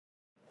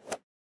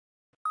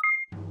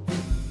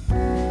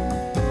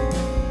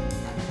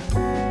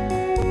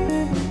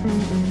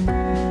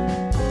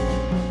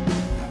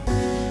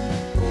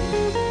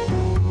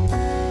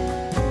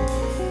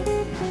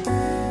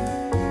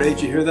Ray,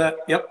 did you hear that?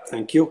 Yep,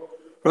 thank you.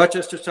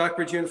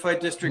 Rochester-Stockbridge Unified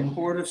District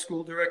Board of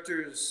School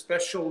Directors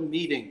special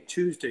meeting,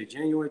 Tuesday,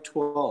 January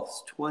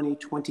 12th,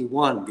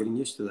 2021. Getting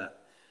used to that.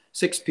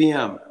 6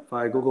 p.m.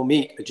 via Google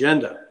Meet.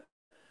 Agenda.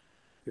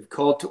 We've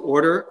called to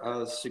order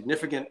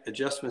significant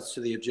adjustments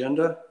to the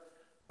agenda.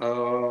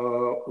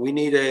 We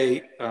need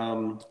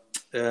an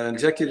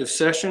executive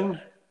session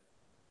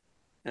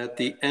at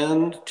the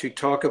end to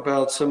talk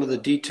about some of the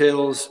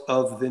details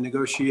of the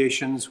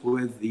negotiations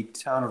with the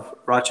Town of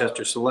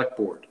Rochester Select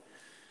Board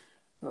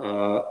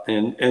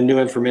and new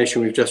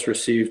information we've just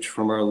received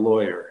from our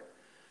lawyer.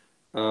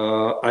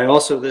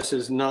 This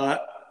is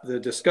not, the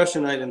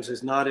discussion items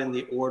is not in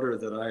the order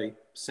that I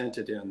sent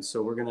it in,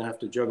 so we're gonna have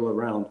to juggle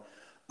around.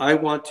 I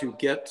want to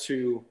get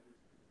to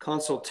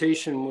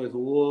consultation with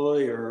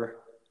lawyer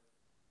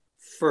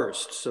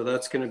first, so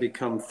that's gonna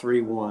become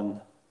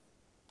 3-1.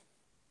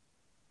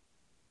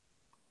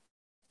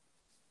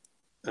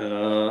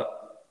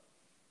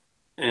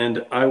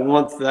 And I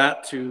want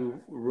that to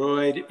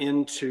ride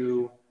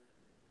into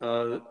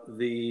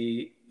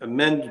the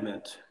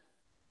amendment.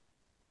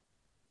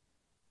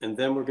 And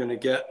then we're going to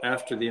get,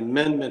 after the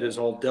amendment is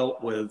all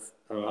dealt with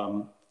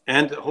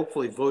and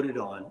hopefully voted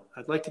on,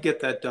 I'd like to get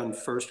that done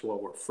first while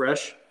we're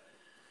fresh.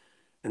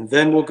 And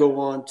then we'll go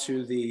on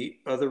to the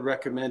other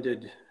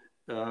recommended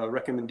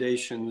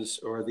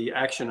recommendations or the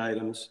action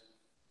items,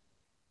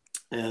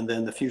 and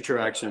then the future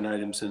action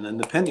items, and then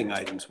the pending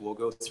items. We'll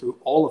go through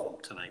all of them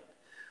tonight.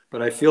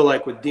 But I feel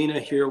like with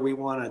Dina here, we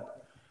want to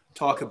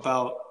talk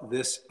about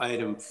this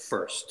item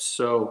first.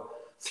 So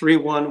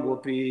 3-1 will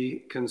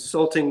be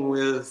consulting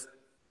with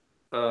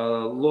a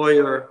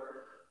lawyer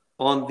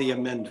on the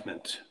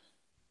amendment.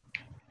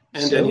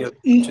 And so, any other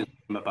questions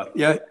about it?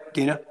 Yeah,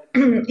 Dina?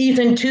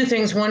 Ethan, two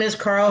things. One is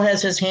Carl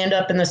has his hand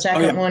up, and the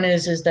second one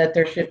is that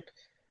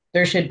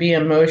there should be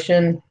a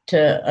motion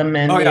to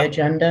amend the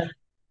agenda.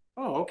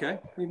 Oh, okay.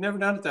 We've never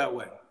done it that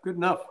way. Good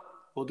enough.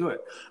 We'll do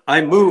it.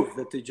 I move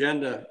that the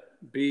agenda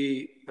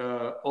be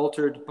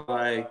altered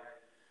by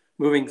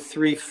moving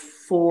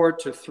 3-4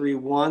 to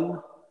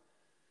 3-1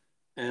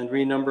 and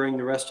renumbering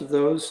the rest of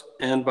those,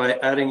 and by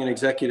adding an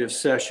executive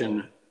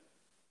session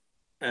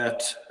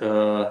at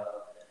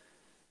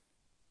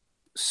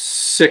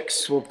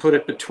 6. We'll put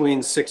it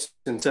between 6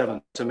 and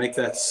 7 to make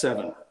that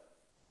 7.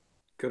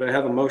 Could I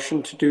have a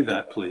motion to do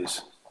that,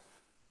 please?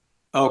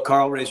 Oh,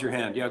 Carl, raise your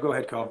hand. Yeah, go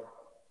ahead, Carl.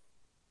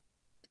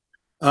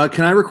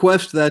 Can I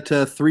request that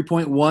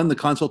 3.1, the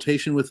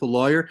consultation with the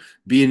lawyer,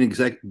 be in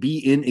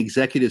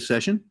executive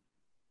session?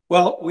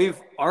 Well, we've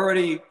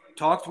already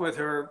talked with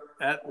her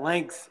at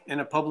length in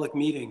a public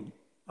meeting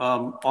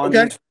on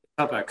these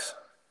topics.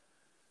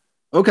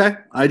 Okay,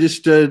 I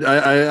just you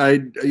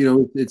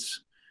know, it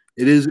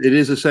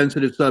is a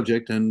sensitive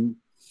subject, and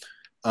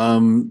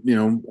you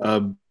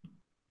know,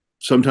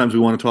 sometimes we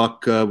want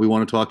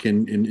to talk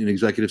in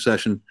executive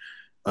session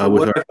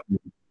with her.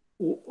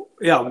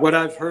 Yeah, what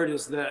I've heard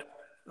is that.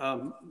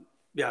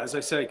 Yeah, as I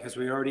say, because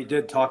we already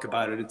did talk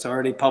about it. It's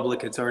already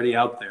public. It's already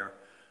out there.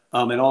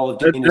 And all of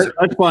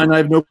that's fine. I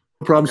have no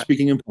problem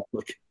speaking in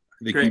public.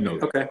 I think great. You know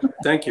that. Okay,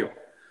 thank you.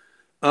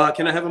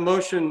 Can I have a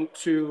motion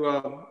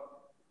to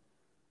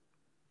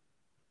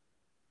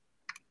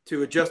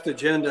adjust the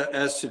agenda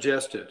as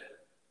suggested?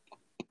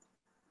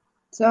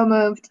 So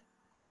moved.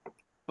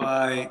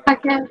 By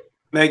second.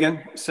 Megan,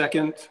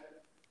 second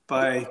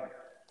by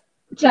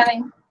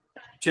Jenny.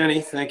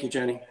 Jenny, thank you,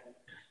 Jenny.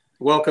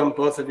 Welcome,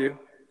 both of you.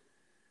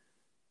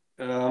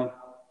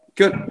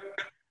 Good.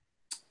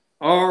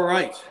 All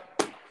right.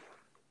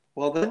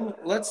 Well, then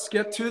let's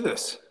get to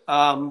this.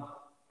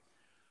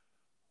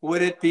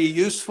 Would it be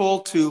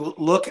useful to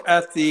look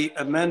at the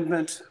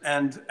amendment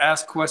and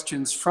ask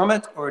questions from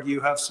it, or do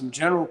you have some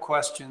general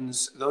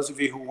questions? Those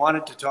of you who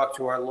wanted to talk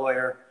to our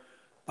lawyer,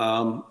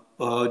 do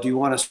you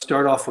want to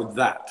start off with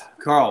that?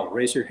 Carl,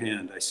 raise your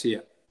hand. I see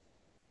it.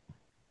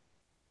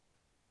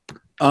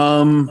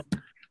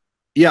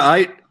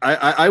 Yeah,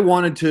 I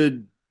wanted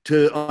to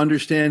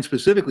understand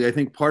specifically. I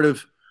think part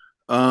of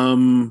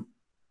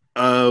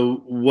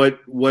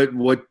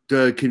what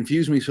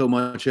confused me so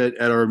much at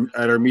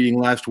our meeting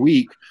last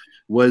week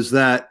was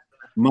that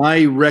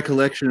my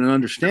recollection and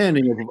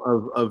understanding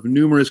of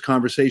numerous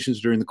conversations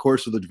during the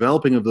course of the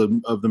developing of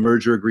the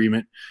merger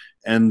agreement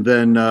and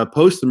then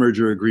post the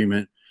merger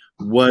agreement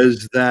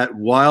was that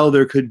while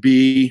there could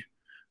be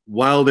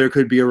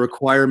a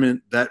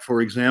requirement that,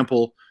 for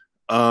example,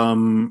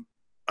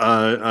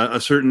 a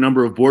certain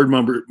number of board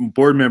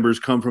members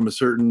come from a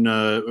certain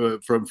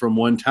from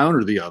one town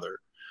or the other,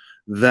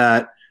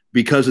 that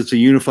because it's a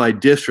unified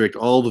district,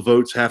 all the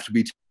votes have to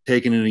be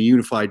taken in a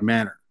unified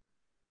manner.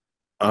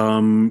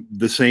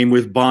 The same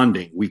with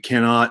bonding. We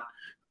cannot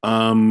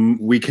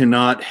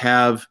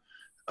have.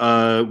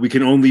 We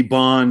can only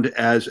bond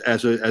as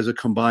a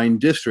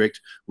combined district.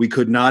 We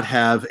could not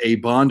have a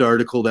bond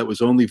article that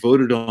was only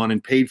voted on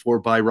and paid for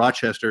by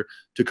Rochester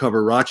to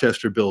cover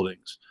Rochester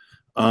buildings.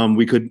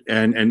 We could,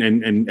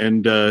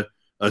 and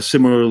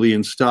similarly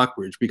in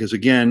Stockbridge, because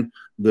again,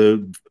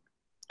 the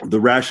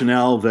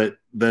rationale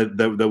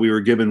that we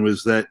were given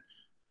was that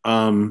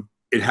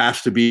it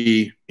has to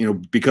be,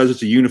 because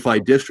it's a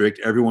unified district,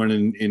 everyone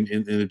in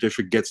the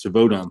district gets to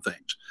vote on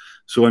things.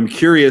 So I'm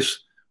curious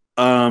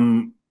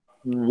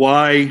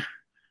why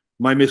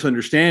my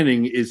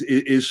misunderstanding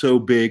is so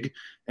big.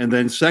 And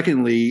then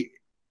secondly,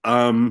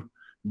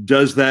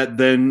 does that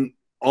then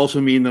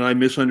also mean that I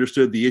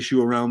misunderstood the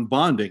issue around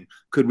bonding?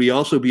 Could we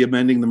also be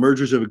amending the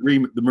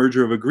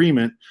merger of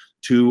agreement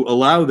to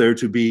allow there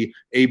to be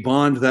a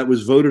bond that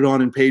was voted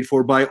on and paid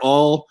for by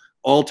all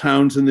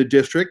towns in the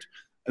district,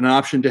 an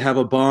option to have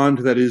a bond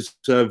that is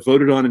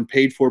voted on and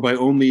paid for by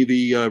only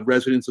the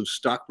residents of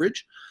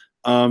Stockbridge,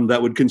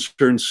 that would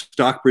concern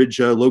Stockbridge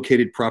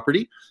located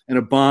property, and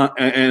a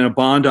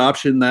bond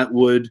option that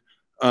would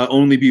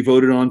only be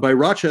voted on by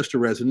Rochester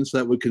residents,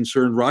 that would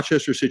concern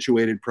Rochester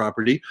situated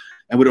property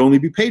and would only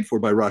be paid for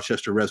by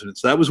Rochester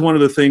residents. That was one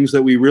of the things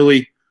that we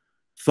really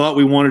thought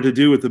we wanted to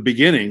do at the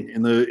beginning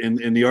in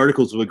the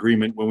Articles of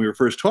Agreement when we were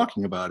first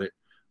talking about it,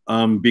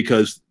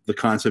 because the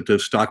concept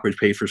of Stockbridge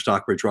pays for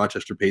Stockbridge,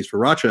 Rochester pays for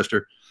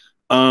Rochester,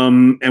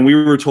 and we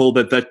were told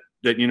that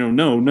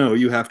no,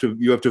 you have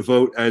to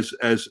vote as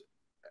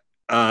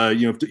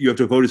you have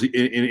to vote as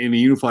in a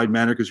unified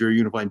manner because you're a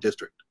unified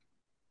district.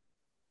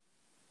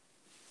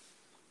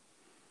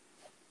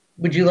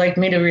 Would you like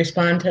me to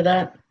respond to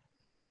that?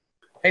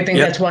 I think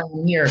that's why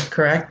I'm here,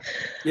 correct?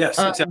 Yes,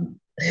 exactly.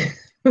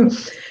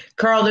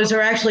 Carl, those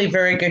are actually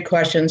very good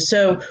questions.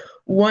 So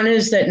one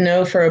is that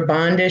no, for a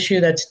bond issue,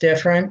 that's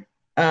different.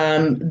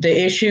 The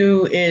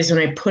issue is, and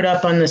I put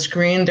up on the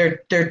screen,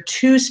 there are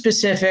two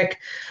specific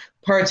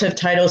parts of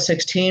Title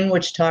 16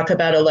 which talk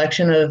about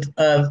election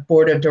of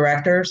board of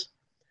directors.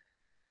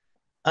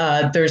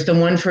 There's the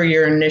one for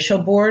your initial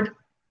board,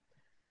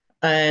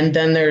 and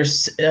then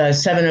there's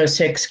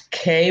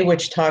 706K,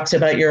 which talks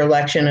about your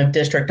election of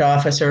district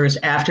officers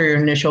after your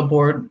initial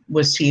board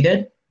was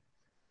seated.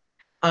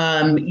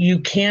 You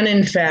can,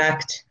 in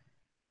fact,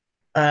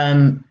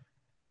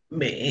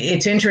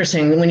 it's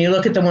interesting, when you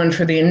look at the one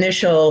for the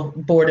initial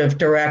board of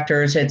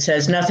directors, it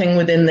says nothing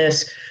within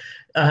this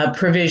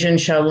provision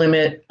shall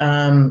limit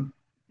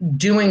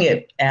doing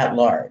it at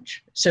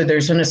large. So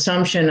there's an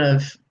assumption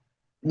of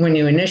when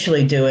you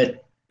initially do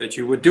it, that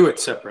you would do it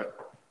separate.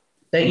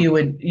 That you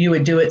would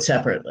do it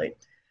separately.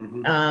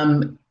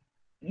 Mm-hmm.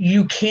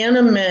 You can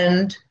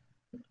amend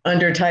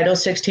under Title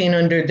 16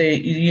 under the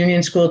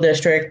Union School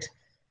District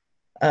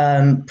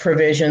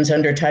provisions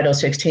under Title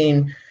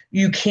 16.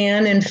 You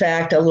can, in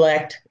fact,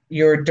 elect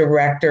your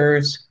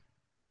directors,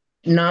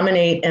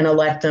 nominate and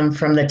elect them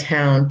from the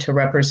town to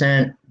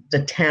represent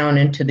the town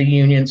into the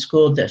Union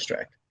School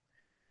District.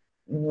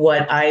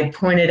 What I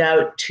pointed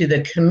out to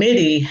the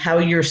committee, how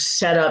you're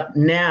set up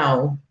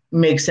now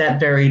makes that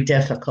very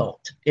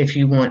difficult if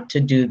you want to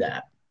do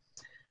that,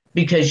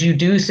 because you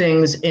do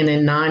things in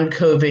a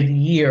non-COVID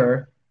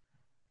year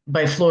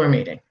by floor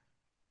meeting.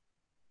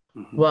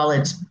 Mm-hmm. While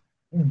it's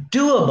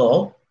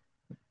doable,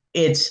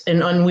 it's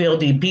an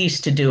unwieldy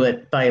beast to do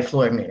it by a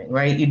floor meeting,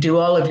 right? You do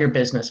all of your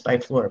business by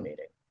floor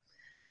meeting.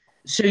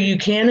 So you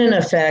can, in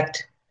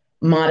effect,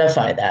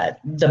 modify that.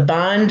 The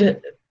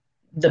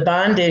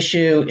bond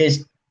issue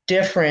is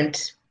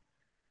different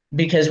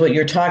because what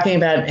you're talking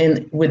about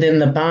within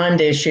the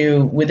bond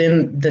issue,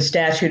 within the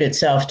statute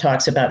itself,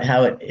 talks about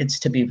how it's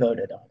to be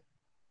voted on.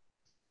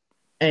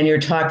 And you're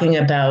talking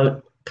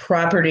about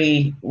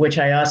property, which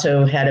I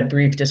also had a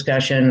brief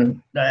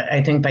discussion,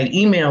 I think by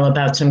email,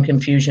 about some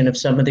confusion of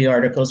some of the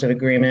Articles of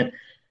Agreement.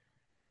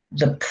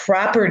 The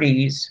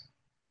properties,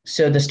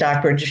 so the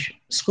Stockbridge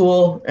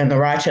School and the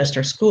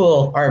Rochester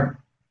School, are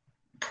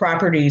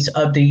properties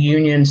of the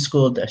Union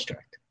School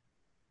District.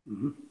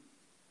 Mm-hmm.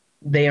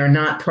 They are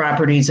not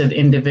properties of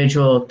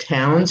individual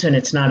towns, and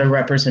it's not a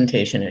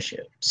representation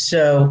issue.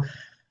 So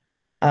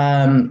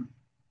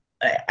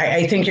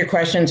I think your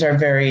questions are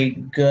very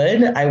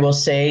good. I will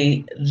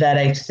say that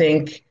I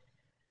think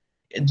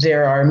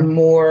there are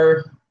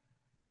more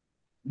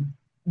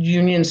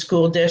Union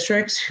school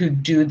districts who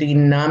do the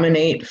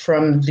nominate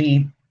from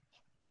the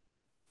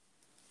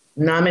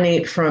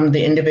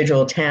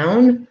individual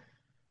town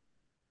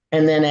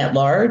and then at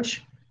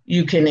large.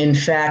 You can, in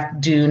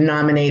fact, do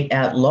nominate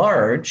at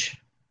large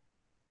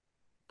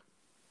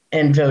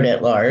and vote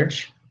at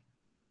large.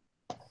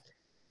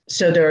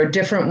 So there are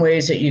different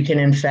ways that you can,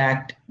 in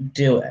fact,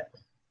 do it.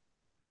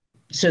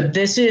 So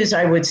this is,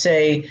 I would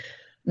say,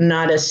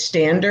 not a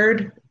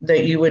standard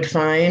that you would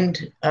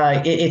find.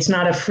 It's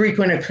not a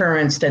frequent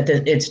occurrence that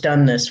it's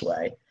done this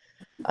way.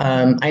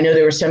 I know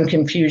there was some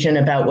confusion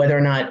about whether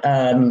or not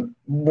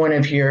one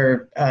of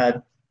your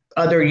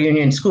other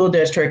Union school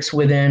districts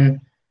within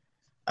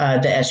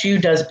the SU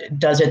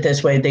does it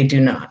this way. They do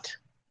not.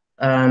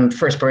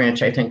 First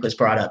Branch, I think, was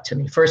brought up to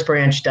me. First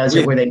Branch does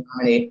it where they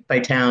nominate by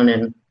town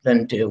and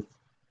then do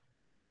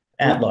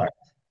at large.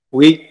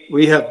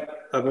 We have,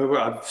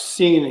 I've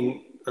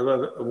seen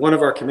one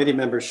of our committee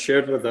members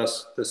shared with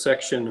us the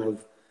section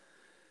of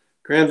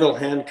Granville,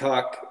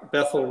 Hancock,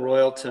 Bethel,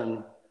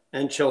 Royalton,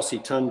 and Chelsea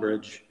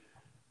Tunbridge,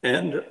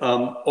 and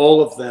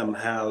all of them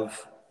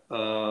have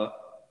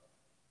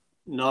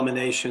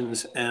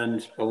nominations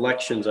and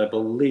elections, I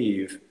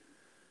believe,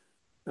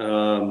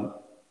 um,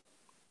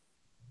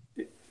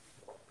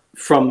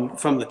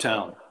 from the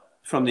town,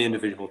 from the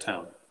individual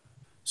town.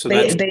 So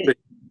that's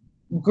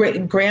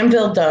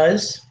Granville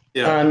does.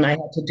 Yeah. I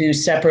had to do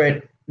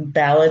separate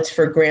ballots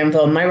for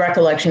Granville. My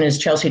recollection is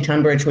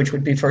Chelsea-Tunbridge, which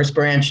would be First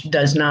Branch,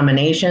 does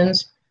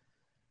nominations,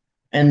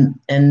 and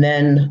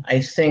then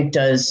I think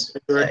does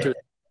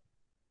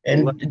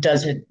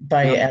does it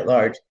by at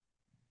large.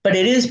 But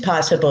it is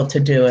possible to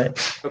do it.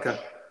 Okay.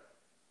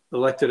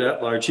 Elected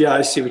at large. Yeah,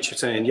 I see what you're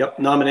saying. Yep.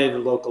 Nominated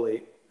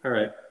locally. All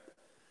right.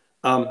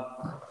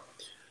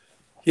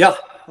 Yeah.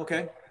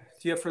 Okay.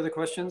 Do you have further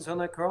questions on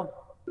that, Carl?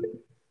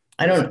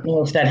 I don't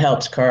know if that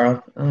helps,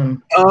 Carl.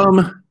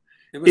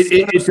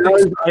 It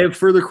does. I have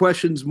further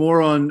questions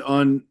more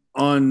on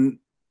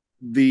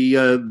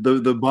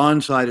the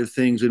bond side of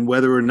things and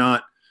whether or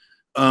not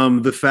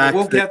the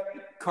fact that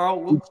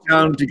Carl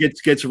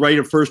gets right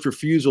of first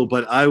refusal.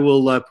 But I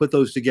will put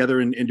those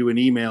together into an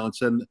email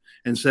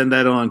and send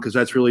that on, because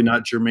that's really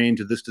not germane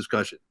to this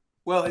discussion.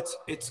 Well,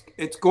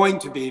 it's going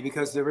to be,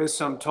 because there is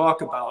some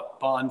talk about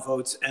bond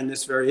votes, and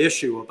this very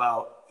issue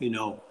about,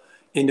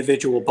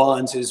 individual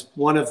bonds is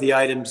one of the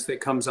items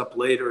that comes up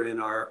later in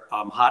our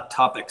hot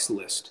topics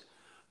list.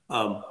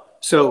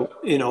 So,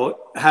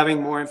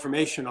 having more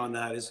information on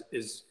that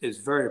is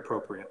very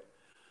appropriate.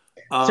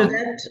 So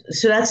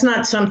that's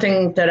not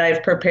something that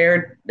I've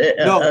prepared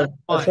a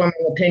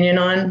formal opinion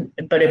on,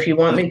 but if you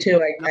want me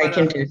to, I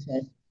can do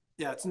so.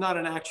 Yeah, it's not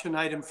an action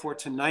item for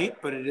tonight,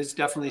 but it is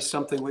definitely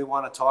something we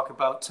want to talk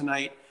about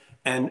tonight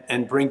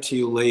and bring to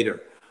you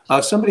later.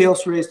 Somebody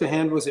else raised a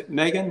hand. Was it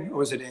Megan or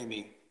was it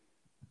Amy?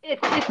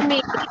 It's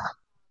me.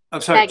 I'm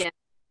sorry.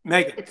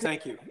 Megan,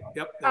 thank you.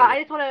 Yep. I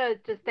just want to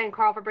just thank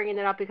Carl for bringing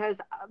it up, because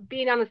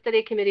being on the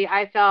study committee,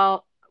 I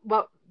felt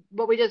what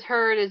we just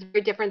heard is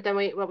very different than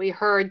what we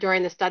heard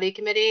during the study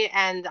committee,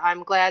 and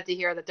I'm glad to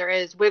hear that there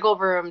is wiggle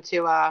room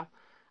to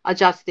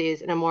adjust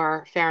these in a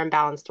more fair and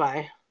balanced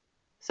way.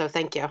 So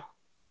thank you.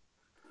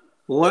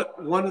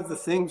 One of the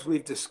things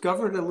we've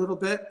discovered a little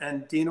bit,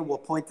 and Dina will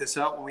point this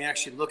out when we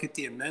actually look at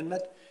the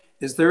amendment,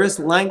 is there is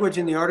language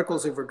in the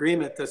Articles of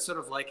Agreement that's sort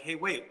of like, hey,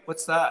 wait,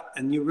 what's that?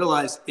 And you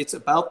realize it's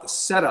about the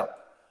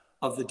setup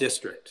of the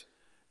district.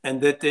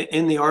 And that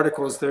in the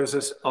articles,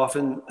 there's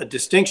often a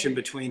distinction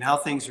between how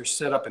things are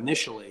set up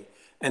initially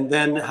and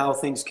then how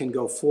things can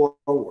go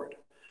forward.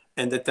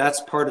 And that's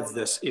part of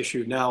this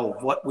issue now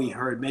of what we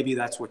heard. Maybe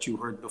that's what you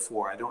heard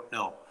before. I don't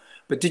know.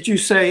 But did you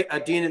say,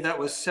 Dina, that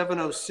was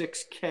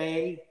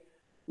 706K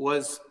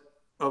was,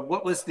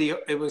 what was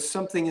it was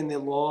something in the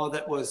law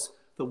that was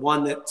the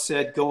one that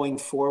said going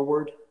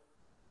forward?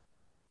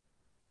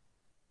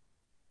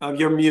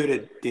 You're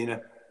muted,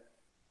 Dina.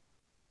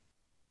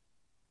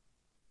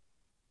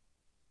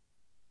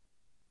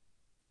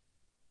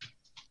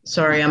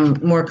 Sorry, I'm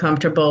more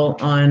comfortable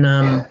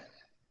on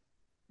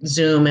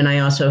Zoom, and I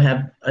also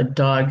have a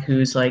dog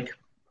who's like,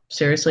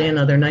 seriously,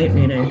 another night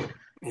meeting.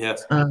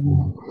 Yes.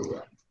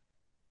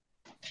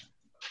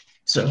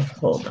 So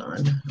hold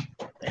on,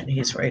 and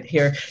he's right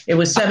here. It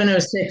was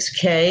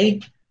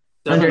 706K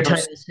under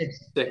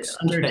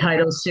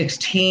Title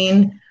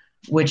 16,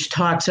 which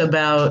talks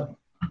about,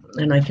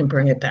 and I can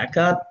bring it back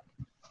up.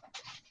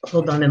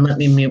 Hold on and let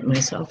me mute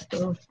myself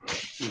though.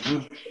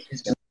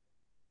 Mm-hmm.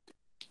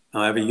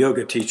 I have a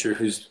yoga teacher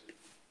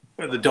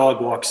the dog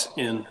walks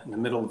in the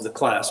middle of the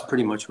class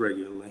pretty much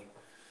regularly.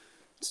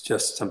 It's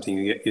just something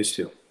you get used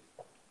to.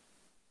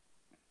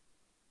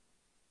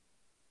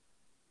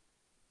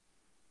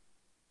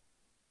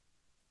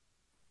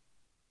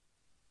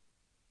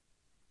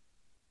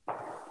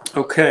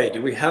 Okay,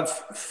 do we have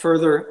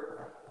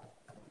further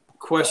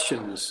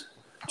questions,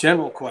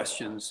 general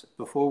questions,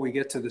 before we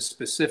get to the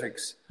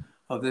specifics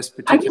of this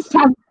particular?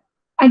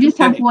 I just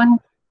have one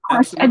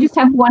question. I just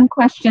have one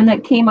question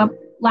that came up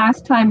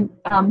last time.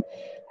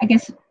 I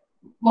guess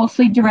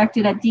mostly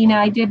directed at Dina.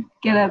 I did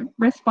get a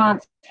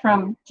response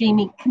from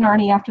Jamie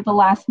Canarney after the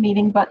last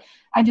meeting, but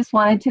I just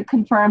wanted to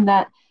confirm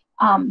that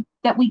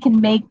that we can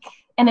make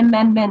an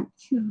amendment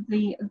to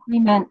the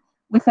agreement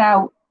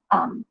without,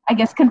 I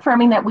guess,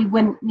 confirming that we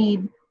wouldn't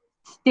need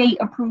state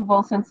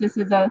approval, since this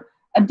is a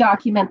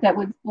document that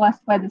was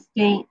blessed by the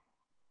state.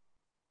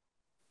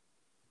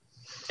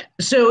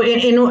 So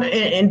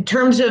in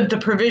terms of the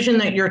provision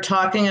that you're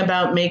talking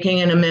about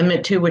making an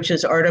amendment to, which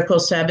is Article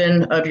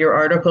 7 of your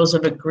Articles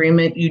of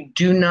Agreement, you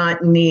do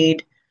not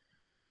need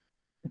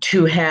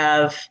to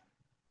have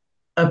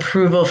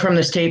approval from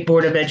the State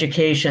Board of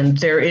Education.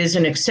 There is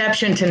an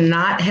exception to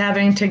not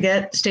having to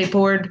get State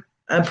Board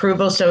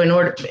approval. So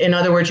in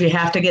other words, you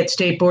have to get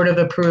State Board of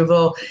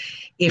Approval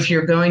if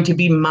you're going to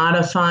be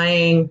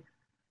modifying.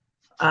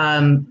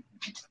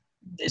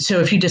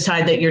 So if you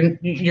decide that you're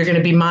going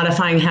to be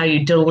modifying how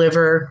you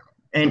deliver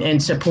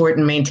and support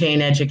and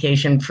maintain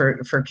education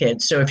for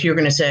kids. So if you're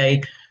going to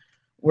say,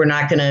 we're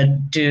not going to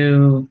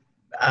do,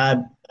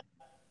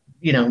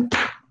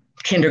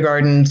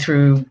 kindergarten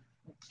through,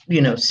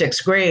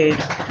 6th grade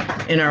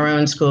in our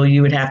own school,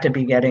 you would have to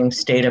be getting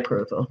state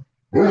approval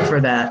for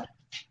that,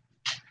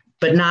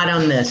 but not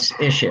on this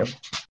issue.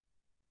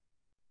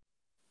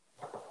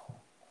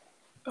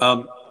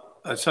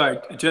 Sorry,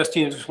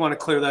 Justine, I just want to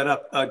clear that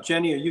up.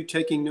 Jenny, are you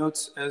taking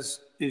notes as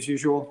is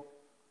usual?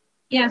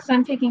 Yes,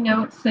 I'm taking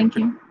notes. Thank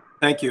you.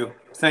 Thank you.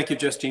 Thank you,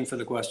 Justine, for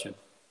the question.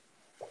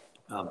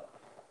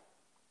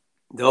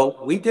 Though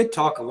we did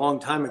talk a long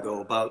time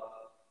ago about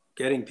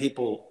getting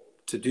people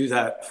to do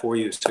that for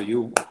you so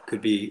you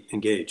could be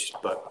engaged,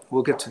 but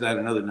we'll get to that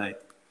another night.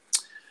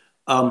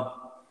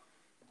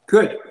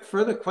 Good.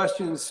 Further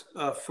questions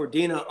for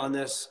Dina on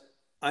this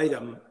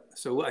item?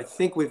 So I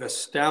think we've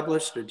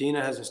established, or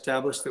Dina has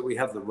established, that we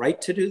have the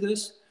right to do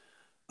this,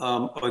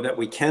 or that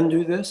we can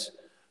do this.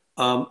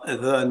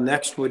 The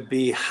next would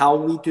be how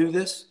we do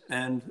this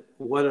and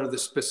what are the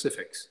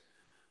specifics.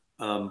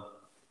 Oh,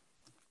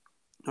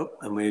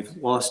 and we've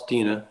lost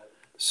Dina.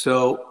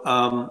 So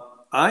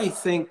I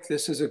think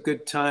this is a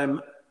good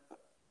time.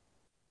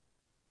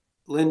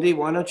 Lindy,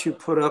 why don't you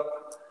put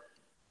up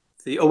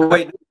the, oh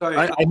wait, sorry.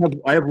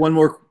 I have one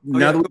more.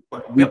 Now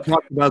that we've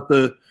talked about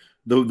the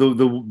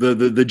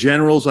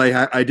generals, I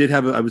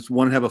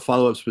want to have a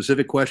follow-up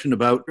specific question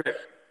about,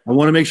 I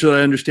want to make sure that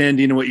I understand,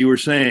 Dina, what you were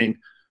saying.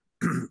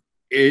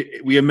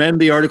 We amend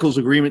the Articles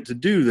Agreement to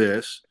do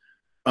this.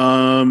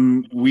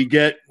 We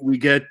get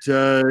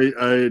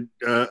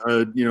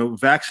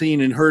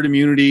vaccine and herd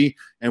immunity,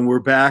 and we're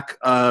back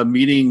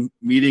meeting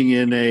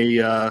in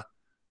a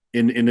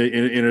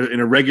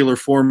regular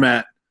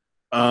format,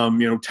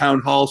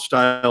 town hall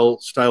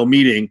style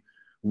meeting.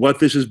 What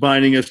this is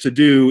binding us to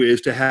do is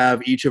to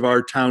have each of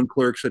our town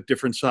clerks at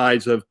different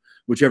sides of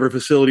whichever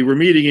facility we're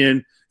meeting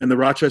in, and the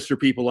Rochester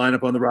people line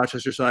up on the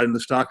Rochester side, and the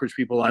Stockbridge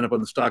people line up on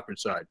the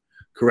Stockbridge side.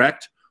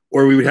 Correct?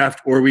 Or we would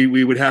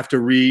have to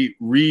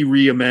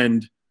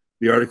re-amend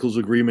the Articles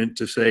Agreement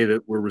to say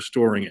that we're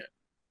restoring it.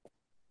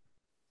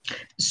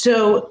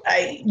 So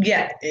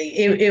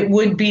it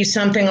would be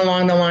something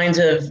along the lines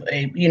of,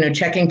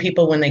 checking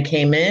people when they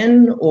came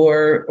in,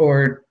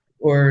 or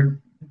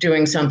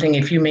doing something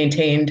if you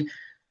maintained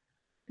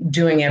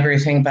doing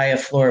everything by a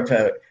floor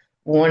vote.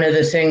 One of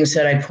the things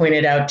that I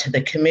pointed out to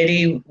the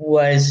committee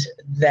was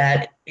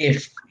that I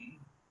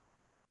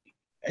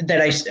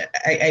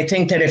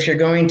think that if you're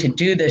going to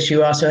do this,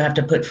 you also have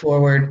to put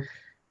forward,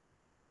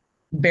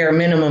 bare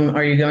minimum,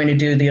 are you going to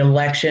do the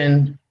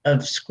election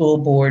of school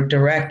board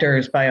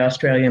directors by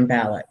Australian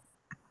ballot?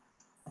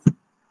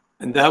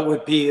 And that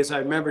would be, as I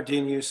remember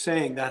Dean, you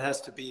saying, that has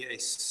to be a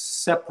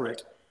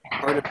separate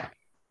article.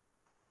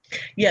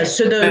 Yes,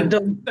 so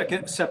the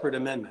second separate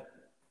amendment.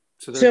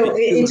 So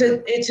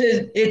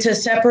it's a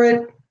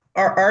separate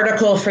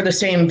article for the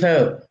same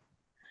vote.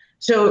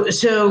 So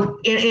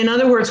in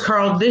other words,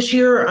 Carl, this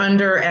year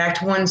under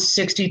Act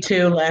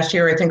 162, last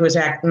year I think it was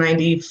Act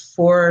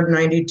 94,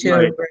 92.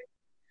 Right.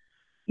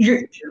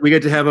 Right? We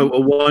get to have a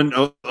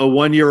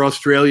 1 year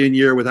Australian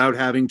year without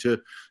having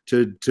to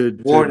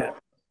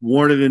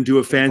warn it into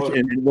a fancy,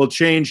 and we'll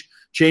change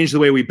the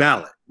way we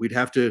ballot. We'd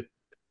have to.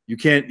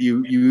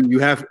 You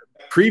have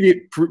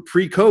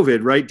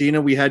pre-COVID, right,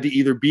 Dina? We had to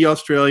either be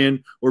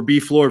Australian or be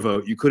floor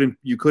vote.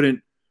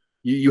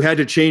 You had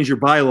to change your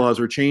bylaws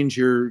or change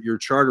your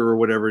charter or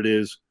whatever it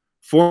is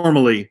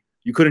formally.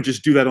 You couldn't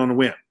just do that on a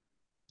whim.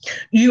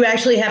 You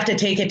actually have to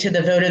take it to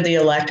the vote of the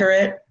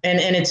electorate, and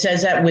it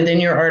says that within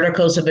your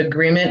Articles of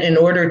Agreement in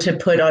order to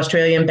put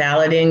Australian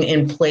balloting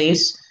in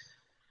place.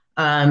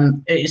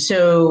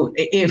 So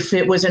if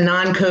it was a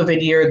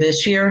non-COVID year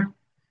this year,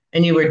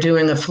 and you were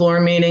doing a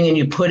floor meeting and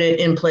you put it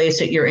in place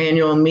at your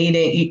annual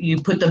meeting,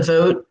 you put the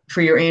vote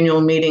for your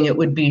annual meeting, it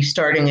would be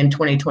starting in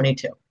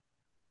 2022.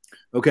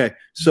 Okay,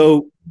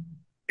 so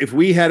if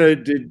we had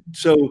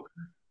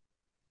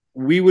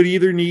we would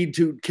either need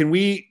to, can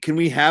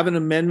we have an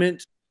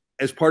amendment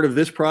as part of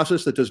this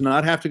process that does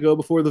not have to go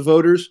before the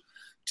voters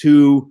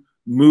to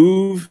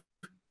move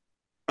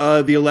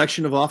the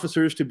election of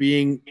officers to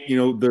being,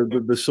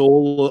 the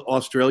sole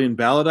Australian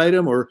ballot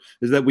item, or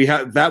is that we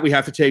have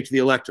to take to the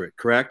electorate?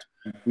 Correct.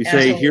 We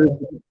say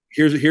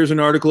here's an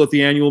article at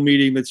the annual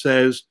meeting that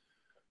says,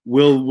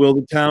 will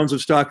the towns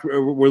of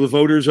will the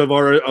voters of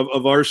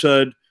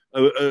Arsud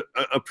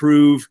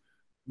approve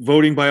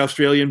voting by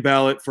Australian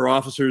ballot for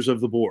officers of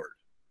the board?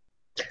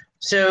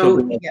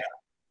 So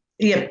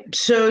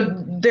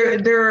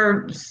there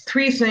are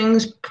three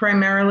things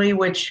primarily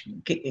which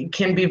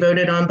can be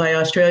voted on by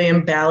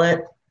Australian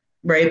ballot,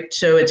 right?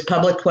 So it's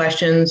public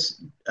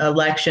questions,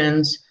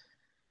 elections,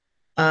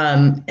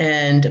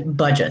 and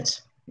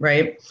budgets,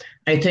 right?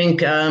 I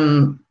think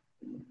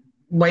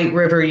White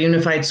River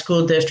Unified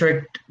School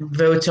District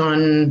votes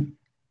on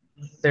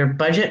their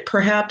budget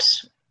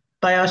perhaps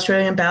by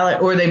Australian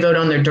ballot, or they vote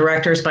on their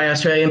directors by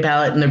Australian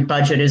ballot and their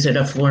budget is at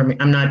a floor.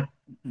 I'm not,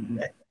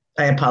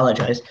 I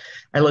apologize.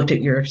 I looked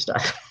at your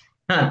stuff,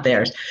 not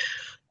theirs.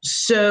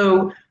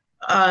 So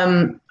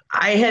I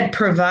had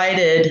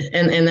provided,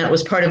 and that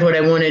was part of what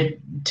I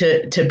wanted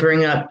to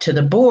bring up to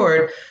the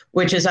board,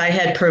 which is I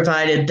had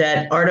provided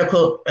that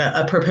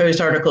a proposed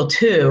Article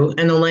 2,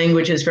 and the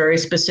language is very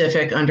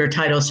specific under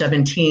Title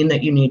 17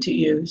 that you need to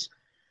use,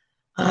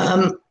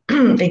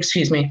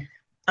 excuse me,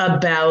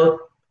 about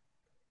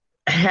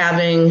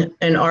having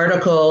an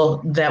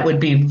article that would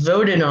be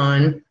voted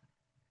on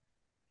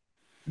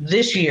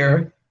this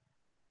year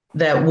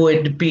that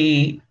would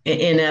be,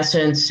 in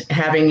essence,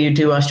 having you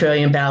do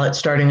Australian ballot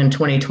starting in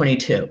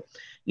 2022.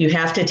 You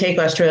have to take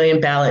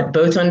Australian ballot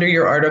both under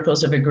your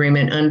Articles of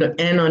Agreement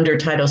and under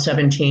Title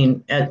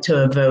 17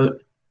 to a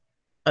vote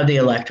of the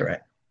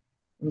electorate.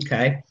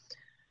 Okay.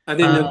 I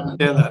didn't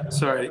understand that.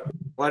 Sorry.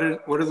 What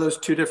are those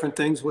two different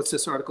things? What's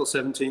this Article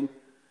 17?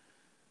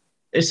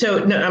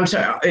 So no, I'm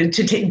sorry.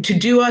 To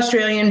do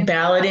Australian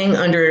balloting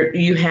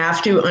you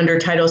have to under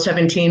Title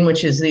 17,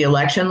 which is the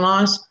election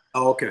laws.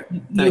 Oh, okay.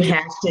 You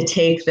have to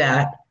take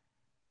that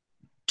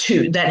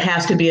that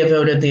has to be a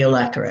vote of the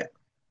electorate.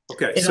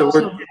 Okay.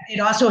 It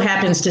also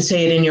happens to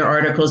say it in your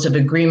Articles of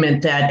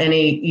Agreement that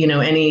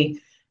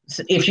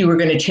if you were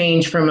going to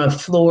change from a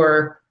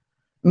floor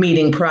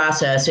meeting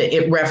process,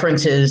 it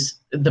references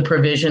the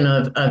provision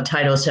of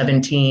Title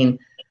 17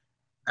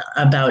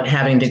 about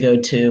having to go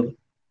to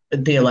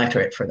the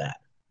electorate for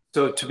that.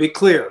 So to be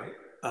clear,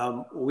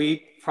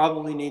 we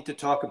probably need to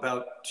talk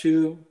about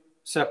two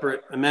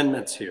separate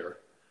amendments here.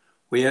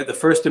 The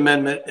first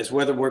amendment is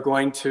whether we're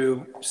going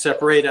to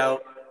separate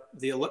out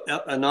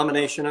a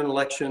nomination and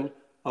election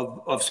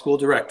of school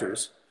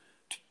directors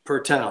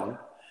per town.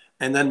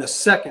 And then the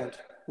second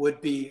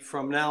would be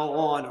from now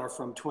on, or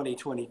from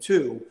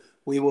 2022,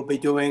 we will be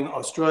doing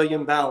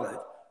Australian ballot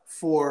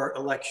for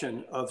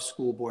election of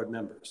school board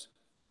members.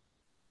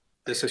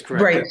 This is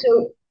correct. Right.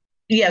 So,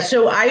 yeah.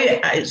 So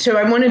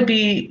I want to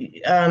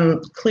be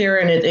clear,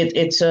 and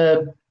it's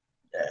a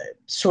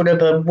sort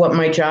of what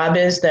my job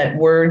is. That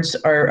words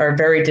are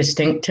very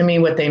distinct to me,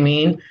 what they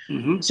mean.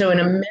 Mm-hmm. So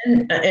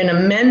an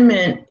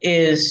amendment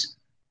is,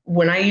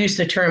 when I use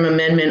the term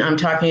amendment, I'm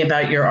talking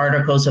about your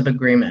Articles of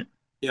Agreement.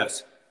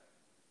 Yes.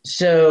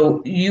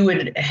 So you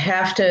would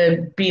have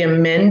to be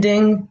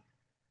amending.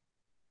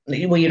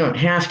 Well, you don't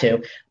have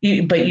to,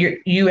 but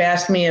you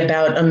asked me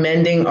about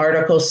amending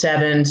Article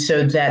 7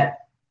 so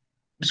that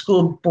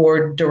school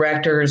board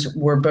directors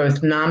were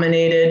both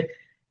nominated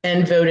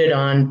and voted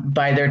on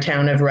by their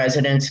town of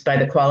residence, by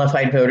the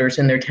qualified voters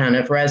in their town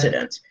of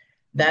residence.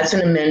 That's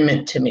an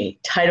amendment to me.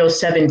 Title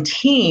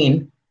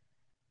 17,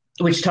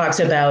 which talks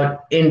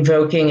about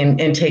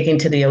invoking and taking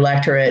to the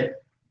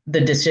electorate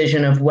the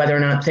decision of whether or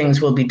not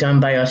things will be done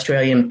by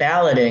Australian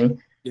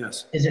balloting,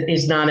 yes,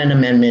 is not an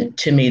amendment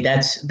to me.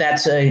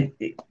 It's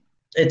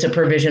a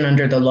provision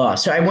under the law.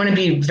 So I want to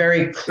be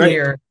very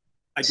clear. Right.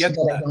 I get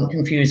so that I don't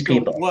confuse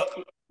people.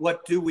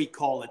 What do we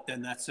call it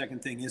then? That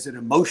second thing, is it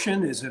a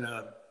motion? Is it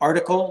an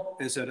article?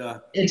 Is it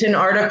a? It's an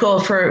article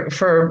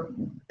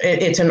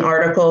it's an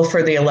article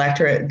for the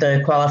electorate,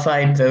 the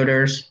qualified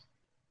voters,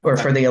 or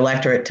for the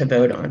electorate to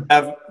vote on.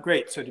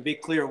 Great. So to be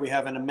clear, we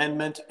have an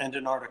amendment and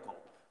an article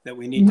that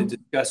we need to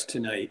discuss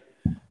tonight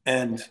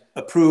and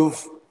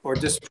approve or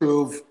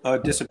disapprove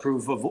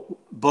of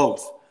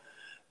both.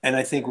 And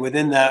I think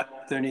within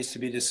that, there needs to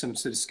be just some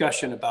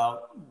discussion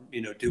about,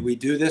 do we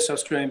do this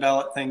Australian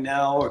ballot thing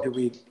now, or do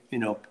we,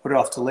 put it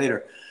off to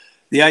later?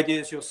 The idea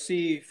is, you'll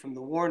see from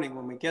the warning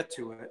when we get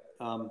to it,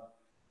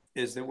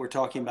 is that we're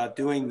talking about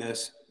doing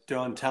this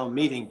on town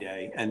meeting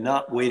day and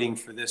not waiting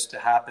for this to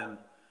happen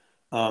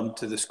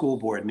to the school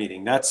board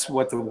meeting. That's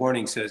what the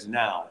warning says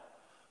now.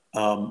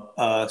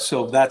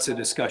 So that's a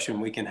discussion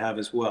we can have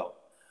as well.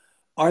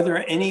 Are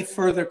there any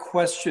further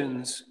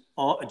questions,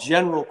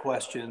 general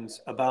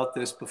questions about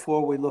this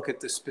before we look at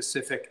the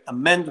specific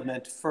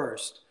amendment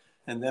first,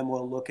 and then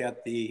we'll look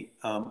at the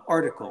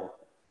article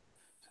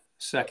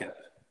second?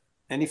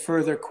 Any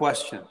further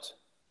questions?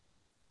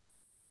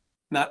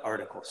 Not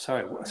article,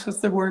 sorry, what's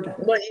the word?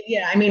 Well,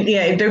 yeah,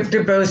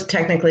 they're both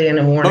technically in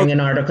a warning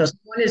and articles.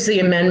 One is the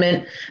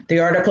amendment, the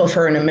article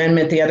for an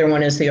amendment. The other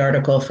one is the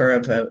article for a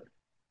vote.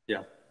 Yeah.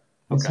 Okay.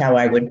 That's how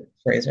I would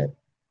phrase it.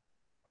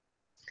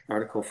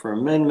 Article for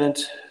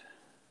amendment.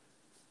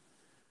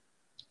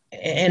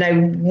 And I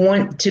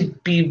want to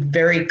be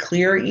very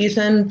clear,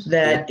 Ethan,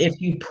 that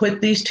if you put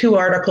these two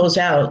articles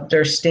out,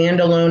 they're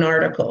standalone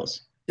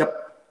articles.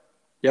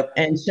 Yep.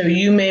 And so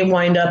you may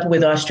wind up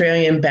with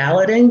Australian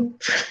balloting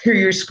for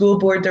your school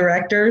board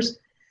directors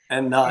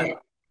and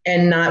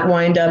not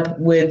wind up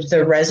with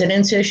the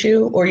residence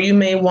issue, or you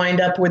may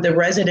wind up with the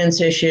residence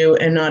issue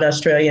and not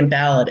Australian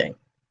balloting.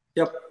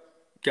 Yep.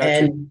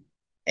 Gotcha.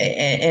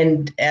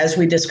 And as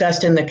we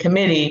discussed in the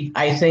committee,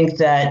 I think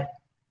that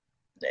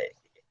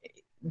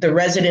the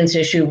residence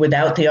issue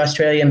without the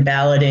Australian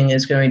balloting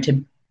is going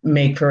to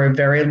make for a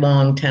very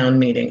long town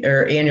meeting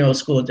or annual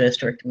school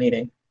district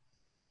meeting.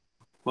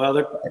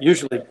 Well,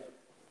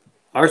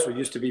 ours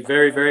used to be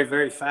very, very,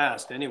 very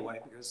fast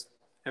anyway, because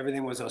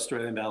everything was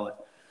Australian ballot.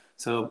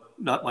 So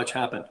not much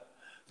happened.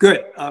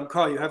 Good.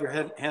 Carl, you have your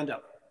hand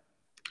up.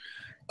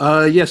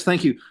 Yes,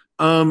 thank you.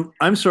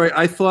 I'm sorry.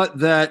 I thought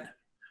that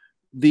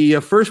the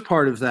first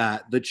part of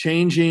that, the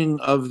changing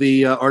of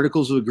the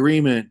Articles of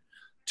Agreement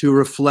to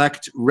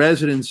reflect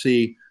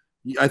residency,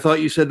 I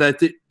thought you said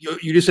that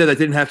you just said that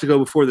didn't have to go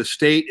before the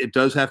state. It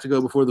does have to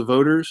go before the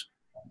voters.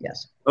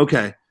 Yes.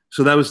 Okay.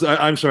 So that was.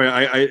 I'm sorry.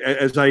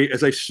 As I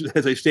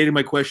stated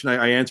my question,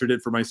 I answered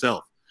it for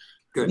myself.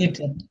 Good. You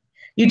did.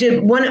 You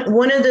did.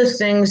 One of the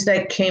things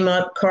that came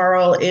up,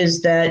 Carl,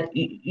 is that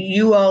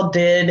you all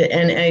did,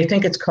 and I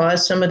think it's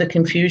caused some of the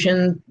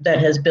confusion that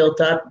has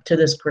built up to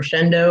this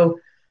crescendo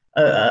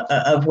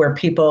of where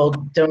people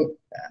don't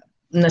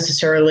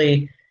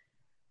necessarily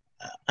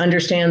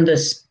understand the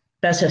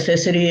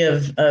specificity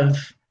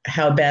of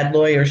how bad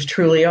lawyers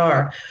truly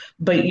are.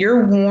 But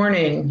your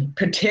warning,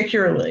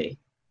 particularly,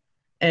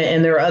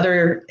 and there are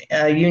other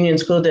union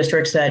school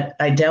districts that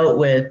I dealt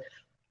with,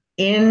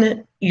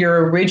 in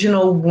your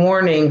original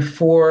warning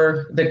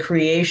for the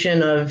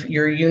creation of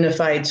your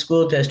unified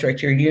school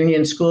district, your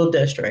union school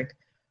district,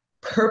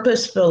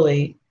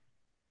 purposefully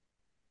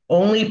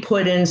only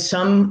put in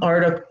some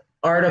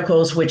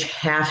articles which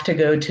have to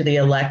go to the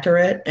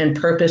electorate and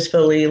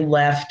purposefully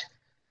left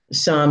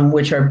some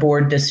which are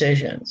board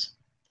decisions.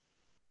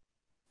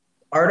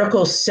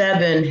 Article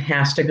 7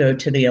 has to go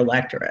to the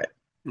electorate.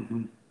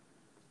 Mm-hmm.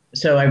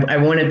 So I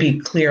want to be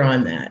clear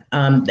on that.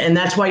 And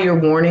that's why your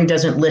warning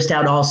doesn't list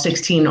out all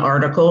 16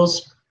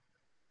 articles.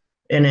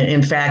 And it,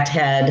 in fact,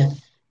 had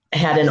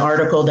an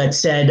article that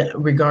said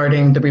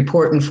regarding the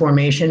report and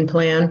formation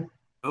plan.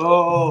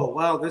 Oh,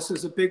 wow. This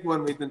is a big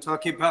one we've been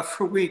talking about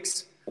for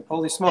weeks.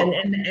 Holy smoke.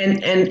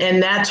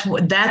 And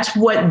that's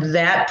what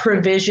that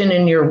provision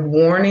in your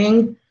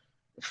warning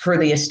for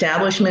the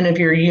establishment of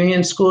your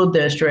union school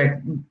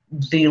district,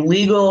 the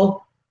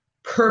legal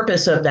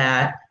purpose of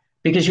that,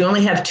 because you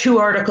only have 2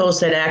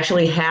 articles that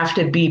actually have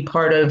to be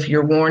part of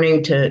your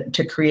warning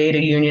to create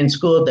a union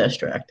school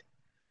district.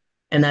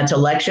 And that's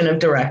election of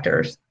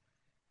directors.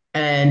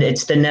 And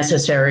it's the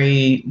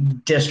necessary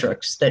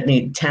districts that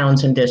need,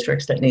 towns and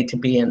districts that need to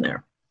be in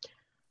there.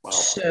 Wow.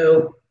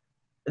 So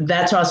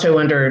that's also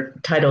under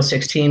Title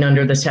 16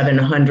 under the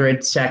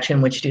 700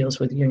 section, which deals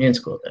with union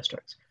school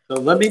districts. So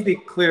let me be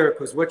clear,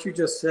 because what you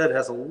just said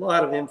has a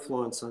lot of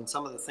influence on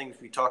some of the things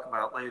we talk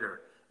about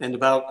later, and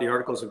about the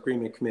Articles of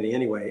Agreement Committee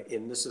anyway,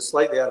 and this is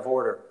slightly out of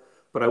order,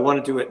 but I want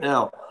to do it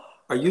now.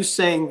 Are you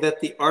saying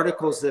that the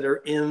articles that are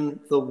in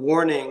the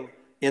warning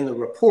in the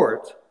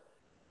report,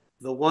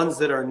 the ones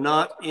that are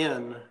not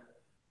in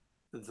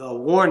the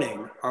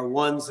warning, are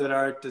ones that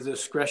are at the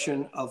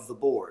discretion of the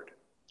board?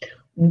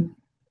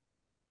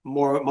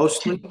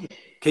 Mostly?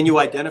 Can you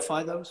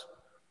identify those?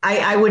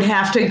 I would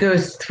have to go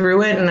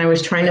through it, and I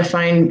was trying to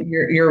find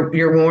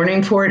your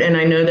warning for it, and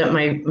I know that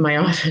my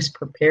office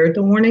prepared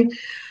the warning.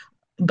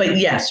 But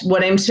yes,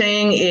 what I'm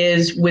saying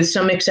is, with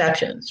some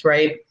exceptions,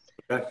 right?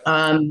 Okay.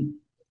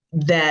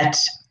 That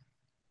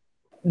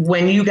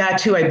when you got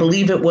to, I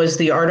believe it was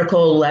the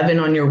Article 11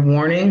 on your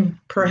warning,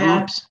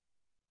 perhaps,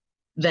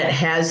 that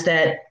has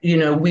that,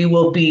 we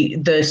will be,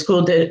 the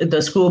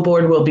school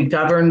board will be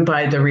governed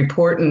by the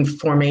report and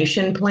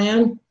formation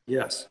plan.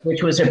 Yes.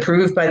 Which was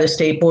approved by the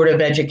State Board of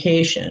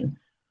Education.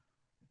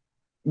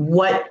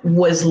 What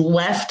was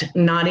left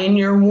not in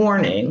your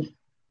warning,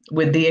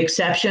 with the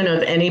exception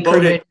of any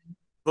provision.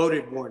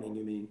 Voted warning,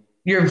 you mean?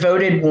 Your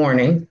voted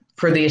warning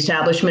for the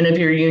establishment of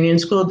your union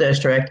school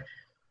district,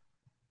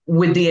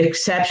 with the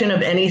exception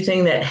of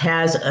anything that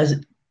has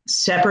a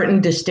separate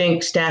and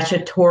distinct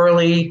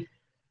statutorily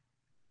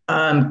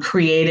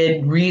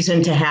created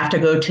reason to have to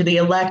go to the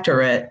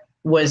electorate,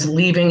 was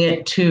leaving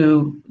it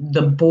to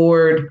the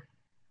board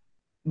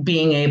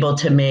being able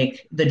to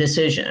make the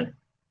decision.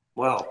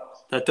 Wow,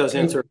 that does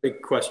answer a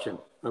big question.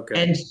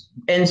 Okay.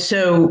 And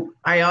so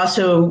I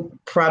also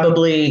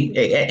probably,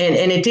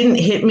 and it didn't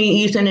hit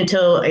me, Ethan,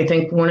 until I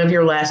think one of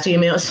your last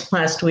emails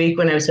last week,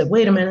 when I said,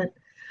 wait a minute.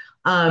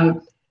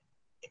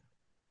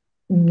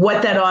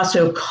 What that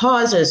also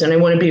causes, and I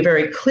want to be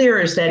very clear,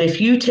 is that if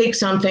you take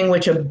something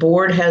which a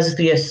board has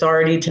the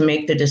authority to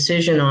make the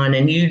decision on,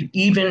 and you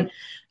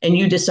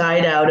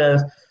decide out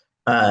of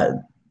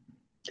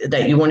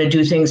that you want to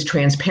do things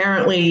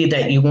transparently,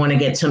 that you want to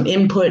get some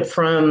input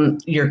from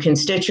your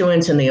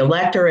constituents and the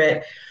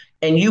electorate,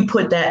 and you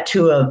put that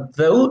to a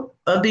vote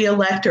of the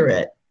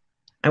electorate,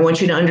 I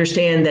want you to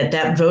understand that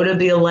that vote of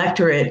the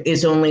electorate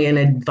is only an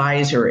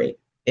advisory.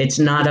 It's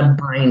not a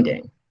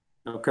binding.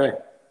 Okay.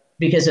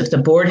 Because if the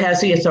board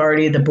has the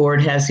authority, the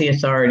board has the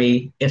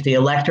authority. If the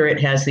electorate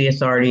has the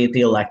authority,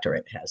 the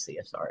electorate has the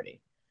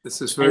authority.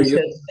 This is very.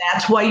 So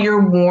that's why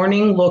your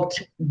warning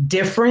looked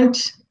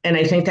different, and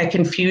I think that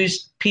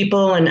confused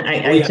people. And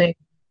I think,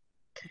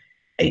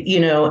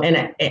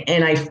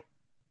 and I,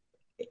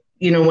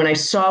 when I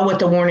saw what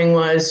the warning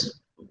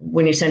was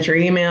when you sent your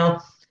email,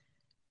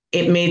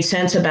 it made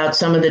sense about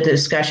some of the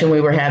discussion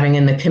we were having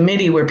in the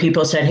committee, where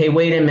people said, "Hey,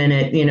 wait a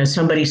minute,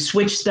 somebody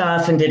switched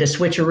stuff and did a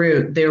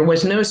switcheroo." There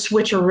was no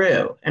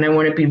switcheroo, and I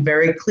want to be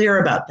very clear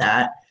about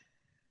that.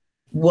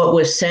 What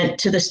was sent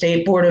to the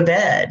State Board of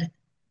Ed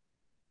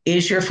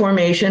is your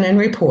formation and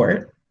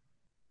report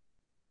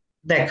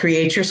that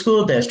creates your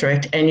school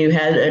district, and you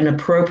had an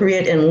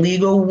appropriate and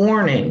legal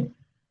warning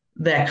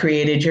that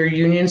created your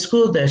union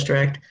school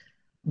district,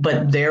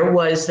 but there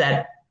was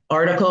that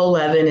Article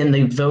 11 in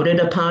the voted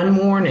upon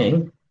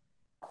warning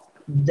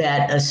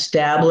that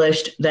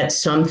established that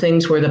some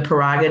things were the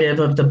prerogative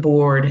of the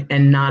board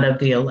and not of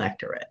the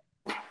electorate.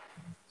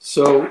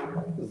 So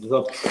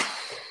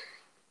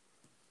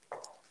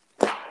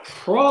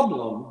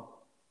problem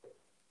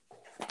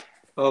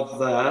of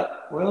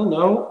that, well,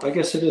 no, I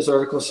guess it is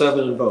Article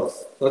 7 in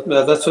both.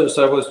 That's what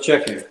I was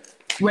checking.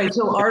 Right,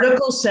 so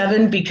Article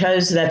 7,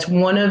 because that's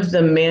one of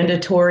the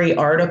mandatory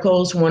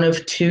articles, one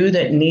of two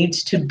that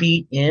needs to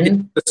be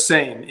in. It's the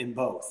same in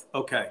both.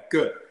 Okay,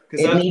 good.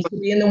 It needs to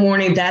be in the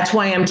warning. That's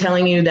why I'm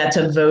telling you that's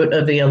a vote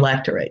of the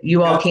electorate.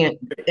 You all can't,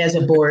 as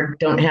a board,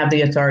 don't have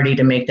the authority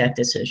to make that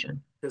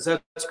decision. Because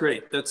that's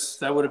great.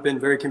 That would have been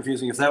very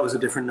confusing if that was a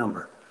different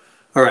number.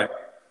 All right.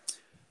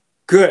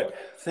 Good.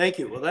 Thank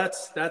you. Well,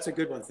 that's a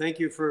good one. Thank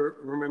you for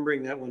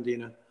remembering that one,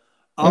 Dina.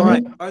 All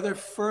right. Are there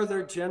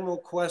further general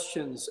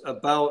questions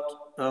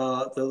about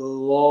the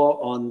law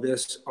on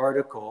this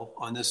article,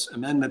 on this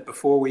amendment,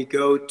 before we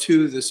go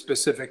to the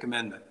specific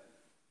amendment?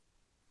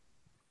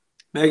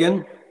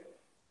 Megan?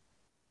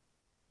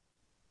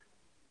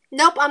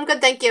 Nope, I'm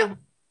good. Thank you.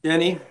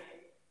 Jenny?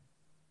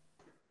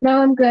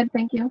 No, I'm good.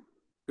 Thank you.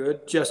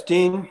 Good.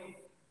 Justine?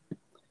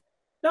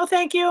 No,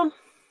 thank you.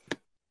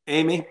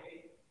 Amy?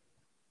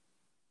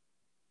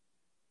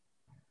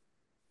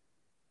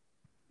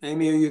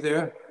 Amy, are you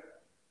there?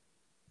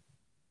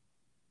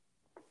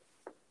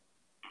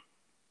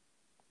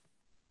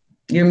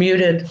 You're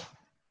muted.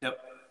 Yep.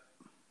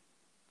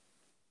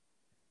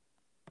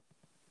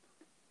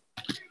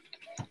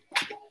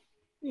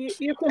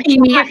 You can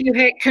Amy, if you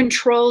hit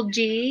Control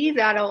D,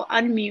 that'll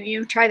unmute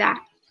you. Try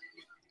that.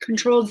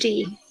 Control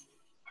D.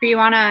 Are you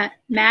on a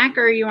Mac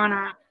or are you on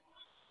a?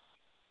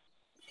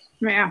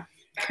 Yeah.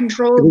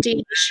 Control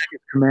D.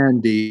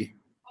 Command D.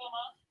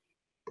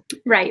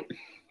 Right.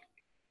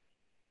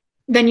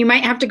 Then you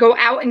might have to go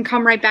out and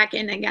come right back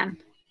in again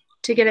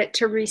to get it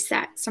to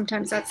reset.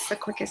 Sometimes that's the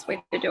quickest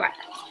way to do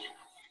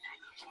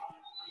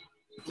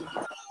it.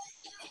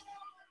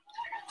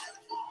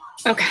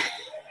 Okay.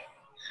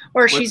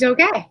 Or she's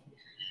okay.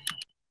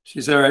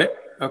 She's all right.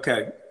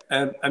 Okay.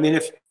 I mean,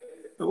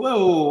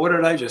 whoa, what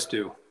did I just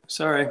do?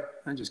 Sorry,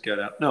 I just got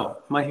out. No,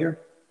 am I here?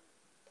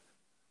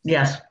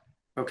 Yes.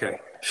 Okay.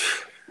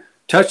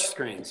 Touch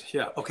screens.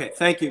 Yeah. Okay.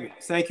 Thank you.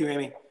 Thank you,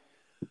 Amy.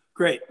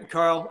 Great.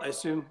 Carl, I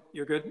assume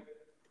you're good?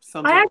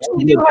 Thumbs I up?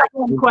 actually do have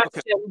one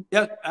question. Okay.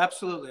 Yeah,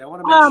 absolutely. I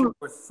want to make sure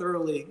we're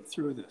thoroughly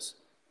through this.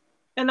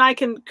 And I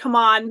can come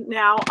on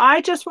now.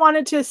 I just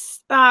wanted to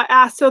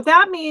ask, so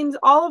that means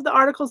all of the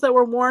articles that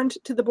were warned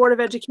to the Board of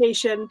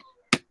Education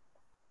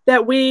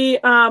that we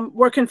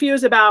were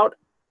confused about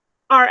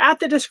are at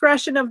the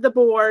discretion of the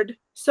board.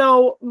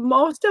 So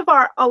most of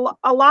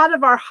a lot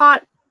of our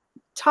hot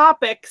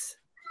topics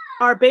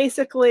are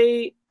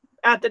basically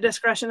at the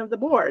discretion of the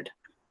board.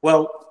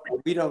 Well,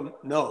 we don't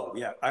know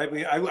yet. I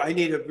mean, I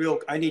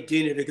need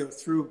Dina to go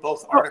through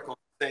both articles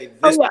and say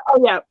this. Oh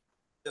yeah.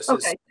 This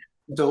Okay.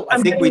 is, so I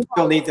think we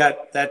still need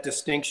that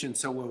distinction,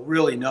 so we'll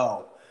really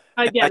know.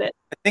 I get it.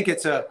 I think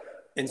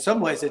in some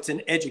ways, it's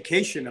an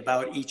education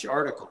about each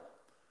article.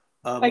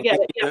 I get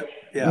it. Yeah.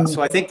 Yeah.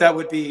 So I think that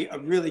would be a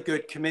really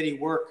good committee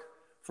work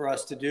for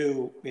us to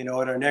do, at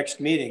our next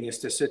meeting, is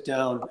to sit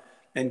down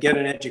and get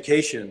an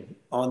education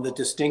on the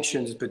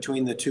distinctions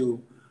between the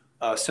two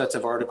sets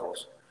of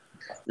articles.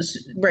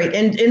 Right.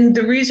 And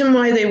the reason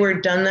why they were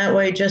done that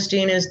way,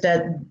 Justine, is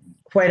that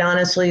quite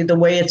honestly, the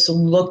way it's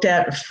looked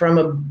at from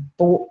a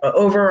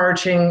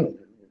overarching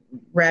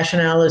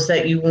rationale is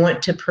that you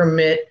want to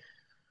permit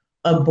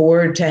a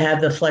board to have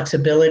the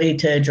flexibility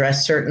to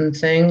address certain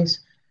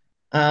things.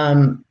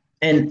 And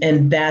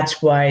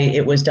that's why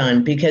it was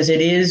done, because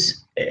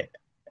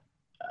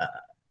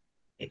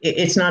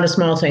it's not a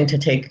small thing to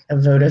take a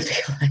vote of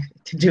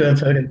do a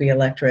vote of the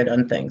electorate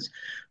on things,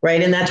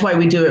 right? And that's why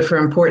we do it for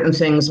important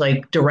things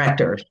like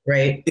directors,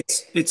 right?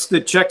 It's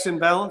the checks and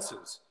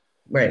balances.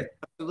 Right.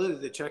 Absolutely,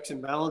 the checks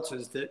and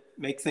balances that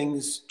make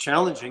things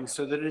challenging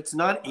so that it's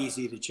not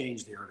easy to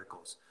change the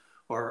articles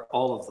or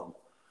all of them.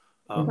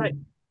 Right.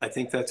 I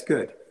think that's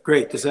good.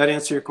 Great. Does that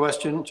answer your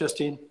question,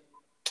 Justine?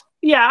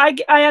 Yeah,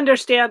 I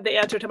understand the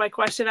answer to my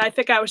question. I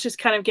think I was just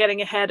kind of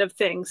getting ahead of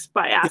things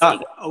by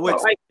asking. Oh,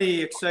 it's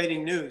pretty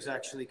exciting news,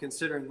 actually,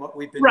 considering what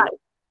we've been doing.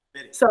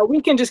 So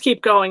we can just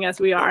keep going as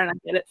we are, and I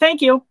get it.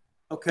 Thank you.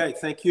 Okay,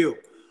 thank you.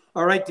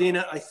 All right,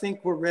 Dina, I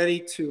think we're ready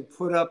to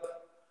put up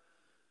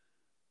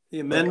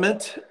the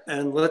amendment,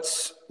 and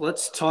let's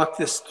talk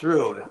this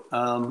through.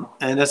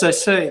 And as I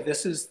say,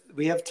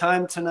 we have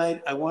time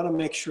tonight. I want to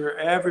make sure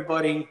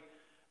everybody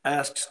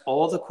asks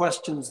all the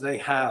questions they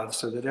have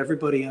so that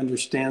everybody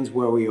understands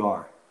where we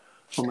are.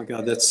 Oh my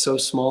God, that's so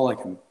small I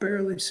can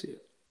barely see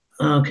it.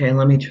 Okay,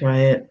 let me try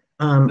it.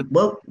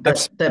 Well,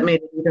 that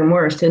made it even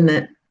worse, didn't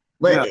it?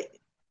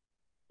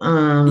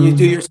 You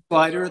do your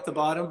slider at the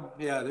bottom?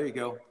 Yeah, there you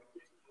go.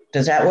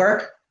 Does that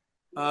work?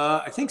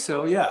 I think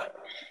so, yeah.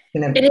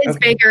 It is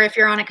bigger if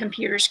you're on a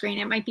computer screen.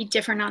 It might be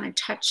different on a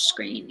touch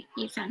screen,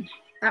 Ethan.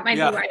 That might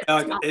be why it's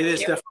smaller. It is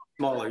definitely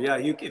smaller. Yeah,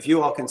 if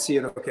you all can see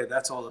it, okay,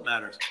 that's all that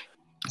matters.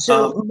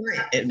 So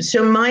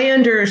my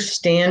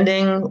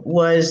understanding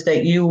was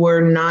that you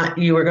were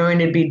going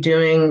to be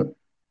doing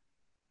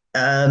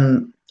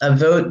a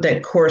vote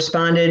that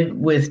corresponded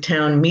with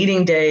town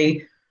meeting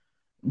day,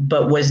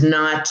 but was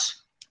not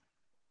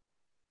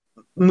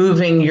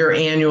moving your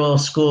annual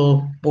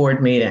school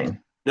board meeting.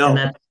 No.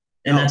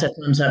 And that's a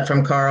thumbs up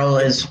from Carl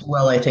as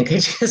well. I think I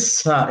just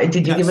saw.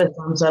 Did you give a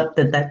thumbs up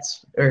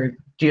or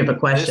do you have a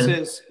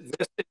question?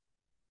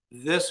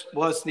 This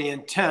was the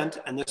intent,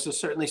 and this is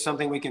certainly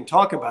something we can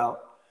talk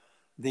about.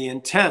 The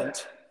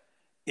intent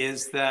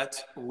is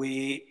that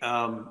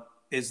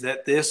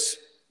this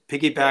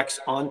piggybacks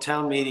on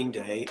town meeting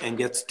day and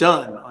gets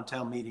done on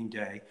town meeting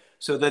day,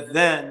 so that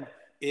then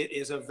it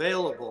is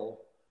available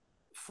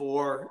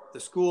for the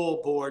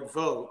school board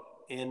vote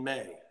in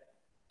May.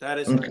 That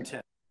is our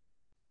intent.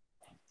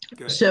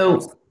 Good.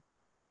 So,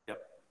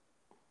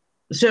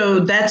 so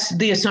that's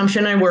the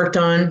assumption I worked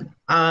on.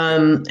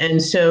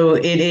 And so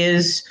it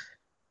is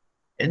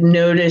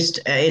noticed,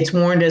 it's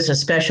warned as a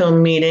special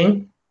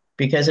meeting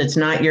because it's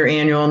not your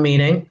annual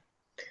meeting.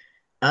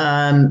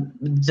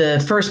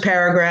 The first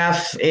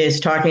paragraph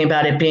is talking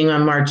about it being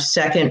on March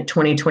 2nd,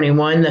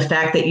 2021. The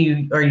fact that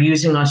you are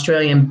using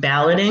Australian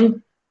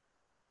balloting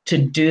to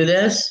do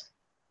this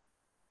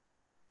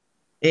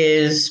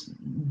is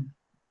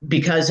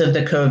because of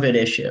the COVID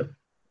issue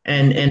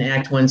and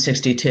Act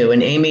 162.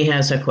 And Amy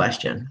has a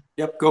question.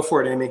 Yep, go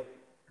for it, Amy.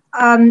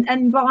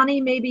 And Bonnie,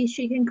 maybe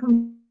she can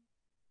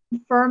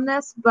confirm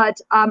this,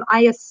 but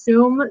I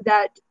assume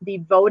that the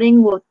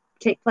voting will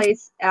take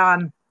place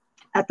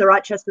at the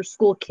Rochester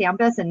School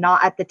campus and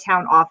not at the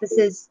town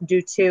offices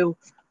due to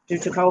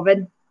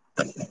COVID.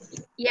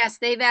 Yes,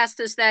 they've asked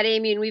us that,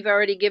 Amy, and we've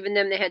already given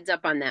them the heads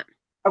up on that.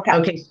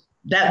 Okay.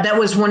 That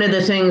was one of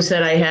the things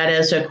that I had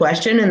as a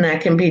question, and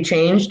that can be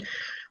changed.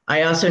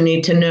 I also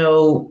need to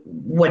know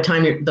what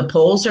time the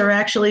polls are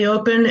actually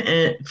open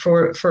and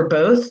for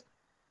both.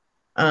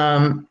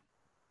 And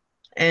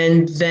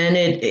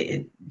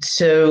then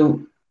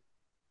so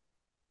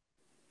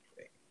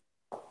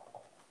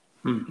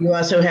you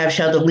also have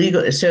shall the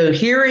legal, so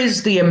here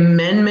is the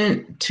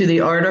amendment to the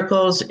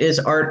articles is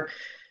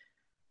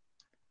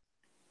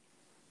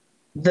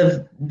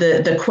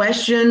the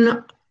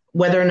question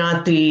whether or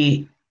not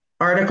the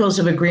articles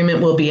of agreement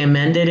will be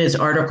amended is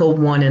Article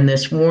 1 in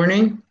this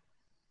warning.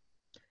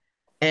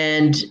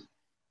 And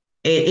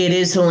it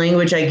is the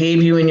language I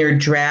gave you in your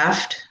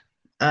draft.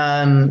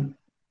 Did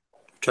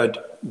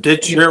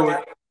share with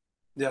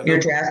your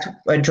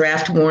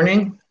draft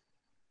warning.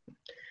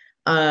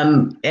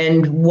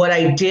 And what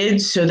I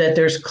did so that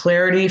there's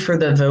clarity for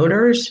the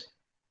voters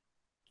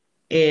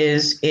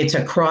is it's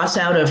a cross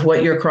out of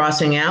what you're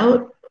crossing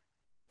out,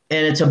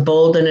 and it's a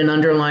bold and an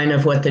underline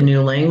of what the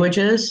new language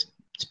is.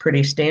 It's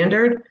pretty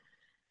standard.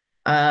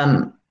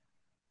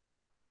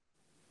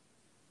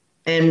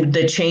 And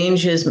the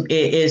change is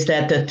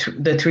that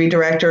the three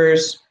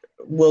directors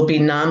will be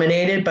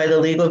nominated by the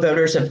legal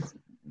voters of,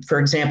 for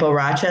example,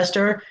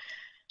 Rochester.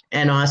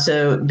 And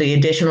also the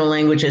additional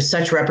language is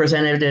such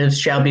representatives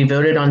shall be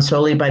voted on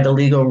solely by the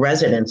legal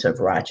residents of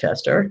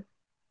Rochester,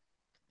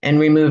 and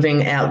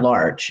removing at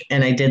large.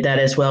 And I did that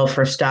as well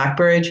for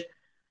Stockbridge,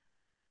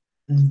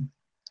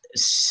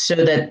 so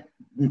that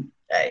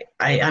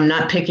I'm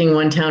not picking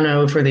one town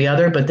over the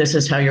other, but this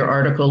is how your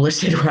article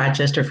listed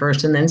Rochester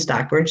first and then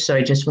Stockbridge. So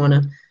I just want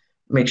to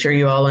make sure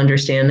you all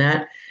understand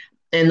that.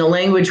 And the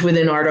language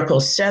within Article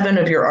 7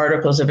 of your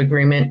Articles of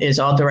Agreement is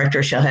all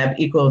directors shall have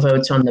equal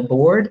votes on the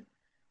board.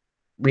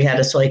 We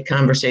had a slight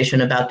conversation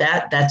about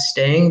that. That's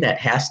staying. That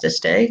has to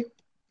stay.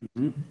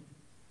 Mm-hmm.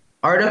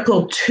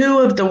 Article 2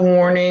 of the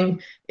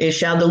warning is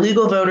shall the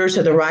legal voters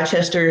of the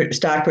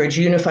Rochester-Stockbridge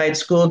Unified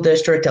School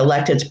District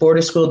elect its Board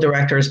of School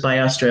Directors by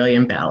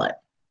Australian ballot.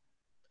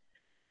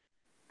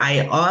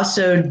 I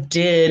also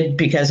did,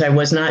 because I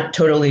was not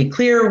totally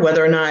clear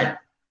whether or not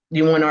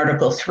you want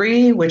Article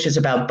 3, which is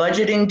about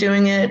budgeting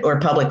doing it, or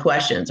public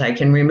questions. I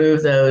can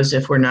remove those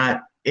if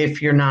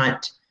you're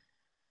not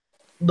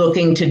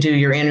looking to do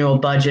your annual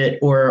budget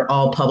or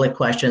all public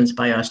questions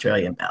by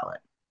Australian ballot.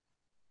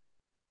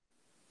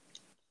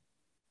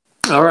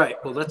 All right,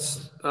 well,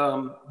 let's,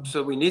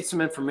 so we need some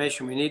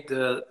information. We need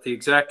the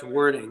exact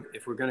wording.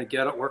 If we're going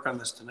to work on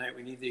this tonight,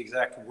 we need the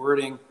exact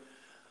wording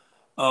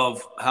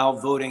of how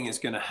voting is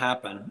going to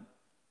happen.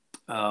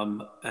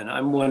 And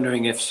I'm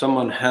wondering if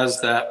someone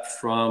has that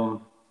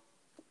from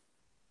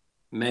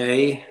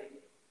May.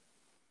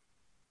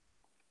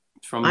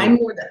 I'm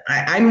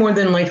more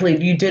than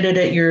likely, you did it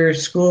at your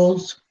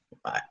schools.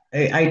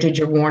 I did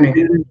your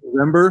warning.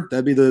 November,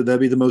 that'd be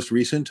the most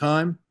recent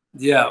time.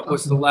 Yeah, it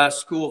was the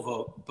last school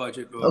vote,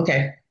 budget vote.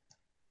 Okay.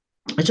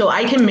 So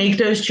I can make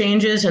those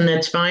changes, and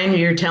that's fine.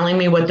 You're telling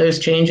me what those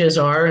changes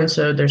are, and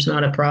so there's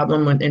not a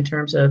problem in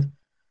terms of.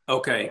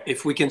 Okay,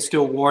 if we can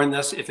still warn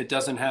this, if it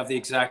doesn't have the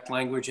exact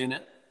language in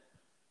it,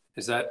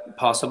 is that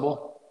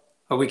possible?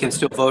 Or we can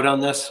still vote on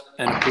this?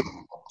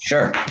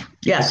 Sure.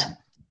 Yes.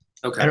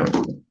 Okay.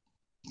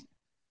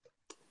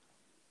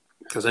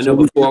 Because I know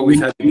before we've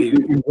had to we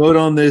can vote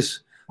on this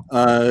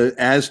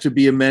as to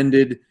be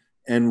amended,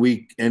 and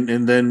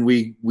then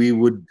we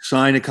would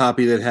sign a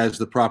copy that has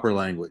the proper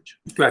language.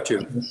 Got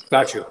you.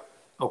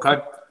 Okay.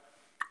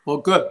 Well,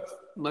 good.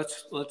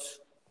 Let's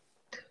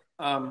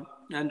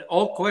and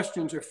all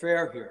questions are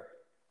fair here.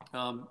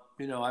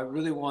 I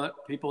really want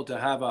people to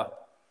have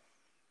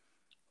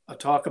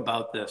talk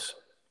about this?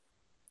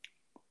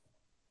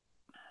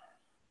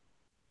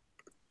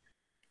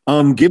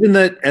 Given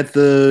that at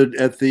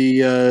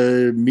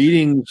the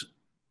meetings,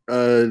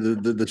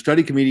 the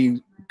study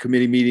committee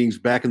meetings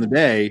back in the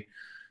day,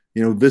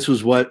 this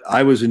was what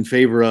I was in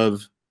favor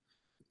of.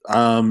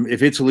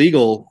 If it's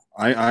legal,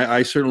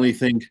 I certainly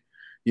think,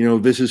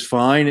 this is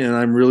fine, and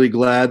I'm really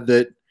glad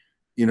that,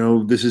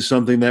 this is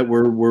something that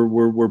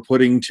we're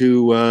putting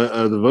to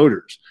the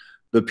voters.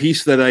 The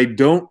piece that I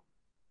don't,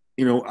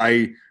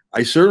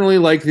 I certainly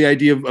like the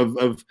idea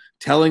of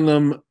telling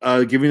them,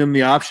 giving them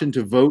the option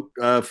to vote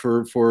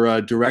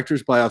for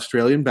directors by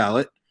Australian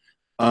ballot,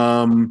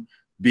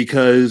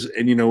 because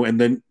and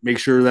then make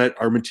sure that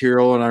our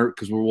material and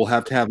because we'll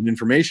have to have an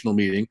informational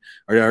meeting.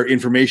 Our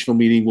informational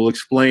meeting will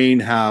explain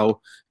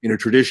how in a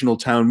traditional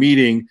town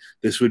meeting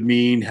this would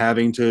mean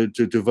having to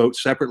vote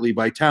separately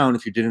by town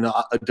if you didn't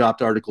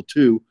adopt Article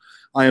 2.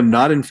 I am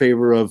not in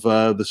favor of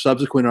the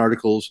subsequent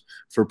articles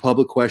for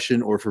public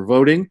question or for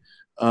voting.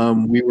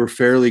 We were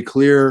fairly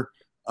clear,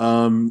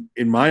 in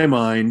my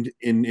mind,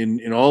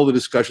 in all the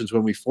discussions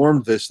when we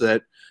formed this,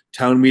 that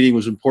town meeting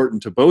was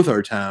important to both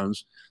our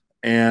towns,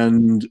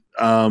 and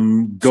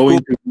going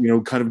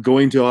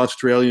to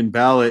Australian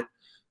ballot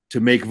to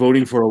make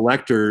voting for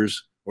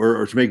electors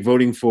or to make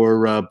voting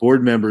for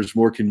board members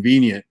more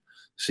convenient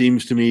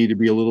seems to me to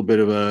be a little bit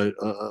of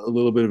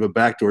a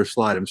backdoor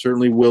slide. I'm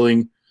certainly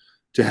willing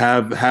to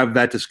have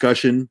that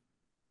discussion.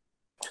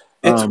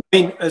 I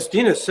mean, as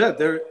Dina said,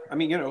 there's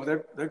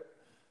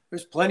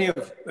plenty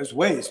of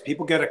ways.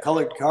 People get a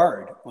colored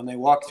card when they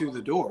walk through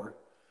the door.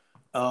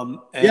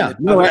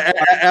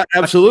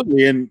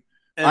 Absolutely, and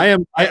I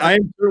am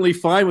certainly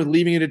fine with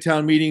leaving it at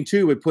town meeting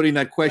too, but putting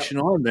that question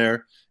on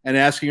there and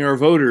asking our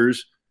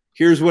voters,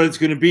 here's what it's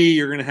going to be.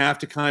 You're going to have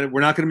to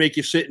we're not going to make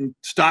you sit in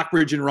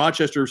Stockbridge and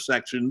Rochester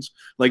sections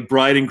like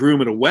bride and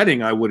groom at a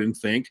wedding, I wouldn't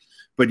think.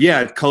 But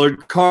yeah,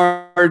 colored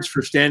cards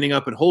for standing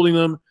up and holding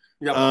them.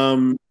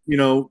 Yep.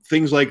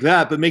 Things like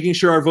that, but making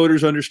sure our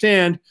voters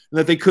understand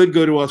that they could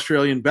go to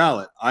Australian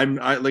ballot.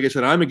 Like I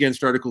said, I'm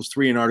against Articles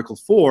 3 and Article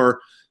 4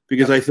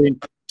 because I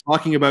think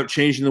talking about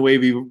changing the way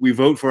we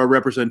vote for our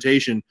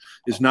representation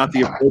is not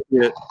the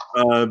appropriate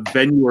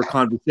venue or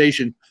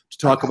conversation to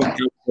talk about how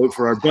to vote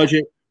for our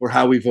budget or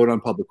how we vote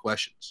on public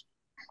questions.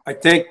 I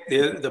think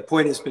the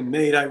point has been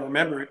made. I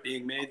remember it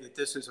being made that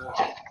this is a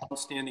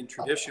long-standing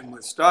tradition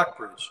with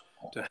Stockbridge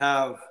to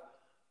have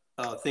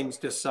things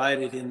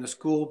decided in the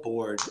school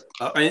board,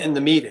 in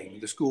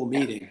the school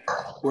meeting,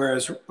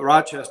 whereas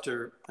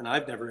Rochester, and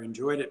I've never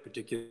enjoyed it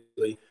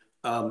particularly,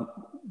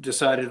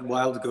 decided a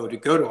while ago to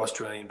go to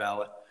Australian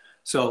ballot.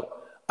 So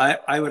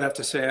I would have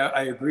to say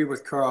I agree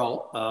with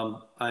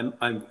Carl.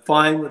 I'm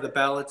fine with the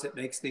ballots. It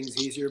makes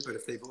things easier, but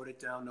if they vote it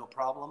down, no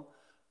problem.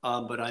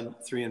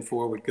 But 3 and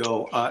 4 would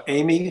go.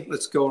 Amy,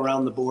 let's go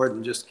around the board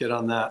and just get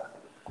on that.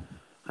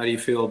 How do you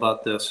feel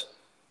about this?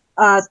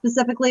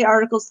 Specifically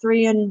Articles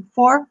 3 and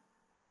 4?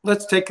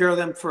 Let's take care of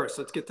them first.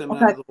 Let's get them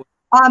out of the way.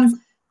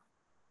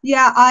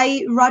 Yeah,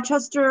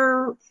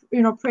 Rochester,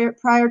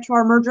 prior to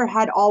our merger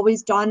had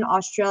always done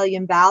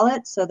Australian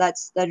ballot. So that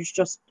is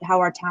just how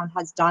our town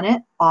has done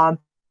it.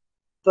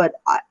 But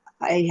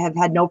I have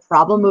had no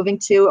problem moving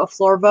to a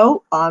floor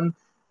vote.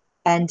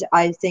 And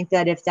I think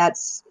that if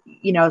that's,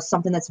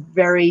 something that's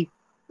very,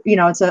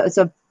 it's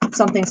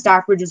something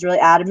Stockbridge is really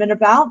adamant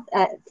about,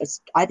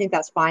 I think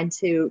that's fine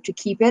to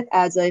keep it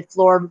as a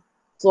floor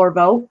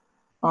vote.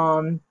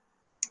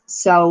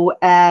 So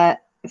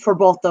for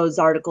both those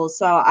articles.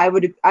 So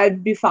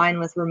I'd be fine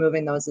with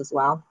removing those as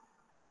well.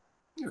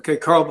 Okay,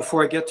 Carl,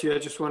 before I get to you, I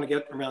just want to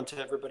get around to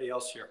everybody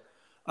else here.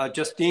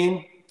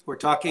 Justine, we're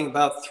talking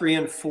about 3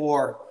 and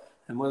 4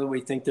 and whether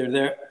we think they're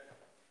there.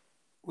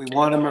 We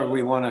want them or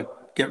we want to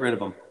get rid of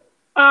them.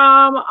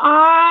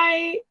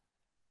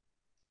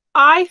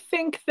 I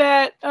think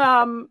that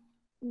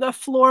the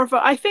floor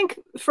vote, I think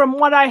from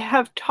what I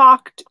have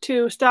talked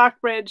to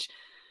Stockbridge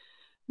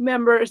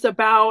members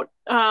about,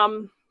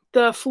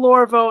 the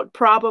floor vote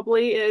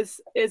probably is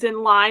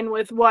in line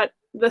with what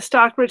the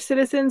Stockbridge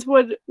citizens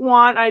would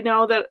want. I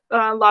know that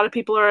a lot of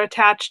people are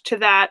attached to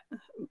that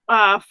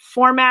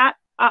format.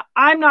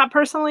 I'm not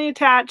personally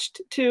attached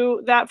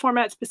to that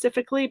format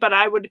specifically, but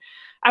I would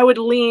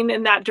lean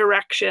in that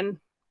direction.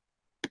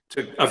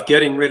 Of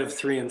getting rid of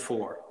 3 and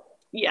 4.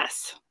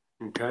 Yes.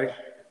 Okay.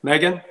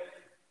 Megan?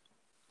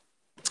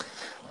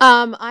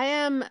 I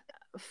am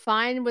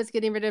fine with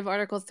getting rid of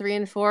Articles 3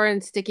 and 4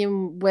 and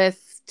sticking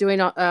with doing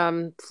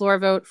floor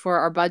vote for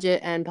our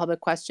budget and public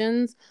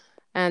questions.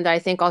 And I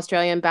think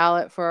Australian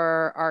ballot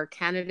for our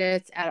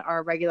candidates at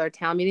our regular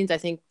town meetings, I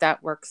think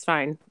that works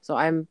fine. So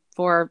I'm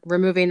for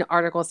removing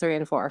Articles 3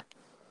 and 4.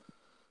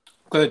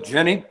 Good.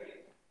 Jenny?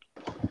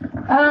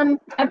 I'm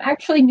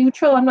actually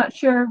neutral. I'm not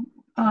sure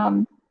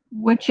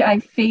which I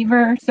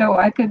favor, so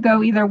I could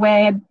go either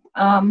way.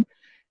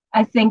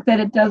 I think that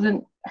it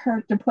doesn't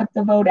hurt to put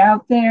the vote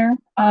out there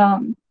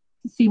to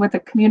see what the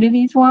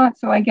communities want.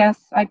 So I guess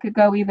I could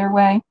go either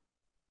way.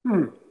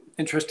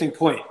 Interesting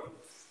point.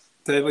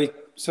 That we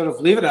sort of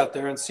leave it out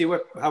there and see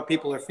how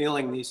people are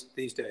feeling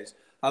these days.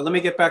 Let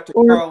me get back to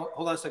Or- Carl.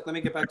 Hold on a sec. Let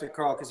me get back to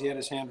Carl because he had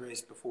his hand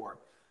raised before.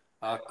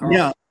 Carl.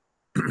 Yeah,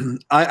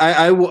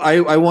 I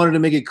wanted to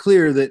make it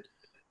clear that,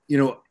 you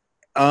know,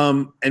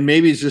 and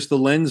maybe it's just the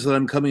lens that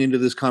I'm coming into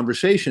this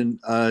conversation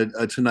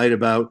tonight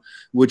about,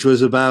 which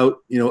was about,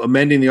 you know,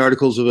 amending the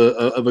articles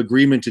of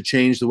agreement to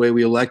change the way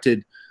we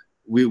elected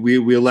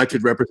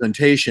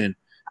representation.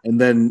 And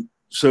then,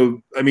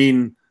 so, I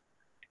mean,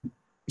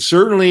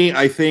 certainly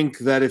I think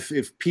that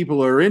if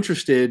people are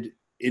interested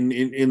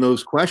in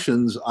those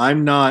questions, I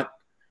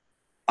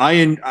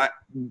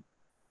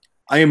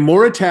am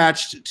more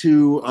attached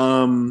to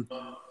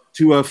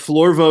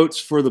floor votes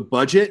for the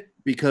budget,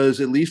 because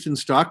at least in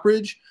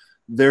Stockbridge,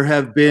 there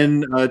have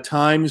been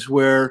times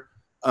where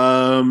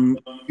you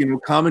know,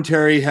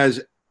 commentary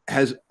has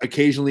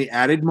occasionally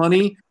added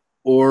money,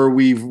 or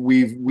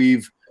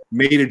we've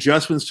made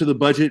adjustments to the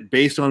budget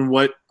based on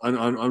what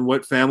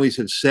families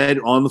have said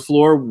on the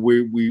floor.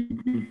 We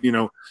you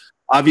know,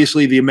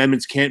 obviously the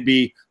amendments can't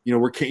be, you know,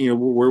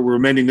 we're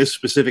amending this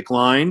specific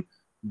line,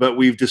 but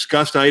we've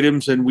discussed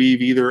items and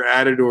we've either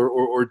added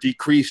or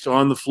decreased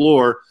on the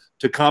floor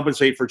to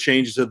compensate for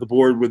changes that the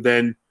board would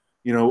then,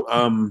 you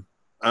know,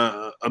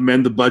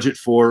 amend the budget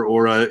for,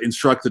 or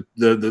instruct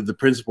the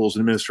principals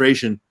and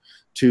administration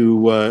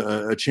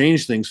to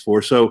change things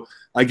for. So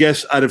I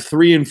guess out of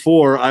 3 and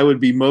 4, I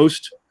would be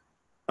most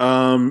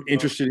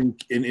interested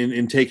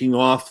in taking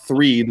off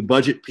 3, the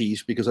budget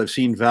piece, because I've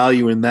seen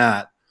value in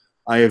that.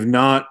 I have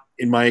not,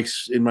 in my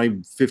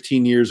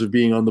 15 years of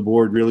being on the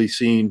board, really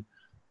seen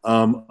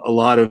a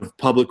lot of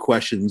public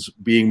questions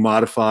being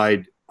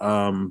modified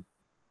on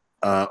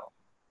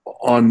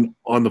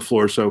the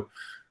floor. So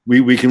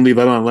we can leave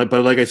that on.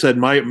 But like I said,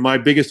 my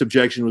biggest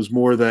objection was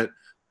more that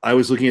I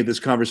was looking at this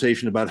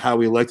conversation about how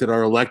we elected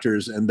our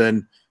electors, and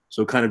then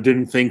so kind of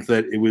didn't think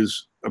that it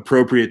was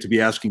appropriate to be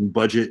asking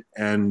budget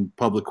and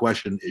public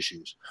question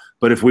issues.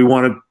 But if we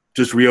want to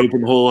just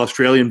reopen the whole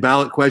Australian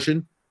ballot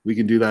question, we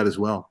can do that as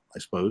well, I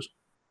suppose.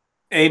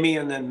 Amy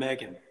and then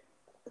Megan.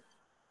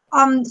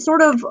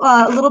 Sort of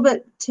a little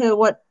bit to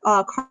what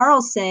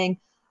Carl's saying.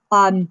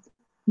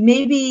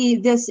 Maybe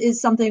this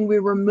is something we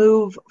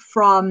remove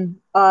from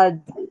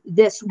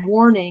this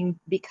warning,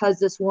 because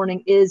this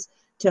warning is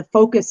to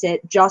focus it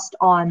just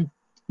on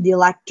the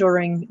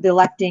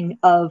electing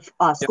of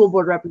school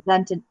board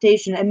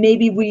representation, and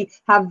maybe we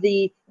have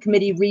the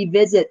committee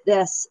revisit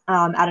this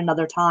at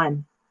another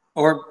time.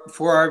 Or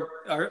for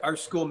our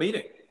school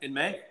meeting in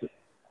May.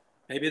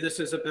 Maybe this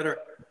is a better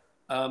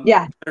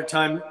better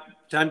time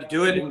to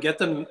do it and get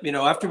them, you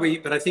know, after we,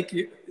 but I think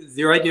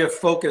your idea of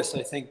focus,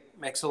 I think,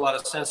 makes a lot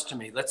of sense to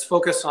me. Let's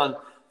focus on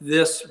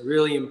this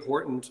really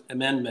important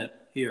amendment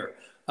here.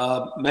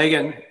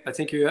 Megan, I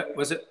think you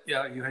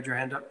had your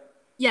hand up?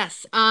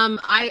 Yes. I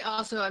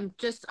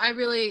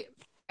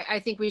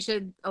think we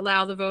should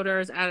allow the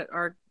voters at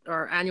our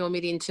annual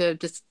meeting to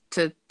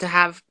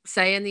have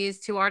say in these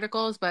 2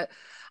 articles, but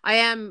I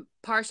am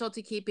partial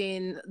to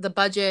keeping the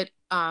budget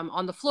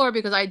on the floor,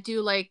 because I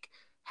do like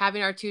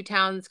having our 2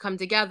 towns come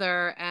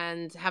together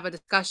and have a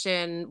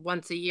discussion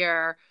once a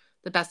year,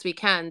 the best we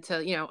can,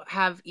 to, you know,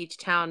 have each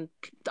town,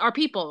 our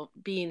people,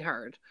 being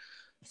heard.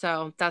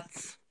 So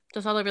that's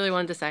just all I really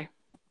wanted to say.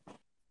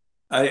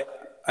 I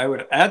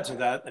would add to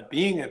that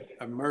being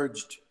a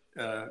merged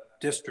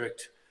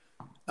district,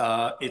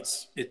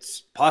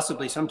 it's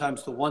possibly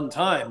sometimes the one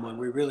time when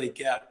we really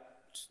get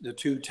the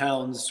 2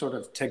 towns sort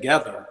of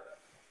together.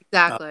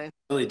 Exactly.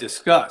 Really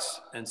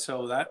discuss. And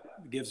so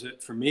that gives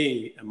it, for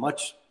me, a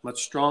much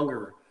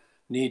stronger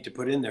need to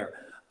put in there.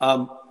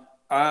 I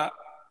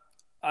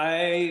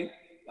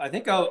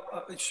think how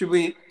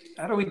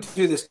do we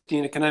do this,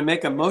 Dina? Can I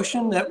make a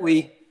motion that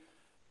we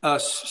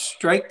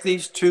strike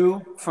these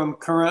 2 from the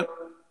current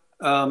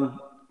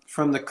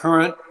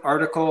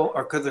article,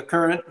 or the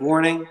current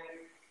warning,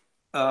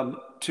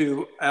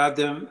 to add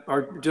them,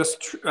 or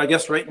just, I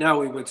guess right now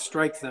we would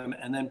strike them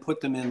and then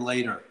put them in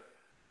later.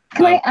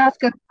 Can I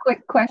ask a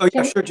quick question? Oh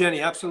yeah, sure, Jenny,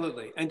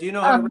 absolutely. And do you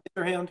know how to raise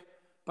your hand,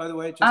 by the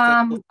way?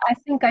 I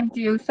think I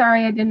do.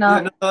 Sorry, I did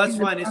not. Yeah, no, that's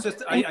fine. It's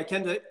just I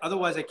tend to,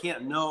 otherwise I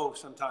can't know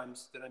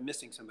sometimes that I'm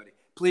missing somebody.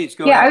 Please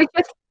go ahead.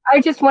 I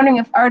was just wondering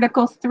if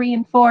Articles 3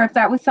 and 4, if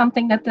that was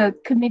something that the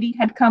committee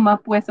had come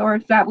up with, or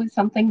if that was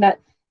something that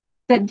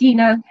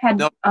Dina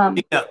had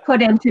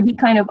put in to be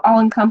kind of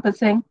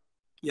all-encompassing.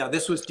 Yeah,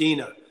 this was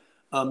Dina.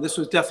 This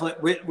was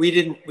definitely, we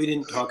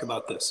didn't talk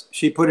about this.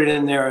 She put it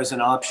in there as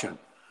an option.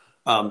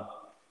 And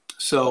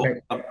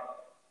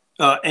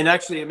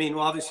actually, I mean,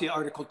 well, obviously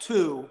Article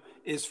 2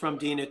 is from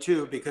Dina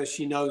too, because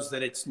she knows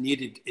that it's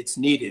needed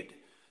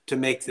to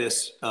make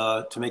this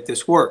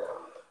work.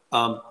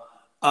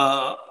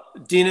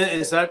 Dina,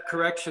 is that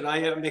correct? Should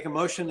I make a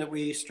motion that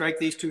we strike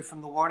these 2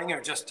 from the warning, or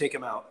just take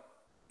them out?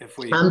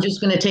 I'm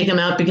just going to take them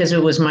out because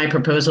it was my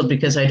proposal,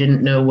 because I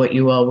didn't know what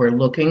you all were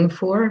looking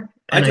for.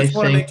 And I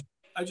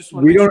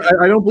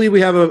don't believe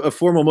we have a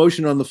formal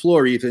motion on the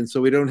floor, Ethan,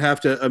 so we don't have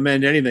to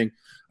amend anything.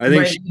 I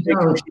think she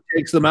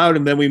takes them out,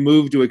 and then we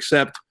move to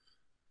accept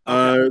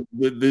the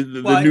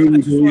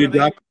new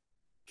document.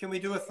 Can we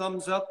do a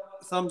thumbs up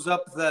thumbs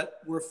up that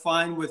we're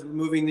fine with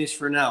removing these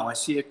for now? I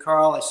see it,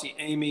 Carl. I see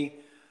Amy.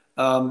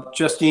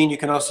 Justine, you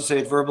can also say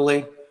it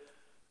verbally.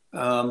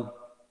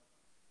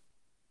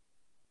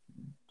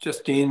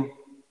 Justine,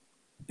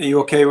 are you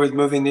okay with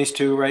moving these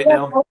two right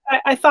now?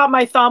 I thought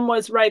my thumb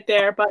was right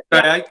there, but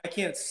yeah. I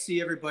can't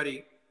see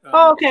everybody.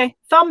 Oh, okay.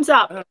 Thumbs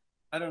up.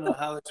 I don't know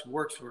how this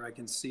works where I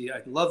can see.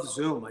 I love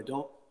Zoom. I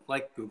don't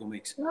like Google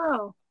Meets.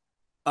 Oh.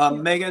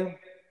 Megan?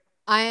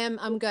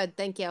 I'm good.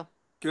 Thank you.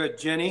 Good.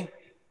 Jenny?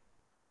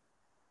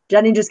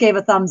 Jenny just gave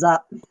a thumbs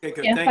up. Okay,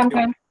 good. Yes, Thank I'm you.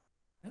 good.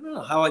 I don't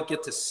know how I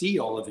get to see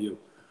all of you.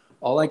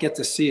 All I get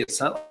to see, it's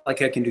not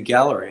like I can do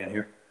gallery in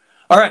here.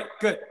 All right,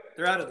 good.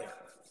 They're out of there.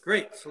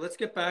 Great. So let's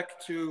get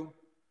back to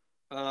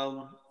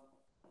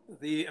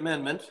the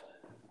amendment.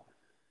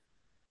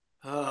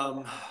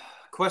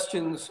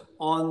 Questions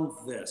on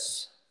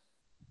this?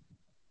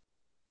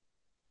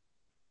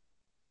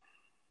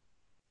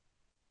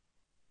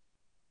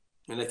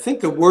 And I think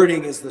the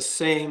wording is the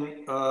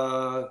same.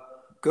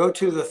 Go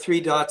to the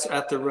three dots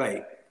at the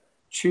right.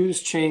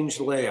 Choose change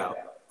layout.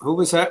 Who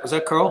was that? Was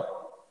that Carl?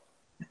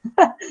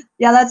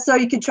 Yeah, that's so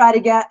you can try to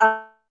get,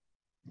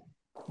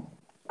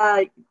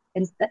 and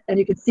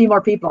you can see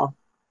more people.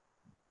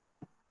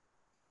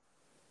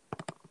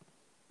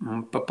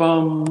 What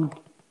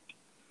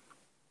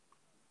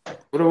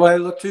do I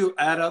look to?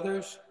 Add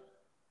others?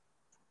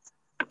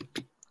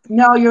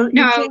 No, you're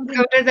No, changing.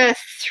 go to the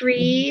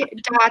three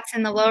dots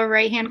in the lower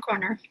right-hand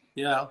corner.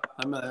 Yeah,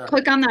 I'm there.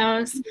 Click on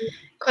those.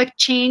 Click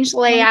change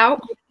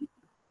layout.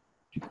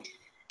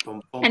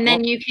 And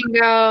then you can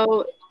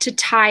go to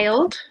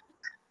tiled.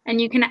 And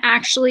you can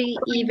actually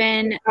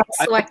even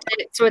select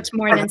it so it's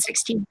more than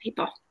 16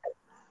 people.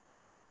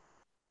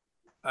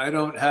 I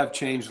don't have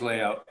change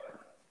layout.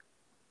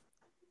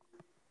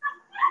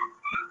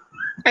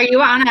 Are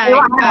you on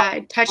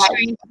a touch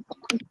screen?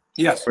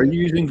 Yes. Are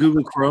you using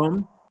Google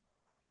Chrome?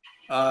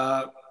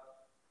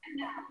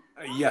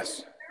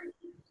 Yes.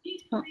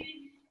 Oh.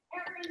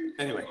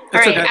 Anyway. All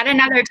right. Okay. At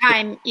another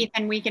time,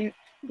 Ethan, we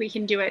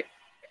can do it.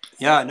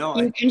 Yeah, no.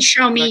 You can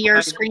show me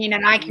your screen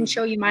and I can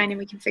show you mine and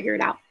we can figure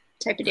it out.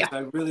 Type of deal.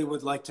 I really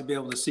would like to be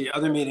able to see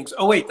other meetings.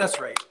 Oh, wait, that's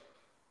right.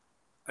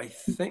 I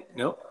think,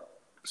 no,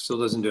 still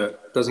doesn't do it.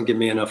 Doesn't give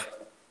me enough.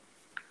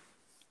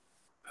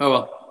 Oh,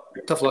 well,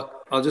 tough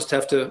luck. I'll just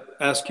have to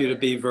ask you to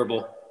be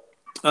verbal.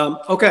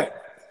 Okay.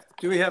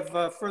 Do we have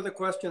further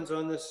questions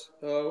on this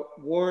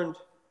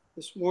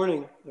this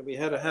warning that we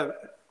had to have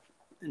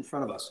in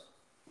front of us?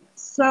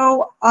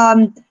 So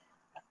I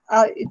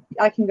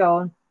can go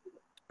on.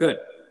 Good.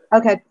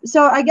 Okay,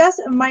 so I guess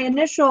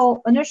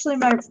initially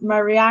my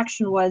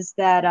reaction was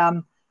that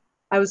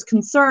I was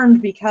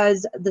concerned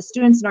because the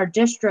students in our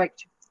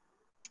district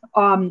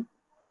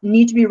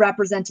need to be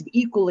represented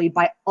equally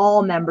by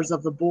all members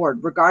of the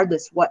board,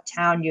 regardless what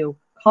town you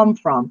come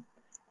from.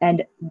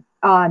 And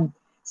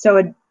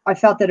so I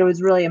felt that it was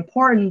really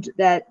important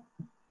that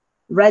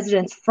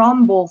residents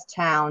from both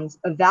towns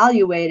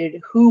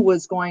evaluated who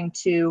was going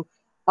to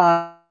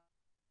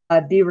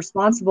be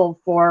responsible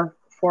for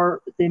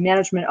the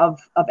management of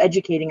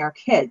educating our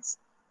kids.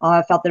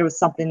 I felt that it was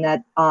something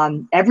that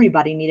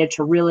everybody needed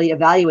to really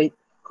evaluate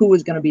who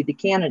was going to be the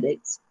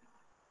candidates.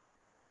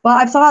 But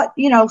I've thought,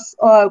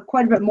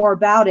 quite a bit more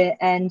about it,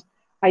 and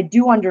I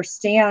do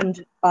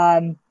understand,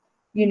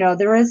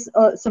 there is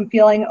some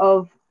feeling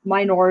of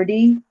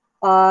minority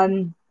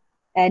and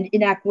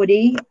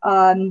inequity,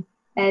 and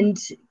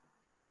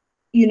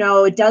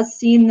it does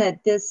seem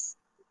that this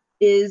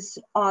is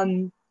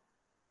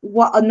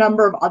what a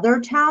number of other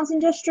towns and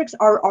districts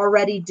are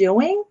already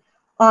doing.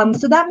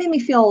 So that made me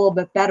feel a little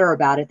bit better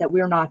about it, that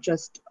we're not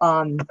just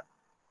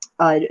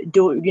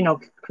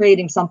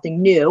creating something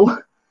new.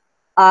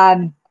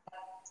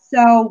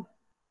 So,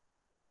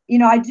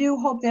 I do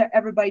hope that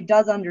everybody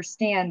does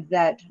understand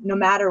that no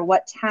matter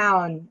what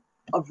town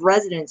of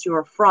residence you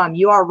are from,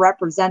 you are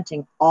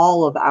representing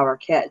all of our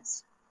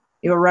kids.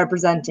 You are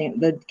representing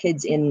the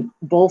kids in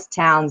both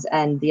towns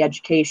and the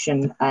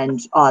education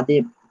and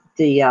the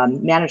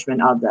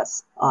management of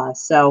this.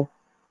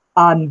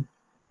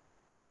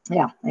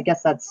 Yeah, I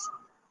guess that's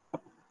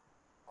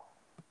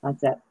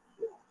it.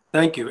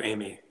 Thank you,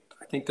 Amy.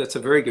 I think that's a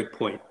very good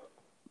point.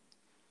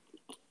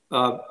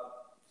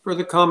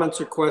 Further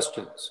comments or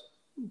questions?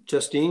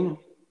 Justine?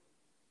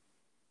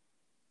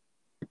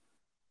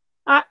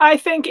 I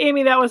think,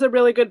 Amy, that was a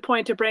really good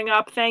point to bring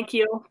up. Thank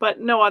you, but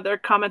no other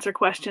comments or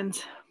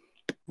questions.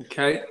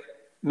 Okay.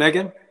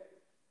 Megan?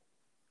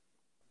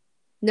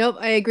 Nope,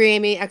 I agree,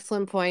 Amy.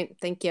 Excellent point.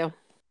 Thank you.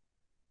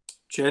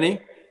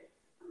 Jenny?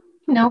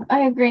 Nope,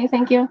 I agree.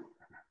 Thank you.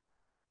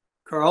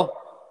 Carl?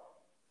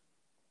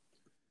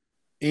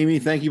 Amy,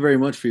 thank you very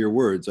much for your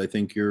words. I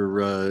think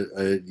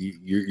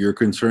your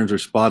concerns are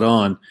spot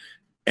on,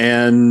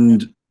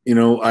 and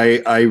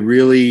I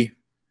really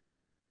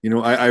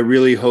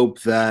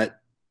hope that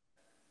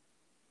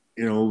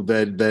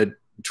that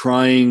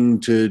trying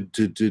to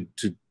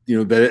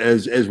that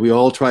as we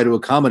all try to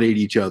accommodate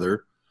each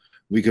other,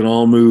 we can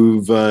all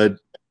move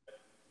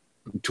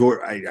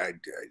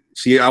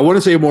See, I want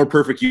to say a more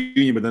perfect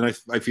union, but then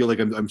I feel like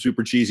I'm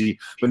super cheesy.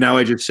 But now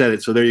I just said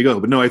it, so there you go.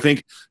 But no, I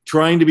think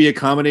trying to be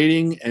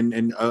accommodating,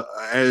 and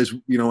as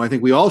you know, I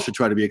think we all should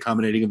try to be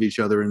accommodating of each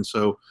other. And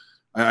so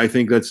I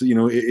think that's, you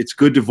know, it's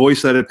good to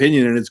voice that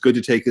opinion, and it's good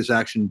to take this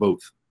action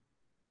both.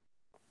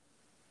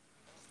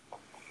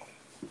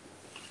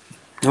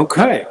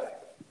 Okay,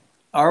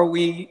 are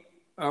we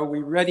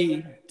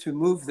ready to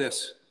move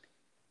this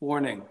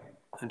warning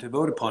and to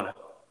vote upon it?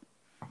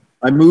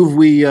 I move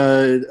we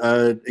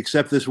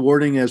accept this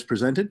warning as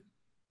presented.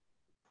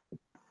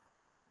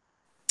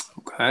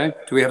 Okay.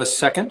 Do we have a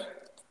second?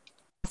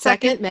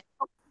 Second.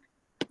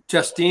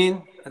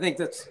 Justine, I think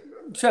that's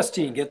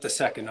Justine. Get the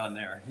second on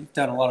there. You've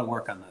done a lot of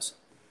work on this.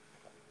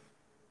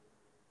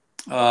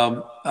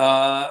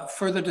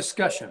 Further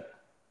discussion.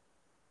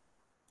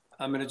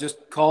 I'm going to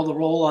just call the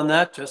roll on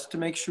that just to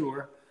make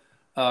sure.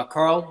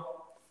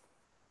 Carl?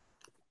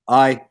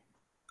 Aye.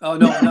 Oh,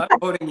 no, I'm not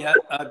voting yet.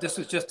 This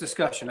is just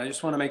discussion. I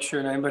just want to make sure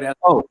anybody has.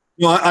 Oh,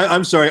 no,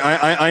 I'm sorry.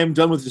 I am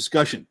done with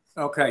discussion.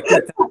 Okay,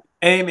 good.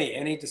 Amy,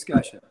 any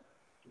discussion?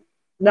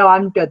 No,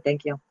 I'm good.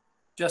 Thank you.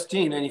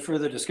 Justine, any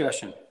further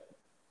discussion?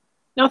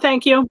 No,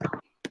 thank you.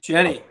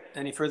 Jenny,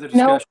 any further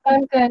discussion? No,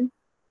 I'm good.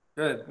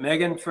 Good.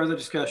 Megan, further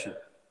discussion?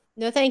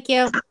 No, thank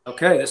you.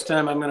 Okay, this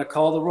time I'm going to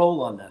call the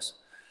roll on this.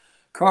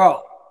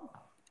 Carl?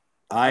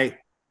 Aye.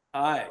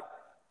 Aye.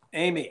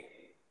 Amy?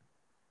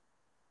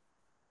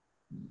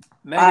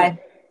 Megan?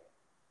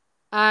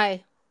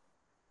 Aye.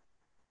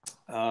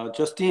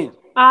 Justine?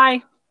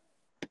 Aye.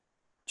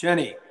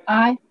 Jenny?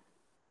 Aye.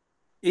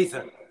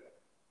 Ethan?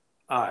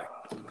 Aye.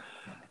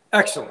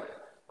 Excellent.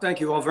 Thank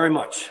you all very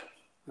much.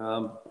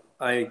 Well,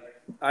 the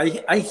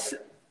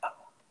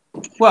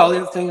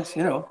other thing is,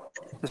 you know,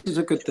 this is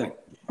a good thing.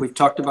 We've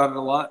talked about it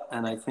a lot,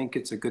 and I think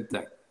it's a good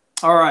thing.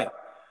 All right.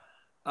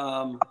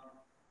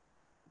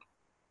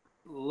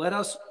 Let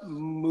us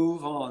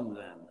move on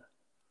then.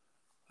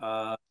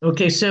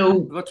 Okay, so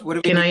What do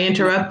we can I need?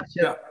 interrupt?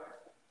 Yeah.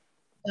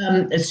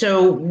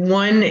 So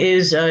one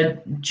is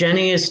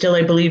Jenny is still,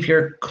 I believe,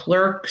 your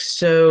clerk.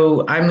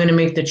 So I'm going to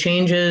make the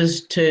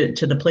changes to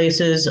the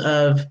places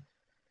of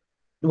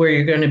where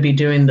you're going to be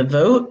doing the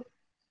vote.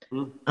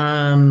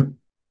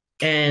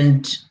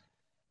 And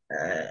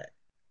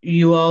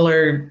you all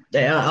are,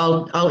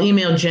 I'll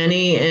email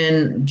Jenny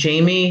and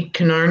Jamie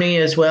Canarney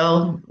as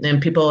well,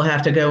 and people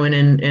have to go in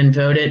and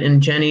vote it.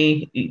 And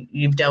Jenny,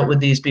 you've dealt with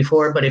these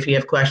before, but if you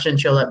have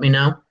questions, you'll let me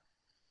know.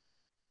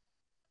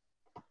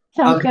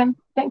 Sounds good.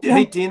 Thank you.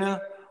 Hey,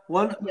 Dina,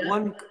 one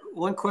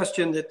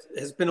question that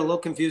has been a little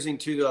confusing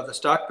to the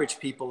Stockbridge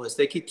people is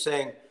they keep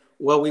saying,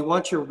 well, we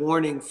want your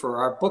warning for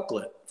our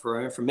booklet, for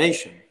our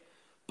information,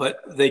 but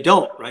they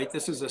don't, right?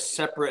 This is a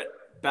separate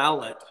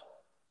ballot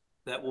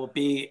that will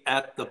be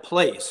at the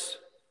place,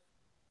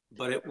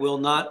 but it will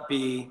not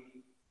be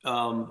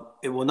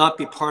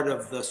part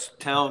of this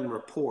town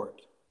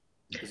report.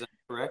 Is that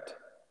correct?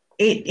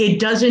 It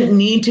doesn't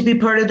need to be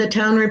part of the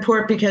town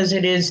report because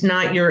it is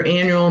not your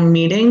annual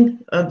meeting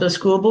of the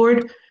school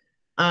board.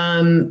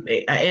 And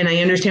I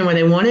understand why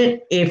they want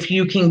it. If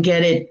you can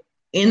get it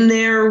in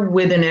there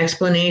with an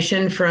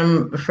explanation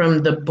from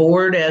the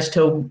board as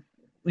to,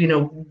 you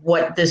know,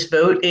 what this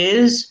vote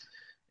is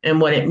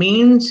and what it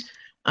means,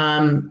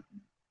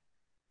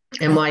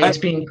 and why it's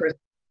being,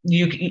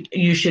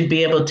 you should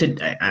be able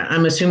to,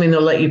 I'm assuming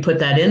they'll let you put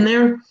that in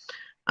there.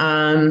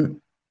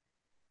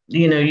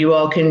 You know, you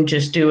all can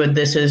just do it.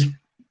 This is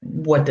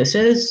what this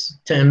is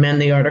to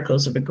amend the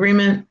articles of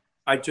agreement.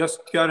 I just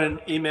got an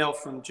email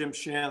from Jim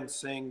Shan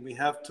saying we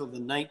have till the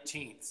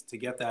 19th to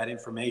get that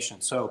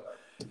information. So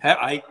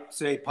I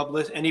say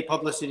any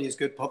publicity is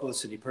good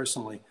publicity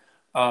personally.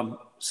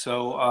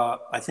 So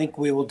I think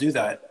we will do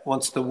that.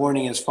 Once the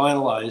warning is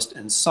finalized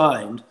and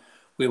signed,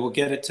 we will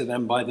get it to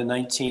them by the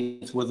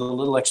 19th with a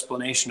little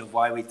explanation of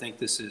why we think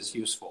this is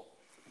useful.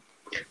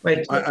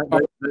 Right.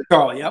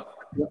 Carl, yep.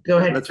 Go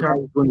ahead. That's what I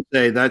was going to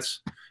say.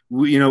 That's,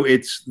 you know,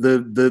 it's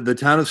the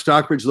town of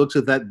Stockbridge looks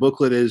at that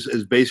booklet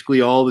as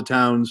basically all the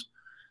towns,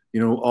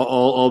 you know,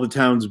 all the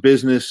town's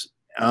business.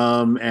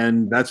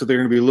 And that's what they're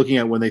going to be looking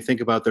at when they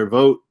think about their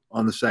vote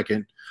on the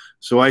 2nd.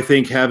 So I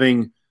think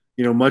having,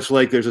 you know, much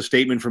like there's a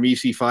statement from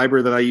EC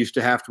Fiber that I used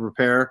to have to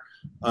prepare,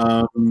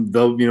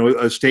 though, you know,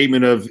 a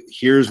statement of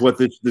here's what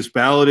this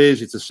ballot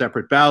is. It's a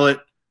separate ballot.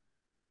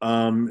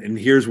 And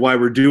here's why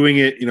we're doing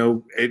it. You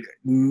know,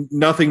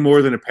 nothing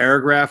more than a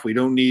paragraph. We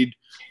don't need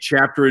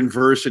chapter and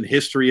verse and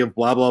history of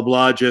blah, blah,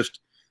 blah. Just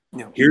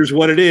here's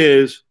what it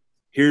is.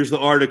 Here's the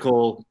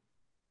article.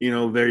 You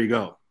know, there you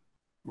go.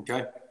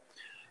 Okay.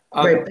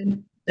 Right.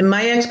 And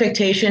my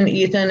expectation,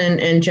 Ethan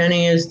and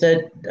Jenny, is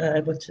that,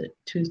 what's it,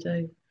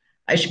 Tuesday?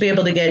 I should be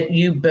able to get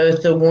you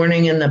both the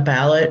warning and the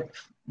ballot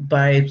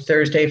by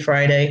Thursday,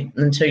 Friday.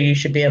 And so you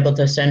should be able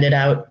to send it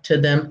out to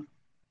them.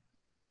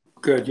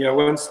 Good. Yeah.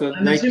 Once the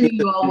I'm assuming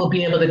you all will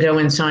be able to go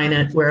and sign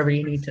it wherever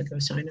you need to go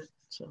sign it.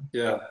 So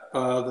yeah,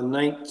 the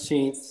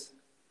 19th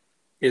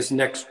is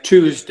next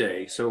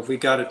Tuesday. So if we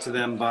got it to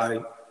them by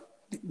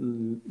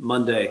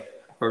Monday,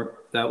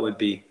 or that would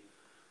be.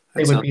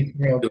 They would be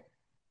thrilled.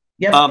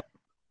 Yep.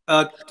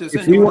 Does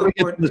If we anyone want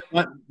to report? get to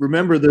the,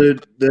 remember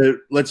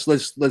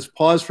let's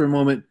pause for a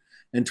moment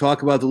and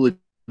talk about the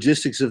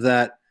logistics of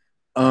that.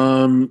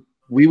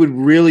 We would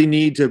really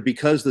need to,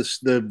 because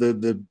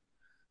the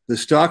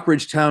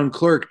Stockbridge town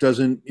clerk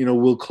doesn't,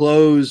 will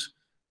close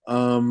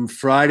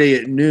Friday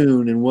at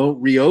noon and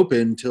won't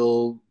reopen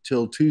till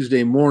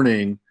Tuesday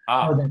morning.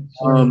 So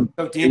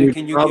Dina,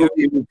 can you give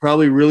It would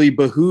probably really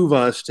behoove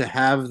us to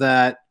have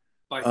that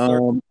by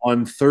Thursday?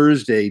 on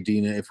Thursday,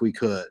 Dina, if we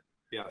could.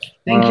 Yes.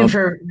 Thank you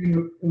for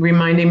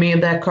reminding me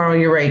of that, Carl.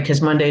 You're right,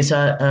 because Monday's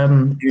a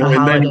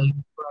holiday.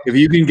 If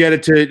you can get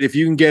it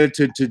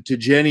to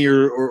Jenny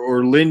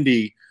or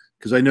Lindy,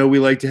 because I know we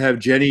like to have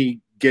Jenny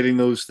getting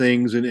those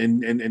things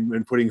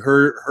and putting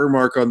her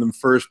mark on them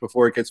first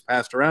before it gets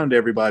passed around to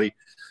everybody.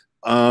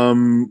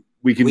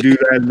 We can do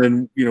that, and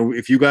then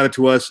if you got it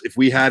to us, if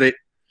we had it,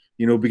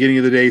 beginning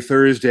of the day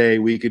Thursday,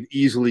 we could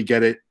easily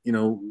get it,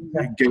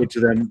 get it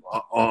to them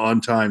on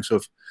time. So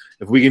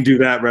if we can do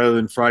that rather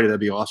than Friday, that'd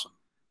be awesome.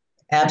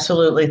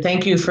 Absolutely.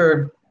 Thank you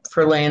for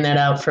laying that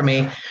out for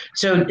me.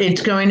 So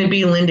it's going to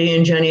be Lindy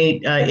and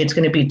Jenny. It's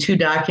going to be 2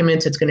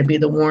 documents. It's going to be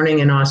the warning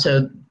and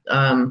also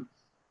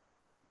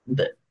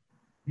the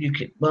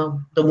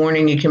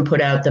warning. You can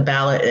put out the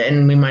ballot,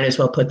 and we might as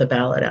well put the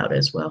ballot out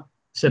as well,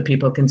 so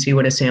people can see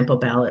what a sample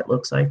ballot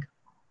looks like.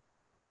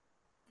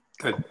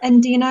 Good.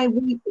 And Dina,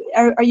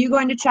 are you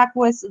going to check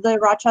with the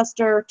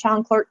Rochester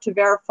town clerk to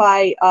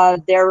verify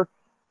their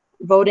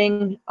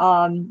voting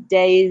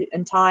day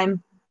and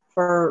time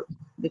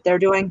that they're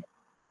doing?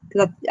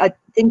 Because I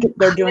think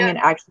they're doing it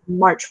actually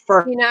March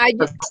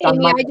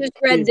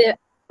 1st.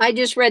 I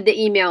just read the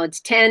email.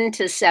 It's 10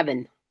 to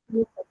 7.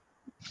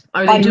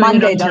 Are they On doing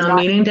Monday, it on town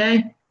meeting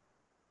day?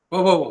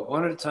 Whoa.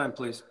 One at a time,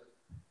 please.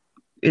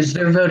 Is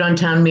there a vote on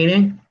town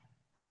meeting?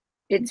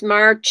 It's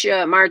March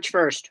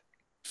 1st.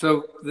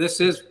 So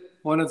this is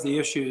one of the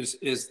issues,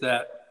 is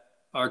that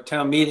our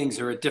town meetings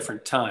are at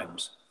different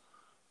times.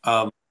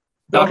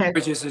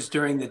 Stockbridge's is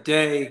during the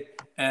day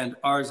and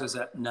ours is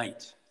at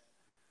night.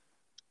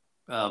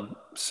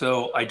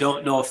 So I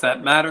don't know if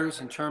that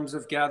matters in terms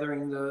of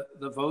gathering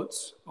the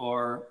votes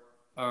or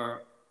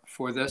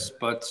for this,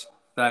 but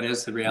that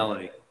is the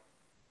reality.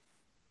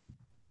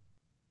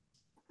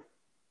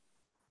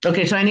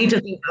 Okay, so I need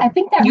to think. I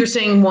think that You're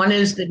saying one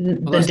is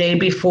the day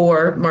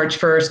before March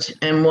 1st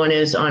and one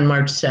is on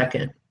March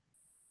 2nd.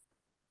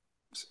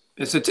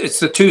 It's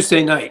the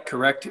Tuesday night,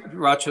 correct?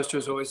 Rochester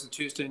is always the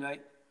Tuesday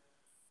night,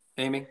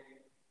 Amy?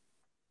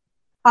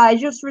 I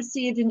just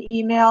received an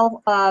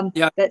email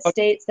that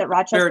states that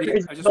Rochester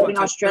is voting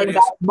Australia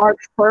March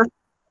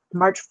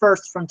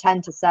 1st from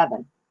 10 to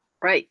 7.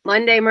 Right,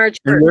 Monday, March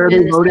 1st. And where are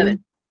they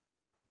voting?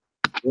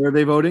 Where are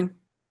they voting?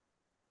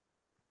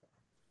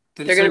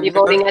 They're going to be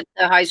voting at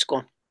the high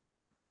school.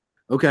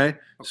 Okay.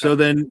 So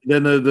then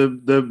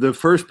the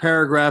first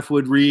paragraph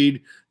would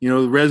read,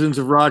 the residents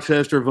of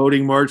Rochester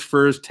voting March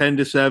 1st, 10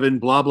 to 7,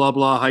 blah, blah,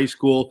 blah, high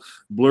school,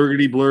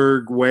 blurgity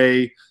blurg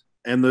way.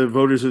 And the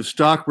voters of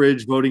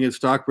Stockbridge voting at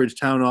Stockbridge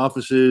town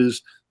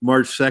offices,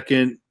 March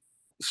 2nd,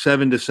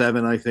 7 to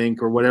 7, I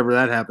think, or whatever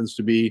that happens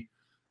to be,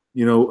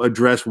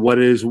 address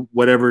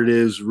whatever it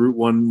is, Route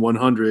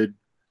 100,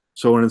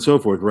 so on and so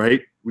forth,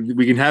 right?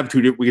 We can have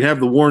we can have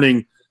the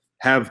warning,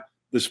 have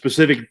the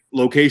specific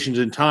locations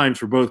and times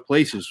for both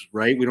places,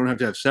 right? We don't have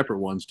to have separate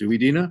ones, do we,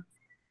 Dina?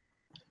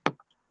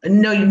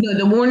 No,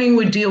 the warning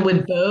would deal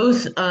with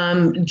both.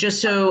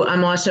 Just so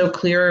I'm also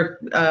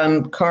clear,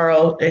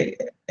 Carl,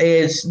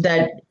 is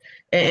that,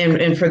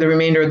 and for the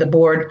remainder of the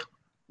board,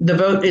 the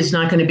vote is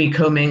not going to be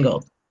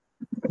commingled.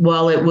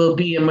 While it will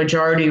be a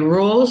majority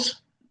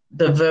rules,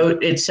 the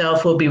vote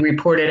itself will be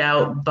reported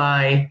out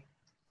by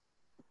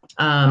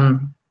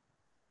town.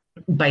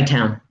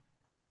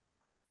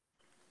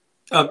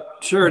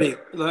 Surety,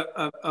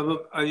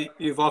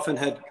 you've often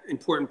had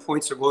important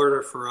points of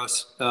order for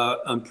us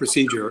on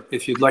procedure.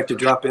 If you'd like to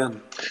drop in.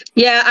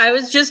 Yeah, I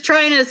was just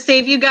trying to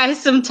save you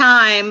guys some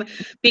time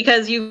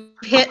because you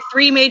hit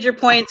 3 major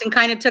points and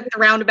kind of took the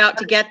roundabout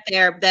to get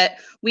there that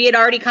we had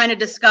already kind of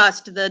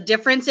discussed. The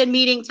difference in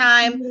meeting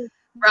time,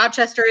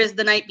 Rochester is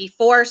the night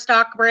before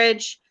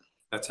Stockbridge.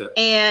 That's it.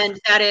 And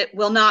that it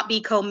will not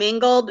be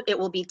commingled. It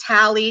will be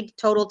tallied,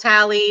 total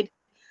tallied.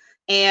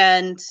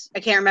 And I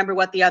can't remember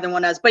what the other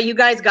one is, but you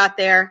guys got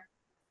there.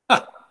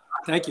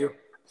 Thank you.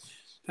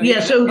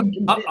 Yeah, so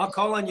I'll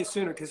call on you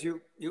sooner because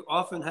you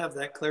often have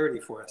that clarity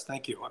for us.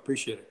 Thank you. I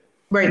appreciate it.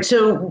 Right.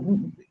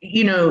 So,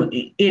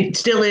 it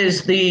still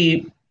is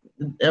a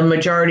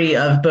majority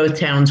of both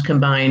towns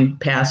combined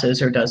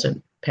passes or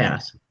doesn't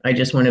pass. I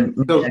just want to.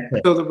 So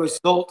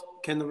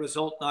can the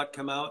result not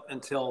come out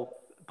until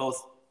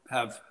both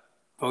have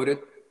voted?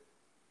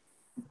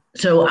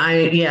 So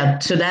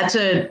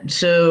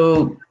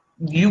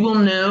you will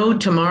know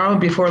tomorrow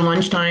before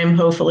lunchtime,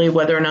 hopefully,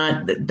 whether or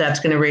not that's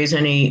going to raise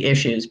any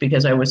issues,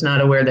 because I was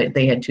not aware that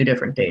they had 2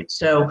 different dates.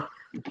 So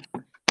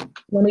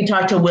let me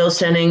talk to Will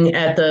Senning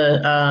at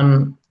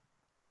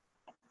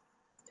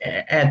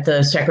at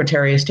the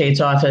Secretary of State's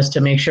office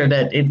to make sure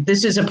that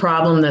this is a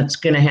problem that's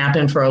going to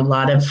happen for a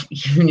lot of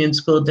union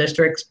school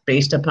districts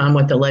based upon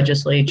what the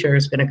legislature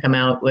is going to come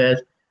out with.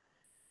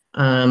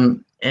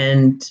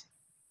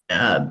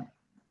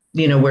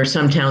 Where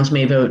some towns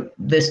may vote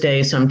this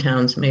day, some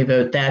towns may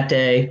vote that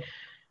day.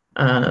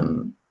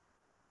 And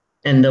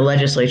the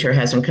legislature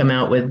hasn't come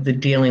out with the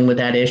dealing with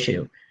that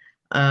issue.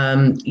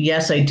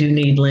 Yes, I do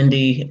need,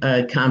 Lindy,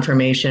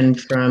 confirmation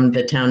from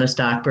the town of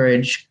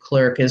Stockbridge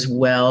clerk as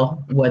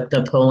well, what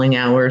the polling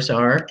hours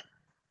are.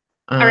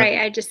 All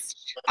right,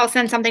 I'll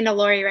send something to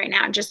Lori right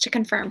now just to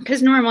confirm,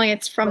 because normally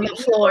it's from the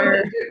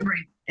floor.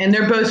 And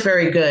they're both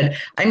very good.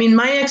 I mean,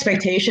 my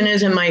expectation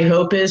is, and my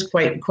hope is,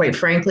 quite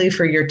frankly,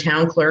 for your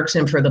town clerks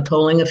and for the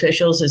polling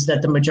officials, is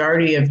that the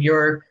majority of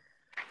your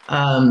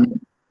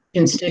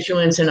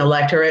constituents and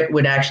electorate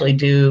would actually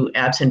do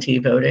absentee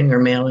voting or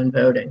mail-in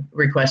voting,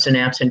 request an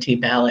absentee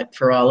ballot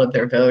for all of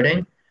their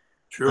voting.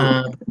 True.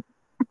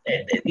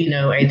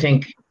 I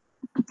think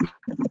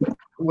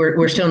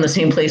we're still in the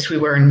same place we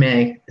were in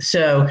May.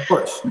 So, of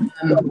course.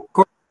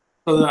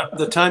 So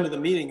the time of the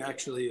meeting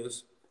actually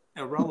is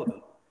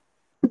irrelevant,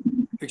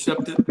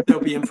 except that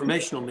there'll be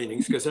informational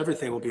meetings because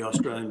everything will be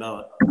Australian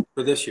ballot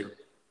for this year.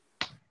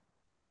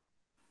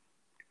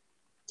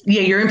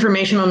 Yeah, your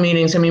informational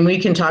meetings. I mean, we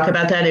can talk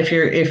about that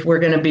if we're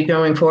going to be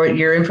going for it.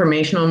 Your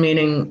informational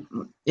meeting,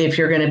 if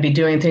you're going to be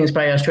doing things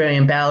by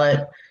Australian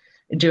ballot,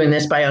 doing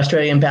this by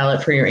Australian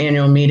ballot for your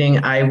annual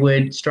meeting, I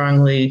would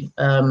strongly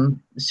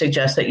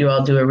suggest that you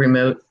all do a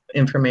remote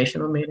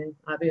informational meeting,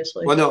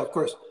 obviously. Well, no, of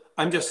course.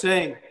 I'm just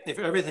saying, if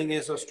everything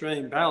is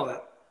Australian ballot,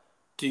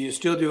 do you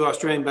still do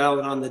Australian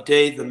ballot on the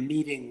day the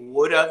meeting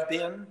would have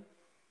been?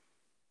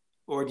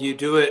 Or do you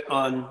do it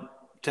on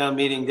town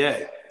meeting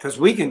day? Because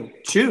we can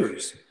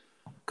choose.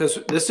 Because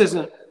this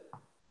isn't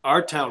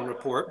our town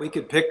report. We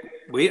could pick,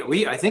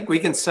 I think we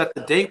can set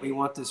the date we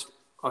want this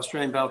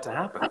Australian ballot to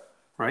happen,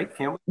 right?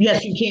 Can't we?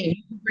 Yes, you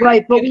can.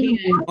 Right, but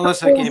Well, let's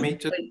say, Amy,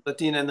 just let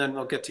Dina, and then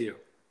we'll get to you.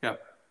 Yeah.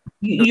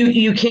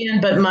 You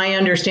can, but my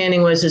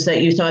understanding is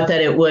that you thought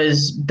that it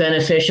was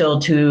beneficial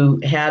to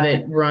have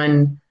it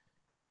run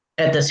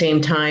at the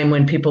same time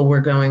when people were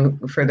going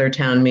for their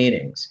town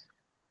meetings.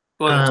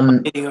 Well,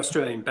 meeting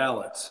Australian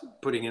ballots,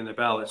 putting in the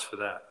ballots for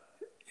that.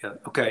 Yeah.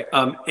 Okay.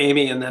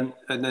 Amy, and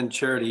then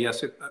Charity.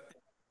 Yes.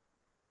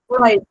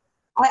 Right.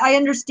 I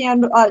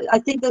understand. I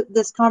think that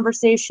this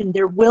conversation,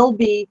 there will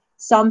be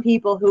some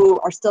people who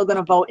are still going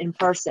to vote in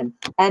person,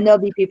 and there'll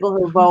be people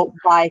who vote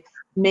by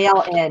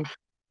mail in.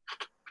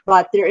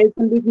 But there is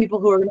going to be people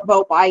who are going to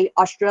vote by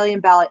Australian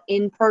ballot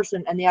in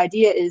person, and the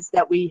idea is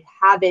that we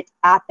have it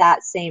at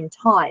that same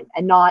time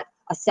and not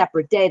a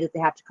separate day that they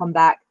have to come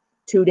back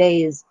 2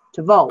 days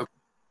to vote.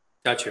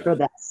 Gotcha. For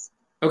this.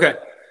 Okay.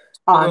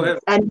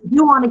 And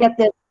you want to get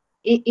this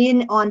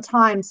in on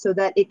time so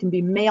that it can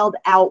be mailed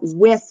out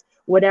with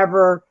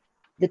whatever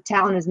the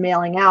town is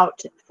mailing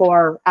out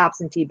for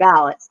absentee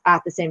ballots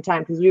at the same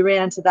time, because we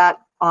ran into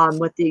that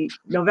with the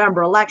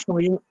November election.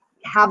 We didn't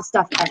have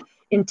stuff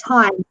in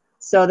time,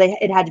 so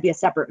it had to be a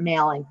separate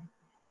mailing.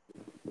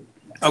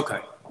 Okay,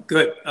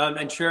 good.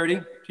 And Charity,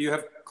 do you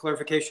have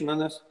clarification on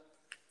this?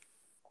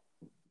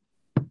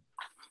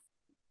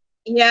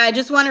 Yeah, I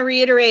just want to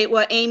reiterate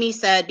what Amy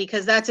said,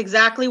 because that's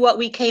exactly what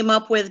we came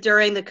up with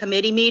during the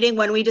committee meeting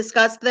when we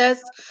discussed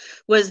this,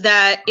 was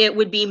that it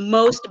would be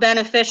most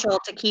beneficial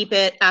to keep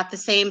it at the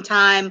same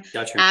time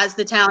as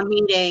the town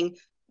meeting,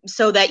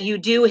 so that you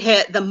do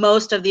hit the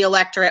most of the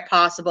electorate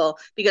possible,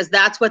 because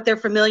that's what they're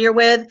familiar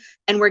with,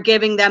 and we're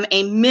giving them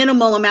a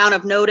minimal amount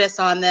of notice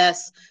on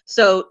this.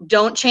 So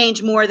don't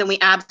change more than we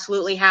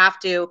absolutely have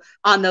to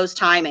on those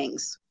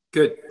timings.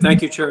 Good.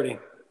 Thank you, Charity.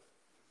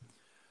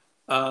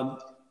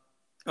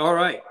 All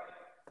right.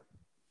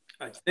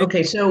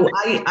 Okay, so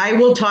I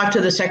will talk to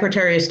the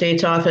Secretary of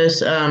State's office,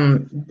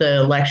 the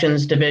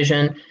elections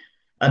division,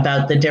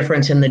 about the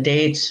difference in the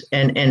dates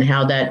and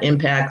how that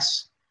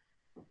impacts.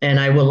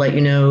 And I will let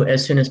you know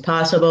as soon as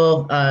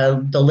possible.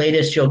 The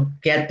latest you'll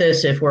get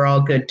this, if we're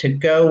all good to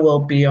go, will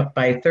be up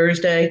by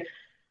Thursday.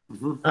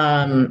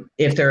 Mm-hmm.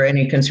 If there are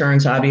any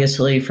concerns,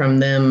 obviously, from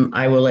them,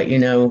 I will let you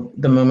know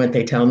the moment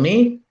they tell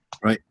me.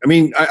 Right. I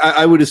mean,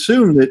 I would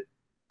assume that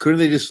couldn't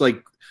they just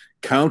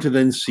count and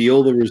then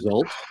seal the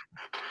results?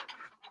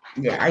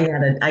 Yeah,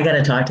 I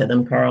gotta talk to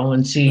them, Carl,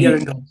 and see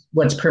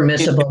what's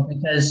permissible,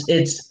 because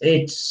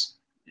it's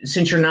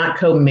since you're not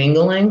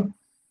commingling,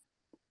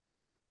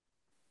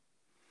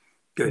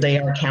 they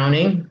are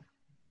counting.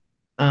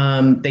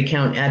 They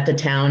count at the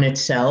town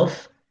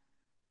itself.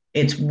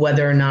 It's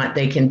whether or not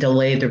they can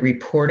delay the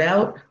report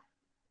out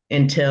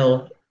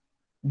until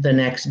the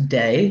next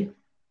day,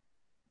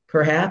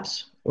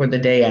 perhaps, or the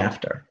day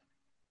after.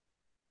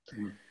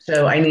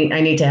 So I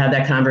need to have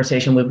that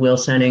conversation with Will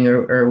Senning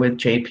or with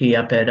JP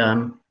up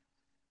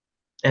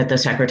at the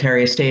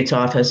Secretary of State's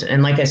office.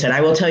 And like I said, I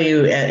will tell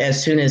you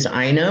as soon as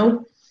I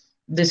know.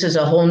 This is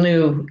a whole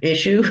new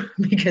issue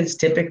because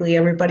typically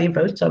everybody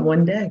votes on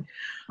one day.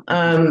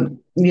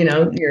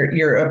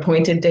 Your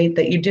appointed date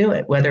that you do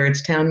it, whether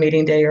it's town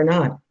meeting day or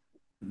not.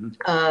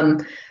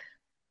 Mm-hmm.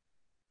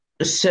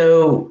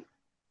 So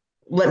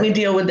let me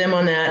deal with them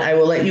on that. I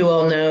will let you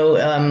all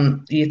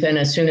know, Ethan,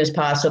 as soon as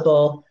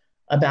possible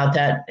about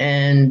that.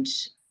 And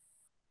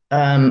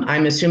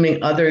I'm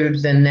assuming other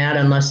than that,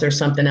 unless there's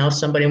something else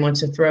somebody wants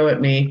to throw at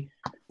me,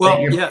 Well,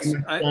 that you're yes, pretty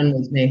much done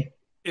with me.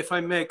 if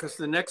I may, because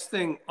the next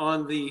thing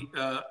on the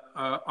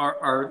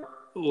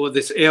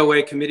this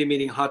AOA committee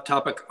meeting hot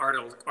topic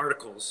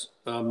articles,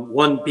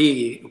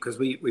 1B, because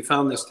we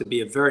found this to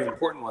be a very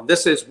important one.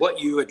 This is what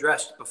you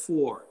addressed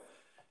before.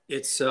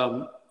 It's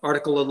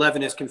Article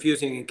 11 is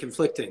confusing and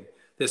conflicting.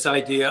 This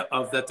idea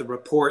of that the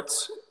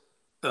reports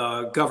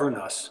govern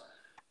us.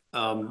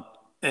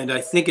 And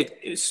I think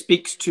it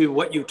speaks to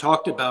what you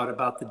talked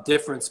about the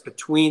difference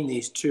between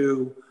these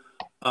two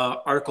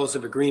articles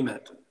of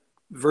agreement,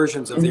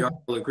 versions of the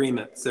article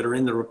agreements that are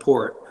in the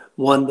report.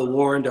 One, the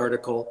warrant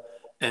article,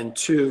 and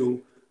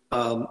two,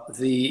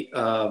 the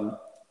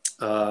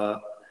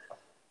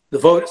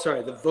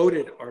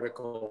voted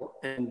article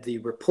and the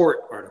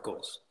report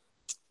articles.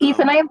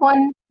 Ethan, I have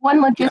one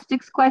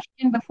logistics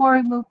question before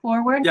we move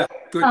forward. Yeah,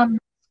 good.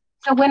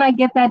 So when I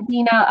get that,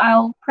 Dina,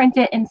 I'll print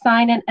it and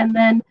sign it, and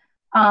then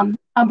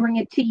I'll bring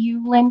it to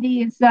you,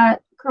 Lindy. Is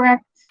that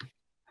correct?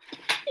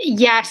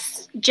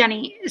 Yes,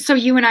 Jenny. So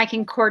you and I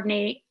can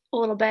coordinate a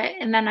little bit,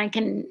 and then I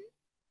can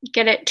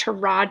get it to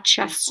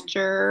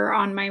Rochester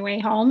on my way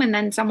home, and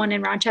then someone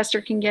in Rochester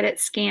can get it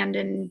scanned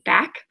and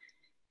back.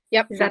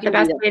 Yep. Is that the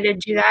best way to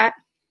do that?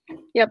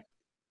 Yep.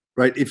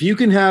 Right. If you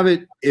can have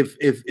it, if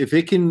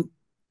it can,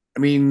 I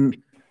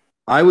mean,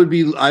 I would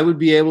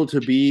be able to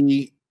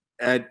be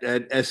at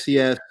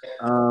SCS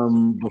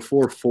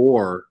before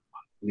 4.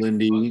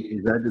 Lindy,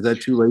 is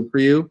that too late for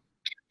you?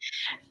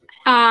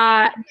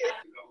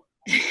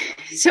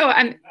 So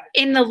I'm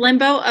in the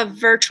limbo of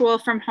virtual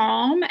from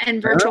home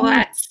and virtual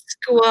at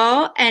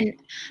school. And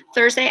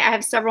Thursday I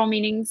have several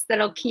meetings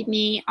that'll keep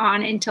me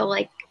on until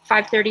like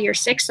 5:30 or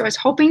 6. So I was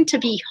hoping to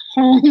be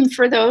home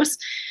for those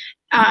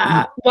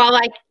while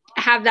I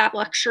have that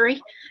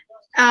luxury.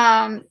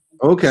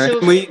 Okay. So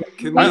when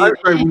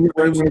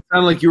it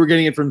sounded like you were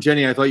getting it from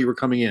Jenny, I thought you were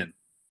coming in.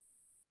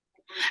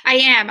 I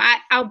am.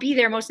 I'll be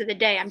there most of the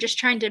day. I'm just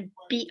trying to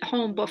beat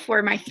home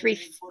before my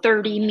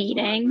 3:30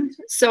 meeting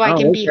so I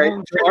can be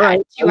home for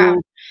that 2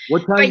 hours.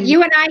 But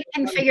you and I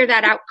can figure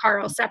that out,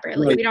 Carl,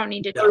 separately. Right. We don't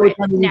need to do it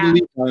now.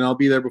 And I'll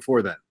be there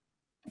before then.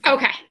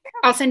 Okay.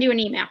 I'll send you an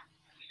email.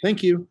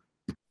 Thank you.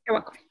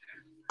 You're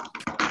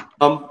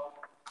welcome.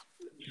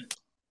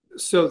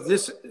 So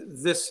this,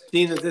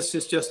 Dina, this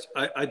is just,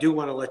 I do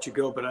want to let you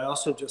go, but I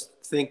also just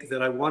think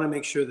that I want to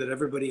make sure that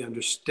everybody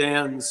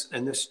understands,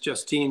 and this,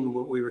 Justine,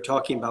 what we were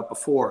talking about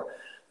before,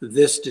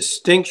 this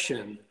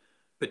distinction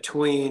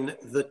between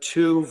the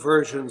two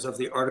versions of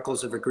the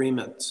Articles of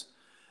Agreements.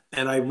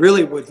 And I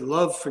really would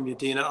love from you,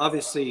 Dina,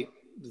 obviously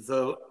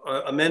the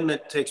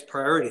amendment takes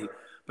priority,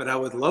 but I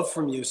would love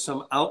from you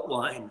some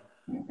outline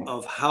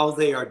of how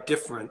they are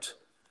different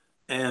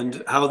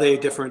and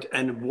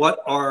what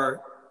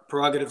are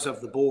prerogatives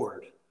of the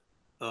board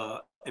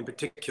in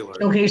particular.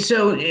 Okay,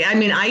 so I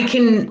mean, I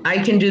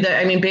can do that.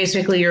 I mean,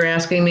 basically, you're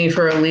asking me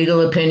for a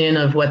legal opinion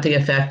of what the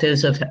effect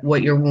is of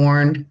what your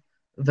warned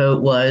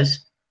vote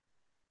was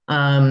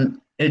to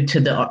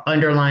the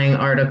underlying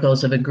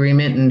articles of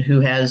agreement and who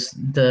has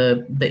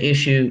the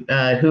issue,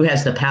 who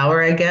has the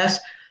power, I guess.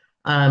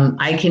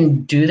 I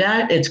can do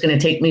that. It's going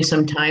to take me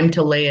some time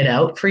to lay it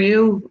out for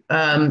you.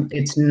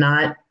 It's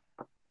not,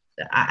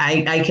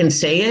 I can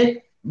say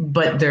it,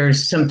 but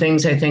there's some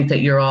things I think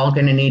that you're all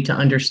going to need to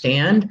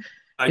understand.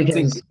 I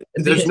think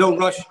there's no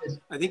rush.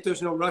 I think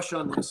there's no rush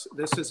on this.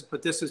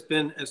 This has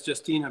been, as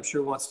Justine, I'm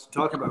sure, wants to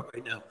talk about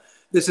right now,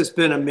 this has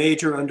been a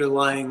major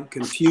underlying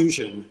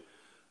confusion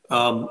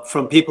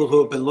from people who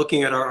have been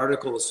looking at our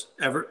articles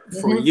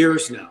for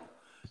years now.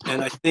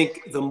 And I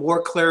think the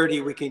more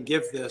clarity we can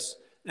give this,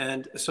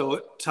 and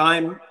so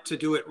time to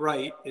do it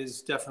right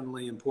is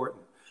definitely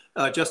important.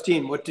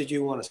 Justine, what did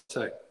you want to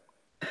say?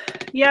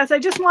 Yes, I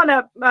just want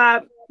to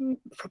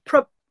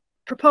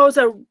propose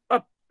a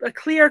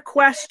clear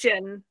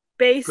question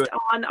based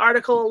on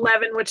Article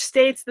 11, which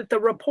states that the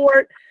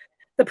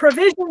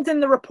provisions in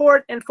the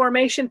report and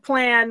formation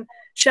plan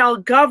shall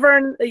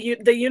govern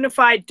the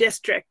unified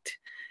district.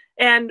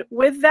 And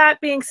with that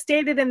being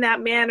stated in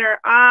that manner,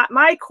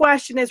 my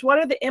question is, what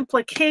are the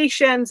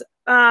implications,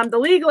 the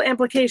legal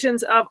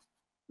implications of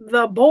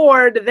the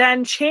board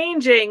then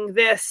changing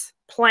this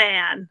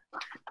plan?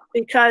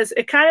 Because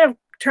it kind of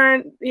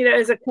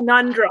is a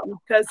conundrum,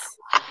 because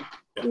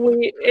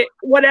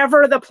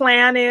whatever the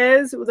plan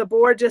is, the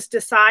board just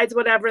decides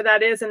whatever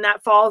that is, and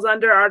that falls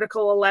under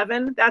Article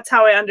 11. That's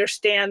how I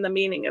understand the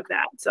meaning of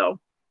that. So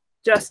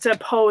just to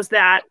pose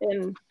that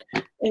and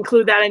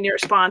include that in your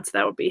response,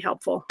 that would be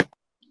helpful.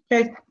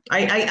 Okay,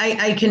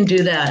 I can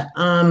do that.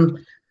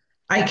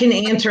 I can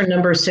answer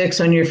number 6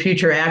 on your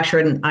future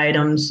action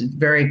items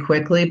very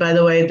quickly. By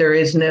the way, there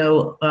is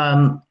no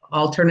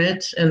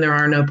alternates and there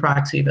are no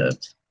proxy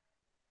votes.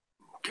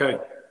 Okay.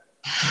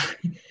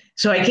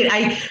 So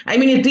I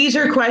mean, if these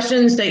are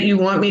questions that you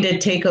want me to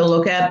take a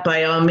look at,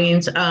 by all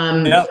means,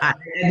 Yeah.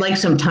 I'd like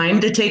some time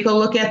to take a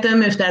look at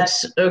them if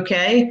that's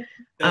okay.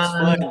 That's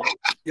fine.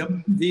 Yep.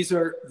 These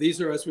are,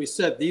 as we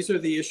said, these are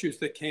the issues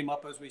that came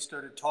up as we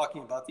started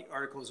talking about the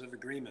Articles of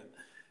Agreement.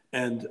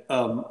 And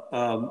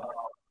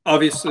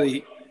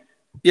obviously,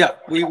 yeah,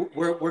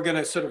 we're going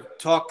to sort of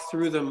talk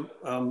through them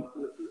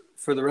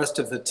for the rest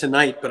of the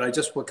tonight, but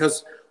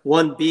because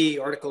 1B,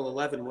 Article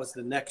 11 was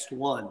the next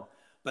one,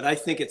 but I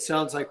think it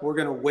sounds like we're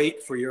going to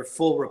wait for your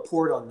full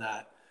report on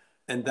that.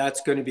 And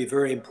that's going to be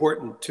very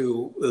important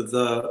to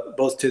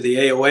both to the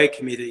AOA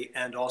committee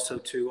and also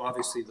to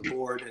obviously the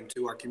board and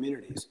to our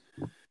communities.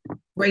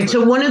 Right.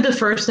 So one of the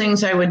first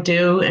things I would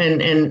do,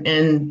 and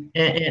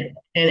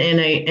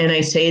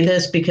I say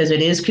this because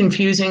it is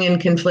confusing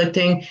and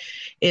conflicting,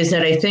 is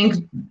that I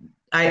think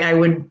I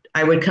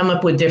would come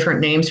up with different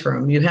names for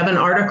them. You have an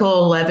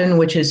Article 11,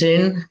 which is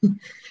in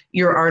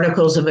your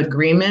Articles of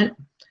Agreement,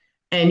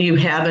 and you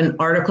have an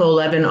Article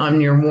 11 on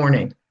your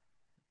warning.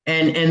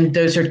 And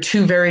those are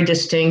two very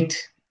distinct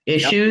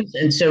issues.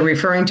 Yep. And so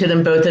referring to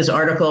them both as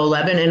Article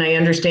 11, and I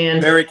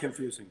understand very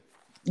confusing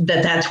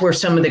that's where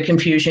some of the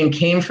confusion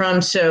came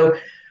from. So,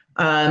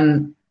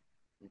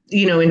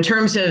 you know, in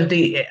terms of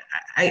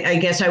I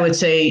guess I would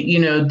say, you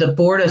know, the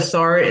board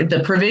authority,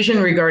 the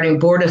provision regarding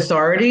board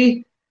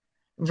authority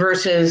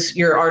versus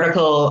your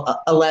Article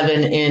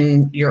 11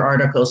 in your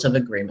Articles of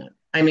Agreement.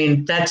 I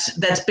mean,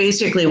 that's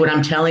basically what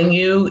I'm telling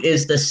you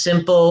is the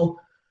simple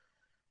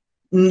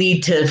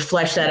need to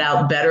flesh that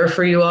out better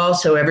for you all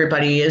so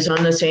everybody is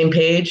on the same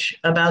page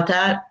about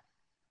that.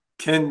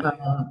 But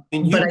I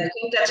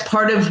think that's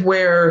part of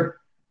where,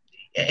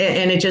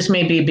 and it just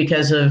may be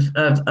because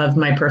of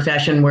my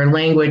profession, where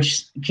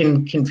language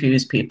can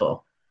confuse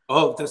people.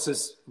 Oh,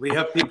 we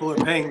have people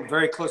who are paying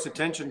very close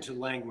attention to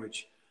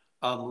language,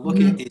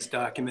 looking at these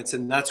documents,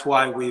 and that's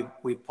why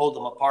we pulled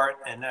them apart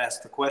and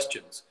asked the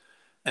questions.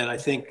 And I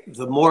think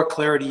the more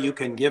clarity you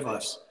can give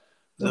us,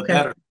 the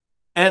better.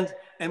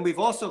 And we've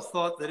also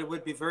thought that it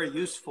would be very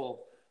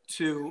useful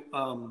to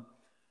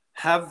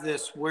have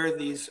this where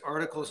these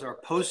articles are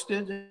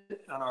posted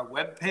on our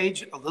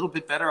webpage, a little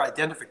bit better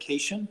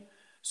identification.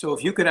 So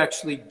if you could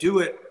actually do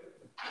it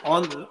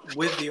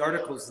with the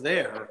articles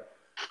there,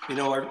 you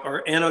know,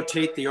 or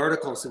annotate the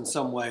articles in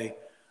some way,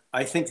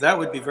 I think that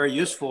would be very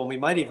useful. And we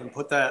might even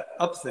put that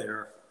up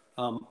there.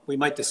 We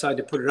might decide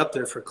to put it up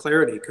there for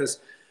clarity, because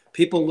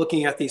people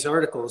looking at these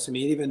articles, I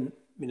mean, even,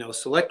 you know,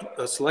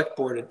 select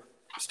board at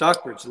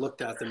Stockbridge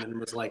looked at them and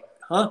was like,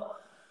 huh?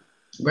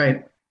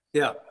 Right.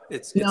 Yeah.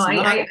 It's no,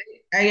 not...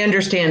 I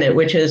understand it,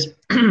 which is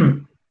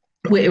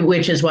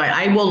why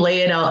I will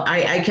lay it out.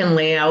 I can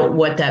lay out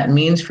what that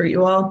means for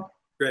you all.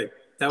 Great.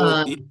 That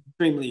would be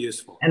extremely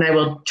useful. And I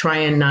will try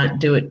and not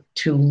do it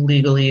too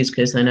legalese,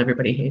 because then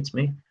everybody hates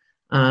me.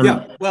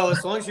 Yeah. Well,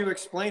 as long as you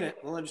explain it,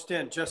 we'll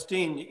understand.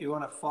 Justine, you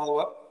want to follow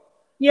up?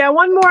 Yeah,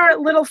 one more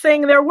little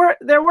thing. There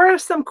were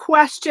some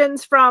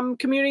questions from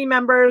community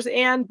members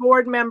and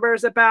board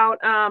members about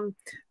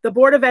the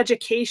Board of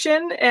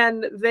Education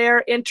and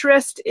their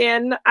interest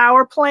in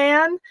our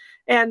plan,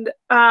 and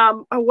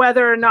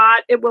whether or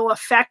not it will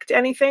affect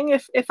anything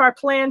if our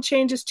plan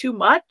changes too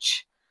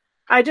much.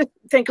 I just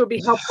think it would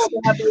be helpful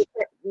to have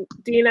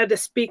Dina to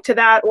speak to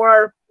that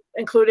or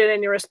include it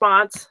in your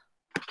response.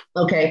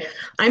 Okay.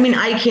 I mean,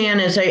 I can,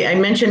 as I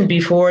mentioned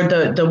before,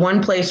 the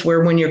one place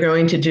where when you're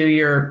going to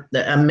do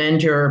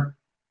amend your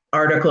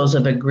Articles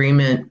of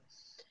Agreement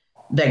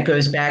that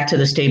goes back to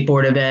the State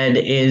Board of Ed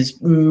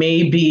is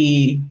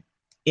maybe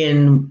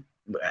in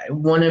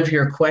one of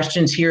your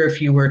questions here,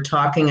 if you were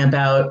talking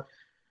about,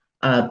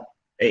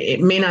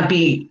 it may not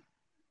be,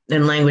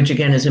 and language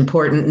again is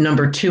important,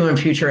 number 2 on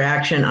future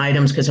action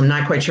items, because I'm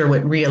not quite sure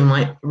what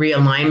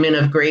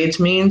realignment of grades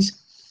means.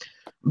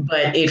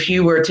 But if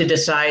you were to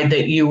decide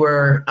that you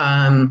were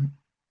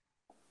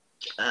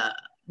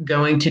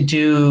going to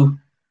do,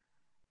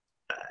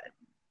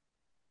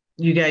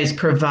 you guys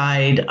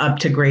provide up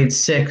to grade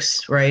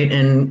 6, right?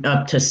 And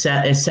up to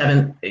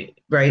 7th,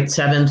 right?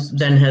 7th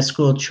then has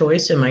school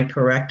choice. Am I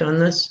correct on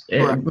this?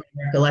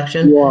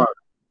 Recollection? You are.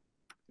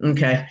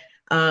 Okay.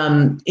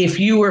 If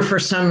you were for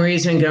some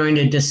reason going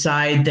to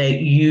decide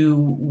that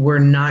you were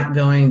not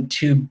going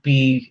to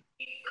be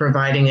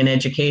providing an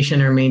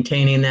education or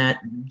maintaining that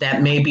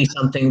may be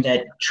something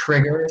that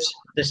triggers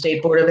the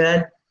State Board of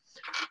Ed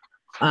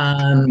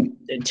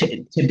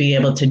to be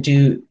able to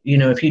do, you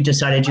know, if you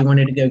decided you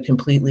wanted to go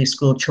completely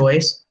school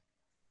choice,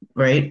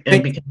 right?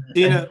 And because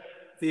Dina,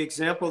 the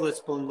example that's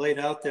been laid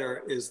out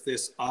there is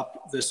this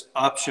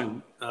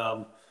option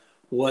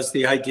was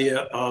the idea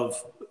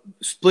of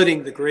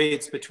splitting the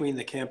grades between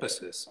the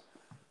campuses.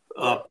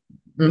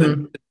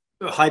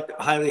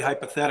 Highly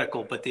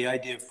hypothetical, but the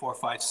idea of 4,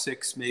 5,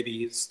 6,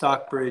 maybe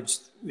Stockbridge,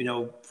 you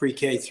know,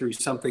 pre-K through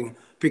something,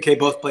 pre-K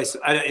both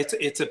places.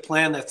 It's a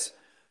plan that's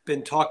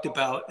been talked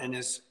about and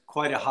is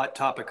quite a hot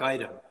topic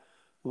item.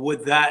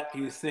 Would that, do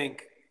you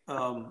think,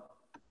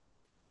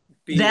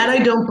 be. That I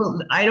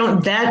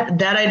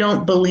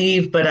don't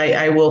believe, but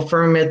I will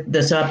firm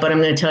this up, but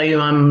I'm going to tell you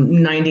I'm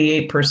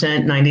 98%,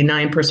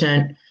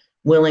 99%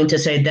 willing to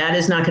say that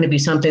is not going to be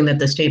something that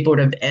the State Board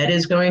of Ed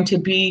is going to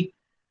be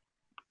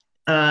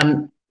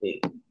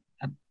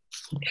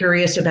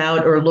curious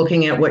about, or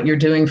looking at what you're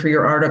doing for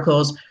your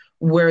articles.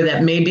 Where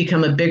that may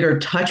become a bigger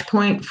touch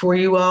point for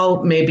you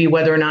all, maybe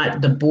whether or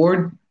not the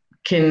board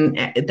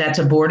can, that's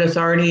a board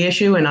authority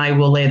issue, and I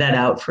will lay that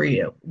out for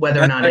you, whether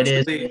or not it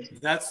is.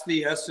 That's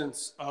the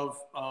essence of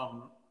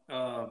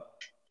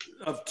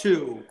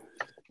two,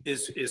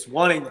 is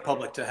wanting the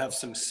public to have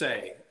some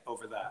say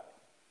over that.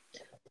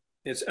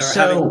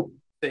 Having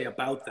say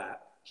about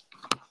that.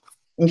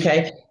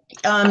 Okay.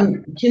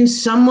 Can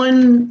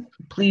someone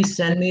please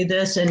send me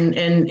this?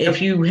 And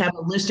if you have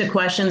a list of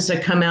questions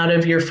that come out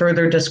of your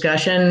further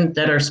discussion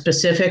that are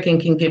specific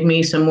and can give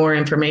me some more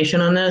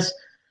information on this,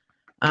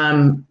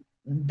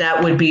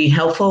 that would be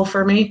helpful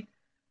for me.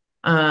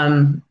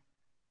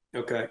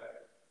 Okay.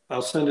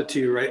 I'll send it to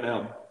you right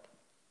now.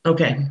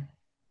 Okay.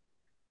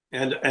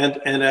 And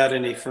add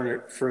any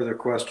further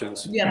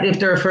questions. Yeah, if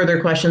there are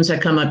further questions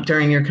that come up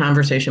during your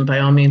conversation, by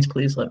all means,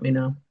 please let me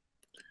know.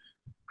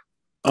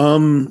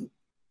 Carl,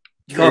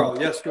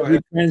 yes, go ahead. We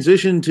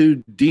transition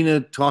to Dina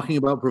talking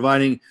about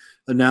providing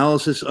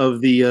analysis of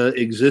the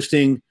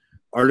existing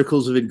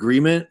articles of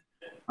agreement.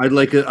 I'd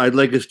like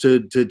us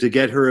to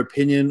get her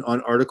opinion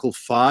on Article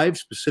 5,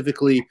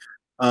 specifically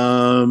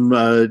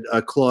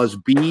Clause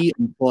B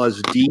and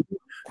Clause D.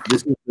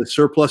 This is the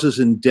surpluses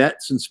and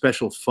debts and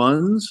special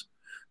funds.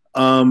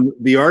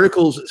 The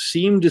articles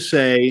seem to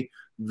say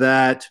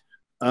that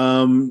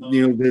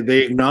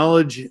they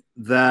acknowledge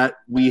that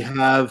we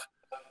have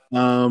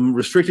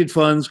restricted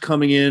funds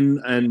coming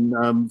in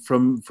and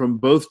from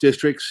both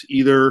districts,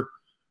 either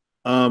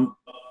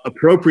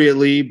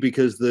appropriately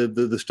because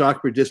the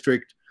Stockbridge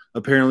district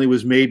apparently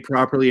was made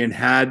properly and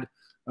had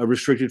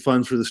restricted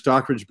funds for the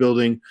Stockbridge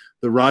building.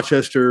 The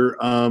Rochester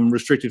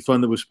restricted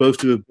fund that was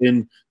supposed to have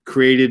been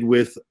created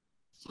with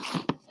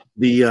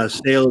the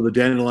sale of the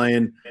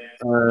Dandelion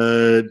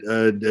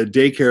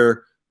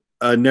daycare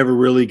never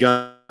really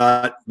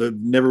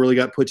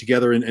got put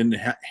together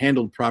and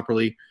handled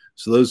properly.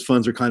 So those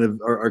funds are kind of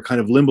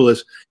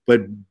limboless.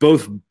 But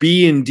both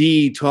B and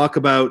D talk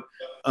about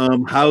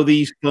how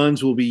these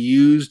funds will be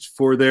used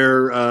for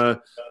their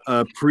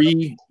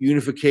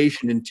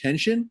pre-unification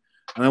intention.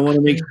 And I want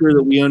to make sure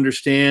that we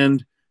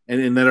understand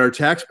and that our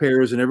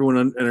taxpayers and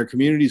everyone in our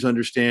communities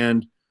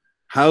understand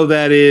how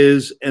that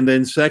is. And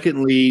then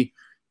secondly,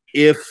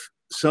 if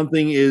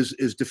something is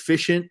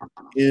deficient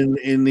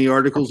in the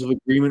articles of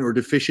agreement or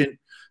deficient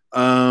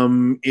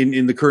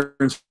in the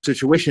current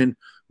situation,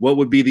 what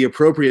would be the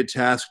appropriate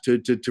task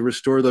to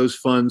restore those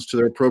funds to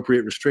their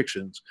appropriate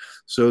restrictions?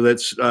 So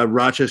that's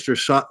Rochester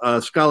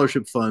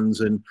scholarship funds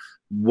and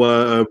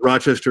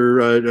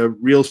Rochester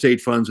real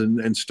estate funds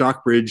and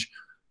Stockbridge,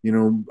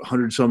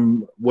 100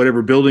 some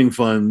whatever building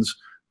funds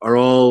are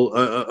all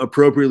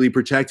appropriately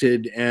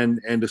protected and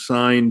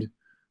assigned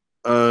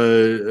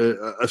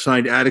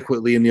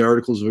adequately in the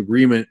articles of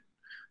agreement.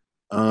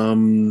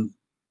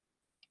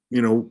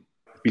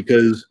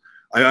 Because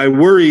I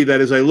worry that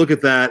as I look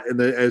at that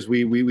and as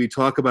we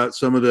talk about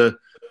some of the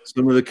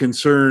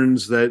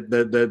concerns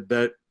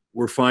that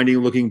we're finding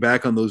looking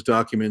back on those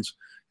documents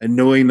and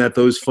knowing that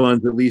those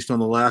funds, at least on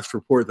the last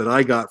report that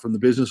I got from the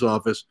business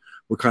office,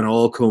 were kind of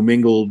all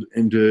commingled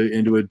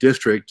into a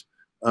district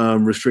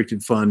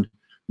restricted fund.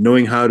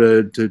 Knowing how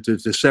to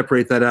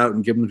separate that out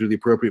and give them to the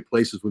appropriate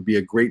places would be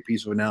a great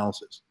piece of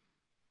analysis.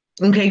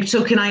 Okay,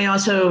 so can I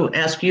also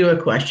ask you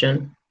a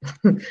question?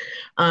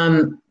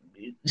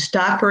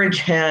 Stockbridge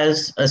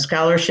has a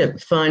scholarship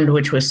fund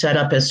which was set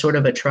up as sort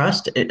of a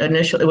trust.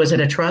 Initially, was it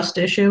a trust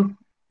issue?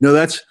 No,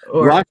 that's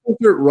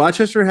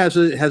Rochester has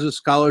a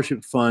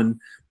scholarship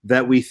fund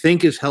that we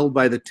think is held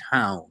by the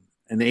town,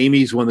 and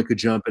Amy's one that could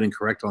jump in and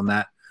correct on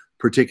that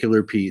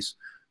particular piece.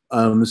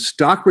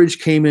 Stockbridge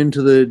came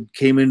into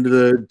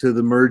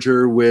the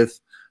merger with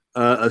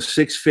a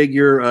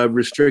six-figure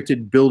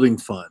restricted building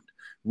fund.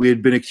 We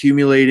had been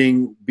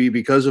accumulating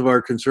because of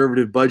our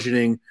conservative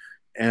budgeting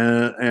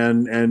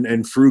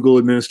and frugal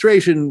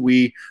administration.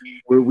 We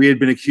had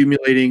been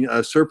accumulating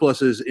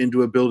surpluses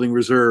into a building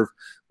reserve.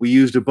 We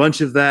used a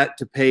bunch of that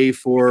to pay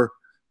for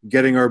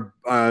getting our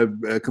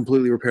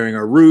completely repairing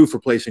our roof,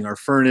 replacing our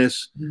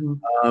furnace.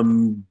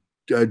 Mm-hmm.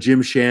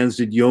 Jim Shands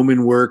did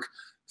yeoman work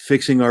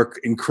fixing our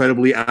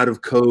incredibly out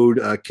of code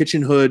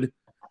kitchen hood.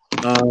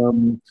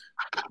 So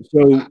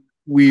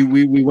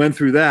we went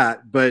through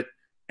that, but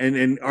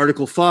and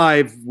Article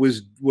 5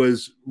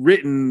 was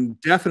written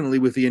definitely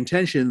with the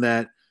intention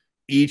that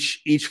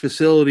each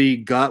facility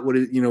got what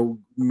it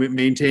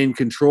maintained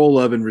control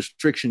of and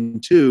restriction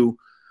to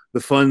the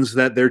funds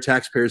that their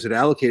taxpayers had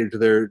allocated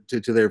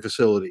to their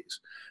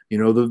facilities.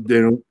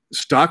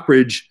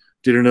 Stockbridge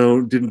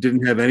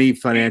didn't have any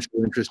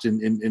financial interest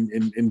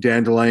in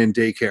Dandelion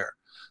daycare.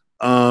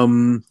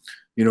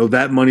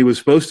 That money was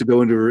supposed to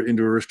go into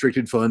a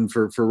restricted fund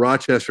for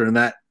Rochester, and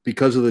that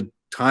because of the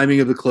timing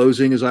of the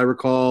closing, as I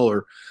recall,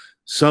 or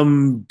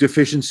some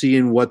deficiency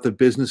in what the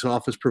business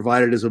office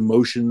provided as a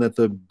motion that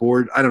the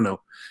board, I don't know.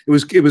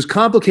 It was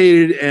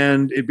complicated,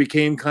 and it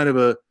became kind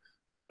of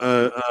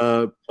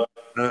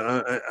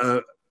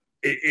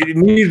it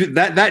needed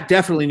that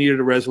definitely needed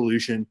a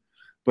resolution.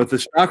 But the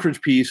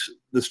Stockbridge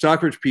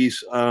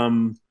piece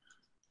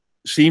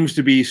seems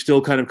to be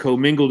still kind of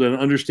commingled, and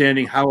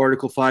understanding how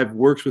Article 5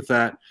 works with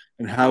that,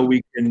 and how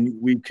we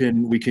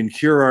can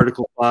cure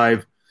Article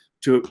 5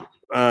 to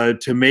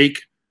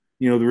make,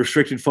 you know, the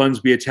restricted funds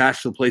be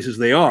attached to the places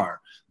they are,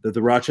 that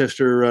the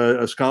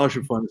Rochester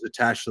Scholarship Fund is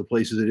attached to the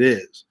places it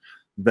is,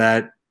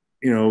 that,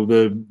 you know,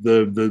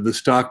 the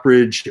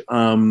Stockbridge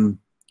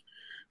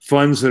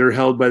funds that are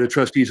held by the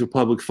trustees of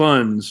public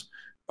funds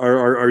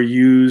are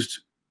used,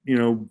 you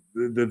know,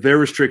 their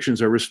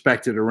restrictions are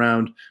respected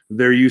around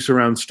their use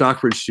around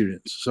Stockbridge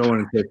students, so on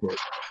and so forth.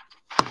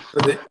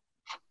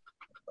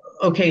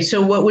 Okay,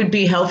 so what would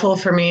be helpful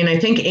for me, and I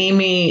think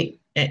Amy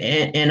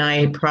and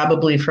I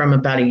probably from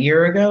about a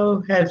year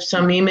ago have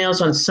some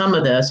emails on some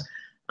of this,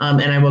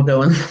 and I will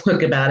go and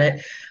look about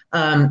it,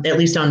 at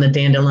least on the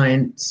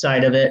Dandelion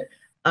side of it.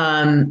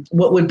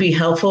 What would be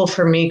helpful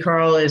for me,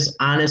 Carl, is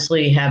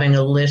honestly having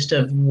a list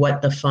of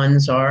what the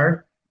funds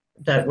are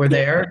that were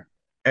there.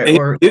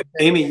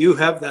 Amy, you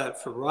have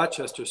that for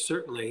Rochester,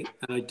 certainly,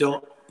 and I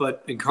don't,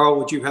 and Carl,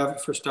 would you have it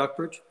for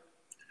Stockbridge?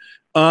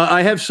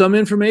 I have some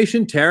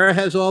information. Tara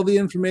has all the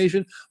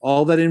information.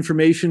 All that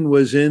information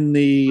was in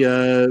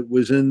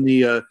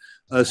the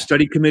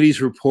study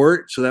committee's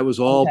report. So that was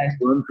all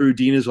run through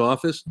Dina's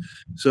office.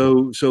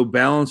 So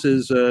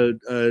balances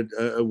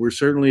were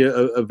certainly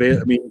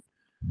available. I mean,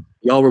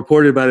 y'all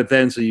reported about it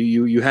then, so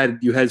you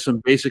had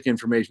some basic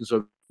information.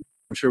 So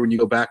I'm sure when you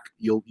go back,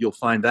 you'll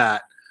find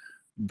that.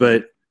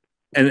 But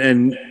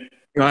and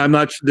you know, I'm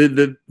not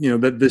you know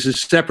that this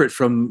is separate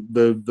from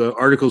the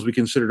articles we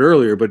considered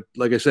earlier. But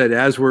like I said,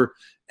 as we're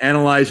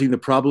analyzing the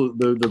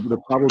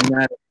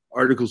problematic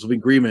articles of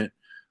agreement,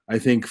 I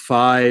think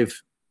 5.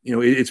 You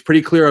know, it's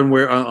pretty clear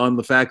on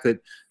the fact that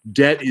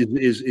debt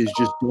is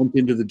just dumped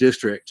into the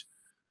district.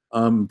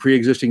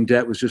 Pre-existing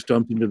debt was just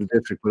dumped into the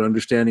district, but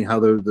understanding how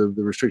the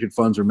restricted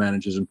funds are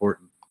managed is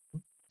important.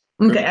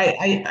 Okay,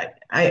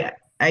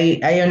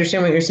 I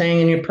understand what you're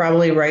saying, and you're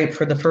probably right.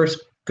 For the first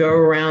go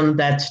around,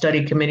 that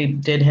study committee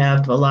did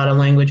have a lot of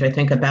language, I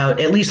think, about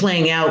at least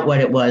laying out what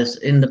it was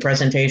in the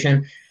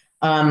presentation.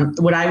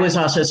 What I was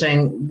also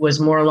saying was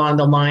more along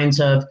the lines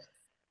of,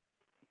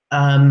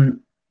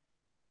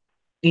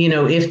 you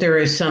know, if there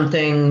is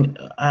something,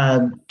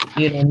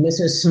 you know,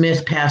 Mrs.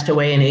 Smith passed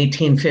away in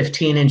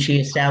 1815, and she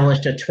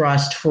established a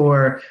trust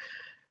for,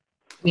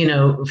 you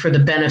know, for the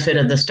benefit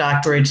of the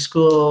Stockbridge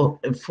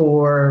School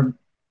for,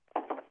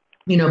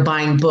 you know,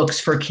 buying books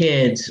for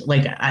kids.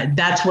 Like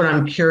that's what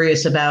I'm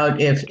curious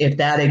about, if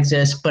that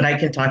exists. But I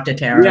can talk to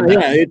Tara.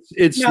 Yeah,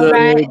 it's no,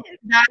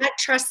 that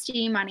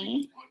trustee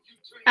money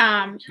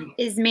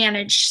is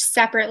managed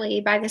separately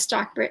by the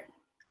Stockbridge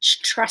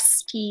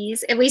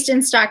trustees, at least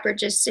in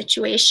Stockbridge's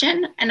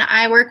situation. And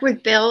I work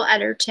with Bill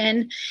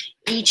Ederton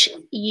each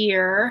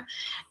year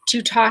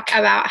to talk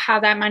about how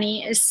that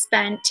money is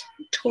spent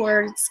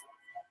towards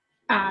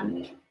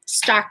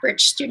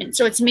Stockbridge students.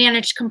 So it's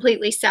managed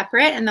completely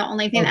separate. And the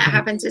only thing that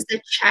happens is the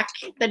check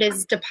that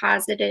is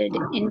deposited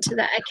into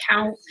the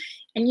account.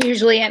 And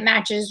usually it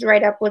matches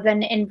right up with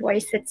an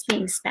invoice that's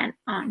being spent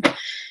on,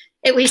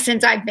 at least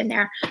since I've been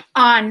there,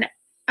 on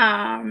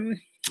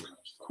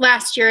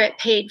last year it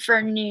paid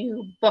for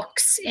new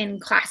books in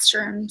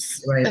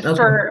classrooms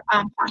for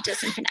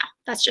Pontus and Canal.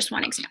 That's just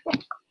one example.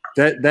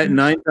 That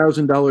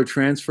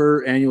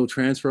 $9,000 annual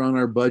transfer on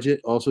our budget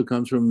also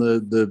comes from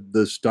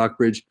the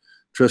Stockbridge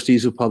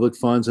trustees of public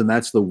funds, and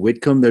that's the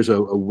Whitcomb. There's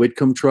a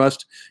Whitcomb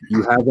trust.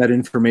 You have that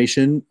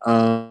information.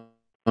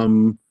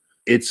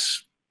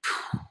 It's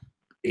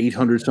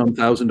 $800-some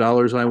thousand,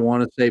 I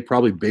want to say,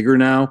 probably bigger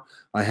now.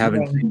 I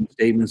haven't seen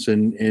statements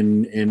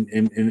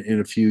in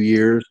a few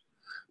years.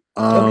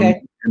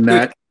 Okay. And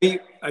that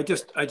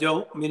I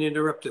don't mean to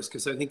interrupt this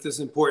because I think this is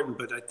important,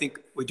 but I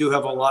think we do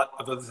have a lot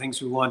of other things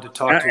we wanted to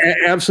talk to.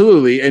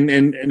 Absolutely.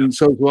 And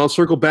so I'll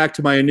circle back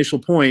to my initial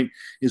point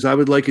is I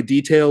would like a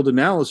detailed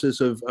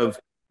analysis of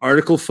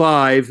Article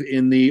 5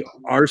 in the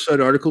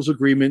RSUD Articles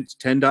Agreement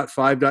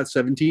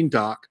 10.5.17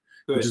 doc,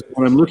 which is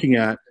what I'm looking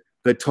at,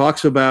 that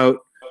talks about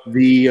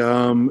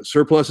the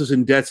surpluses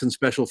and debts and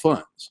special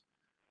funds.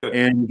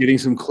 And getting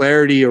some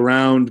clarity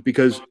around,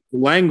 because the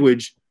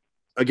language,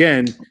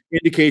 again,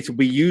 indicates will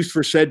be used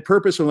for said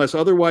purpose unless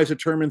otherwise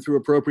determined through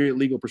appropriate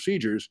legal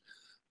procedures.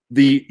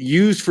 The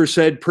used for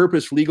said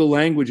purpose legal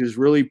language is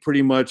really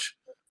pretty much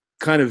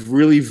kind of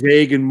really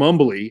vague and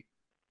mumbly.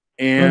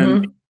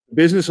 And the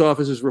business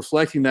office is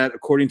reflecting that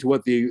according to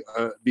what the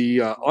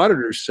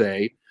auditors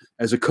say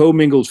as a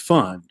commingled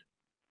fund.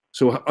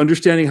 So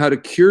understanding how to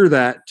cure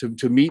that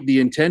to meet the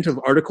intent of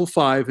Article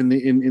 5 in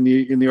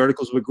the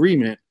Articles of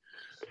Agreement,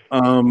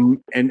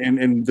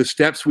 and the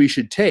steps we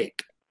should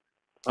take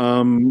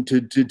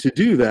to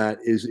do that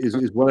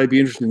is what I'd be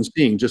interested in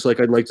seeing, just like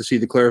I'd like to see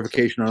the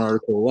clarification on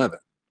Article 11.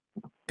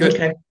 Good.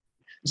 Okay.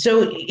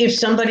 So if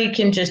somebody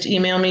can just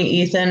email me,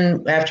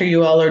 Ethan, after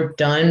you all are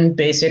done,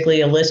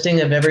 basically a listing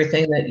of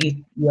everything that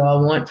you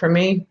all want from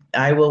me,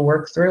 I will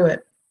work through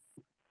it.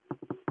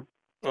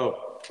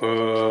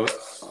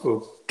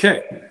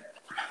 Okay.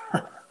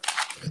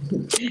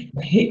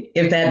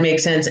 If that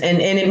makes sense.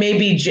 And it may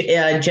be,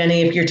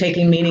 Jenny, if you're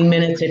taking meeting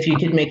minutes, if you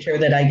could make sure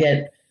that I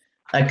get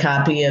a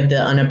copy of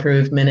the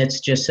unapproved minutes,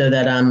 just so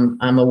that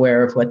I'm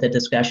aware of what the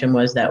discussion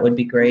was, that would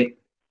be great.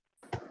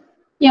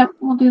 Yep,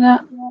 we'll do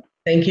that.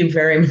 Thank you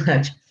very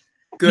much.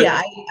 Good.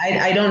 Yeah,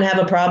 I don't have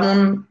a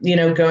problem,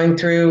 going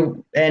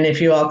through, and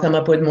if you all come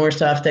up with more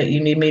stuff that you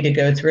need me to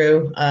go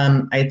through,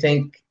 I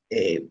think,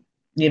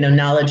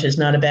 knowledge is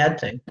not a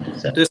bad thing.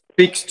 So This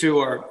speaks to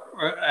our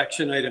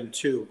action item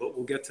 2, but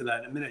we'll get to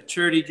that in a minute.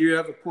 Charity, do you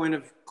have a point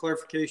of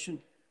clarification?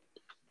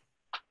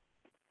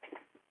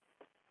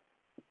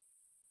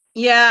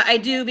 Yeah, I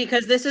do,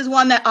 because this is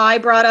one that I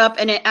brought up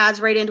and it adds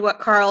right into what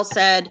Carl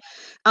said.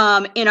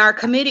 In our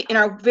committee, in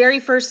our very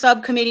first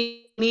subcommittee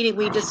meeting,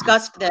 we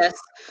discussed this,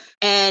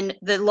 and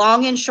the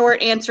long and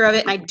short answer of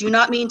it, and I do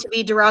not mean to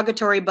be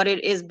derogatory, but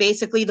it is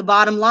basically the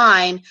bottom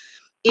line.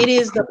 It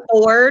is the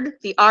board,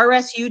 the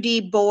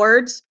RSUD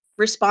board's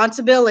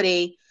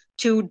responsibility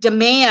to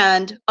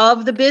demand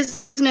of the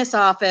business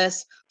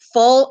office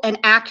full and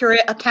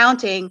accurate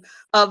accounting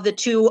of the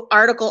 2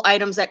 article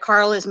items that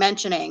Carl is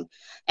mentioning.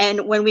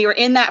 And when we were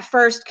in that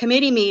first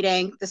committee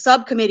meeting, the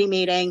subcommittee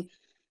meeting,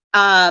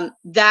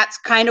 that's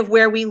kind of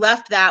where we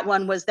left that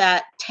one, was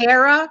that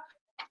Tara,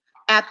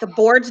 at the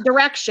board's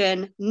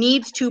direction,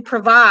 needs to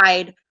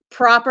provide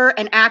proper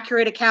and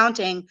accurate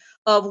accounting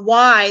of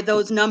why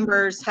those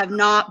numbers have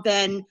not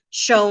been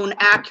shown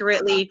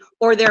accurately,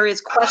 or there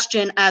is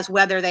question as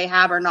whether they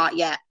have or not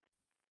yet.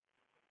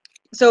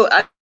 So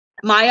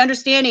my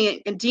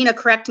understanding, and Dina,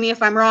 correct me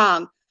if I'm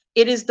wrong,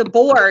 it is the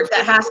board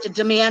that has to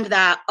demand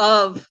that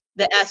of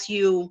the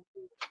SU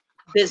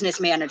business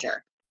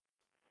manager.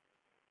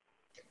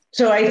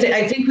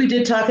 I think we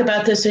did talk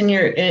about this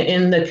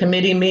in the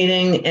committee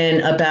meeting,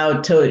 and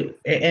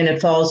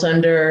it falls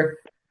under,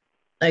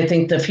 I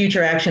think, the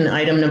future action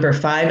item number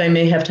 5. I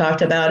may have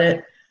talked about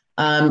it,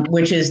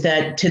 which is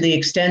that to the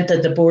extent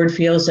that the board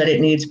feels that it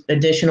needs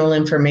additional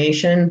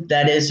information,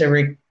 that is a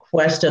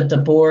request of the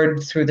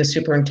board through the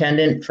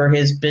superintendent for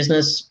his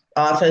business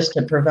office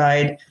to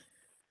provide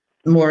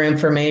more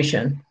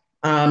information.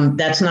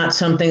 That's not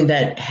something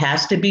that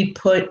has to be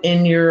put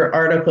in your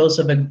articles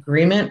of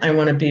agreement. I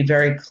want to be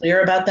very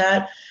clear about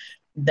that.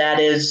 That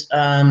is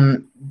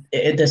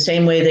the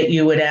same way that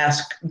you would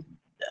ask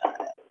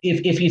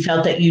if you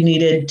felt that you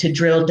needed to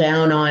drill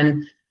down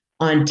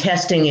on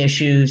testing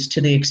issues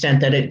to the extent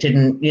that it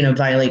didn't,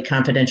 violate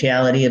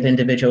confidentiality of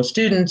individual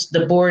students.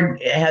 The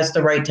board has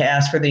the right to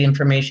ask for the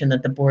information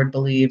that the board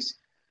believes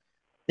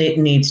it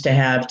needs to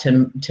have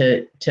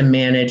to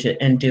manage it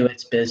and do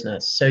its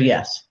business. So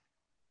yes.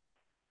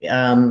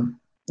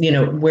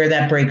 Where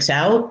that breaks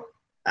out,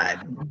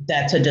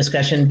 that's a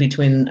discussion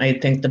between, I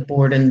think, the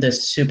board and the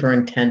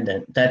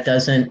superintendent. That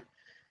doesn't,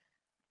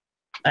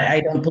 I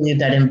don't believe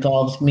that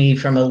involves me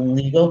from a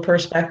legal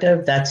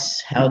perspective.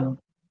 That's how,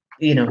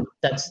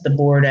 that's the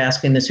board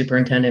asking the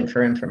superintendent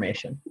for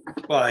information.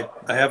 Well,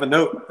 I have a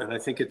note, and I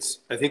think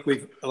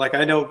we've,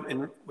 I know,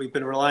 and we've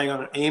been relying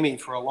on Amy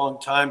for a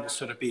long time to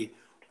sort of be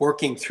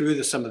working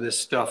through some of this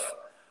stuff.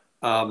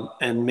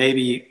 And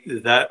maybe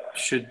that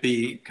should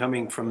be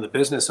coming from the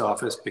business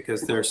office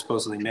because they're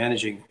supposedly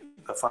managing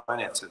the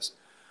finances.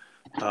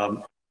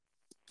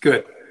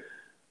 Good.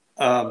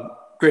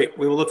 Great.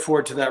 We will look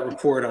forward to that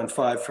report on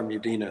 5 from you,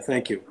 Dina.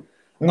 Thank you.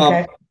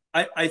 Okay.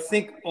 I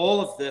think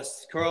all of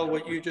this, Carl,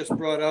 what you just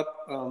brought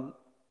up,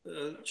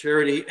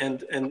 Charity, and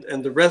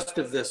the rest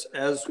of this,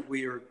 as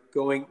we're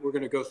going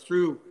to go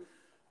through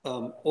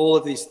all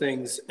of these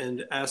things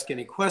and ask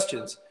any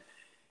questions,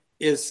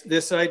 is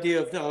this idea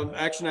of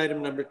action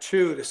item number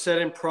 2, to set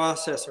in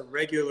process a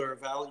regular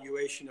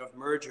evaluation of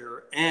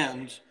merger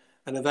and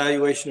an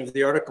evaluation of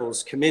the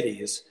articles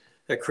committees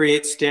that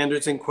creates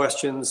standards and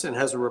questions and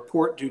has a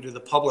report due to the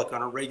public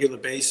on a regular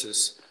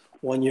basis,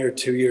 1 year,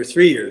 2 year,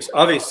 3 years.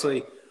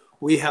 Obviously,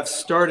 we have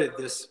started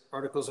this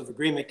Articles of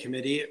Agreement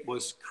Committee. It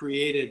was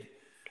created,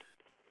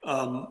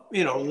 a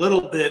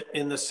little bit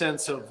in the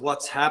sense of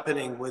what's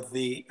happening with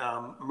the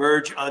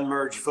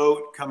merge-unmerge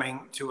vote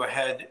coming to a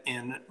head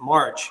in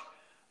March.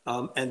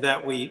 And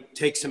that we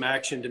take some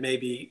action to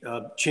maybe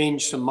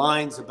change some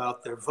minds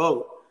about their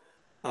vote.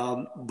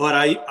 But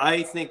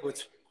I think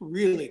what's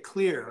really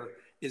clear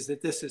is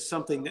that this is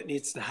something that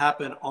needs to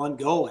happen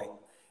ongoing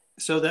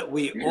so that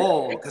we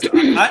all, because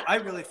I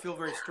really feel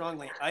very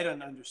strongly, I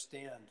didn't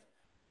understand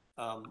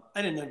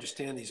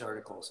these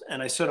articles,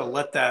 and I sort of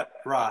let that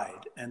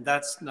ride, and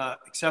that's not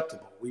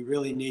acceptable. We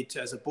really need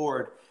to, as a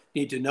board,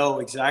 need to know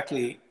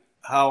exactly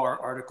how our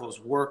articles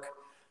work,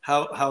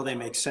 how they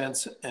make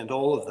sense, and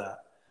all of that.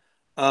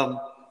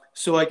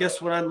 So I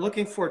guess what I'm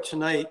looking for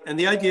tonight, and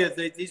the idea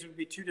that these would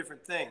be 2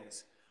 different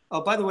things. Oh,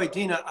 by the way,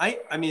 Dina,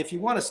 I mean, if you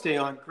want to stay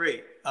on,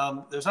 great.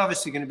 There's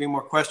obviously going to be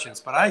more questions,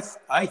 but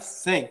I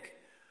think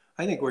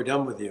we're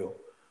done with you.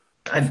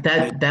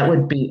 That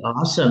would be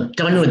awesome.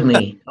 Done with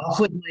me. Off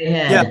with my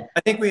head. Yeah,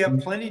 I think we have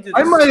plenty to.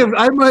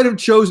 I might have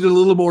chosen a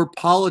little more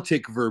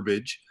politic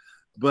verbiage,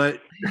 but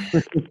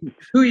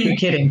Who are you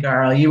kidding,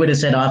 Carl? You would have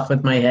said off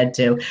with my head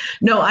too.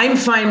 No, I'm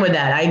fine with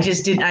that. I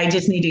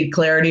just needed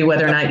clarity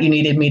whether or not you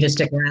needed me to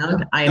stick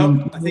around.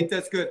 No, I think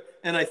that's good.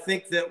 And I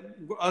think that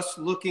us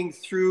looking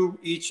through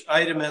each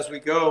item as we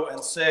go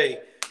and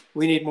say,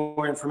 we need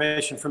more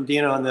information from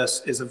Dina on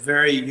this is a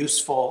very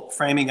useful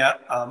framing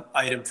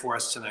item for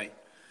us tonight.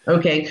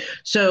 Okay,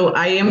 so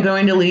I am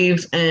going to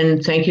leave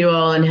and thank you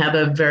all and have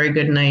a very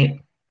good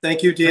night.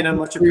 Thank you, Dina.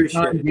 Much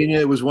appreciated. Dina,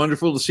 it was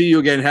wonderful to see you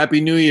again. Happy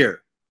New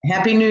Year.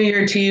 Happy New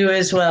Year to you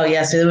as well.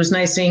 Yes, it was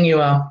nice seeing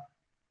you all.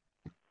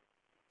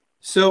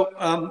 So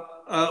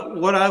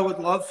what I would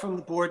love from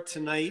the board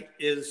tonight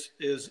is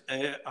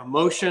a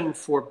motion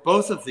for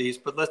both of these,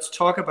 but let's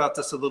talk about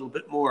this a little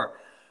bit more.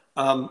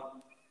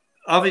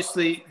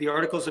 Obviously, the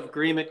Articles of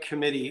Agreement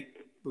Committee,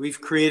 we've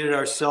created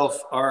ourselves,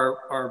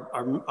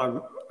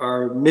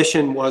 our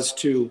mission was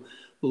to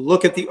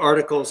look at the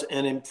articles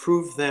and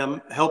improve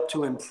them, help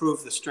to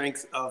improve the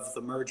strength of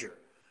the merger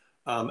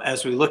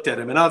as we looked at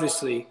them. And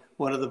obviously,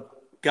 one of the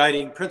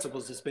guiding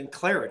principles has been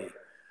clarity.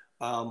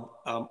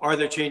 Are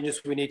there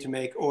changes we need to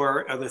make,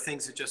 or are there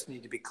things that just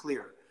need to be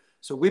clear?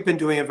 So we've been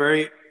doing a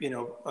very,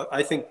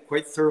 I think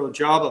quite thorough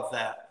job of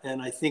that.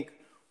 And I think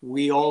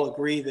we all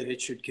agree that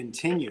it should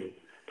continue.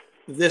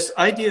 This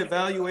idea of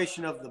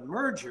evaluation of the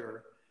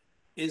merger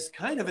is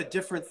kind of a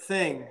different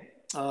thing.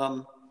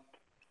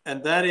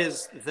 And that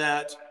is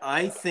that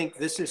I think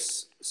this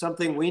is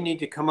something we need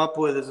to come up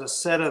with as a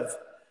set of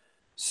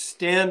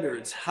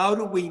standards. How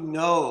do we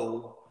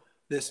know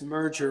this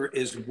merger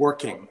is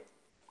working?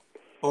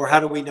 Or how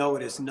do we know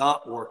it is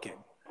not working?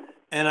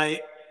 And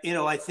I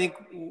think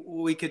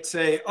we could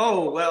say,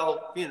 oh,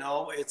 well,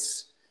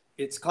 it's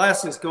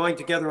classes going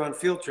together on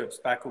field trips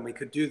back when we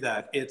could do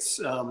that. It's,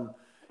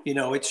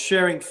 it's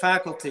sharing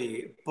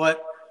faculty.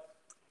 But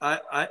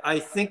I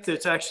think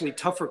there's actually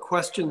tougher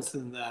questions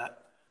than that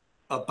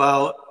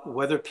about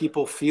whether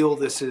people feel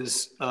this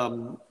is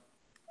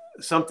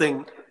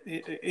something,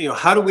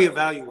 how do we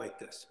evaluate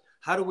this?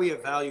 How do we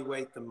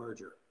evaluate the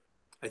merger?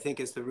 I think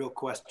is the real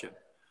question.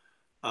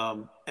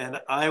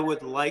 And I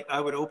would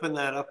open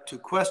that up to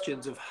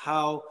questions of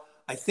how,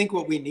 I think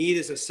what we need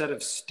is a set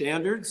of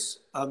standards,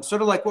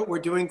 sort of like what we're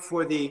doing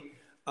for the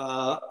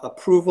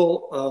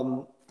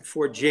approval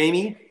for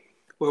Jamie,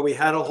 where we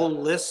had a whole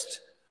list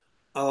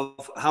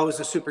of how is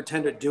the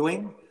superintendent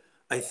doing.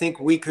 I think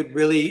we could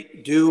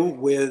really do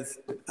with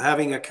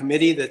having a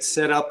committee that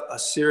set up a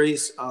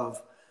series of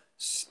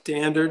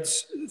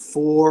standards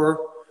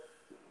for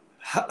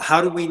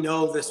how do we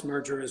know this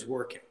merger is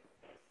working.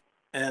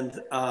 And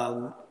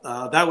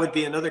that would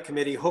be another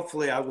committee.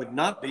 Hopefully I would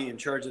not be in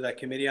charge of that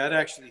committee. I'd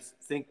actually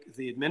think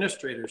the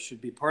administrators should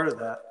be part of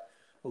that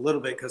a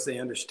little bit because they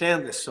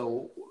understand this.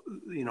 So,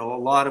 a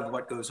lot of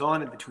what goes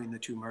on in between the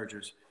two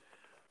mergers.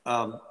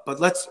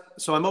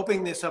 So I'm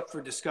opening this up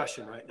for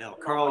discussion right now.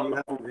 Carl, you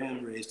have your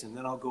hand raised, and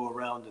then I'll go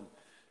around and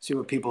see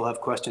what people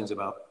have questions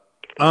about.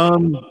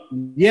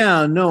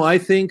 Yeah, no, I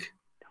think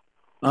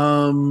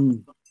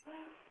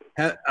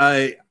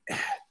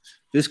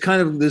this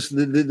kind of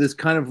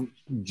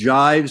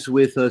jives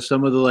with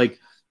some of the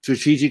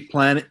strategic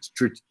planning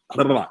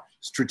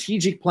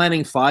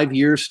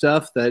 5-year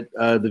stuff that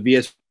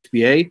the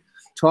VSBA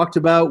talked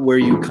about, where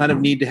you kind of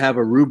need to have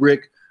a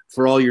rubric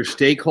for all your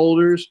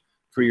stakeholders,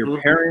 for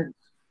your parents,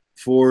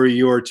 for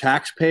your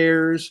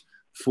taxpayers,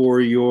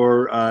 for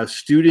your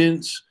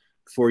students,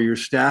 for your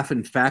staff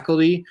and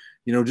faculty,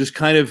 just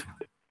kind of,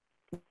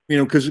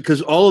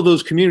 because all of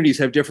those communities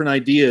have different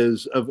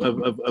ideas of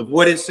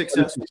what is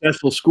successful. What a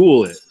successful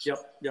school is.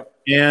 Yep.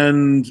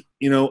 And,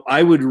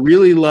 I would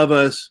really love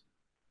us,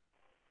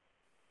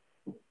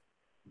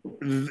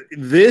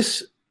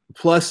 this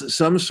plus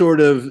some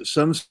sort of,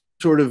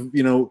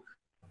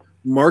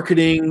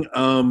 marketing,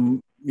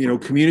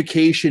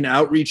 communication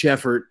outreach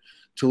effort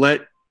to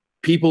let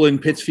people in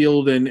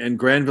Pittsfield and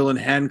Granville and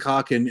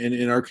Hancock and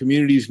in our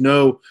communities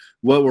know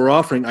what we're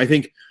offering. I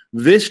think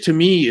this, to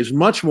me, is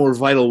much more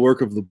vital work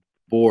of the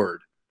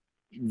board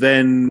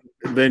than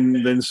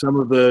some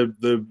of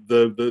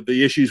the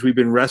issues we've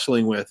been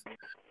wrestling with,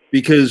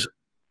 because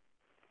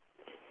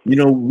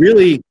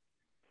really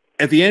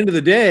at the end of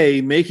the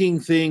day, making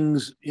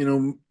things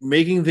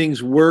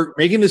work,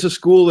 making this a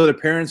school that a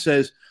parent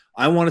says,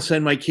 I want to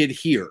send my kid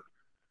here.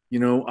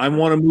 I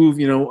want to move,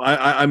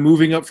 I'm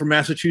moving up from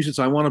Massachusetts.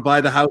 I want to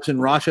buy the house in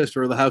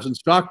Rochester or the house in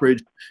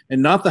Stockbridge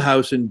and not the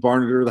house in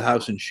Barnet or the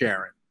house in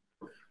Sharon.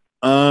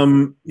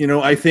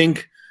 I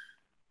think,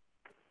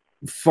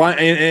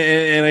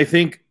 and I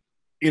think,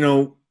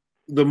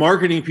 the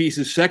marketing piece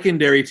is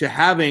secondary to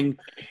having,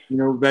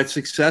 that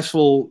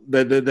successful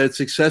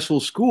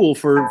school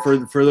for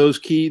those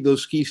key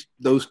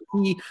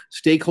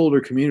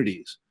stakeholder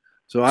communities.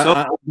 So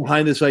I'm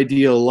behind this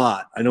idea a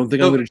lot. I don't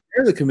think I'm going to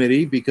chair the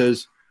committee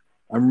because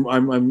I'm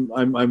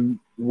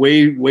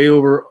way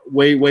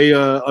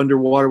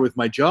underwater with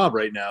my job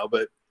right now,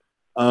 but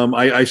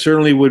I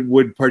certainly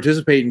would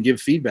participate and give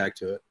feedback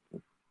to it.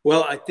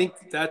 Well, I think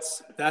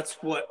that's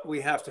what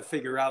we have to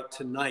figure out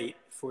tonight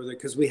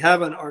because we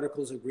have an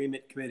Articles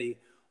Agreement Committee.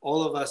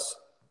 All of us,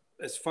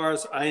 as far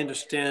as I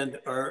understand,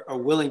 are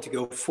willing to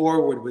go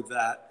forward with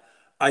that.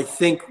 I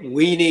think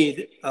we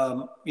need,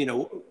 you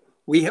know,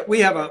 we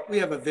have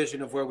a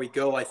vision of where we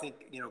go. I think,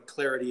 you know,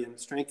 clarity and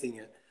strengthening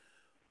it.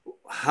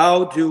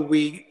 How do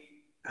we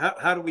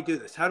do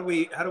this? How do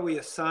we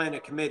assign a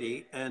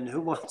committee, and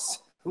who wants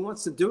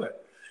to do it?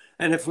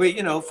 And if we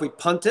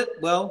punt it,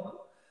 well,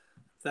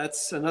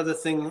 that's another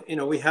thing. You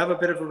know, we have a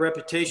bit of a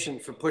reputation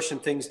for pushing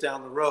things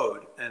down the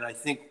road, and I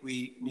think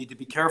we need to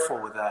be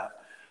careful with that.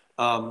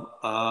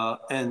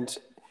 And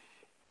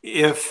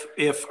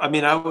I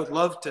mean, I would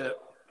love to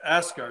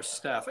ask our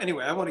staff.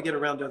 Anyway, I want to get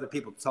around to other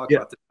people to talk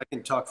about this. I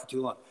can talk for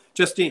too long.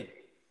 Justine,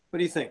 what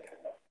do you think?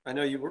 I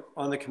know you were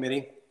on the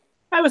committee.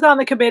 I was on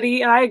the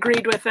committee, and I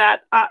agreed with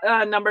that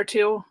number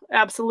 2.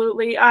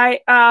 Absolutely.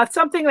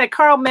 Something that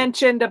Carl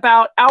mentioned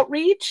about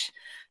outreach.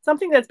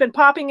 Something that's been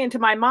popping into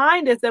my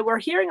mind is that we're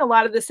hearing a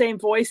lot of the same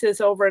voices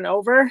over and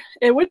over.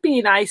 It would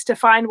be nice to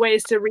find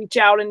ways to reach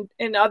out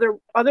in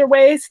other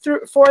ways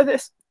for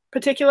this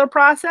particular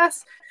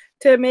process,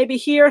 to maybe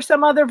hear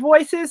some other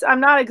voices. I'm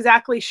not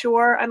exactly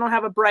sure. I don't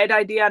have a bright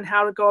idea on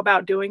how to go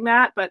about doing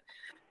that, but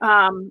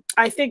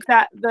I think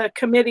that the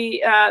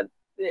committee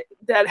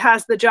that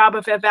has the job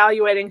of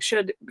evaluating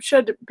should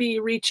be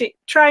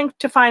trying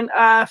to find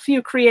a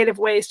few creative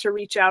ways to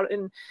reach out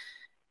in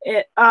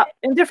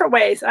different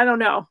ways. I don't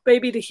know,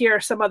 maybe to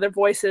hear some other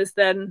voices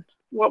than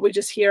what we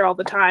just hear all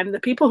the time. The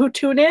people who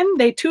tune in,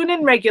 they tune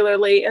in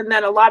regularly, and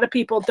then a lot of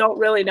people don't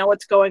really know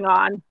what's going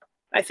on,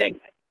 I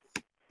think.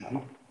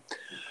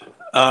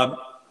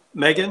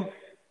 Megan?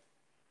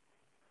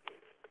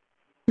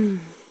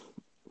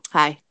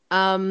 Hi.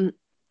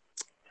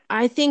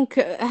 I think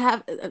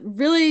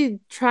really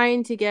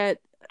trying to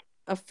get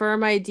a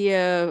firm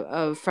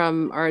idea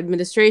from our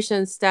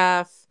administration,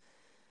 staff,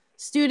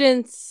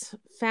 students,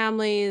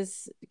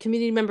 families,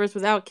 community members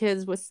without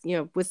kids,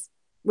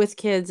 with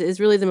kids is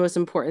really the most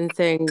important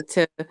thing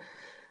to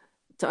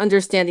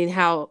understanding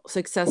how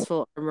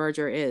successful our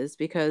merger is,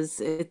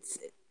 because it's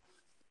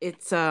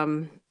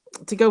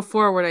to go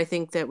forward. I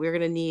think that we're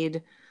going to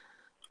need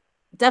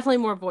definitely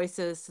more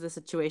voices to the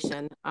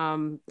situation.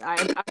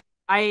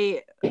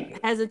 I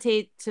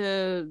hesitate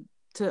to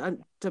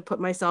put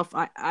myself.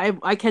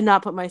 I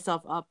cannot put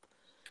myself up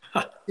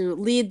to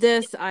lead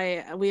this.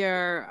 We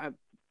are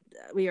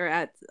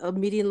at a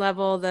meeting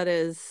level that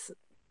is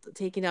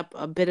taking up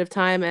a bit of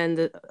time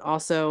and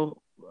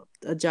also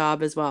a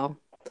job as well.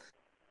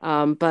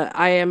 But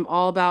I am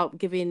all about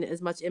giving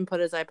as much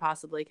input as I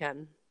possibly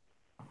can.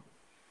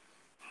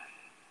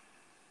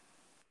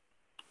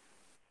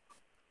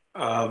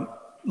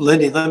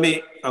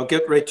 Lindy, I'll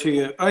get right to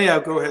you. Oh yeah,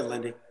 go ahead,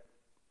 Lindy.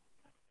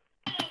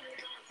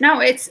 No,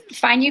 it's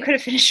fine. You could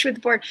have finished with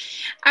the board.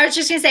 I was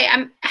just going to say,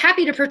 I'm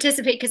happy to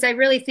participate because I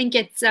really think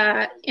it's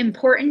an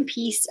important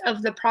piece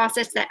of the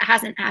process that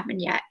hasn't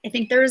happened yet. I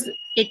think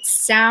it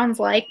sounds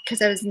like,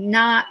 because I was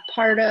not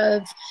part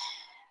of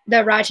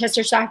the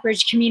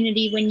Rochester-Stockbridge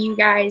community when you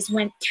guys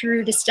went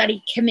through the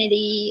study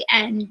committee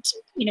and,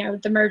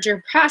 the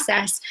merger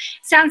process,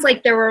 sounds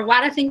like there were a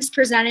lot of things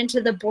presented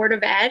to the Board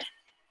of Ed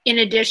in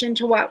addition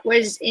to what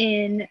was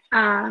in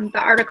the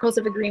Articles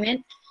of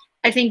Agreement.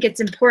 I think it's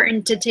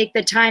important to take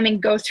the time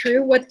and go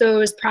through what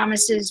those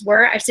promises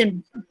were. I've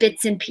seen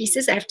bits and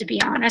pieces. I have to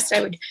be honest. I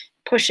would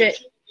push it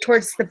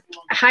towards the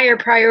higher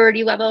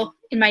priority level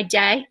in my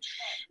day.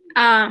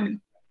 And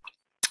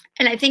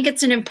I think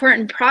it's an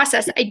important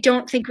process. I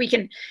don't think we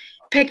can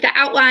pick the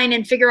outline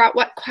and figure out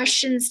what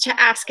questions to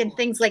ask and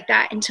things like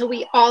that until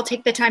we all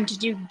take the time to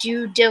do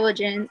due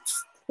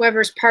diligence,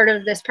 whoever's part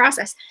of this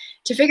process,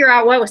 to figure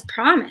out what was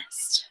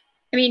promised.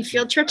 I mean,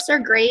 field trips are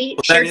great.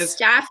 Well, Shared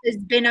staff has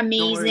been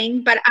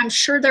amazing, but I'm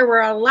sure there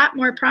were a lot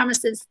more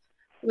promises,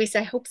 at least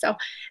I hope so,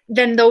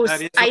 than those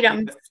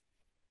items.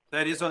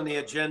 That is on the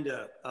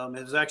agenda.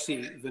 It was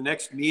actually the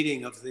next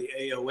meeting of the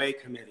AOA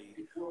committee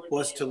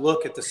was to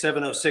look at the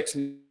 706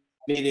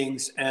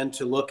 meetings and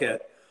to look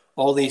at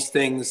all these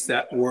things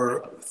that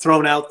were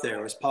thrown out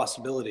there as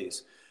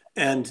possibilities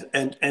and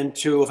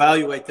to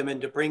evaluate them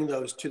and to bring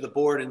those to the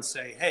board and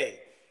say, hey,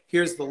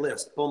 here's the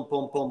list, boom,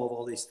 boom, boom, of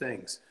all these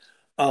things.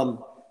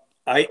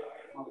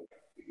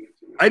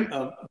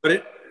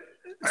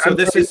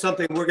 This is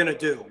something we're going to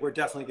do. We're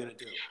definitely going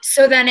to do.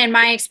 So then in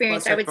my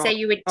experience, I would say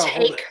you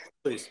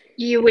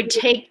would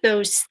take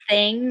those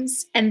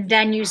things and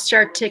then you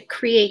start to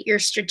create your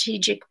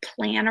strategic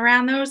plan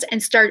around those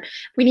and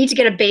we need to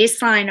get a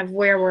baseline of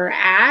where we're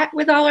at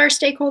with all our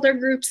stakeholder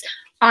groups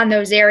on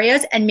those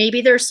areas. And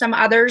maybe there's some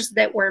others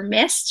that were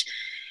missed,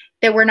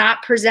 that were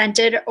not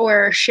presented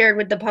or shared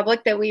with the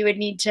public that we would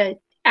need to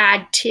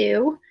add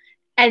to.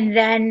 And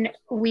then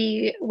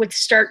we would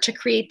start to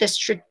create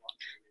this.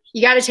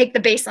 You got to take the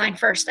baseline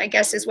first, I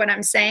guess, is what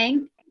I'm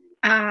saying.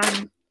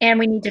 And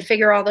we need to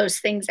figure all those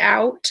things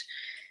out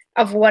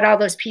of what all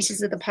those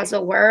pieces of the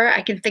puzzle were.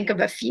 I can think of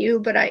a few,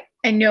 but I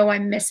know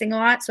I'm missing a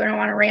lot, so I don't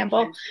want to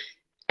ramble.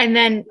 And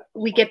then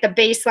we get the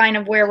baseline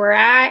of where we're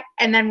at,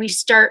 and then we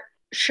start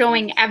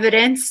showing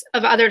evidence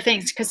of other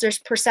things, because there's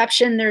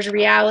perception, there's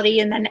reality,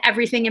 and then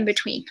everything in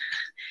between,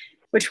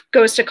 which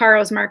goes to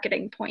Carl's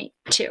marketing point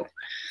too.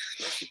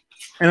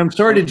 And I'm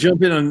sorry to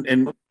jump in on,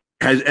 and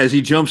as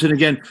he jumps in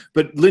again,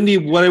 but Lindy,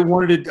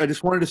 I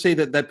just wanted to say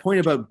that point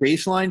about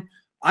baseline,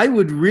 I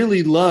would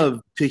really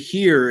love to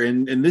hear,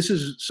 and this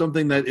is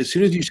something that as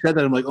soon as you said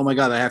that, I'm like, oh my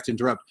God, I have to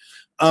interrupt.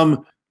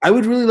 I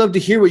would really love to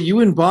hear what you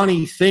and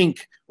Bonnie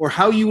think, or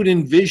how you would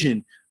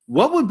envision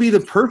what would be the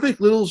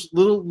perfect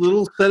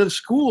little set of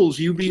schools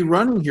you'd be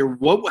running here.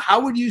 How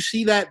would you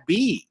see that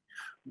be?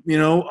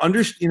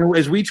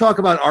 As we talk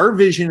about our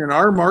vision and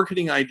our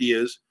marketing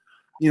ideas,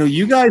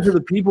 you guys are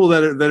the people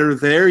that are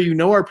there.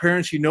 Our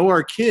parents,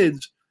 our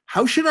kids.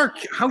 How should our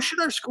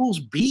schools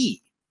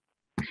be?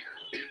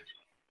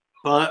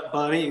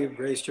 Bonnie, you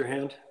raised your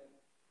hand.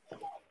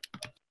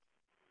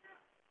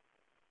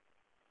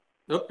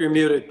 Nope, you're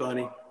muted,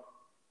 Bonnie.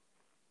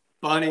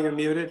 Bonnie, you're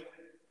muted.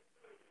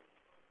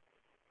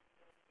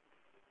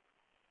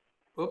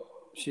 Oh,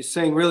 she's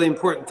saying really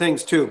important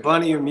things too.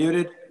 Bonnie, you're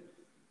muted.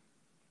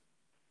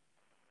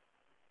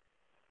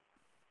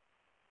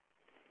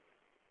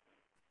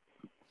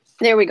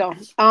 There we go.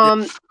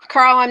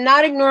 Carl, I'm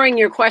not ignoring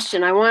your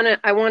question. I want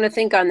to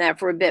think on that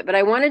for a bit, but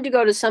I wanted to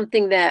go to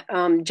something that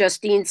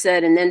Justine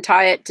said and then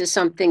tie it to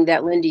something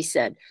that Lindy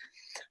said.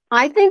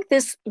 I think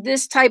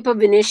this type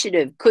of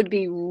initiative could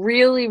be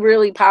really,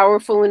 really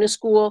powerful in a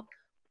school,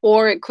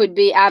 or it could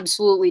be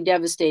absolutely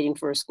devastating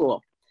for a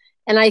school.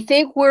 And I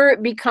think where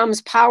it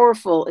becomes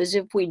powerful is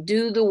if we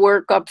do the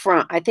work up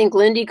front. I think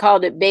Lindy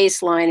called it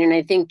baseline, and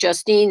I think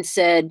Justine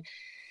said,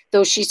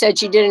 though she said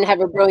she didn't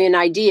have a brilliant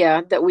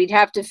idea, that we'd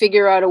have to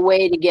figure out a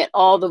way to get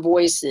all the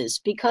voices,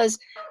 because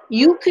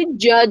you could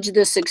judge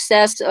the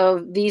success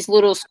of these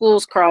little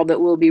schools, Carl,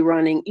 that we'll be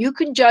running. You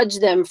could judge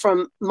them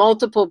from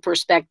multiple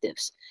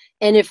perspectives.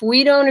 And if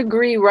we don't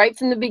agree right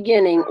from the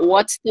beginning,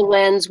 what's the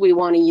lens we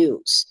want to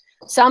use?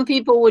 Some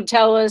people would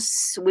tell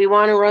us we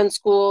want to run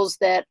schools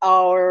that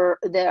are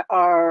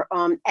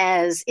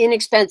as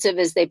inexpensive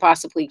as they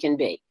possibly can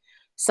be.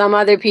 Some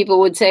other people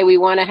would say we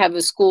want to have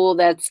a school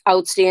that's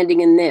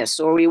outstanding in this,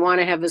 or we want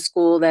to have a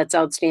school that's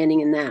outstanding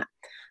in that.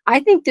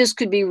 I think this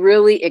could be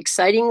really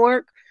exciting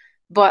work,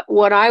 but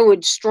what I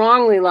would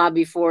strongly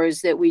lobby for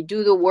is that we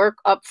do the work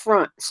up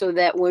front, so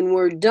that when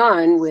we're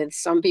done with,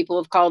 some people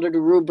have called it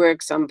a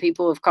rubric, some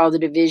people have called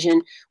it a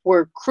vision,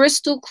 we're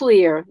crystal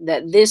clear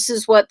that this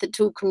is what the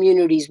two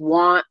communities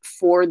want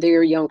for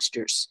their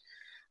youngsters.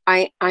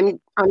 I'm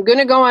going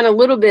to go on a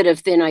little bit of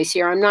thin ice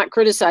here. I'm not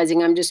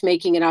criticizing. I'm just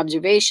making an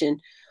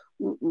observation.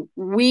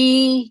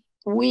 We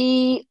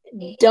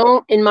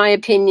don't, in my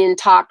opinion,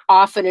 talk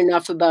often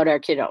enough about our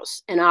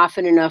kiddos and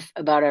often enough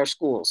about our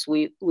schools.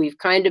 We've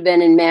kind of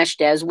been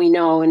enmeshed, as we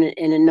know, in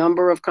a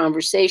number of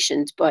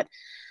conversations. But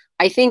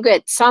I think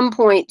at some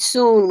point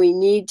soon, we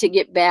need to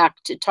get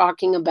back to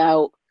talking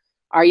about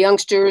our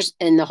youngsters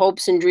and the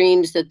hopes and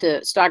dreams that the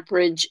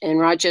Stockbridge and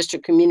Rochester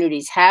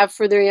communities have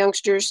for their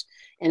youngsters.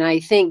 And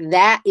I think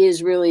that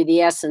is really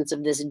the essence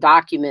of this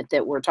document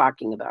that we're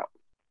talking about.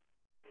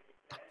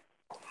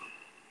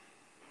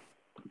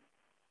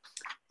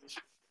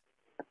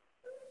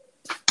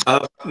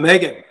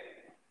 Megan.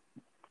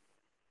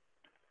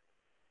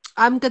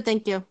 I'm good,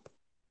 thank you.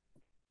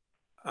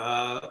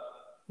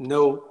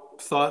 No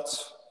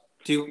thoughts?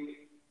 Did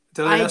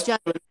I ask?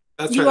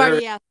 That's you right.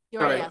 already asked.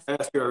 I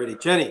asked you already.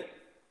 Jenny.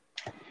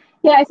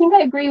 Yeah, I think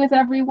I agree with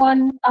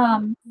everyone.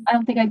 I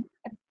don't think I,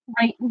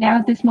 right now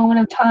at this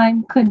moment of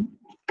time, could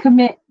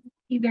commit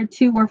either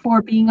to or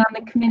for being on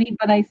the committee,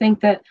 but I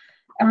think that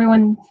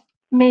everyone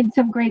made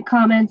some great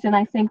comments, and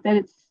I think that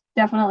it's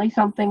definitely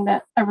something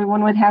that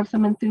everyone would have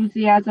some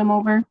enthusiasm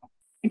over,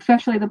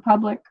 especially the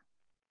public.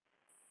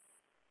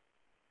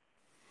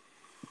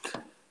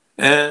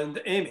 And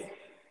Amy.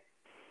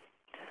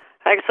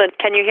 Excellent.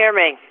 Can you hear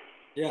me?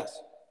 Yes.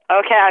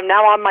 Okay, I'm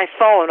now on my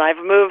phone.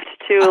 I've moved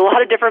to a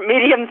lot of different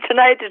mediums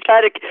tonight to try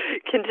to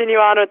continue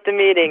on with the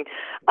meeting.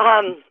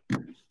 I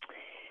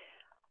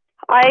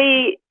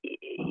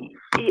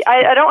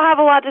don't have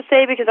a lot to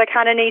say because I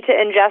kind of need to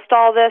ingest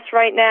all this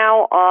right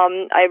now.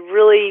 I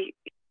really,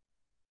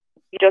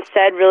 you just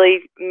said,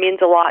 really means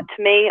a lot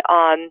to me.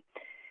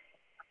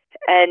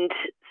 And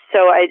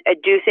so I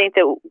do think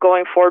that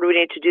going forward, we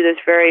need to do this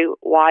very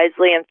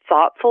wisely and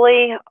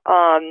thoughtfully.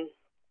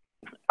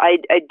 I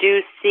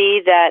do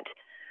see that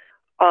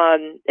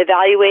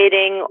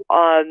evaluating,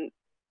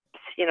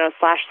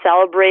 /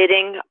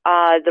 celebrating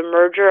the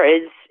merger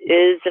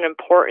is an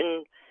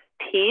important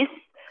piece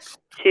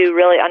to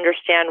really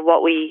understand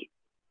what we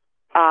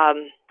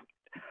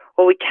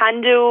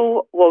can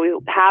do, what we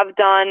have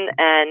done,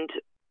 and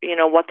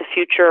what the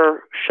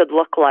future should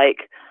look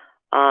like.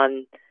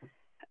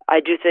 I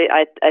do think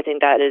I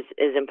think that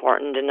is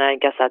important, and I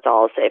guess that's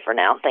all I'll say for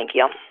now. Thank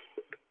you.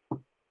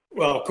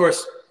 Well, of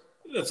course,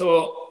 that's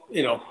all. I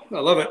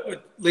love it.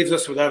 It leaves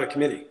us without a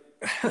committee.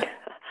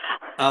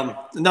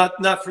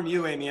 Not from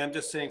you, Amy. I'm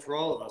just saying for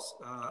all of us.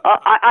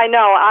 I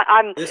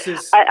know. This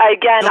is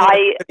again.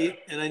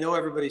 And I know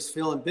everybody's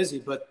feeling busy,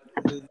 but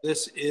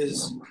this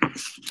is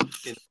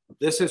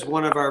this is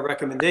one of our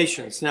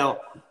recommendations. Now,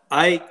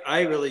 I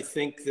really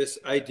think this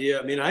idea,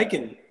 I mean, I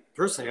can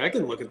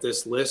look at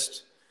this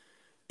list,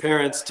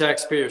 parents,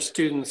 taxpayers,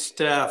 students,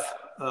 staff,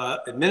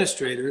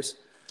 administrators.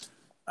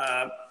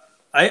 I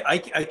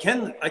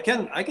can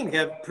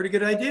have a pretty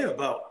good idea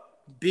about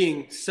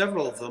being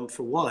several of them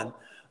for one.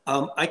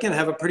 I can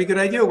have a pretty good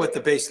idea what the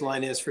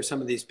baseline is for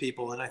some of these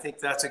people. And I think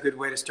that's a good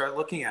way to start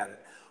looking at it.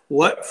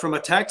 What, from a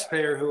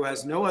taxpayer who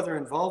has no other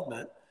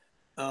involvement,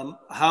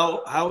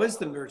 how is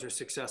the merger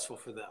successful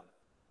for them?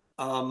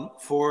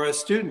 For a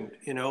student,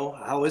 you know,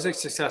 how is it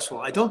successful?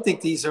 I don't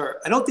think these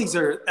are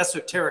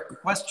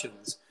esoteric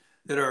questions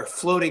that are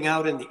floating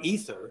out in the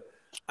ether.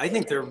 I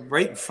think they're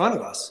right in front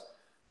of us.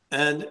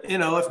 And, you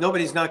know, if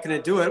nobody's not going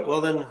to do it,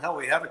 well, then hell,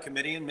 we have a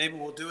committee and maybe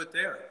we'll do it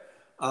there.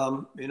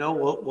 You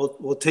know,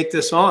 we'll take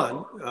this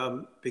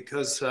on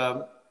because,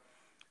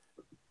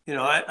 you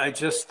know, I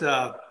just,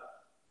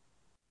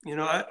 you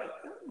know,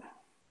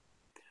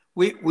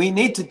 we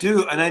need to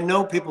do, and I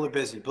know people are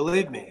busy,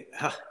 believe me,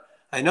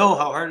 I know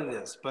how hard it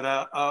is,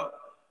 but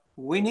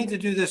we need to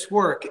do this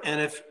work. And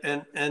if,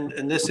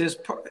 and this is,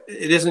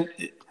 it isn't,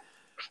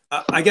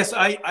 I guess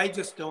I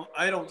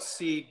don't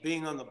see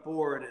being on the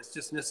board as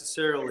just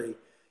necessarily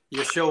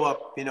you show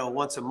up, you know,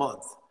 once a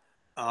month.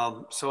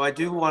 So I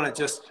do want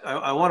to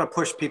I want to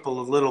push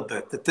people a little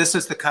bit that this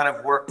is the kind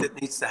of work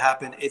that needs to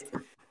happen.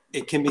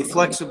 It can be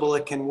flexible.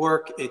 It can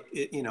work.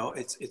 You know,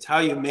 it's how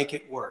you make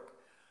it work.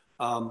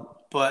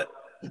 But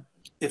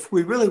if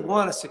we really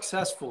want a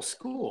successful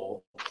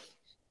school,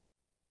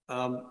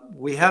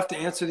 we have to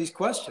answer these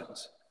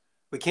questions.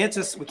 We can't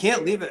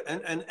leave it.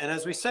 And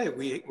as we say,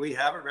 we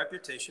have a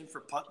reputation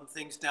for punting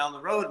things down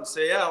the road and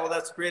say, yeah, well,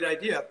 that's a great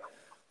idea.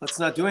 Let's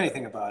not do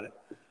anything about it.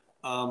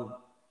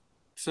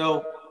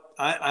 So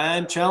I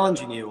am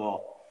challenging you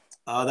all.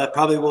 That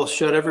probably will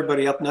shut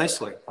everybody up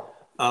nicely.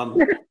 But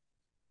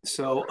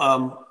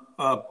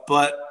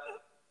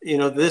you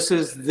know, this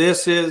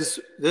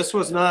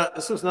was not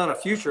a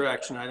future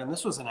action item.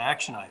 This was an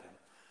action item.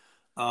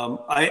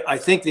 I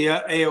think the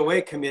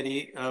AOA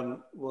committee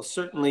will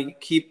certainly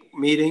keep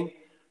meeting,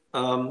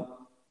 and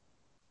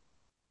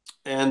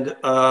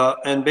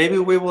maybe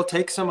we will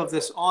take some of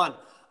this on.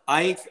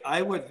 I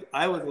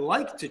would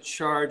like to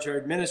charge our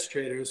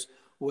administrators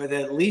with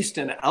at least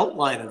an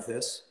outline of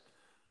this.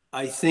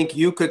 I think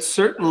you could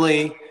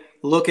certainly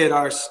look at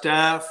our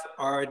staff,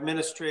 our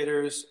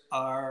administrators,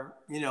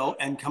 you know,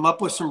 and come up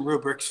with some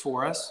rubrics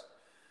for us.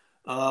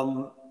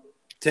 So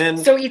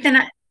Ethan,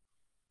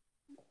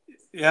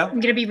 yeah, I'm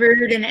going to be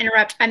rude and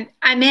interrupt.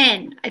 I'm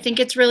in. I think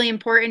it's really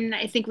important.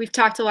 I think we've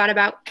talked a lot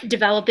about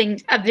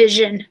developing a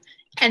vision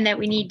and that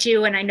we need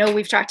to, and I know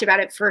we've talked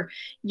about it for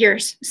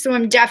years. So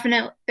I'm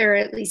definitely, or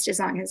at least as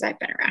long as I've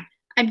been around,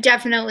 I'm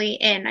definitely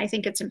in. I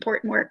think it's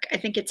important work. I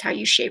think it's how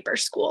you shape our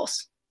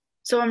schools.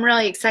 So I'm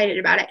really excited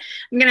about it.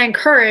 I'm going to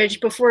encourage,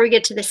 before we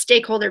get to the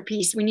stakeholder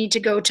piece, we need to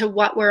go to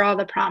what were all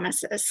the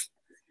promises.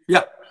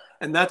 Yeah,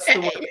 and that's the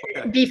one.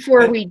 Okay.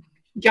 Before we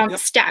jump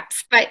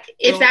steps. But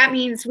if that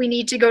means we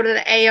need to go to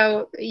the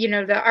AO, you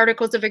know, the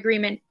Articles of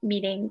Agreement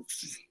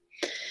meetings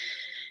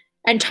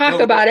and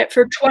talk about it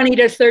for 20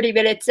 to 30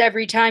 minutes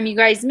every time you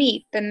guys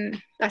meet, then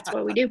that's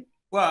what we do.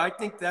 Well, I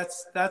think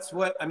that's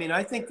what, I mean,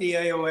 I think the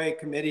AOA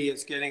committee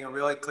is getting a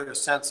really clear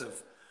sense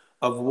of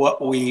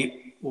what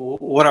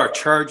our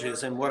charge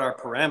is and what our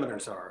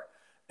parameters are.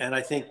 And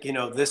I think, you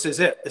know, this is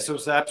it. This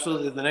was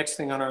absolutely the next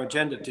thing on our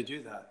agenda to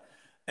do that.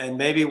 And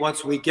maybe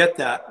once we get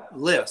that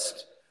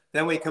list,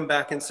 then we come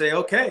back and say,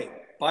 okay,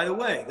 by the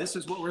way, this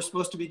is what we're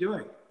supposed to be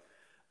doing.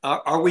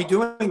 Are we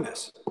doing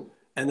this?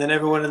 And then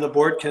everyone in the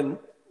board can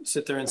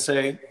sit there and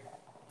say,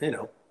 you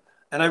know,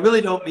 and I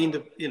really don't mean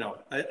to, you know,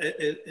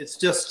 it's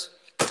just,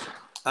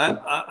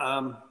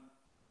 I'm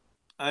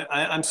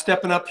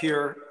stepping up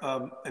here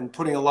and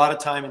putting a lot of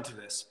time into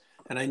this.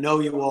 And I know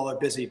you all are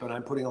busy, but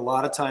I'm putting a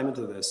lot of time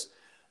into this.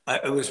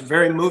 It was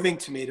very moving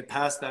to me to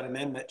pass that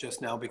amendment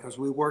just now because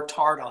we worked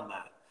hard on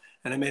that.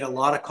 And I made a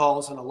lot of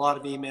calls and a lot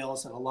of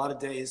emails and a lot of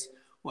days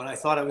when I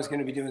thought I was going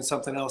to be doing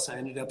something else. I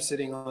ended up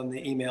sitting on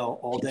the email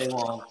all day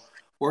long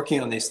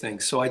working on these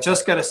things. So I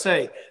just got to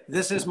say,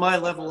 this is my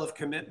level of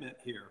commitment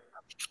here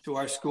to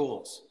our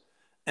schools.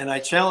 And I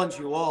challenge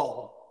you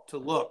all to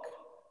look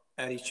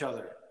at each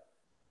other.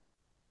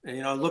 And,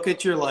 you know, look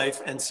at your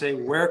life and say,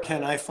 where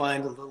can I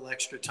find a little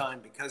extra time?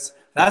 Because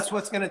that's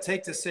what's going to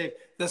take to save.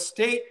 The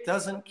state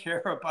doesn't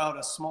care about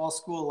a small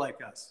school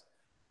like us.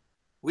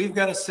 We've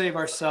got to save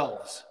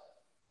ourselves.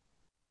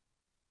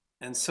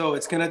 And so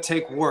it's going to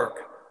take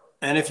work.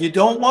 And if you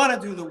don't want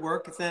to do the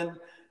work, then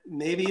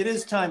maybe it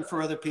is time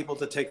for other people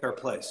to take our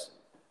place.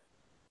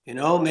 You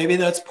know, maybe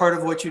that's part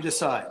of what you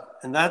decide.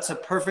 And that's a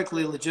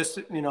perfectly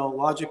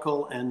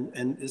logical,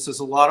 and this is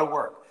a lot of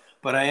work.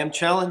 But I am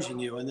challenging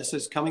you, and this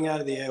is coming out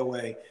of the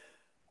AOA.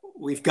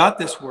 We've got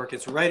this work.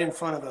 It's right in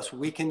front of us.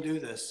 We can do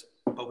this,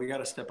 but we got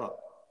to step up.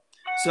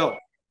 So,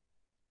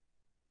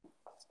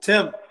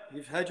 Tim,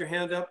 you've had your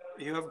hand up.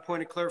 You have a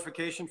point of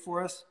clarification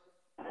for us?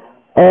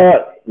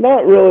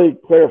 Not really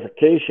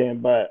clarification,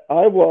 but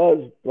I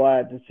was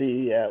glad to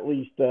see at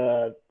least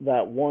that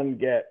one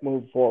get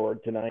moved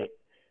forward tonight.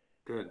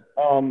 Good.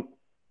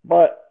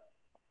 But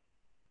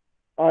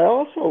I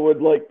also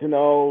would like to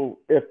know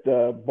if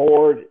the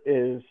board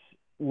is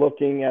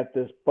looking at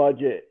this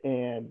budget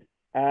and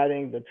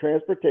adding the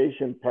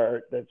transportation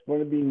part that's going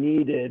to be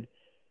needed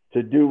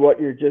to do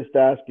what you're just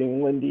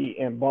asking Lindy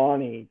and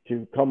Bonnie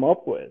to come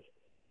up with,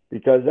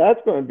 because that's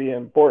going to be an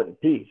important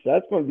piece.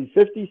 That's going to be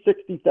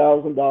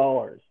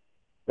 $50,000-$60,000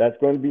 that's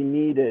going to be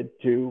needed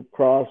to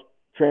cross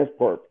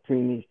transport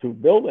between these two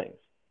buildings.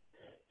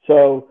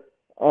 So,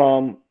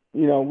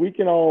 you know, we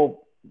can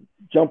all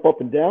jump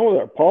up and down with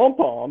our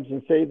pom-poms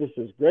and say this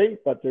is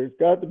great, but there's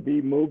got to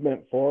be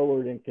movement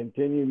forward and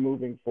continue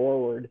moving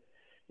forward.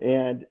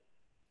 And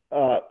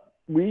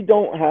we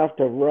don't have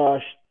to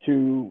rush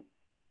to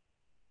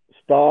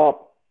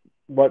stop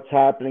what's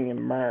happening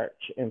in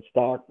March in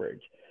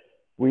Stockbridge.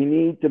 We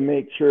need to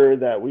make sure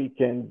that we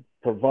can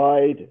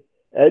provide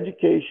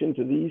education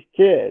to these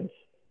kids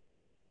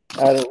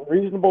at a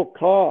reasonable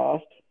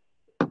cost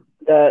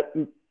that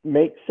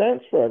makes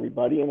sense for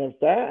everybody. And if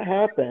that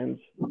happens,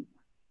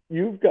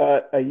 you've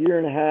got a year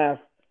and a half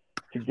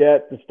to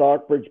get the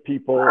Stockbridge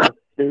people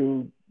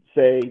to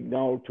say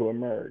no to a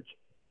merge.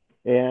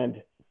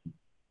 And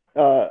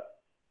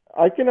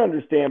I can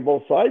understand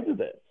both sides of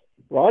this.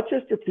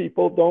 Rochester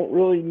people don't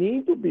really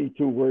need to be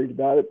too worried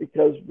about it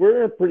because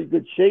we're in pretty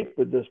good shape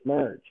with this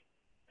merge.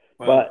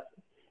 Wow. But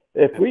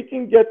if we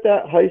can get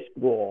that high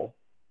school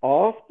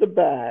off the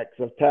backs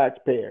of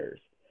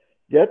taxpayers,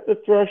 get the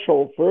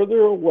threshold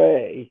further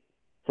away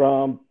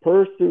from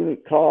per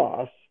student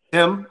costs.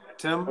 Tim,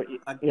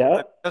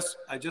 yeah.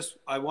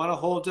 I want to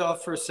hold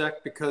off for a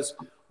sec because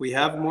we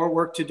have more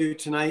work to do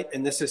tonight,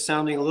 and this is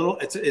sounding a little,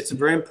 it's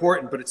very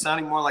important, but it's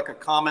sounding more like a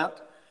comment.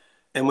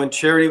 And when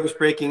Charity was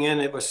breaking in,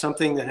 it was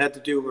something that had to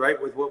do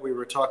right with what we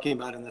were talking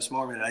about in this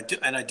moment. I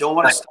don't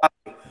want to stop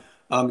you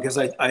because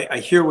I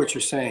hear what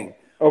you're saying.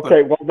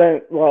 Okay,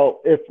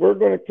 well, if we're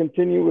going to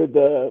continue with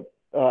the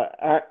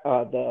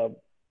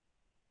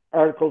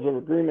Articles of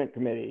Agreement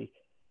Committee,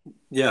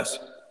 yes,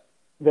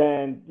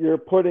 then you're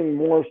putting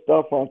more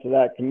stuff onto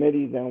that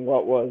committee than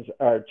what was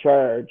our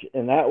charge,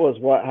 and that was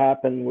what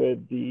happened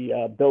with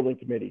the building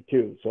committee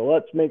too. So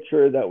let's make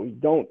sure that we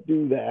don't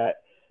do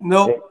that.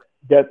 No.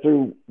 Get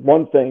through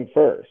one thing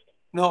first.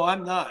 No,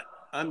 I'm not.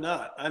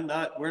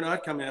 We're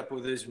not coming up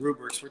with these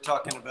rubrics. We're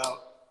talking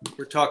about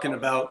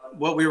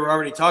what we were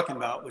already talking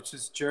about, which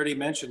is Charity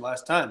mentioned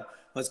last time.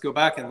 Let's go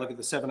back and look at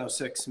the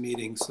 706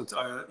 meetings,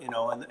 you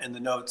know, and the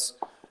notes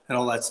and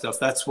all that stuff.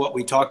 That's what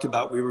we talked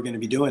about we were going to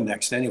be doing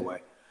next anyway.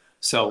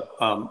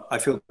 So I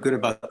feel good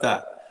about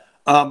that.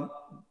 All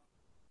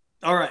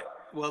right.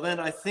 Well, then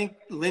I think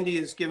Lindy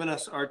has given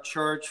us our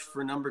charge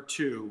for number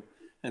 2.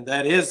 And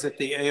that is that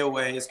the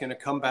AOA is going to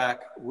come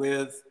back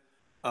with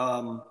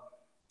what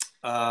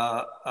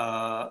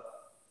the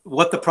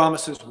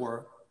promises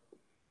were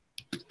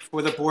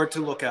for the board to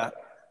look at.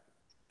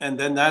 And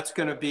then that's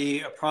going to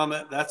be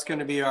that's going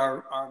to be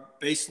our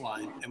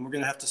baseline. And we're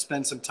going to have to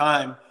spend some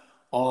time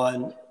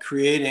on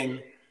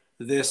creating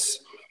this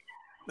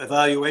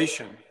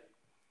evaluation.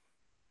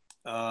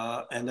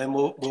 And then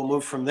we'll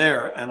move from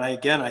there. And I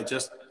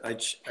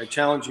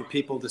challenge you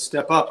people to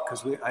step up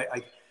because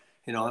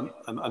you know,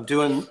 I'm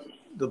doing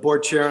the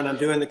board chair and I'm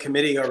doing the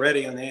committee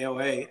already on the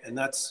AOA, and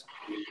that's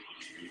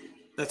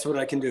what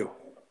I can do.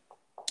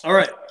 All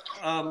right.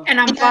 And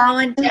I'm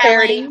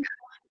volunteering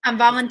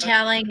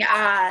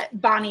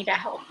Bonnie to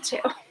help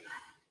too.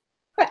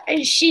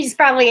 She's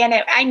probably in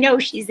it. I know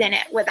she's in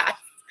it with us,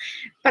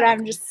 but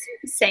I'm just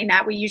saying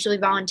that we usually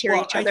volunteer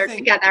each other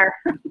together.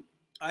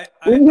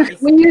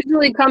 We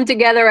usually come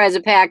together as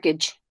a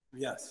package.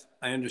 Yes,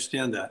 I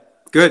understand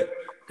that. Good.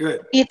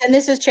 Good. Ethan,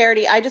 this is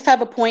Charity. I just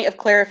have a point of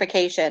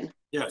clarification.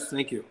 Yes,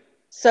 thank you.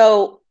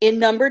 So in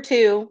number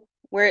 2,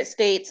 where it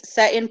states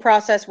set in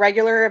process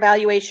regular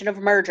evaluation of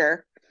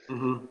merger,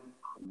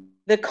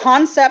 the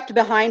concept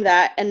behind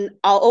that, and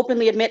I'll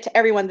openly admit to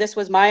everyone, this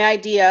was my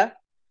idea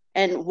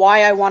and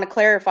why I want to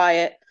clarify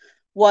it,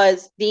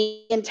 was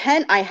the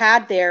intent I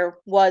had there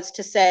was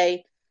to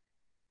say,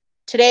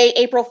 today,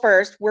 April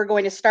 1st, we're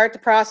going to start the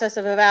process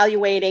of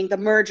evaluating the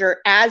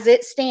merger as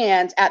it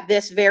stands at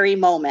this very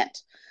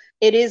moment.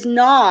 It is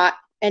not,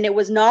 and it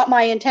was not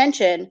my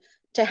intention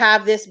to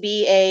have this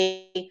be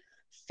a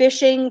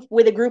fishing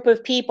with a group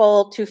of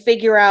people to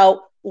figure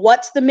out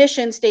what's the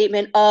mission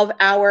statement of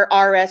our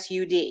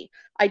RSUD.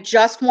 I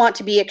just want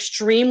to be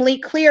extremely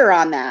clear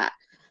on that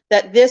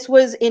this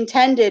was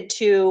intended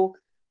to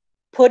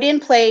put in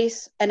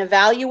place an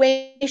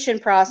evaluation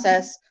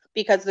process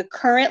because the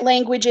current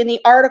language in the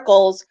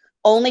articles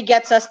only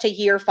gets us to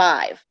year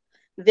 5.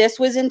 This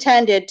was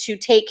intended to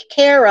take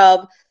care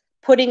of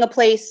putting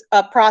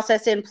a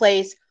process in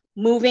place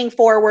moving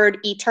forward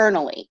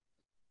eternally.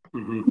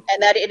 And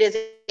that it is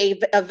a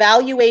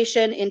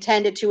evaluation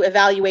intended to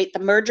evaluate the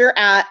merger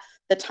at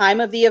the time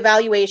of the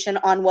evaluation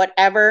on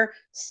whatever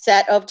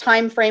set of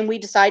time frame we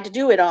decide to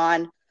do it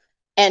on,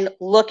 and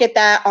look at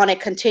that on a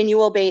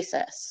continual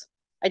basis.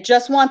 I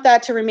just want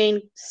that to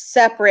remain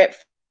separate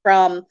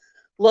from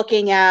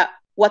looking at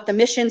what the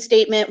mission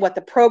statement, what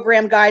the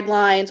program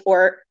guidelines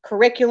or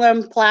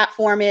curriculum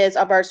platform is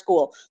of our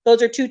school.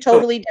 Those are two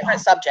totally different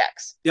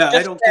subjects. Yeah, just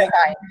I don't think,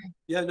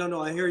 yeah,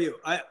 no, I hear you.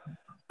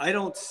 I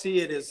don't see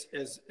it as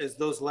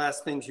those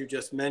last things you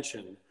just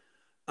mentioned.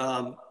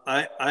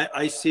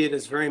 I see it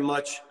as very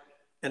much,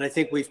 and I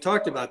think we've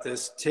talked about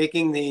this,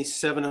 taking the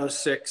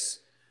 706,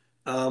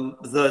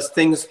 the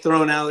things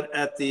thrown out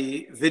at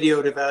the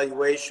videoed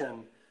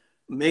evaluation,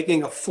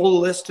 making a full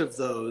list of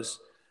those,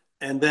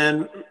 and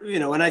then, you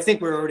know, and I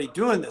think we're already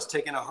doing this,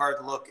 taking a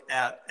hard look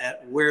at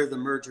where the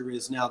merger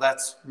is now.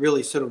 That's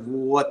really sort of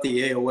what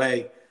the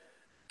AOA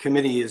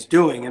committee is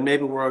doing, and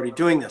maybe we're already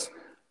doing this.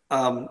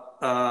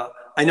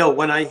 I know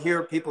when I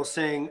hear people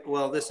saying,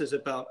 well, this is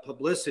about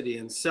publicity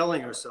and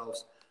selling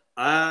ourselves,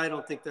 I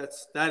don't think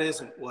that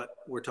isn't what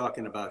we're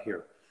talking about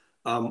here.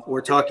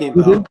 We're talking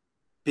about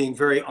being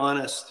very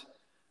honest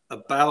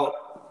about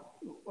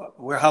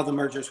how the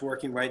merger is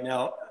working right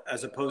now,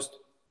 as opposed,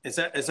 is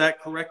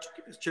that correct,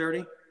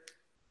 Charity?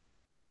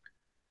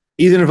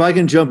 Ethan, if I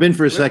can jump in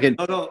for a second.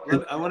 No,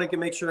 I want to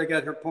make sure I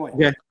got her point.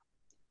 Okay.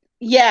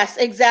 Yes,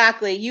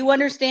 exactly. You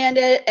understand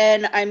it,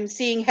 and I'm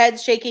seeing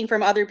heads shaking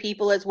from other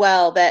people as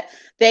well, that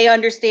they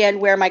understand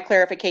where my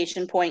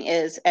clarification point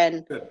is.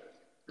 And good.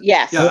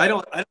 Yes. Yeah, I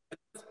don't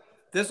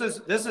this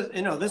is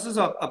you know, this is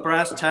a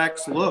brass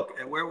tacks look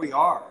at where we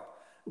are.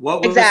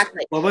 What was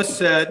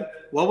said,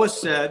 what's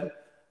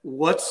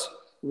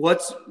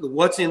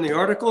in the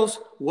articles,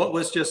 what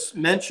was just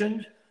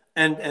mentioned,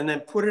 and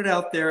then put it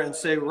out there and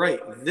say, right,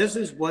 this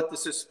is what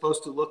this is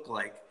supposed to look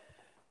like.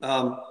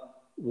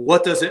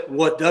 What does it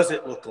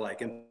look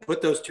like? And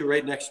put those two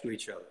right next to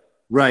each other.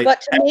 Right.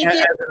 But to make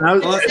it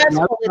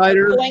successful, it's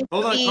going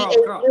to be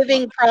a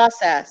living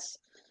process.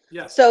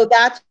 Yeah. So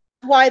that's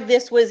why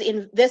this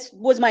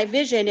was my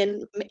vision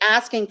in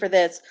asking for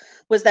this,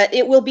 was that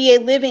it will be a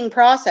living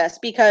process,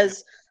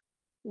 because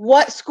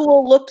what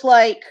school looked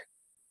like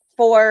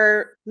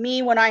for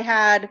me when I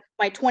had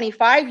my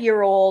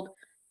 25-year-old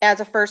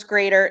as a first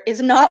grader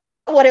is not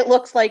what it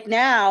looks like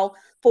now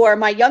for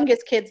my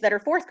youngest kids that are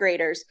fourth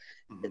graders.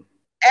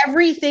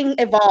 Everything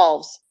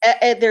evolves.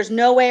 There's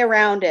no way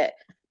around it.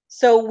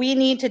 So we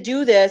need to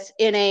do this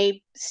in a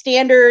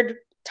standard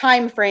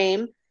time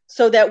frame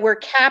so that we're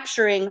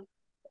capturing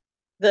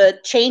the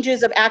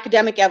changes of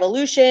academic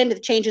evolution, the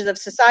changes of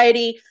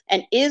society,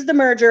 and is the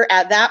merger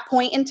at that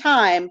point in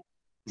time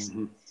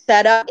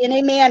set up in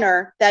a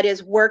manner that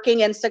is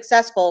working and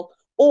successful,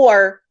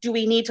 or do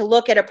we need to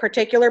look at a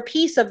particular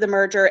piece of the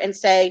merger and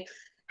say,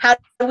 how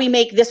do we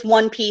make this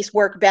one piece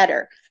work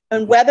better?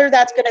 And whether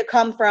that's going to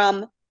come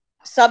from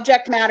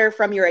subject matter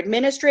from your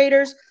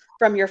administrators,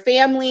 from your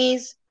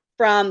families,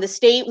 from the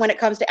state when it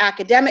comes to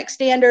academic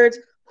standards,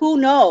 who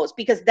knows?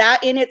 Because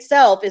that in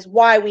itself is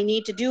why we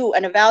need to do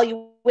an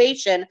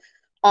evaluation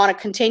on a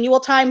continual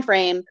time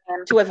frame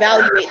to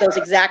evaluate those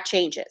exact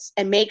changes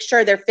and make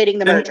sure they're fitting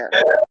the merger.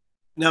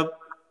 Now,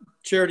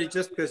 Charity,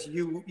 just because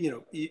you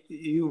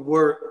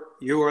are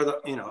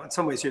the, you know, in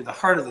some ways you're the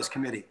heart of this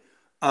committee,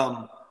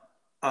 the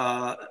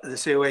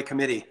COA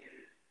committee.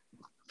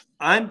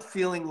 I'm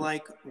feeling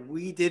like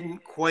we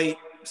didn't quite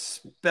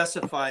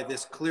specify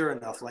this clear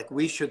enough. Like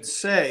we should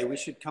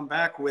come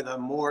back with a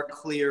more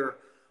clear,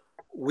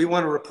 we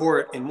want to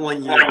report in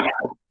 1 year.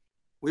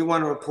 We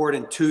want to report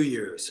in 2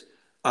 years.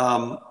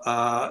 And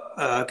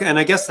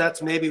I guess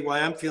that's maybe why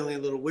I'm feeling a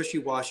little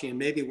wishy-washy, and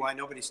maybe why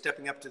nobody's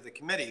stepping up to the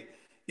committee,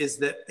 is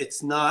that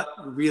it's not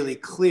really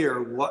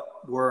clear what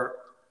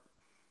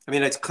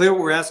it's clear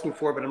what we're asking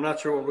for, but I'm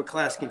not sure what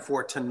we're asking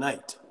for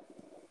tonight.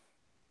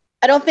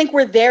 I don't think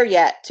we're there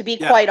yet, to be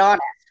quite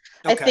honest.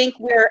 Okay. I think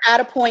we're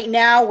at a point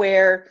now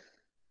where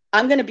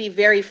I'm going to be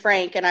very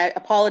frank, and I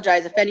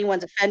apologize if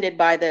anyone's offended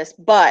by this,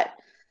 but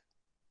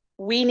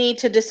we need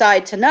to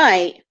decide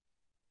tonight,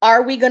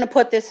 are we going to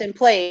put this in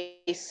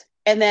place?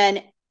 And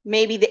then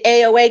maybe the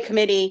AOA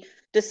committee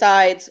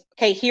decides,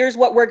 okay, here's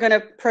what we're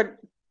going to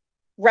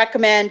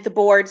recommend the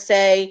board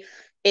say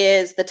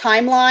is the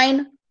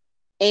timeline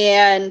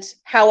and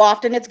how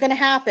often it's going to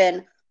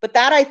happen. But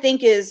that, I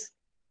think, is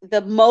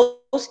the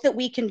most that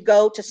we can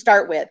go to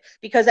start with,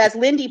 because as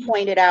Lindy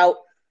pointed out,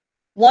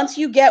 once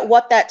you get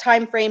what that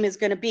time frame is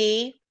going to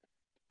be,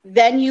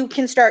 then you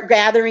can start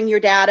gathering your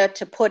data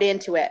to put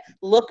into it.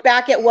 Look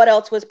back at what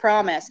else was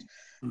promised.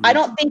 I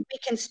don't think we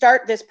can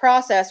start this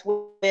process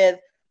with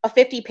a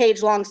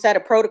 50-page long set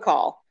of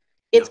protocol.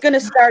 It's going to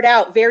start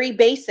out very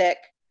basic,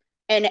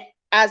 and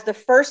as the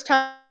first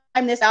time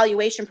this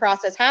evaluation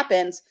process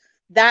happens,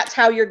 that's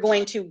how you're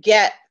going to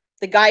get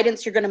the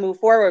guidance you're going to move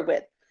forward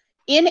with.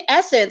 In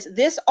essence,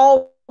 this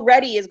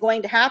already is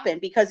going to happen,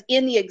 because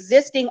in the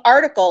existing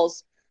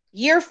articles,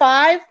 year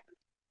 5,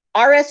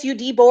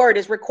 RSUD board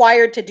is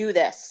required to do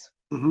this.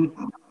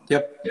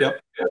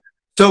 Yep.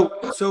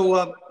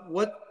 So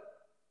what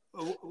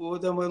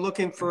then we're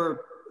looking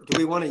for? Do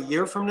we want a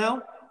year from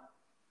now?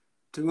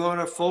 Do we want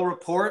a full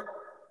report?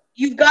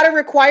 You've got a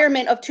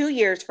requirement of 2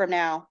 years from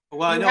now.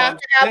 Well, you have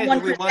to have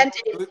one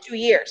presented in 2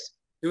 years.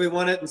 Do we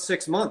want it in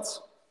 6 months?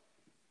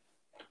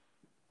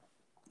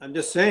 I'm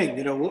just saying,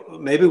 you know,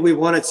 maybe we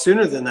want it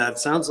sooner than that. It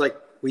sounds like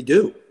we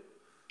do.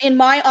 In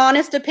my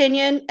honest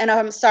opinion, and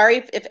I'm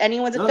sorry if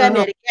anyone's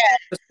offended, again,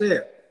 Just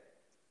there.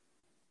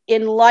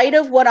 in light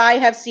of what I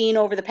have seen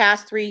over the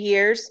past 3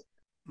 years,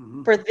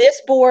 for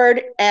this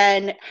board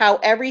and how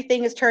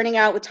everything is turning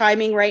out with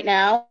timing right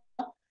now,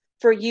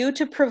 for you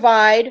to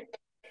provide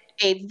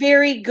a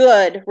very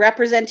good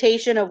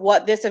representation of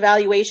what this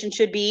evaluation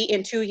should be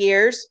in 2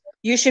 years,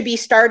 you should be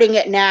starting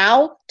it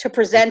now to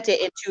present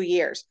it in 2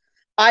 years.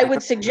 I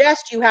would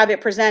suggest you have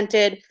it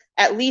presented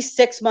at least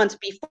 6 months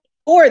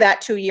before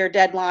that 2-year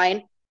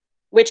deadline,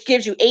 which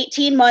gives you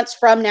 18 months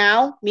from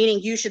now, meaning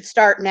you should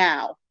start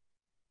now.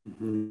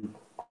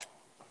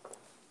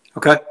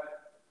 Okay.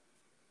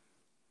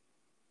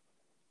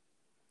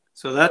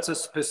 So that's a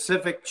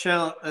specific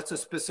challenge. That's a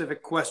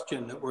specific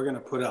question that we're going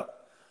to put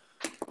up.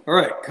 All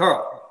right,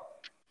 Carl.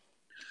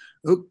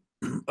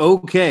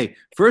 Okay.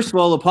 First of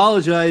all,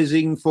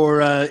 apologizing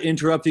for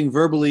interrupting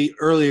verbally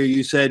earlier.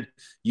 You said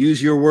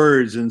use your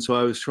words, and so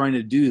I was trying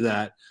to do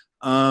that.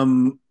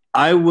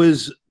 I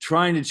was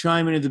trying to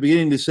chime in at the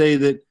beginning to say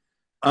that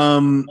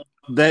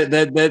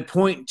that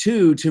point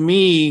 2 to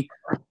me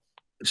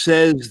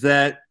says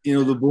that, you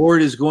know, the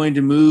board is going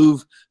to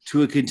move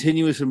to a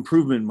continuous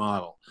improvement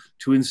model.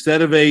 To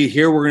instead of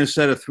here we're going to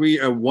set a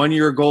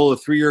 1-year goal, a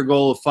 3-year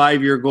goal, a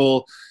 5-year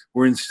goal.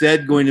 We're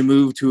instead going to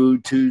move to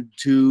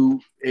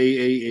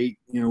a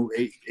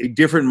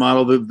different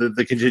model,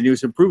 the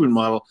continuous improvement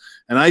model,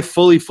 and I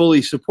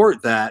fully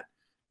support that.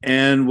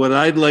 And what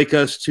I'd like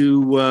us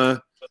to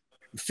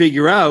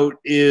figure out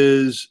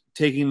is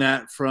taking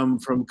that from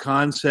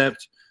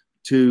concept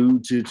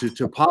to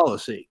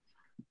policy.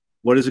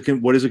 What does a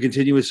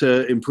continuous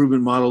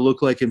improvement model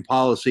look like in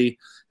policy,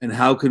 and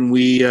how can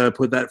we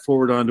put that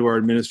forward onto our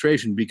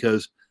administration?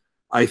 Because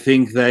I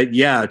think that,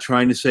 yeah,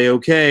 trying to say,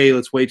 okay,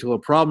 let's wait till a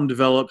problem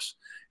develops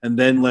and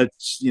then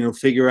let's, you know,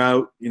 figure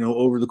out, you know,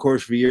 over the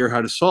course of a year how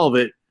to solve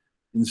it,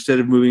 instead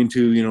of moving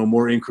to, you know,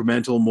 more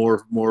incremental,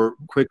 more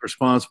quick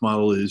response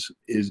model is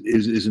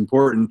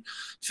important.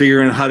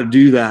 Figuring out how to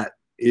do that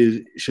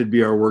should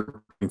be our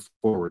work going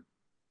forward.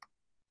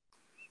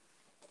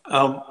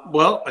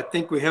 Well, I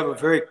think we have a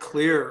very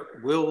clear,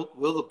 will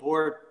the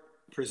board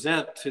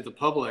present to the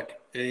public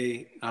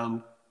a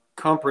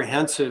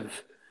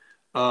comprehensive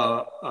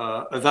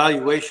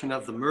evaluation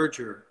of the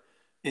merger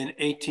in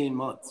 18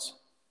 months?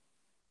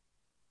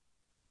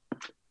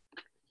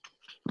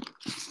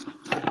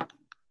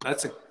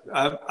 That's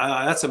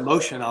a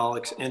motion I'll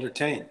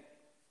entertain.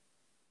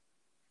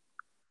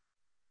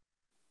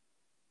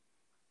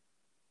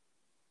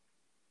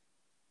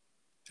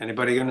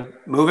 Anybody going to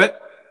move it?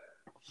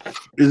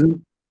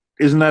 Isn't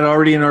that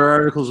already in our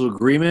articles of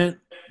agreement?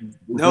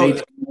 No,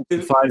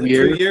 the 5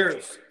 years. 2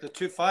 years.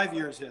 The 5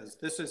 years is.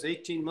 This is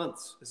 18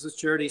 months. This is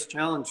Charity's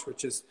challenge,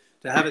 which is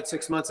to have it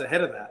 6 months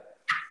ahead of that.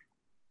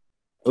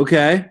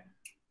 Okay.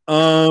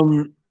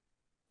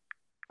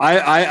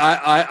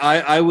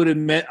 I would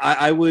admit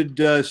I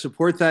would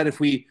support that if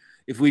we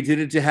did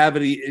it to have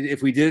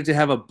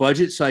a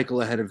budget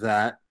cycle ahead of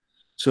that,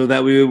 so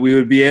that we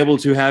would be able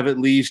to have at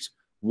least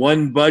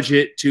one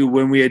budget to,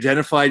 when we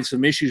identified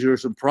some issues or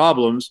some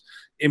problems,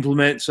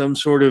 implement some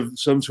sort of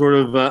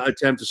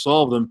attempt to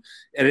solve them.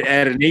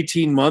 At an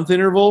 18-month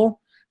interval,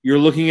 you're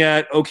looking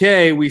at,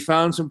 okay, we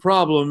found some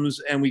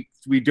problems and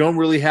we don't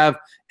really have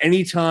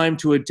any time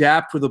to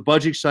adapt with a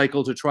budget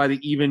cycle to try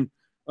to even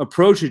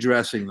approach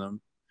addressing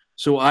them.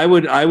 So I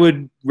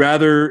would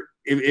rather,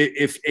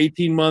 if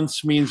 18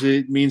 months means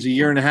a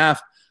year and a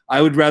half,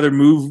 I would rather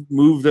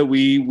move that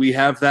we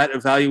have that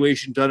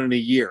evaluation done in a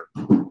year,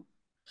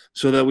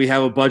 so that we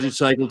have a budget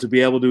cycle to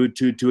be able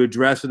to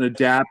address and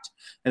adapt,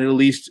 and at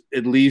least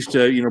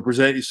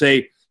present,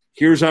 say,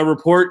 here's our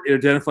report, it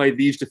identified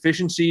these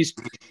deficiencies,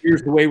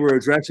 here's the way we're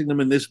addressing them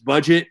in this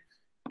budget,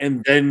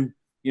 and then,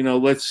 you know,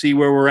 let's see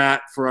where we're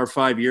at for our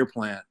 5-year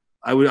plan.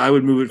 I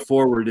would move it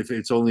forward if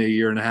it's only a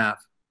year and a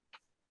half.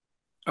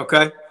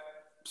 Okay,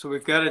 so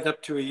we've got it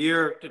up to a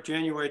year, to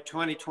January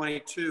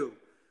 2022.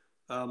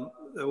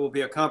 There will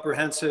be a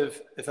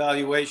comprehensive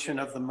evaluation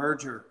of the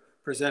merger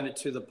presented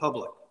to the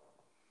public,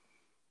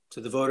 to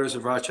the voters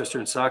of Rochester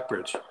and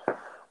Stockbridge.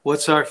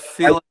 What's our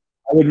feeling?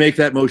 I would make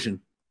that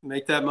motion.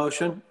 Make that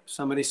motion.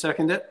 Somebody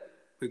second it.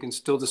 We can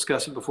still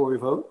discuss it before we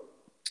vote.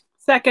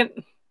 Second.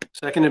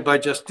 Seconded by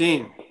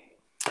Justine.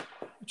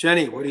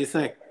 Jenny, what do you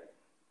think?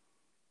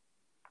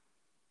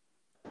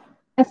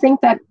 I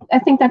think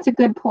that's a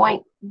good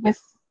point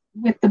with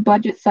the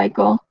budget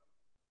cycle.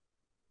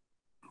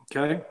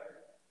 Okay.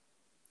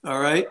 All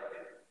right.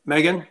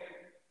 Megan?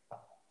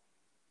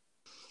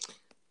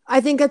 I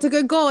think that's a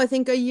good goal. I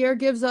think a year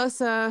gives us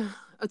a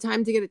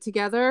time to get it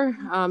together.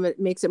 It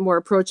makes it more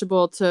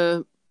approachable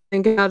to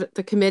think about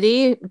the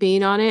committee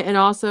being on it, and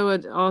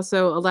it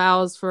also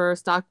allows for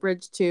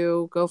Stockbridge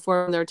to go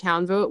forward on their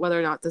town vote, whether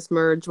or not this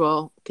merge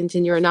will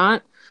continue or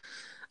not.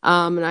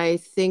 And I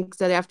think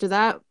that after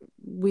that,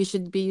 we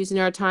should be using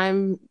our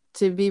time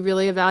to be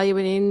really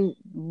evaluating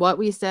what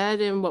we said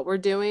and what we're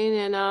doing,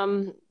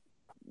 and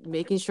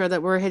making sure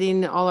that we're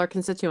hitting all our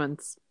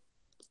constituents.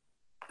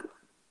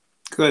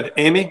 Good.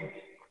 Amy?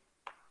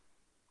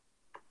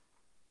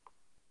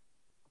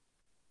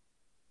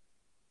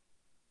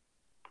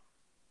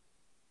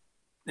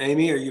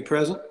 Amy, are you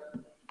present?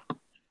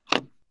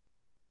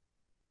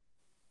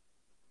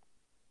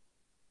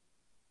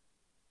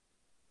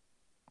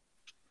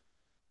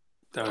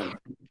 Darn, I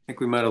think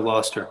we might have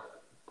lost her.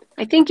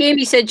 I think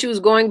Amy said she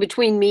was going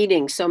between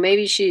meetings, so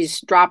maybe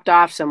she's dropped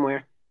off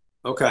somewhere.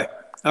 Okay.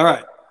 All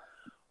right.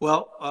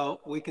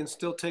 Well, we can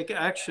still take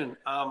action.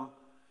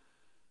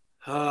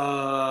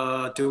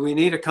 Do we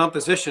need a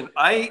composition?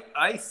 I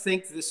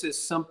think this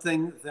is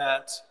something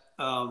that,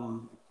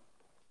 all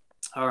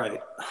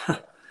right.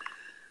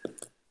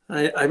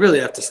 I really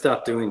have to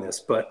stop doing this,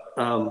 but,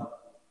 well,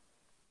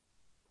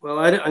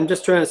 I'm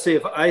just trying to see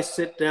if I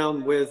sit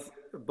down with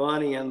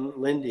Bonnie and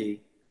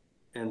Lindy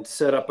and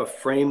set up a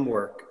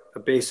framework, a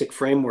basic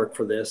framework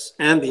for this,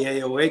 and the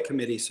AOA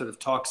committee sort of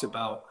talks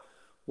about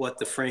what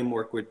the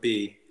framework would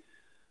be.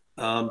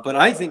 But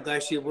I think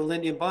actually, well,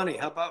 Lindy and Bonnie,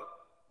 how about,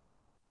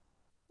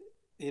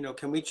 you know,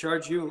 can we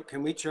charge you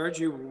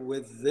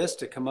with this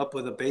to come up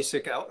with a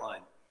basic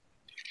outline?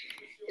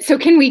 So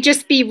can we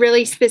just be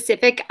really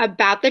specific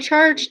about the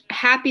charge?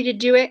 Happy to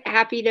do it.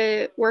 Happy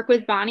to work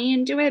with Bonnie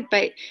and do it.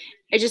 But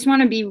I just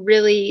want to be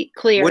really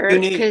clear. What do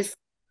you need? Because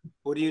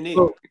what do you need?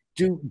 Well,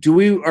 do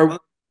we are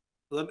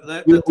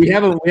we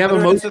have a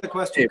answer the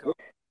question.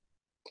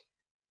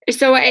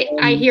 So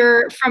I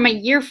hear from a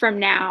year from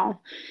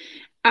now,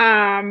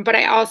 but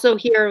I also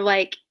hear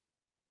like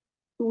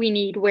we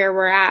need where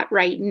we're at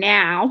right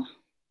now,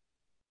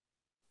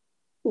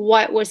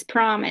 what was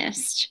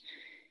promised,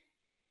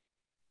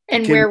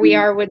 and where we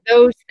are with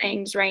those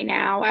things right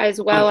now, as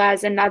well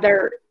as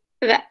another.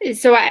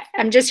 So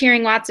I'm just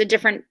hearing lots of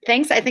different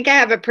things. I think I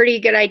have a pretty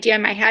good idea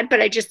in my head,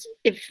 but I just,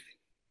 if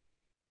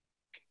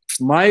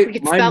we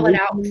could spell it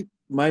out.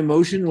 My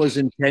motion was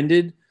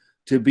intended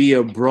to be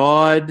a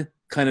broad,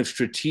 kind of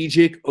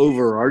strategic,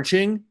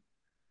 overarching,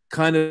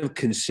 kind of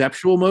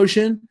conceptual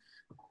motion.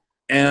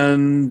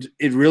 And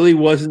it really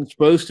wasn't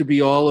supposed to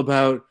be all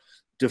about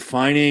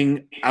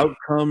defining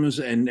outcomes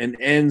and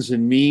ends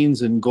and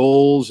means and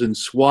goals and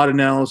SWOT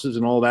analysis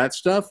and all that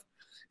stuff.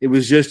 It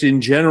was just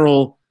in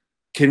general,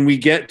 can we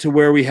get to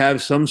where we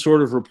have some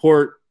sort of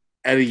report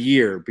at a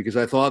year? Because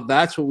I thought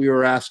that's what we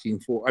were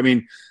asking for. I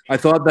mean, I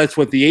thought that's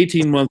what the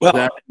 18 months was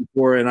asking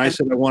for, and I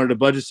said I wanted a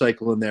budget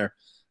cycle in there.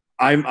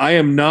 I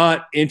am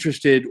not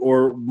interested,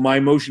 or my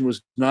motion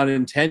was not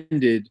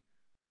intended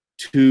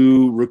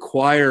to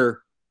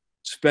require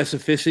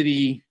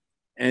specificity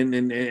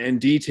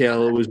and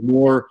detail. It was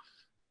more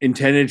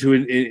intended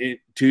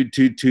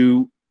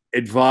to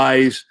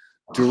advise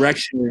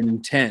direction and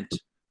intent.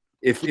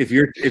 If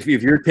you're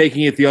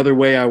taking it the other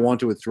way, I want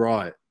to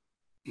withdraw it.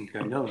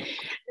 Okay, no.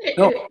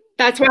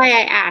 That's why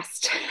I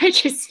asked. I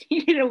just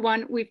needed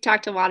one. We've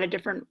talked a lot of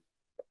different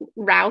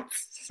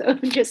routes, so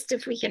just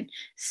if we can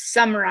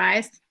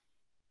summarize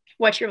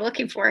what you're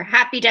looking for,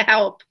 happy to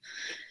help.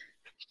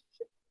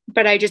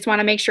 But I just want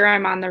to make sure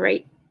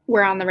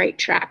we're on the right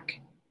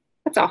track.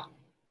 That's all.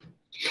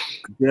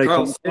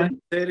 Carl, say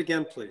it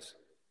again, please.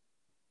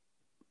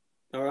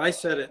 Or I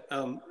said it,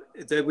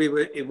 that we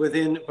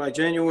would, by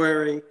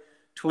January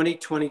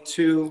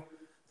 2022,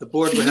 the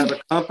board would have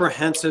a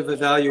comprehensive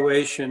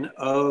evaluation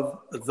of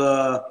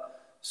the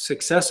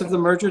success of the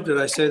merger. Did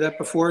I say that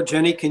before?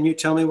 Jenny, can you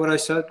tell me what I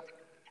said?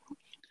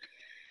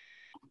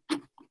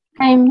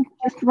 I'm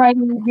just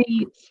writing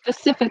the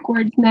specific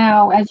words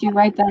now as you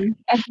write them,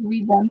 as you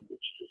read them.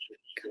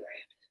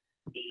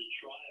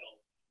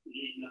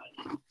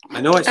 I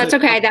know I said. That's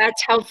okay.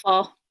 That's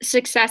helpful.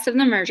 Success of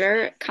the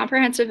merger,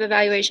 comprehensive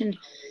evaluation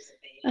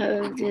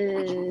of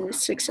the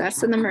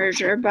success of the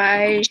merger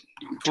by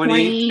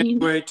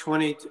January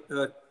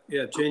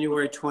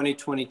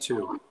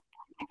 2022.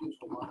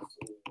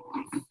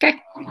 Okay.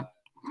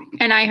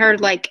 And I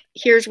heard like,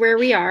 here's where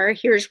we are,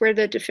 here's where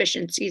the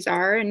deficiencies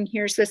are, and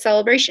here's the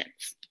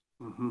celebrations.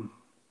 Mm-hmm.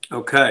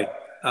 Okay.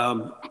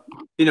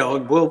 You know,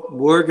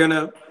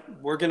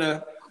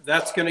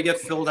 that's gonna get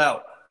filled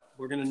out.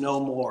 We're gonna know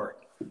more.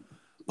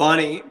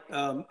 Bonnie,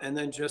 and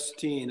then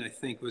Justine, I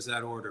think was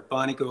that order.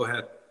 Bonnie, go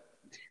ahead.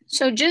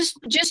 So just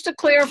to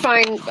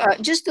clarifying,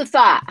 just a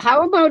thought.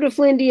 How about if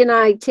Lindy and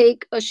I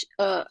take a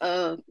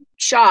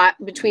shot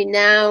between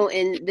now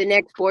and the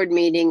next board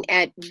meeting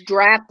at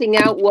drafting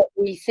out what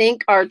we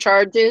think our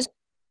charge is,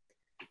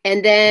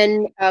 and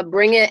then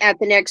bring it at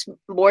the next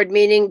board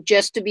meeting,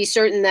 just to be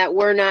certain that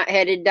we're not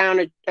headed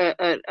down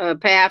a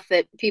path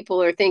that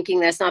people are thinking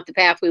that's not the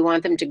path we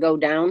want them to go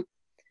down.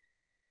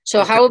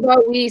 So how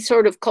about we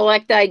sort of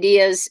collect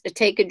ideas,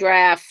 take a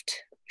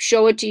draft,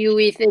 show it to you,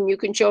 Ethan. You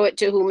can show it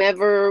to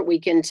whomever.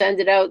 We can send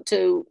it out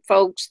to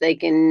folks. They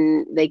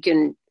can,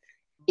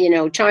 you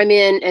know, chime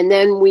in, and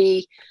then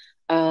we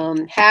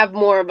have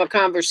more of a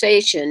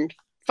conversation.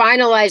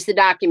 Finalize the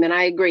document.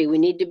 I agree. We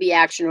need to be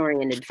action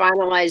oriented.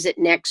 Finalize it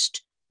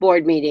next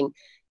board meeting,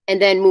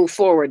 and then move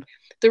forward.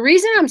 The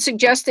reason I'm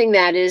suggesting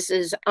that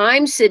is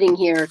I'm sitting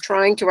here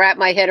trying to wrap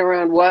my head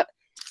around what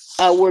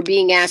we're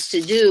being asked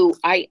to do.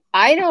 I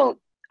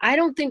I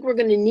don't think we're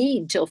going to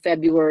need till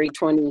February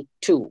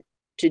 22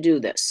 to do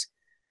this.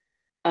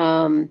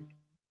 How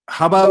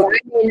about?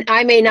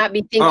 I may not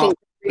be thinking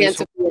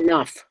comprehensively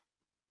enough.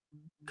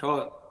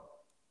 Carl.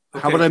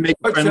 Okay. How about I make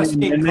a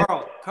friendly amendment?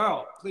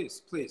 Carl,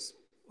 please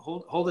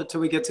hold it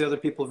till we get to other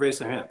people who raise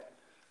their hand.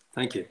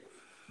 Thank you.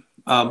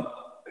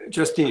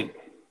 Justine.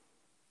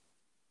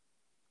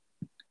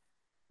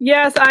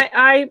 Yes,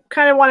 I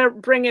kind of want to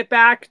bring it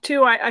back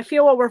too. I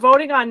feel what we're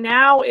voting on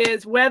now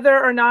is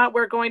whether or not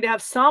we're going to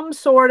have some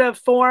sort of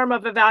form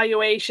of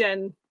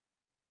evaluation.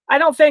 I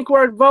don't think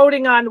we're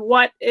voting on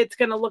what it's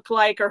going to look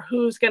like or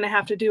who's going to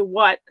have to do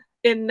what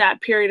in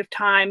that period of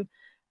time.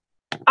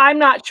 I'm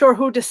not sure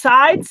who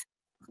decides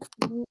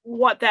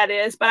what that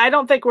is, but I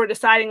don't think we're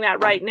deciding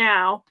that right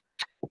now.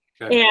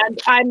 Okay.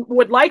 And I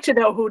would like to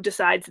know who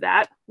decides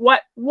that.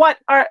 What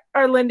are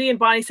Lindy and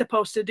Bonnie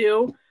supposed to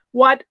do?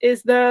 What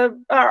is the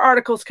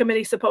Articles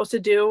Committee supposed to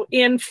do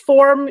in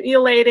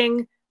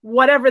formulating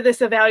whatever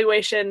this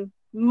evaluation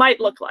might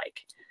look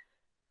like?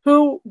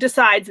 Who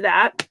decides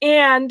that?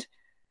 And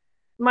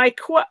my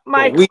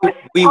question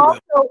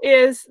also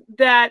is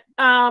that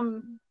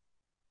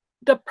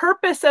the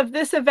purpose of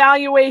this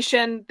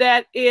evaluation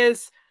that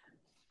is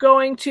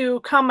going to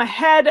come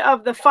ahead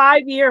of the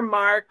 5-year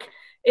mark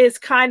is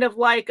kind of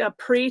like a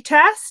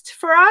pre-test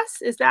for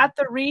us. Is that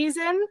the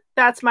reason?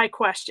 That's my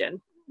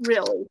question,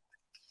 really.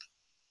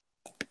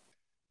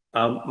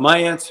 My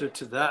answer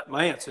to that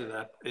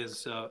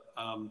is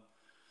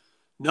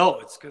no.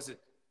 It's because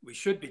we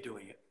should be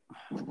doing it.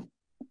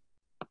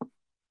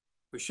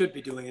 We should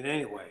be doing it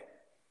anyway.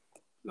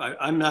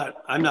 I'm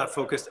not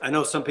focused. I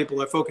know some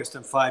people are focused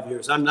on 5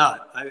 years. I'm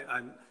not.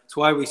 It's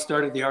why we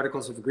started the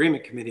Articles of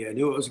Agreement Committee. I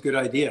knew it was a good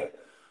idea.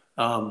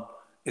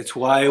 It's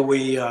why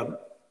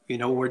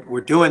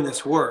we're doing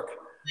this work.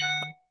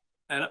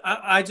 And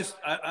I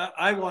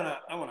want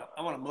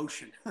a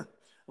motion.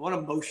 I want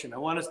a motion. I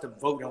want us to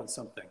vote on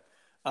something.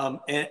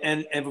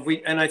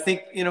 And I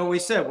think, we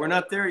said we're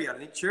not there yet. I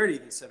think Charity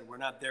even said we're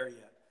not there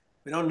yet.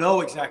 We don't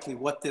know exactly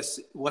what this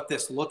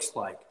looks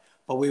like,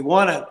 but we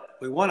want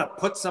to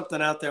put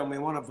something out there and we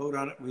want to vote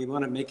on it. We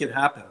want to make it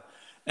happen.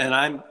 And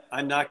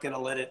I'm not going to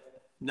let it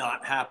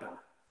not happen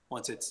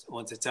once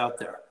it's out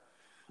there.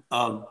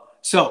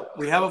 So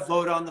we have a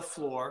vote on the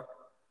floor.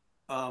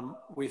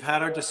 We've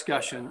had our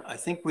discussion. I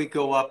think we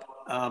go up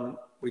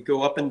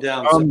and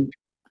down. So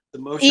the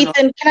motion.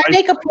 Ethan, can I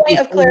make a point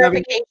of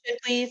clarification,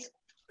 please?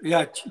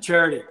 Yeah,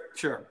 Charity,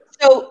 sure.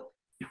 So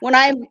when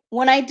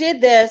I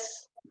did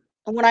this,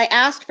 and when I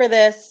asked for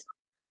this,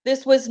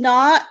 this was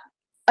not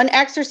an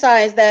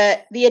exercise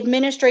that the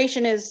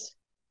administration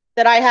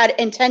that I had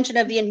intention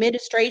of the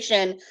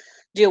administration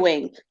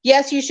doing.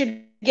 Yes, you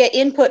should get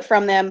input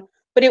from them,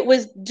 but it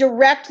was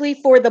directly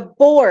for the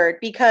board,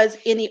 because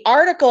in the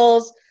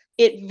articles,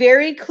 it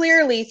very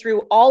clearly,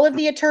 through all of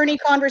the attorney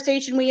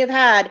conversation we have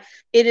had,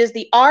 it is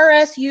the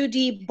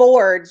RSUD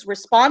board's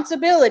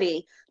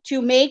responsibility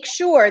to make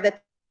sure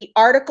that the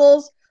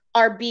articles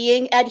are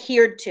being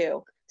adhered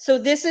to. So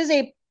this is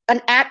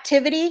an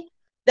activity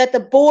that the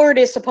board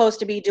is supposed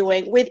to be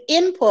doing with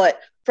input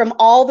from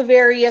all the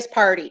various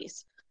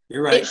parties.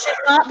 You're right. It should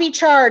not be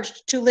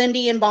charged to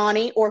Lindy and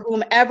Bonnie or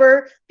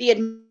whomever the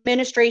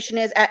administration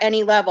is at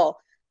any level.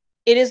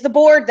 It is the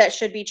board that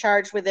should be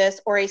charged with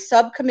this, or a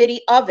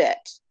subcommittee of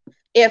it.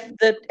 If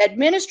the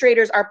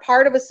administrators are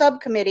part of a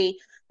subcommittee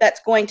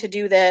that's going to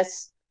do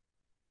this,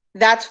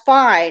 that's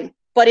fine,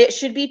 but it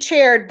should be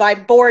chaired by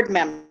board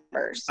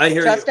members. I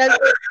hear just you. as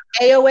the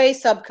AOA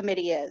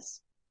subcommittee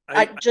is.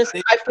 I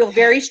feel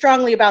very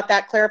strongly about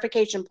that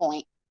clarification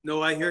point.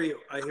 No, I hear you.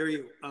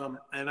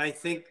 And I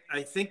think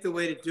the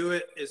way to do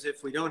it is,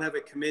 if we don't have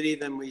a committee,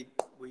 then we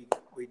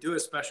do a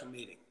special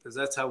meeting, because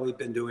that's how we've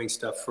been doing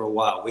stuff for a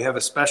while. We have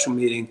a special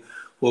meeting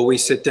where we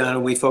sit down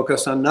and we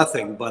focus on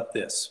nothing but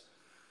this.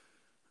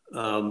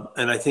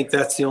 And I think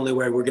that's the only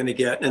way we're going to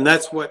get, and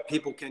that's what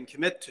people can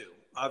commit to.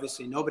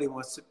 Obviously, nobody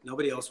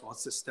else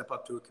wants to step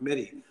up to a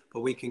committee,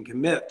 but we can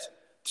commit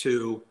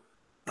to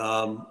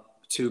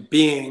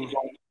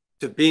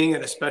being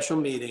at a special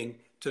meeting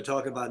to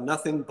talk about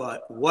nothing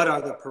but what are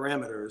the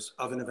parameters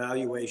of an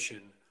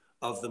evaluation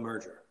of the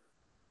merger.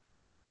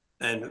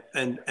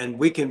 And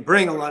we can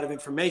bring a lot of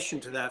information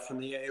to that from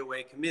the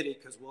AOA committee,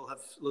 because we'll have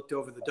looked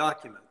over the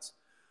documents.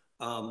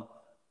 I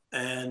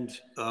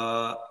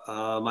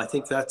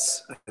think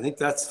that's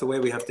the way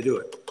we have to do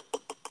it.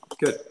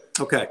 Good.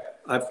 Okay.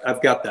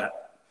 I've got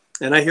that.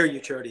 And I hear you,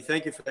 Charity.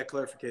 Thank you for that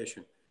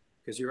clarification,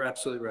 because you're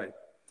absolutely right.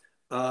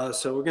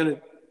 So we're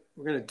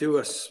gonna do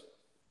a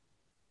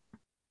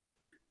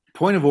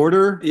point of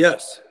order.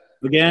 Yes.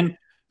 Again,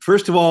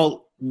 first of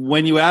all,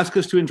 when you ask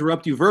us to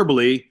interrupt you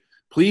verbally,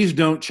 please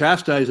don't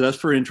chastise us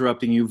for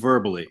interrupting you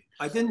verbally.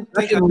 I didn't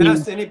think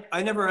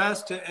I never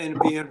asked to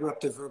be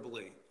interrupted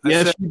verbally.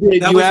 Yes, you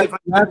did. You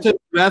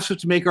asked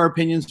us to make our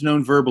opinions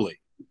known verbally.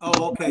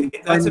 Oh, okay.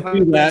 That's about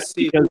that,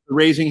 because the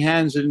raising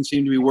hands didn't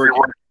seem to be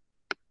working.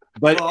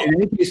 But in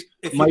any case,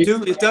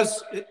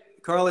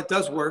 Carl, it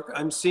does work.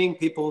 I'm seeing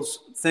people's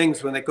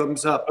things when it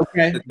comes up.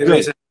 Okay,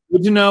 good.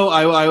 Good to know.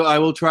 I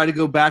will try to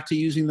go back to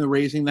using the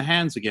raising the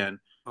hands again.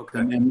 Okay.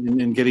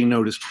 And getting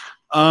noticed.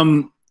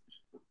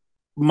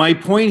 My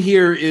point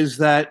here is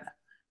that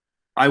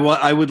I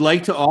would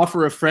like to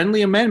offer a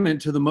friendly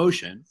amendment to the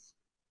motion,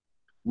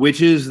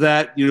 which is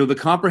that, you know, the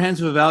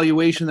comprehensive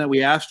evaluation that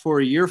we asked for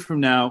a year from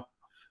now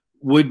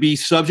would be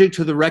subject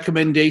to the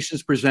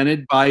recommendations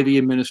presented by the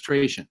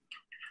administration.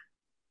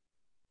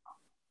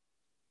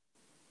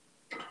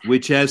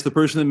 Which, as the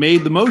person that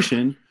made the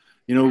motion,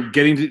 you know,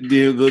 getting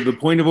to the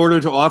point of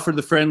order to offer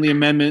the friendly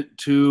amendment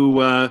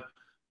to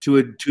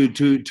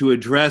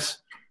address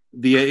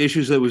the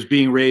issues that was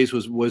being raised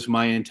was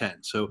my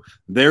intent. So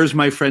there's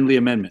my friendly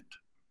amendment.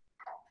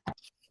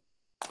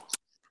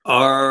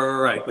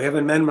 All right, we have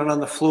an amendment on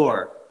the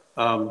floor.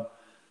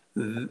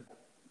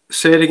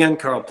 Say it again,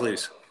 Carl,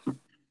 please.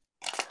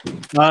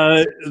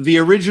 The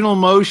original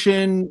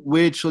motion,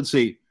 which, let's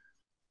see,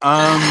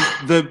 sorry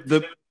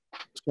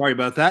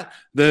about that.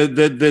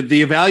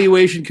 The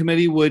evaluation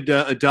committee would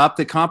adopt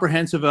the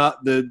comprehensive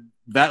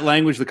that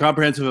language, the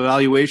comprehensive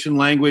evaluation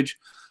language,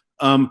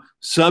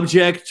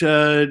 subject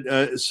to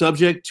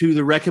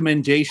the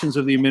recommendations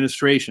of the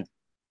administration.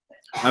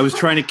 I was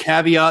trying to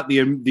caveat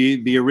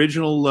the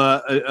original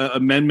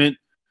amendment,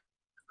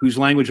 whose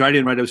language I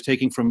didn't write. I was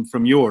taking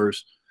from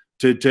yours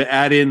to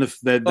add in that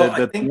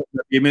the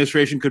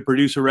administration could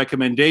produce a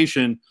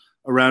recommendation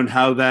around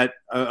how that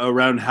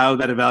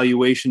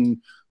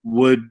evaluation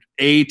would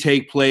A,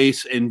 take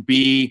place, and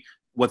B,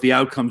 what the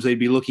outcomes they'd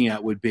be looking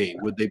at would be.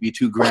 Would they be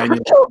too granular?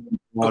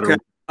 Okay.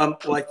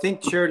 Well, I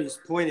think Charity's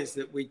point is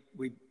that we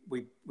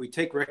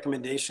take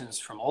recommendations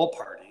from all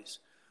parties.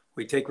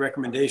 We take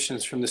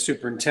recommendations from the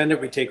superintendent.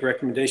 We take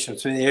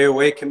recommendations from the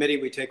AOA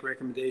committee. We take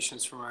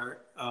recommendations from our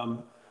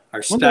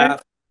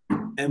staff.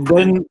 Okay. And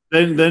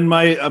then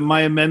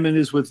my amendment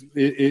is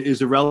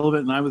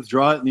irrelevant, and I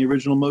withdraw it, and the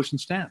original motion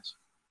stands.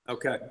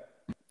 Okay.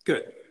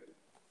 Good.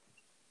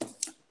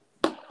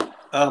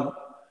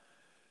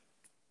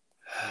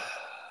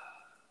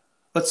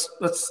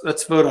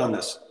 Let's vote on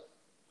this.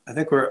 I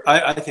think we're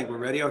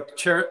ready. Oh,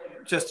 Chair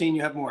Justine,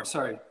 you have more.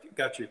 Sorry,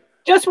 got you.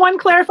 Just one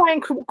clarifying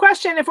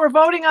question. If we're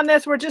voting on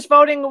this, we're just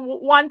voting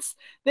once.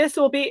 This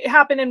will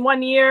happen in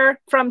 1 year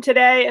from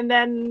today, and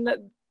then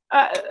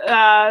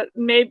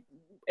maybe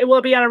it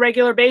will be on a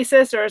regular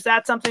basis, or is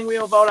that something we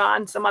will vote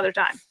on some other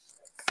time?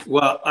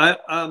 Well,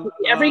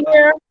 every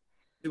year.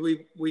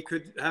 We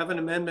could have an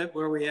amendment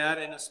where we add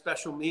in a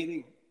special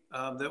meeting.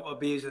 That will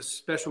be a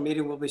special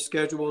meeting will be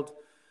scheduled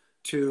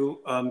to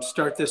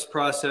start this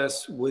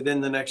process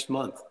within the next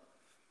month.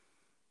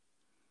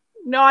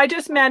 No, I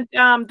just meant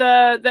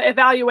the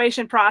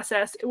evaluation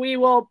process. We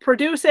will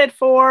produce it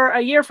for a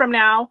year from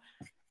now,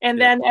 and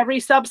then every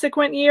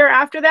subsequent year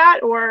after that,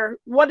 or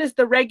what is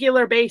the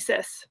regular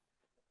basis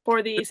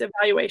for these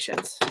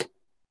evaluations?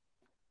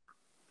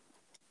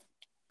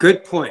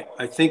 Good point.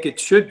 I think it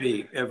should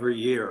be every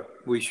year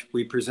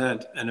we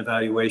present an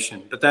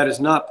evaluation, but that is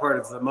not part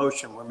of the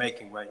motion we're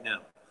making right now.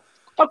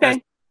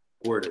 Okay.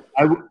 Worded.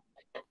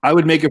 I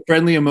would make a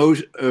friendly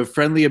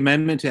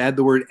amendment to add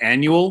the word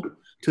annual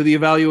to the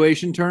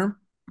evaluation term.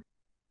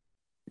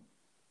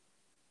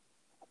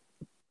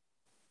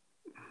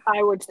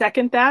 I would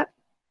second that.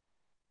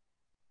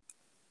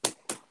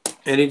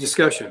 Any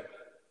discussion?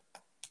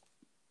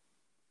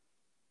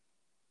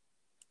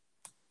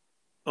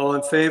 All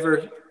in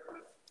favor?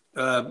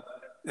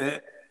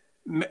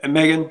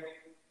 Megan?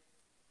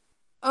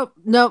 Oh,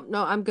 no,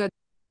 I'm good.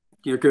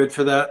 You're good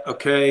for that?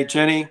 Okay.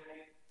 Jenny?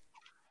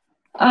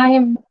 I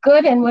am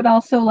good and would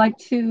also like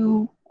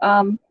to,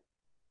 I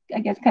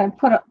guess, kind of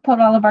put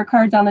all of our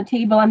cards on the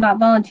table. I'm not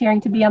volunteering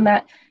to be on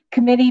that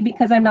committee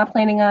because I'm not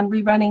planning on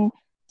rerunning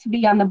to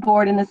be on the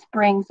board in the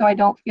spring. So I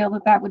don't feel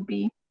that would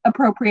be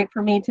appropriate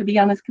for me to be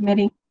on this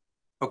committee.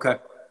 Okay,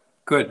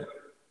 good.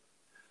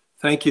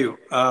 Thank you.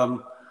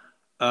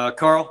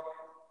 Carl?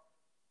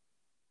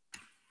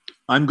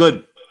 I'm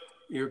good.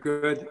 You're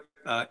good.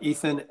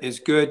 Ethan is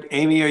good.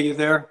 Amy, are you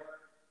there?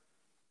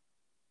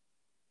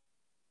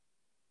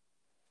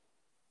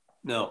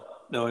 No,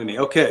 Amy.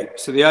 Okay,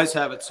 so the ayes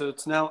have it. So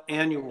it's now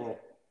annual.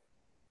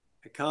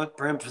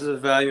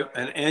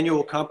 An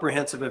annual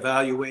comprehensive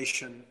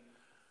evaluation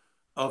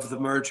of the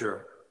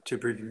merger to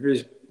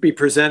be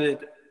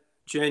presented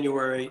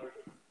January.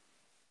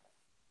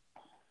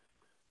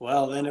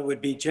 Well, then it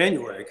would be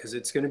January because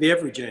it's going to be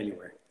every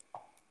January.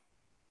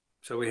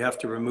 So we have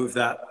to remove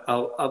that.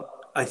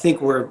 I think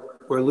we're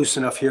loose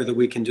enough here that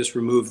we can just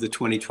remove the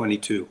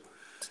 2022.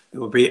 It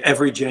will be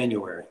every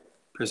January,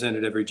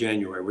 presented every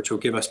January, which will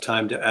give us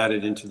time to add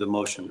it into the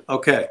motion.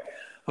 Okay,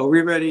 are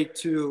we ready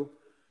to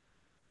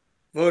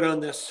vote on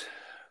this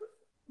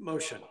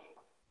motion?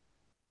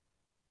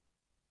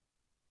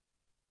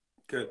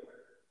 Good.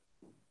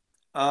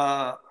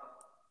 Carl?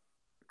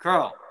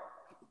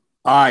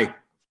 Aye.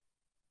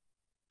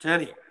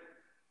 Jenny?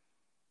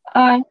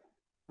 Aye.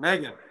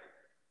 Megan?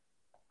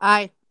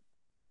 Aye.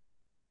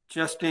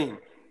 Justine?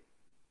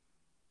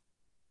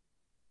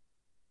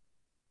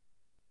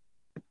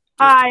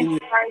 Aye.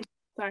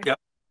 Sorry. Yep.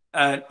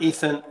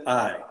 Ethan,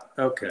 aye.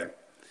 Okay.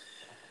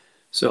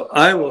 So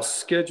I will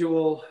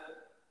schedule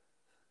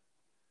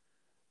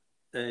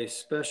a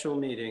special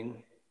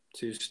meeting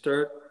to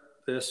start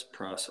this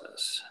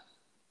process.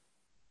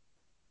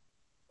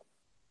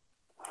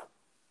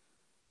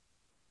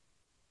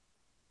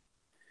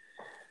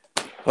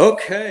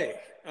 Okay,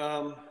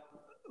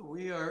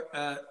 we are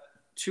at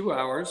 2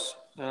 hours,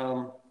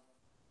 and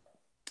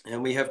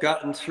we have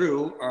gotten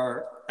through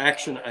our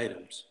action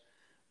items.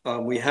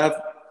 We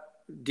have,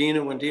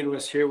 Dina, when Dina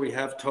was here, we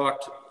have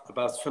talked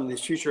about some of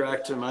these future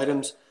action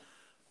items.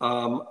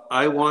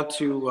 I want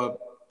to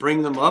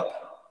bring them up,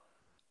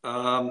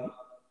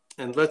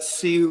 and let's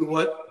see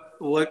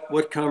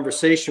what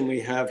conversation we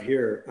have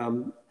here.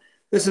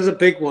 This is a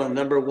big one,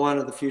 number one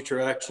of the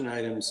future action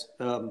items.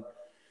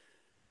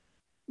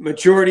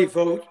 Majority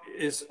vote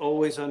is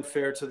always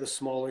unfair to the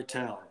smaller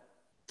town,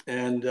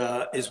 and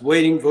is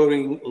waiting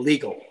voting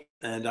legal?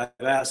 And I've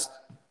asked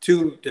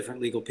 2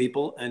 different legal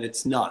people, and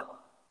it's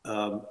not.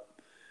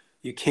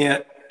 You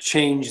can't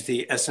change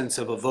the essence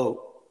of a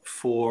vote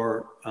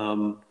for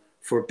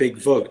big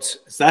votes.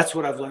 That's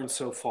what I've learned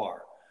so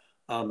far.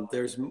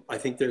 I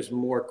think there's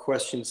more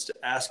questions to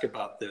ask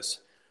about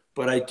this,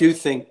 but I do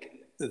think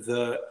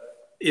the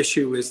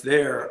issue is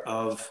there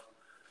of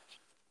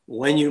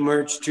when you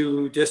merge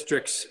 2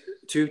 districts,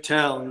 2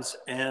 towns,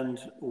 and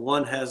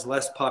one has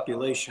less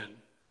population,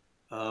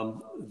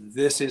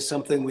 this is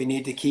something we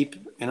need to keep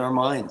in our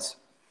minds.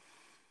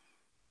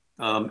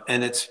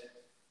 And it's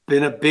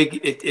been a big,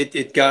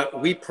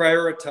 we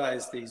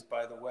prioritize these,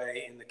 by the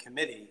way, in the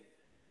committee,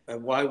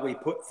 and why we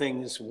put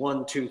things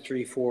 1, 2,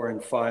 3, 4,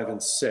 and 5,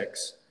 and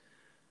 6.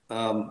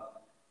 And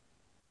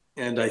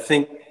I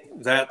think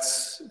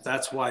that's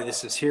why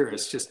this is here.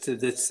 It's just,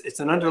 it's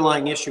an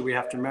underlying issue we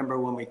have to remember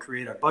when we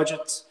create our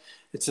budgets.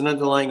 It's an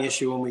underlying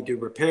issue when we do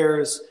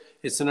repairs.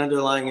 It's an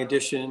underlying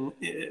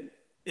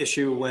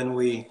issue when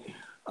we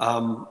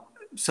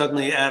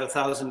suddenly add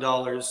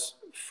 $1,000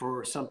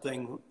 for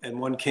something in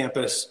one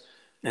campus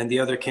and the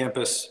other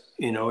campus.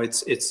 You know,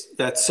 it's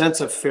that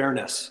sense of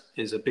fairness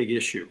is a big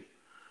issue.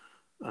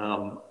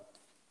 What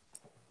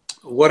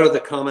are the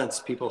comments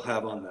people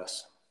have on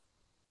this?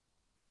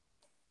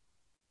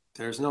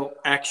 There's no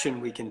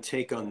action we can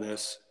take on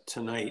this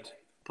tonight,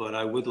 but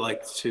I would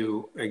like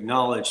to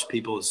acknowledge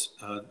people's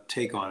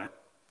take on it.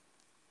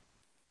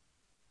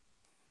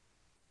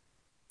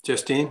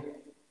 Justine?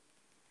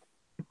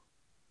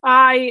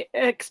 I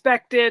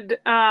expected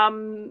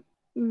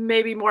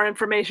maybe more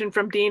information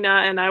from Dina,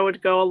 and I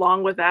would go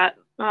along with that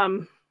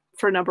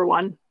for number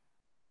 1.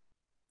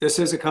 This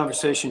is a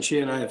conversation she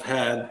and I have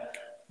had,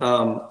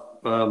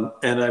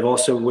 and I've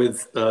also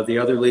with the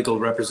other legal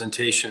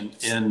representation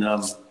in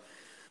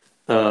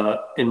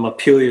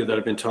Montpelier that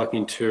I've been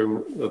talking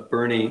to,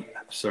 Bernie.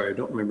 Sorry, I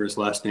don't remember his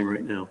last name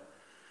right now.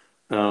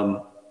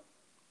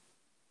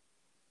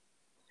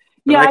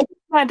 Yeah,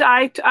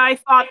 I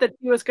thought that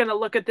he was going to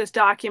look at this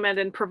document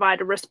and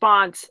provide a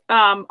response.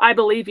 I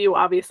believe you,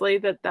 obviously,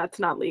 that that's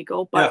not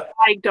legal, but yeah.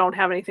 I don't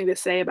have anything to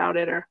say about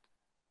it.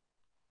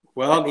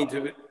 Well, I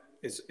mean,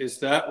 is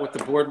that what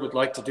the board would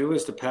like to do,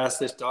 is to pass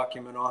this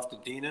document off to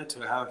Dina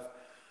to have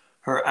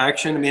her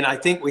action? I mean, I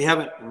think we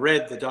haven't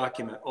read the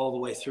document all the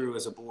way through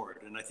as a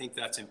board, and I think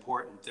that's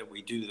important that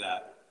we do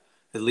that,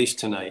 at least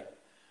tonight,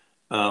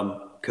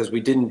 because we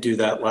didn't do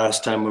that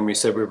last time when we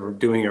said we were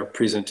doing our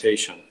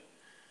presentation.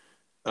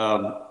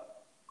 The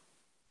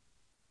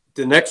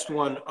next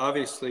one,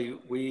 obviously,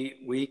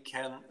 we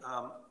can.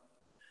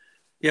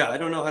 Yeah, I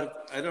don't know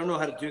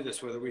how to do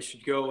this. Whether we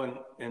should go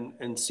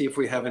and see if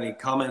we have any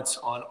comments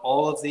on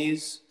all of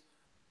these,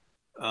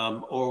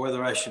 or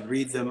whether I should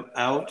read them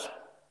out.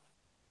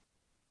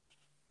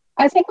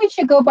 I think we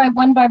should go by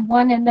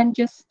one and then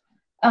just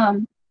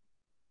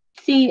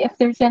see if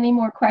there's any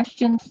more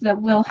questions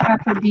that we'll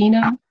have for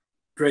Dina.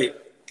 Great,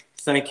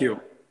 thank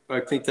you. I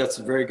think that's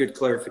a very good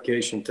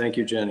clarification. Thank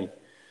you, Jenny.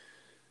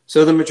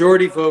 So the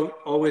majority vote,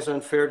 always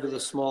unfair to the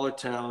smaller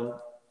town,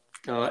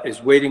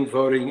 is weighted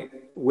voting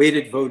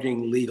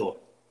legal.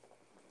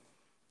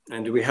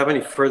 And do we have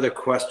any further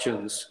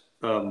questions?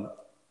 There's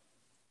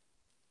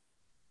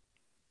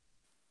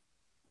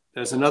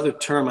another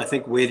term, I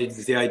think, weighted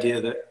is the idea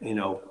that, you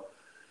know,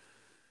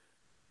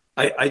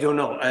 I don't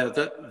know.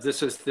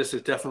 This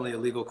is definitely a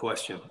legal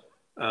question.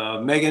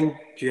 Megan,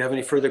 do you have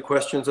any further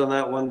questions on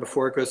that one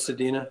before it goes to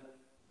Dina?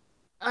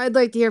 I'd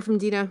like to hear from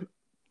Dina.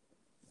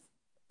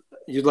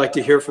 You'd like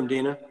to hear from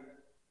Dina?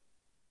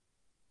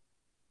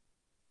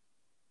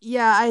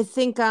 Yeah, I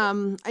think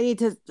I need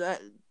to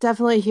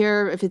definitely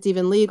hear if it's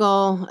even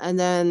legal, and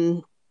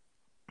then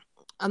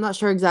I'm not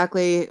sure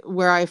exactly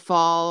where I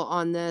fall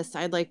on this.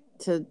 I'd like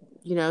to,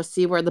 you know,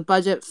 see where the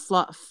budget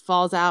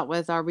falls out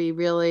with. Are we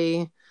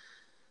really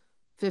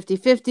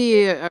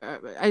 50-50?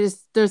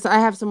 I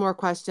have some more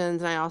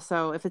questions, and I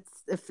also, if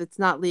it's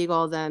not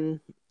legal, then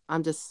I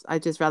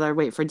just rather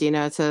wait for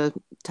Dina to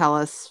tell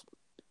us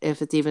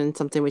if it's even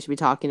something we should be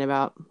talking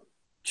about.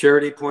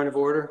 Charity, point of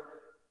order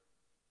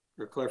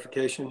or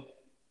clarification?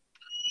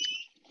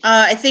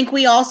 I think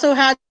we also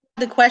had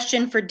the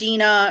question for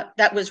Dina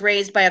that was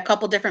raised by a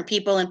couple different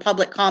people in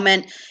public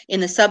comment in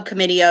the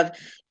subcommittee of,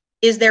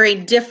 is there a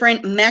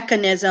different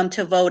mechanism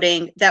to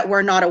voting that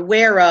we're not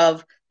aware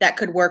of that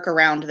could work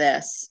around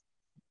this?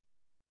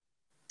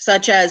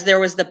 Such as there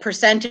was the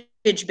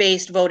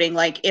percentage-based voting,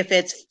 like if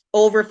it's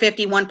over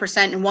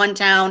 51% in one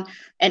town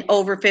and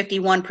over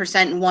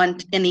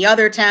 51% in the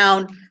other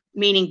town,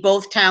 meaning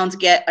both towns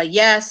get a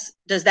yes,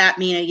 does that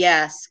mean a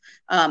yes?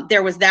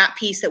 There was that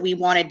piece that we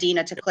wanted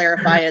Dina to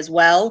clarify as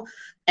well,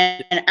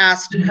 and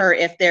asked her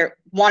if there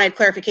wanted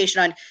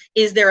clarification on,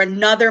 is there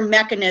another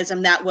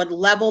mechanism that would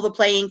level the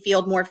playing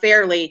field more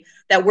fairly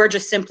that we're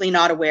just simply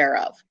not aware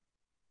of?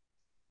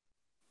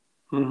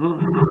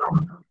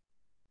 Mm-hmm.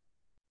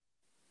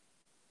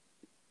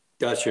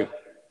 Got you.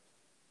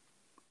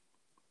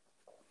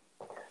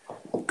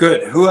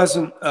 Good. Who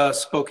hasn't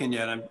spoken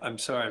yet? I'm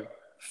sorry, I'm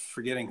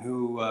forgetting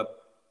who.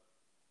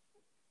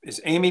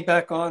 Is Amy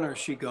back on, or is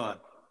she gone?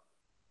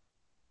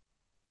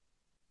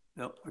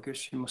 No, I guess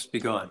she must be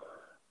gone.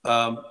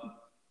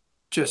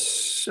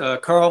 Just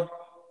Carl.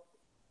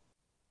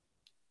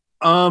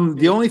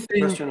 The only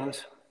thing.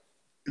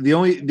 The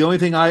only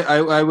thing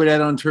I would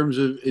add on terms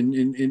of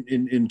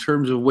in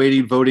terms of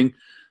weighted voting,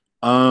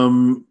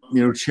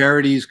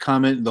 Charity's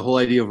comment, the whole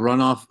idea of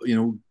runoff,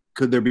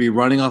 could there be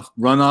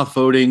runoff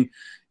voting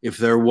if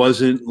there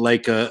wasn't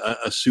like a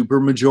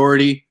super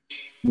majority?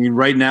 I mean,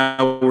 right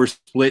now we're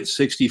split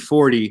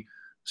 60-40.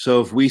 So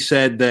if we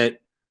said that,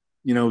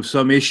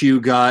 some issue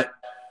got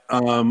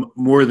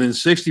more than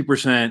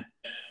 60%,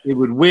 it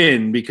would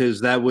win,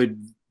 because that would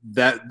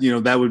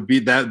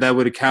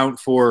account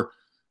for,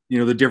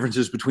 the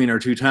differences between our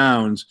two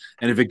towns.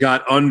 And if it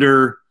got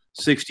under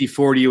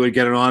 60-40, it would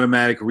get an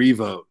automatic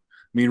revote.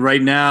 I mean,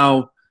 right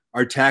now,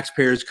 our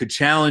taxpayers could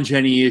challenge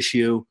any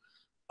issue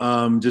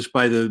just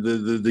by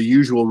the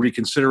usual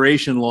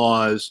reconsideration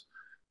laws.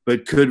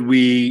 But could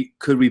we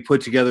put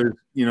together,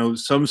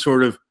 some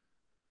sort of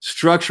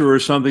structure or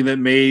something that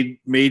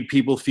made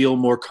people feel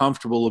more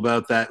comfortable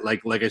about that?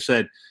 Like I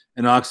said,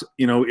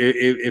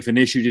 if an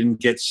issue didn't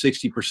get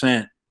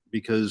 60%,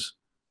 because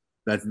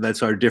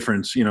that's our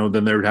difference,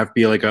 then there would have to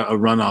be like a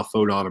runoff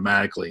vote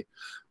automatically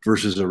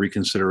versus a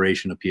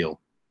reconsideration appeal.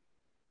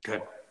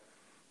 Okay,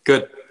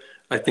 good.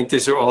 I think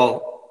these are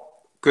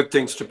all good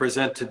things to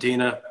present to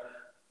Dina.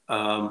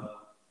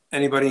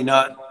 Anybody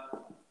not?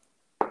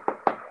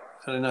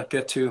 Did I not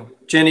get to?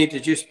 Jenny,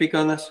 did you speak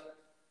on this?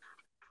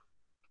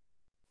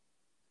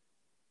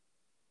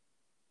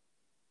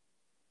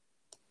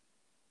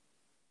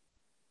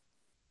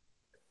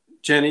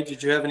 Jenny,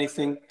 did you have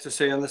anything to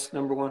say on this,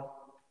 number one?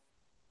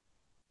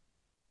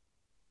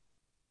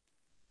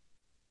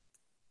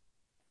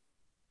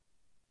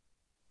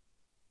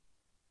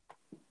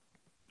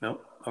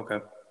 No? Okay.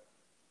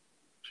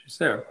 She's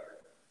there.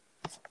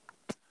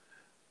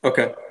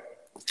 Okay.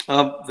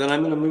 Then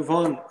I'm going to move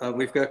on.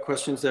 We've got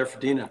questions there for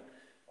Dina.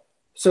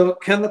 So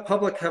can the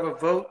public have a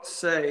vote,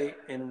 say,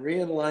 in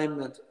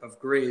realignment of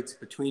grades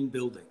between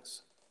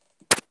buildings?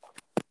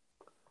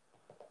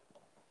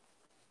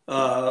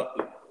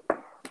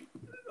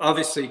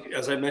 Obviously,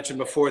 as I mentioned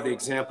before, the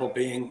example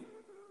being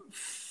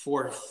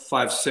 4,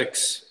 5,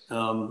 6.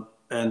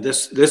 And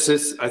this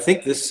is, I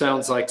think this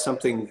sounds like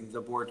something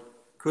the board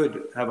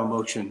could have a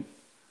motion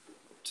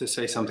to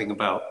say something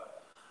about.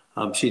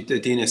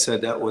 Dina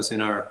said that was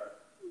in our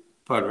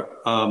part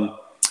of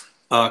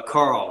it.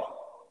 Carl.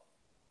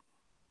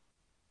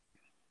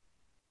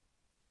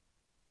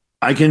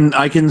 I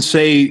can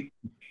say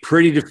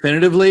pretty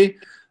definitively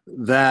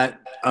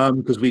that,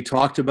 because we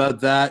talked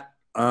about that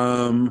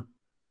in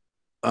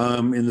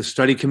the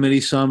study committee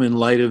some, in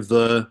light of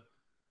the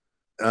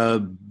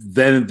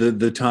then at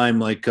the time,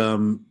 like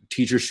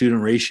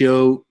teacher-student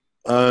ratio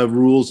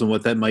rules and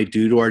what that might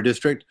do to our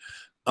district.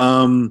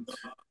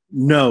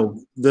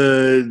 No,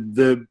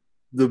 the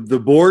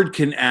board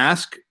can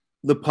ask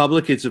the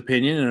public its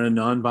opinion in a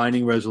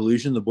non-binding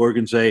resolution. The board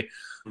can say,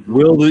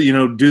 will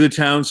do the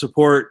town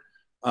support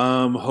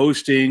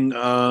hosting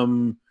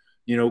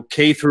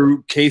K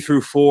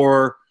through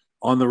 4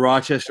 on the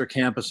Rochester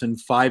campus and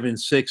 5 and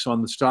 6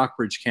 on the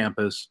Stockbridge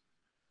campus,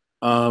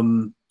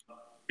 and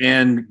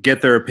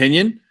get their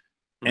opinion.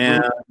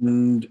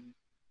 And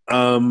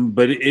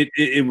but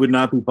it would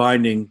not be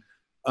binding.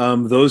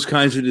 Those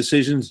kinds of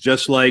decisions,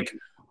 just like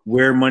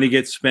where money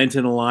gets spent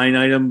in a line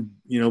item,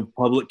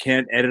 public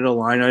can't edit a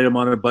line item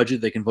on a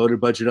budget. They can vote a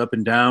budget up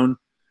and down.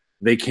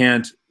 They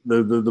can't.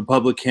 The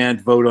public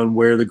can't vote on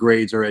where the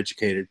grades are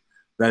educated.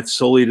 That's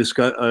solely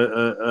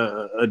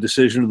a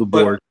decision of the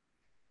board.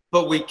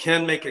 But we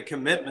can make a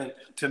commitment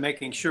to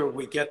making sure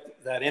we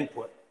get that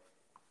input.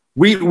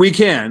 We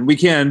can,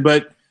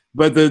 but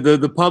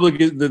the public,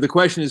 the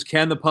question is,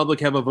 can the public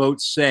have a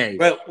vote say?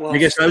 Well, I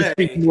guess I was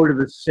speaking more to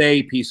the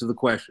say piece of the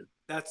question.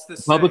 That's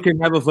the public can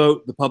have a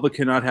vote. The public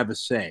cannot have a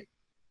say.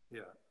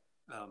 Yeah.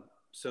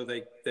 So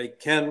they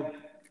can.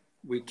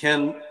 We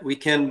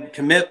can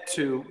commit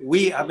to,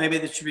 maybe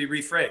that should be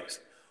rephrased.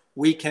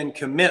 We can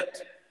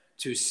commit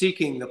to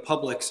seeking the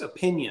public's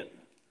opinion.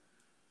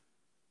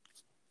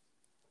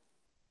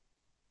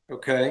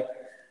 Okay.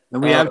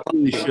 And we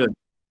absolutely should.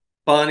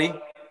 Bonnie?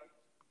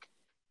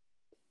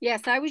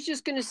 Yes, I was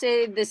just going to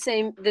say the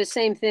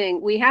same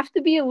thing. We have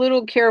to be a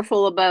little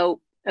careful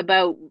about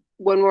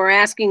when we're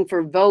asking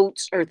for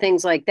votes or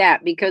things like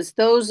that, because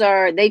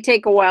they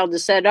take a while to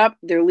set up.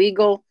 They're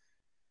legal.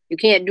 You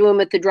can't do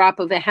them at the drop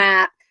of a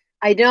hat.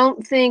 I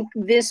don't think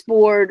this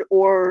board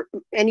or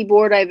any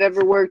board I've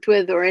ever worked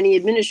with or any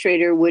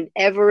administrator would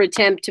ever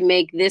attempt to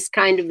make this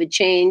kind of a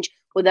change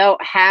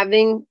without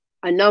having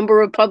a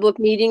number of public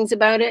meetings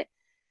about it.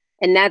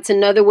 And that's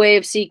another way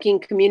of seeking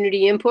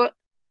community input.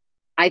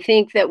 I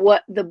think that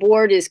what the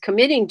board is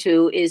committing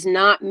to is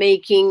not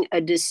making a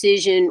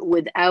decision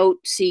without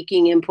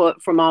seeking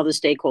input from all the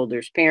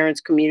stakeholders,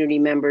 parents, community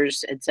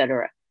members,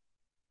 etc.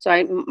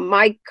 So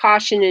my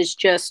caution is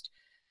just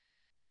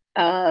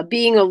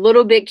being a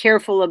little bit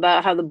careful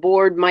about how the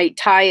board might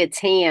tie its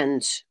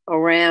hands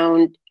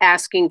around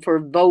asking for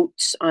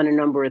votes on a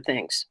number of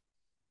things.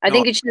 I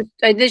think it's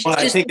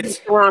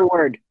the wrong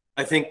word.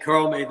 I think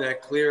Carl made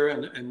that clear,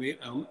 and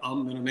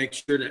I'm going to make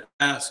sure to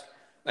ask.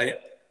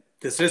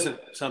 This isn't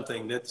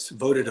something that's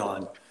voted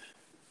on.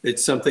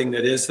 It's something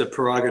that is the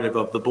prerogative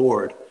of the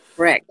board.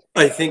 Correct.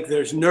 I think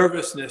there's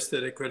nervousness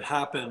that it could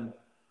happen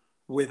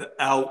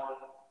without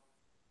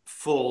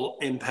full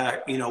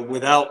impact,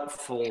 without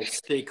full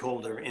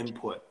stakeholder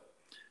input.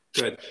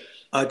 Good.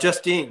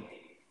 Justine.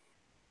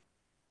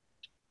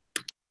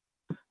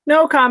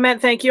 No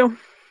comment, thank you.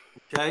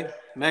 Okay.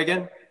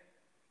 Megan?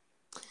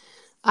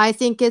 I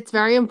think it's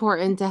very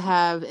important to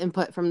have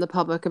input from the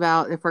public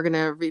about if we're going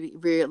to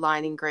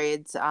realigning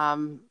grades.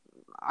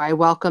 I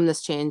welcome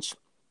this change.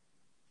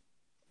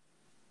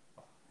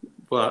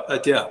 Well,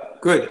 yeah,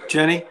 good.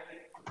 Jenny?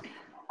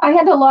 I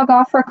had to log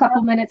off for a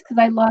couple minutes because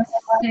I lost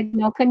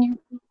signal. Can you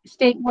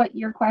state what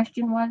your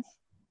question was?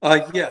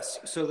 Yes.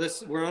 So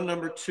we're on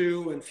number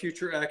 2 in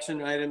future action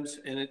items,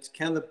 and it's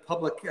can the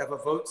public have a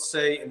vote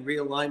say in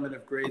realignment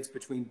of grades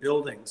between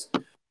buildings?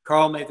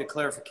 Carl made the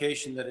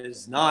clarification that it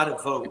is not a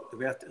vote.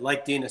 We have to,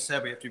 like Dina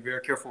said, we have to be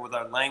very careful with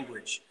our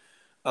language.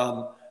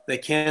 They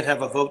can't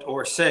have a vote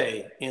or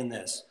say in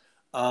this.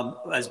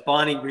 As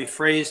Bonnie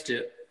rephrased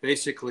it,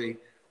 basically,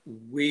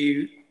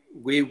 we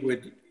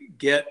would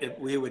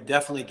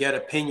definitely get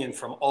opinion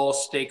from all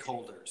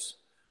stakeholders.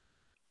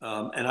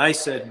 And I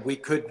said we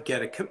could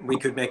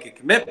make a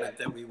commitment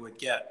that we would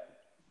get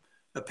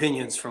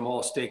opinions from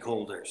all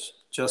stakeholders,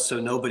 just so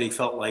nobody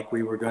felt like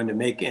we were going to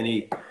make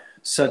any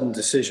sudden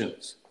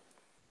decisions.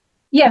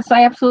 Yes,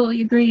 I absolutely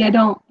agree. I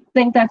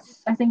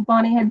think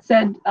Bonnie had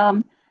said,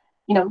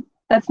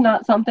 that's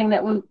not something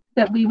that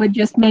we would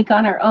just make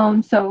on our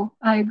own. So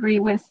I agree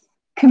with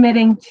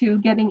committing to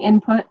getting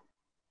input.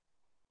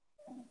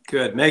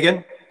 Good.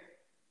 Megan?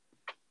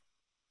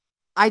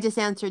 I just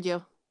answered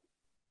you.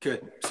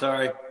 Good.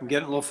 Sorry, I'm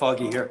getting a little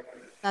foggy here.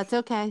 That's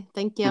okay.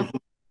 Thank you.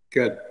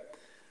 Good.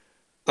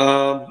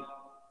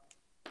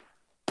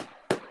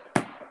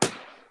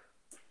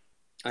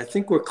 I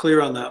think we're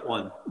clear on that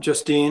one.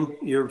 Justine,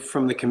 you're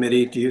from the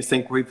committee. Do you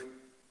think we've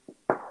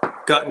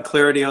gotten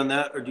clarity on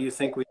that, or do you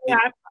think we? Yeah,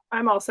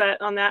 I'm all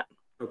set on that.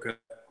 Okay.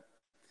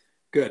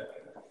 Good.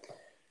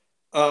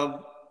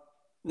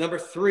 Number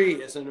 3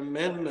 is an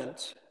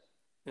amendment.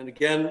 And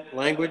again,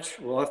 language,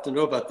 we'll have to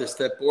know about this,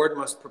 that board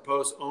must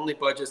propose only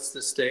budgets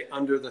that stay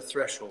under the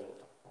threshold.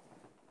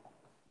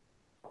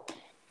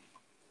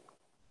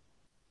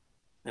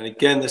 And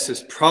again, this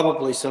is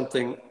probably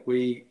something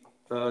we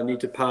need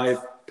to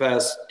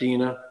pass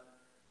Dina,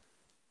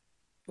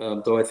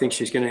 though I think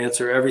she's going to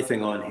answer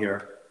everything on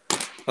here.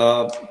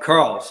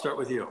 Carl, I'll start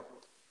with you.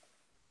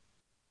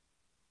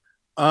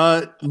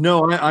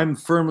 No, I'm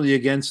firmly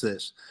against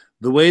this.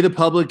 The way the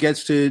public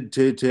gets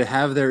to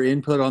have their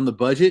input on the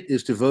budget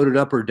is to vote it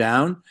up or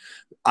down.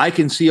 I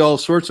can see all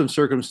sorts of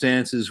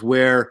circumstances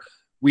where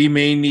we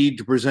may need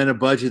to present a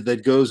budget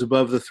that goes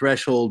above the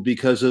threshold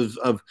because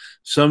of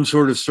some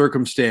sort of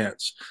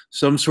circumstance,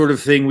 some sort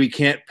of thing we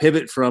can't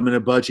pivot from in a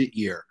budget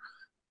year.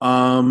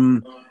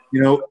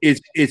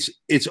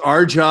 It's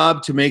our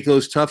job to make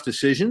those tough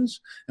decisions,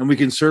 and we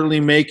can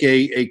certainly make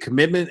a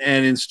commitment.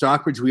 And in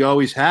Stockbridge, we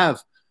always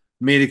have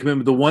made a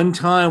commitment. The one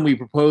time we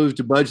proposed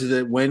a budget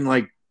that went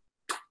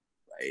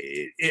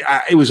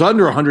it was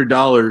under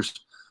 $100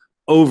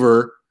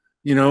 over,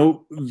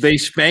 they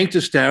spanked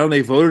us down,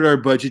 they voted our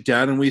budget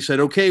down, and we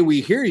said, okay,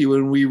 we hear you,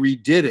 and we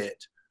redid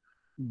it.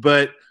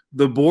 But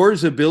the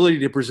board's ability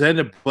to present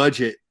a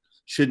budget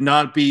should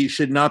not be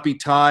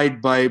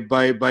tied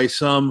by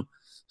some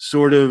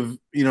sort of,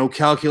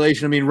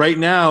 calculation. I mean, right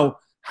now,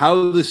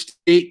 how the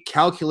state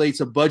calculates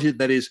a budget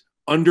that is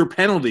under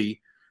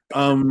penalty,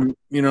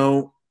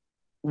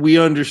 we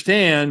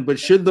understand, but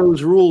should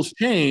those rules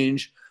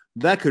change,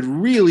 that could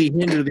really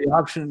hinder the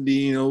option,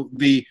 the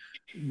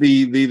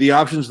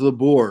options of the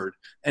board.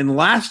 And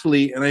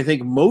lastly, and I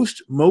think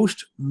most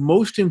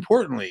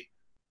importantly,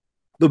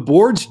 the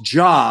board's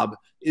job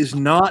is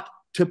not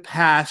to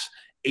pass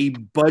a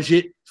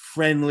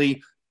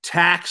budget-friendly,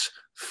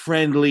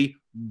 tax-friendly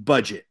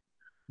budget.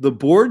 The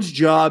board's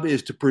job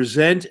is to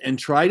present and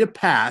try to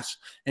pass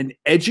an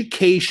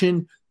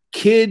education,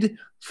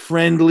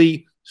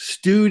 kid-friendly,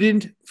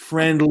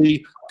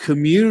 student-friendly,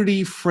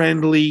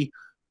 community-friendly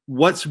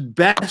what's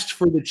best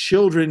for the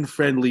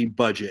children-friendly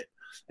budget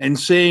and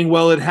saying,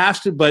 well, it has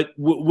to, but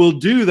we'll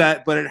do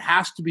that, but it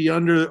has to be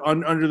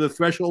under the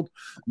threshold.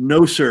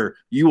 No, sir,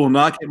 you will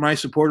not get my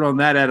support on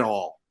that at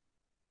all.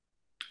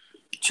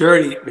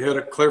 Charity, we had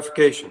a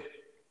clarification.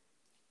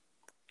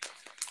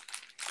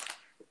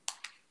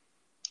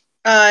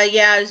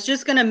 Yeah, I was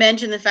just going to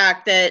mention the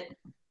fact that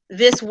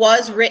this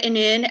was written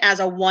in as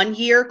a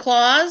 1-year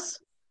clause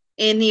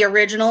in the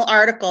original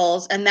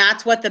articles, and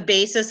that's what the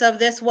basis of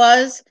this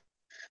was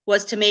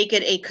to make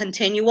it a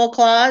continual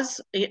clause,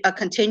 a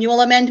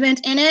continual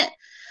amendment in it,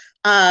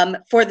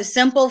 for the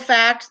simple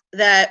fact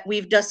that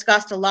we've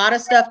discussed a lot of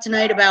stuff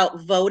tonight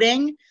about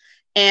voting,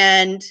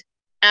 and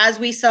as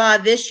we saw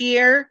this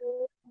year,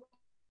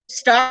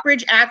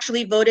 Stockbridge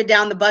actually voted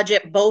down the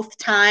budget both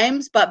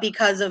times, but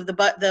because of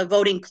the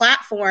voting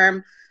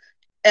platform,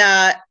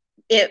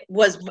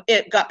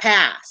 it got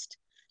passed.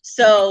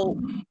 So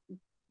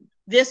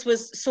this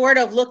was sort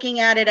of looking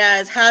at it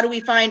as, how do we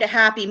find a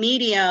happy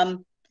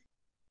medium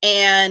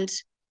and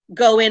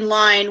go in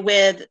line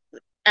with,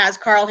 as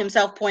Carl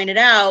himself pointed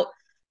out,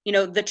 you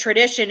know, the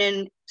tradition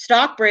in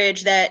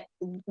Stockbridge that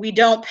we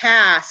don't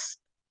pass,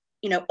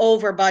 you know,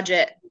 over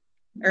budget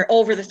or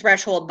over the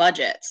threshold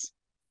budgets.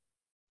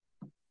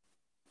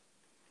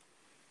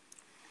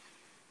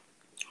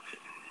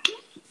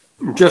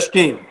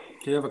 Justine,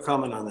 do you have a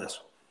comment on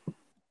this?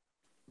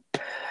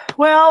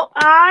 Well,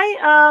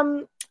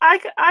 I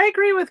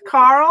agree with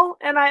Carl,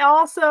 and I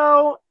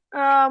also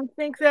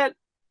think that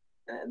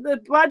the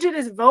budget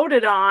is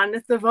voted on.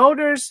 If the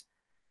voters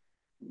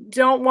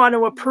don't want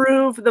to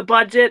approve the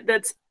budget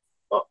that's,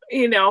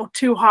 you know,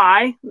 too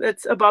high,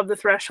 that's above the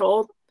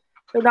threshold,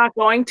 they're not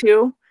going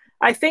to.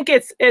 I think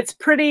it's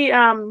pretty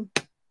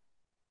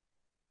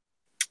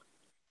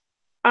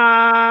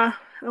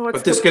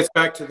but this gets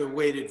back to the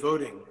weighted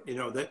voting, you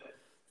know, that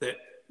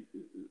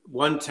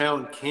one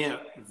town can't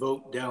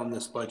vote down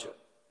this budget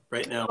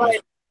right now.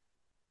 Right.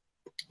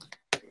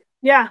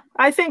 Yeah,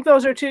 I think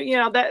those are two, you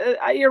know,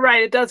 that you're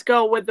right. It does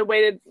go with the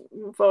weighted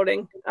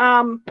voting.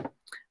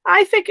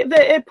 I think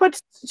that it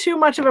puts too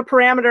much of a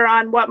parameter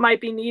on what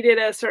might be needed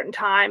at a certain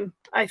time.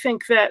 I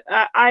think that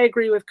I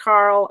agree with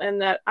Carl,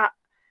 and that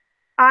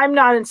I'm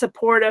not in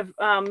support of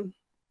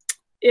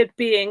it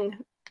being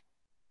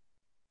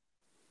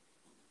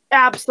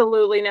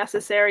absolutely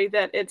necessary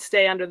that it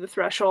stay under the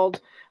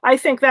threshold. I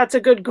think that's a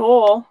good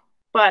goal,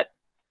 but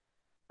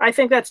I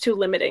think that's too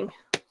limiting.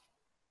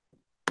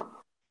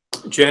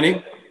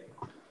 Jenny?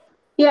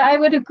 Yeah, I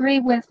would agree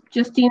with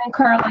Justine and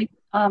Carl.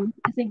 I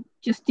think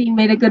Justine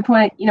made a good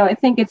point. You know, I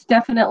think it's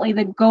definitely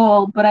the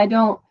goal, but I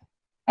don't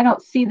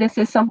see this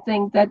as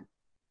something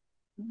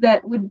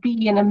that would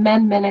be an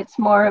amendment. It's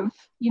more of,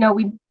 you know,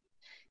 we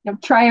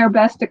try our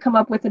best to come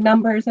up with the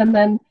numbers, and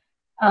then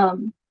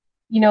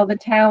you know,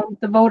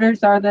 the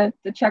voters are the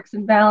checks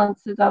and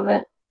balances of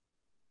it.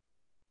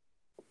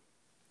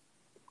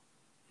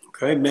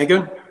 Okay,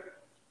 Megan?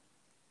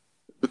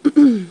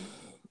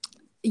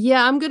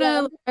 Yeah,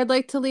 I'd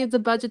like to leave the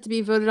budget to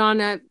be voted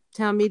on at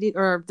town meeting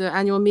or the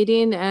annual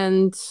meeting.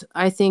 And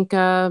I think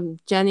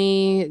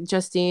Jenny,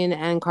 Justine,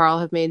 and Carl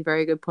have made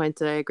very good points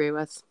that I agree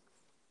with.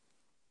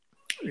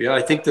 Yeah,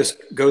 I think this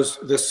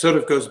sort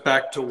of goes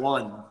back to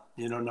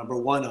number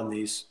one on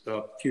these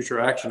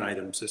future action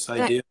items, this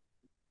idea.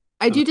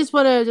 I do just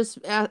want to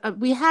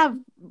we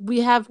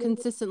have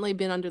consistently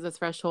been under the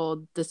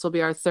threshold. This will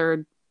be our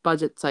third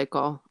budget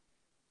cycle,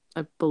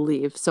 I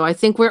believe. So I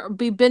think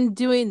we've been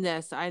doing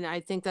this, and I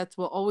think that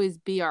will always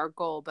be our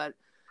goal. But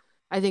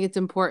I think it's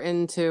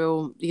important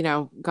to, you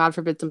know, God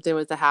forbid something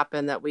was to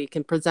happen, that we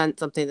can present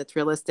something that's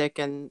realistic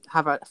and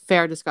have a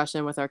fair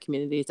discussion with our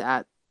communities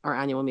at our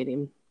annual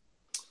meeting.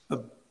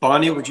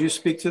 Bonnie, would you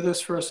speak to this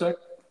for a sec?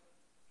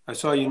 I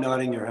saw you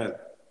nodding your head.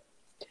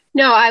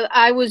 No,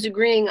 I was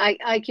agreeing.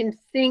 I can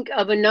think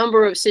of a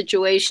number of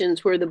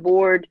situations where the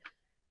board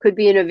could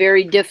be in a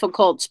very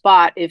difficult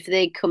spot if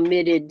they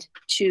committed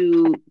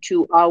to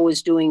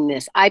always doing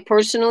this. I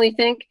personally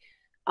think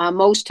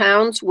most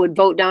towns would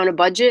vote down a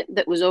budget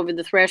that was over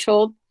the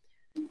threshold.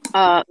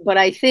 But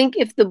I think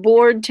if the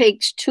board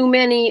takes too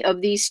many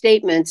of these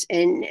statements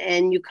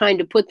and you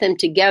kind of put them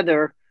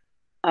together,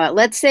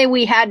 let's say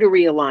we had to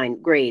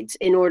realign grades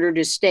in order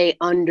to stay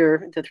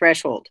under the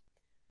threshold.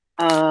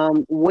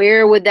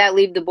 Where would that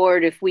leave the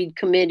board if we'd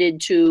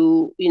committed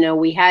to, you know,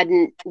 we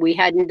hadn't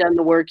done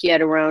the work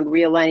yet around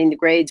realigning the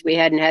grades, we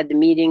hadn't had the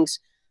meetings,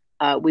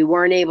 we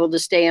weren't able to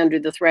stay under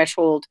the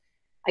threshold.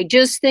 I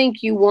just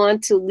think you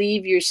want to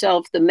leave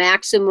yourself the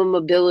maximum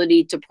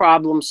ability to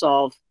problem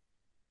solve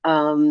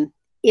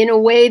in a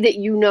way that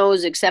you know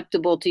is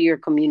acceptable to your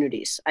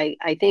communities.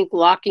 I think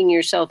locking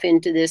yourself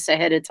into this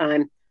ahead of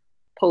time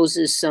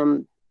poses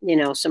some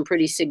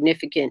pretty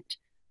significant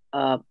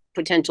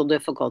potential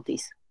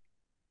difficulties.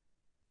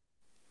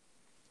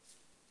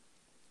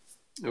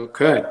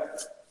 Okay.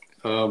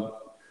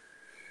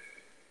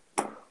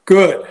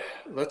 Good.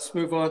 Let's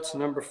move on to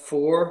number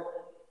 4.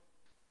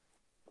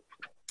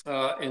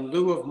 In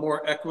lieu of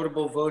more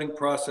equitable voting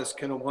process,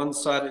 can a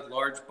one-sided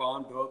large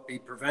bond vote be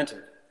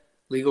prevented?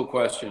 Legal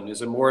question.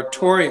 Is a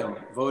moratorium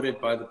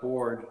voted by the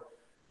board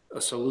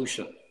a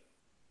solution?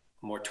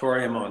 A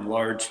moratorium on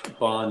large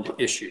bond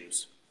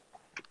issues.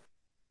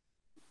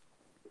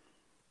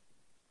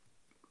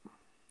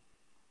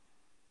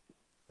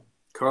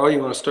 Carl, you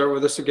want to start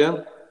with this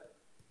again?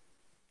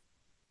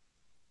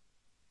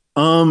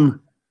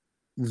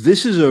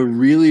 This is a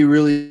really,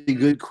 really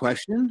good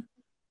question.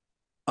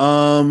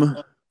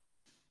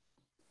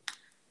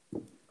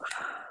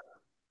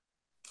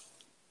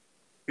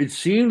 It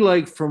seemed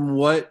like from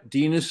what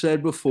Dina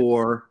said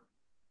before,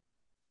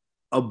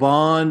 a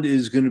bond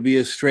is going to be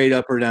a straight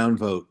up or down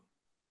vote.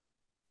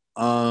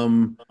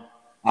 I'm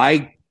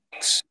writing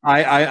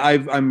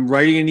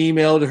an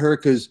email to her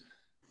because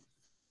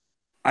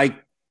I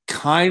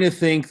kind of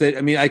think that,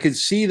 I mean, I could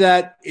see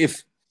that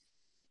if,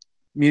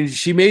 I mean,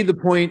 she made the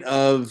point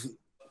of,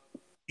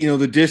 you know,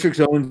 the district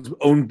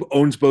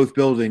owns both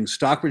buildings.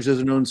 Stockbridge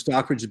doesn't own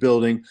Stockbridge's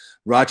building.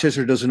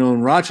 Rochester doesn't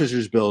own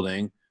Rochester's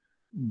building.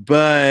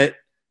 But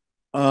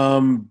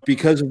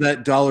because of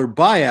that dollar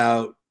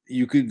buyout,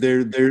 you could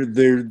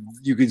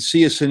you could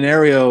see a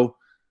scenario,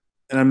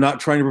 and I'm not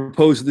trying to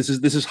propose this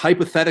is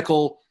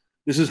hypothetical.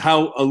 This is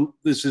how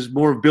this is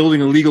more of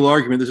building a legal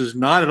argument. This is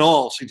not at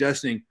all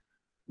suggesting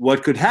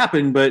what could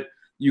happen, but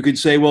you could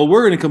say, well,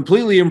 we're going to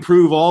completely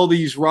improve all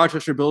these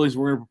Rochester buildings.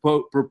 We're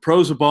going to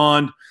propose a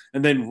bond,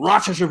 and then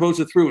Rochester votes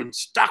it through, and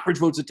Stockbridge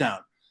votes it down.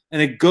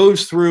 And it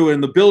goes through,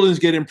 and the buildings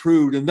get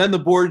improved. And then the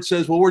board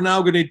says, well, we're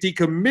now going to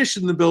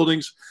decommission the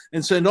buildings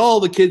and send all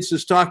the kids to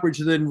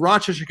Stockbridge. And then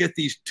Rochester get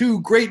these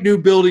 2 great new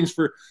buildings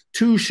for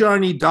 $2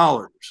 shiny.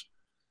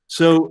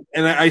 So,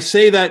 and I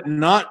say that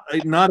not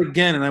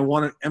again, and I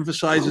want to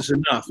emphasize this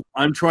enough.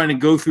 I'm trying to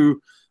go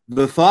through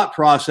the thought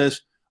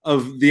process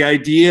of the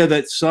idea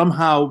that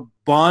somehow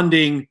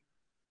bonding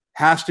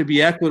has to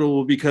be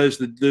equitable because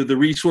the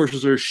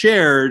resources are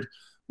shared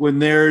when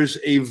there's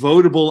a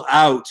votable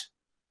out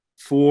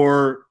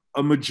for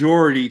a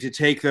majority to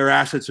take their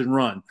assets and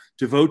run,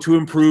 to vote to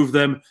improve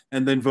them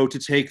and then vote to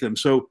take them.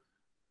 So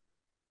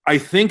I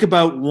think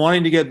about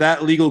wanting to get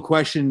that legal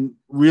question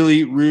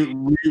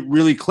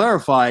really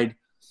clarified.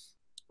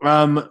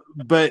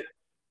 But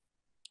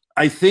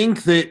I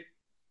think that,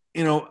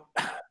 you know,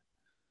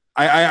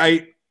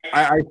 I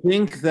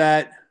think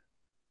that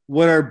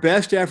what our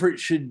best effort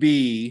should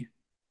be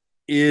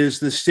is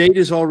the state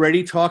is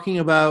already talking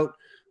about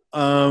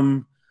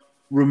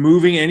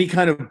removing any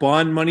kind of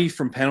bond money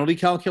from penalty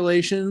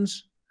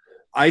calculations.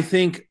 I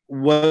think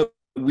what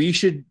we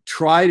should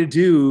try to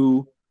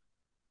do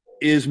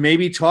is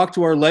maybe talk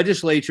to our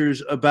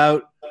legislatures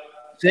about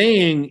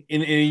saying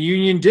in a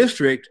union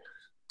district,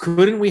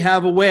 couldn't we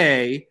have a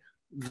way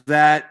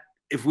that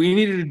if we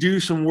needed to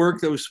do some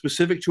work that was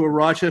specific to a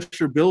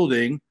Rochester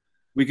building,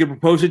 we could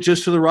propose it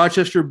just to the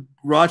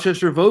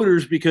Rochester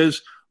voters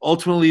because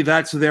ultimately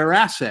that's their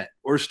asset,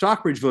 or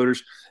Stockbridge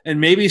voters,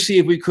 and maybe see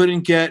if we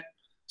couldn't get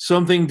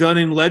something done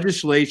in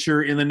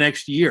legislature in the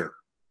next year.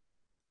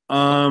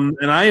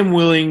 And I am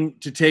willing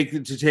to take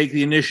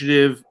the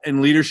initiative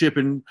and leadership,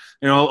 and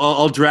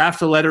I'll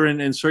draft a letter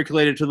and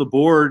circulate it to the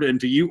board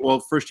and to you. Well,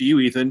 first to you,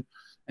 Ethan,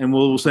 and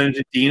we'll send it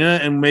to Dina,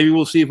 and maybe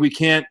we'll see if we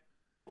can't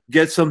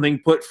get something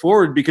put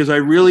forward, because I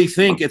really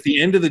think at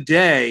the end of the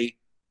day,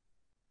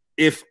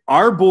 if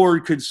our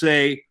board could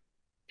say,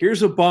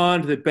 here's a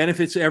bond that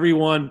benefits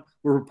everyone,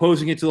 we're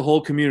proposing it to the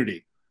whole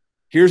community.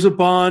 Here's a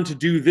bond to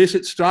do this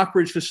at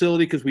Stockbridge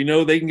facility because we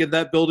know they can get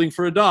that building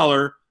for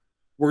 $1.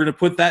 We're going to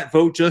put that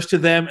vote just to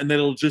them, and then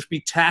it'll just be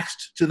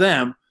taxed to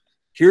them.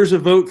 Here's a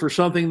vote for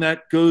something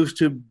that goes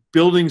to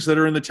buildings that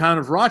are in the town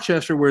of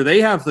Rochester where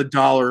they have the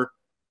 $1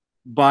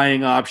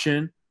 buying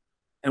option,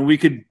 and we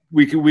could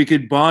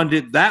bond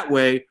it that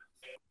way.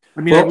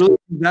 I mean, I really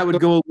think that would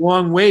go a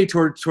long way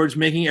towards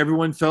making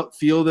everyone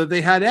feel that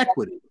they had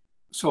equity.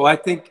 So I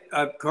think,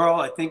 Carl,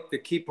 I think the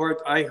key part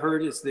I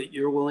heard is that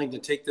you're willing to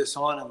take this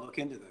on and look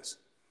into this.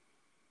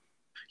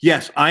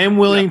 Yes, I am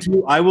willing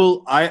to. I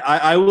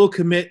will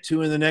commit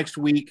to, in the next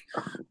week,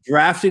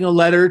 drafting a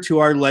letter to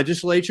our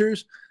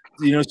legislatures,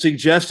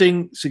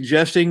 suggesting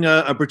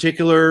a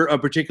particular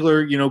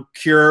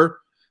cure,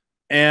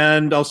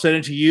 and I'll send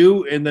it to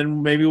you, and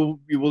then maybe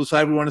we'll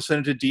decide we want to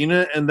send it to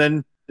Dina, and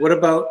then. What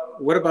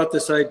about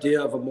this idea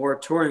of a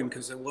moratorium?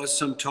 Because there was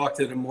some talk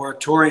that a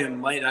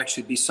moratorium might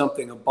actually be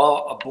something a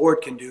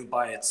board can do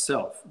by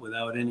itself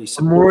without any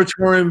support. A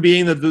moratorium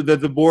being that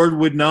the board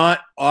would not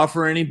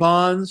offer any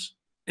bonds?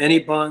 Any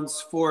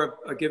bonds for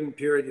a given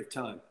period of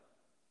time.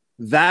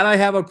 That I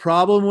have a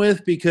problem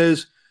with,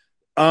 because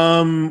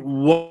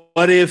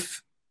what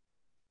if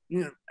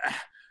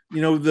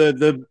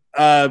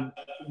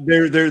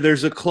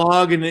there's a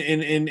clog in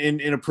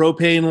a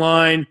propane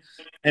line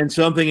and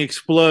something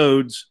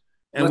explodes,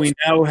 and we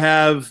now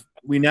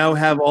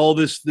have all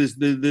this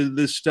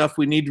stuff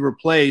we need to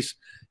replace.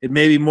 It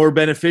may be more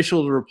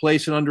beneficial to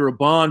replace it under a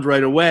bond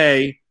right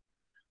away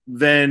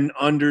than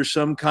under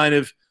some kind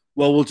of,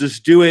 well, we'll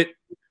just do it.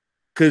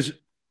 Because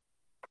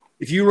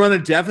if you run a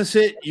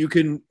deficit,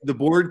 the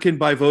board can,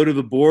 by vote of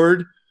the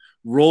board,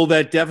 roll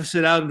that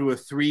deficit out into a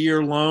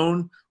 3-year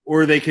loan,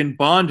 or they can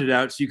bond it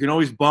out. So you can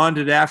always bond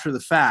it after the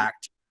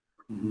fact.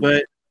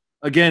 But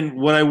again,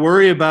 what I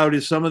worry about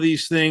is some of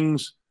these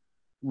things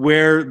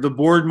where the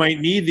board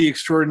might need the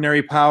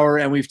extraordinary power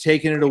and we've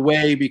taken it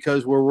away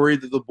because we're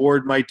worried that the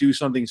board might do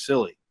something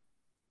silly.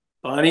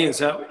 Bonnie, is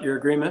that your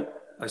agreement?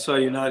 I saw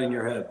you nodding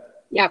your head.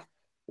 Yeah.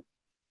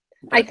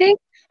 Okay.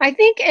 I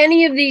think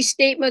any of these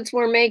statements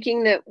we're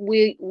making that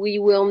we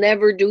will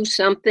never do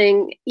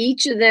something,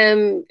 each of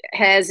them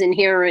has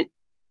inherent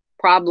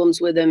problems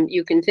with them.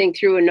 You can think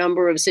through a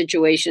number of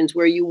situations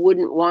where you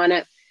wouldn't want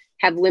to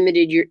have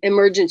limited your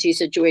emergency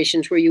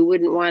situations where you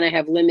wouldn't want to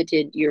have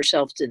limited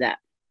yourself to that.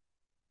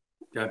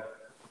 Okay.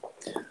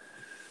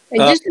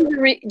 And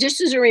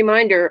just as a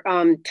reminder,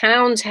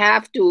 towns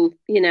have to,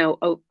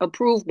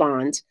 approve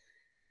bonds.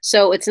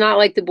 So it's not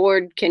like the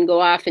board can go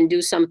off and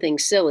do something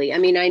silly. I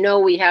mean, I know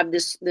we have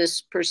this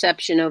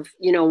perception of,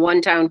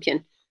 one town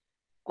can,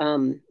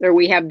 or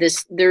we have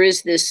there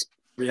is this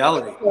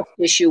reality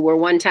issue where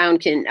one town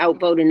can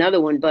outvote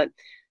another one, but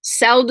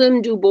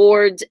seldom do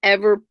boards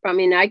ever, I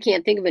mean, I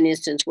can't think of an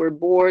instance where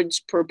boards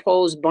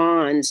propose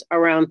bonds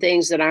around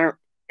things that aren't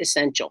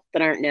essential,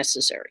 that aren't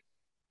necessary.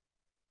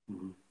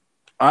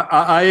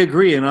 I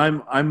agree, and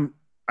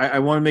I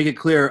want to make it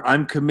clear.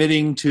 I'm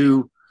committing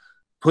to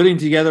putting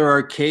together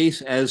our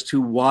case as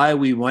to why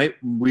we might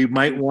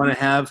want to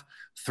have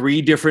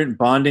 3 different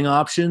bonding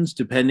options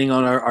depending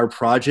on our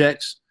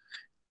projects,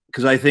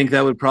 because I think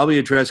that would probably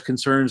address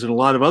concerns in a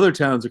lot of other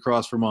towns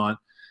across Vermont.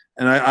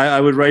 And I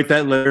would write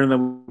that letter, and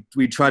then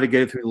we'd try to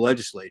get it through the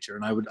legislature.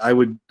 And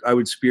I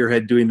would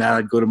spearhead doing that.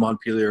 I'd go to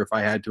Montpelier if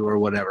I had to, or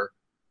whatever.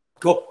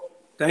 Cool,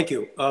 thank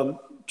you.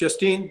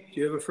 Justine,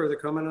 do you have a further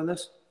comment on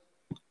this?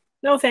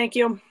 No, thank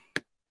you.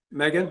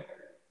 Megan,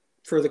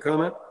 further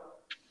comment?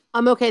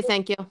 I'm okay,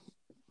 thank you.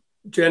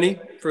 Jenny,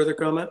 further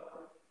comment?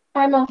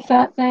 I'm all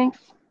set, thanks.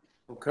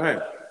 Okay,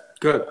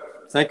 good.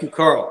 Thank you,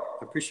 Carl.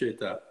 I appreciate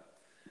that.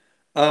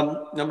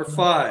 Number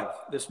 5,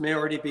 this may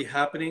already be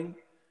happening,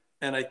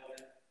 and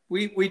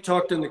we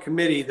talked in the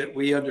committee that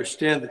we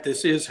understand that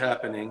this is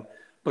happening,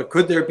 but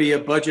could there be a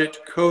budget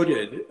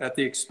coded at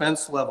the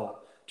expense level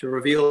to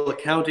reveal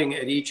accounting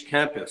at each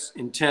campus,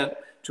 intent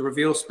to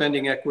reveal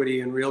spending equity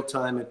in real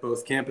time at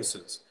both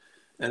campuses?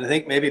 And I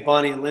think maybe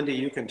Bonnie and Lindy,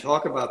 you can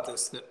talk about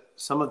this, that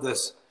some of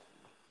this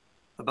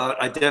about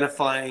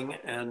identifying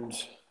and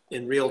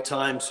in real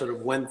time sort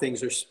of when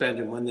things are spent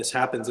and when this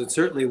happens. And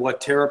certainly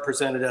what Tara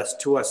presented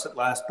to us at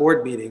last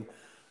board meeting,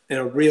 in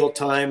a real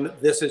time,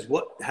 this is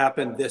what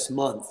happened this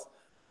month,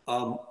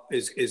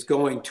 is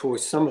going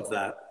towards some of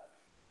that.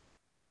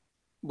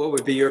 What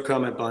would be your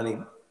comment, Bonnie?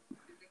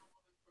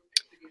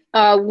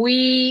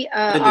 We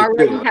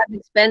already have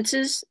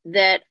expenses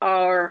that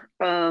are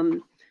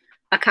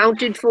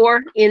accounted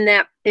for in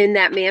that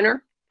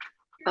manner.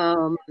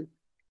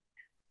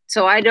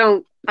 So I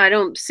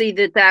don't see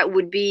that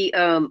would be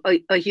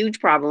a huge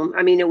problem.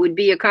 I mean, it would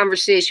be a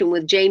conversation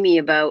with Jamie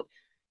about,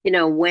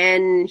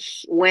 when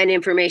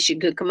information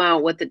could come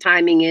out, what the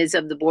timing is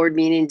of the board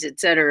meetings, et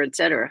cetera, et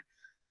cetera.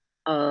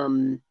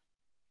 But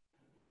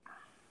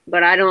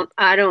I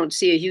don't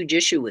see a huge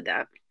issue with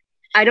that.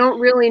 I don't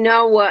really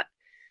know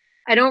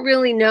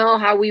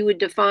how we would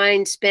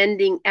define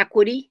spending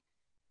equity.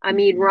 I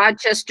mean,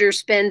 Rochester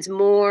spends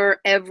more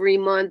every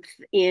month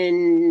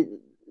in,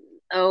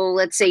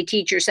 let's say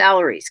teacher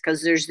salaries,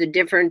 because there's the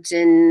difference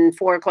in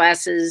 4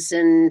 classes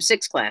and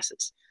 6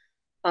 classes.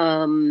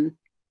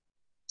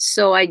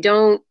 So I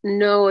don't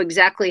know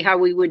exactly how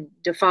we would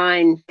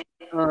define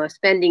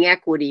spending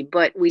equity,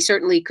 but we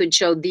certainly could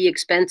show the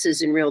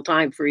expenses in real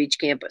time for each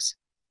campus.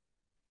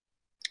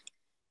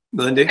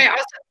 Lindy?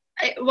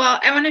 I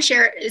want to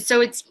share,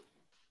 so it's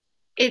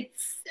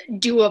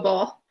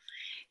doable.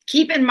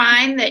 Keep in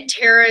mind that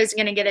Tara is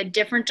going to get a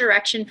different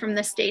direction from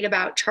the state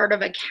about chart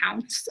of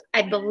accounts,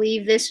 I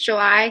believe this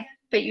July,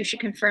 but you should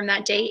confirm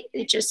that date.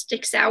 It just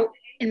sticks out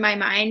in my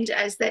mind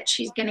as that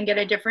she's going to get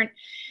a different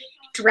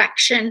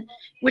direction,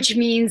 which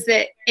means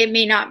that it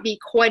may not be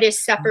quite as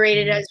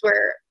separated as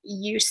we're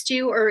used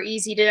to or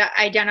easy to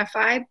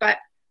identify, but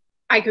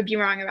I could be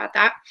wrong about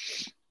that.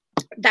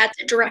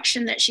 That's a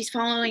direction that she's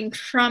following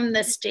from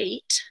the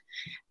state.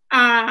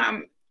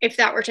 If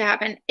that were to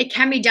happen, it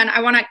can be done.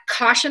 I want to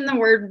caution the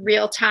word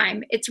real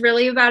time. It's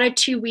really about a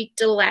 2-week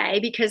delay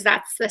because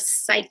that's the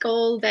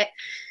cycle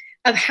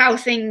of how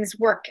things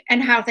work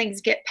and how things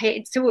get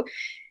paid. So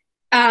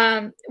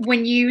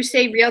when you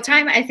say real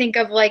time, I think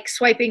of like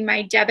swiping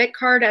my debit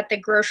card at the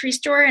grocery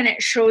store and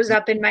it shows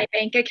up in my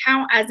bank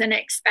account as an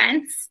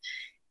expense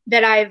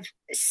that I've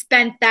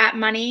spent that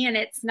money and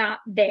it's not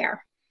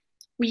there.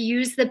 We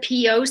use the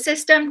PO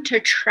system to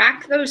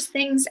track those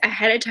things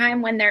ahead of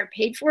time when they're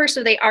paid for,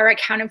 so they are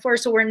accounted for,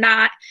 so we're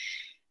not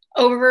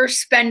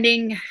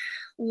overspending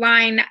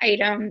line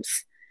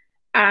items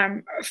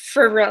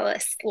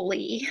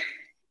frivolously.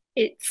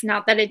 It's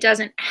not that it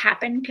doesn't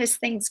happen because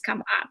things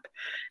come up.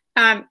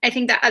 I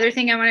think the other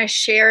thing I want to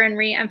share and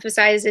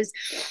re-emphasize is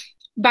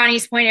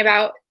Bonnie's point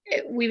about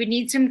we would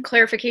need some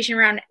clarification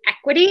around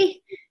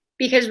equity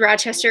because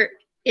Rochester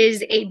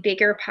is a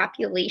bigger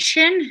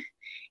population.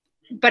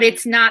 But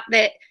it's not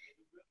that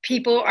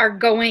people are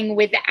going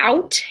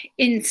without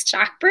in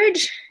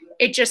Stockbridge.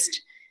 It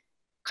just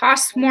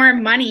costs more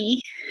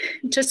money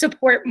to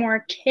support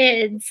more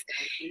kids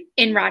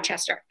in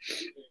Rochester.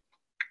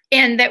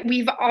 And that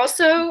we've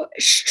also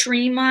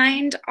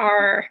streamlined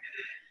our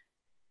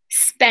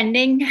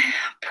spending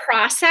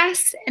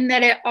process, and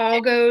that it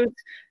all goes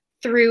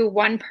through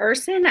one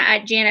person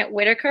at Janet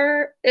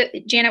Whitaker.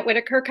 Janet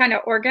Whitaker kind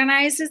of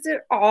organizes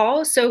it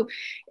all. So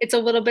it's a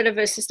little bit of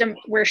a system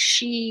where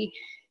she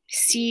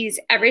sees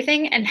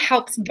everything and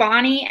helps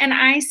Bonnie and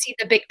I see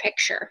the big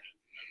picture,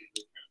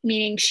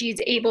 meaning she's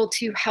able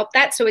to help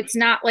that. So it's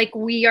not like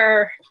we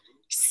are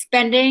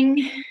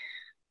spending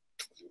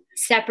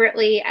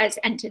separately as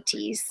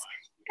entities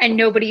and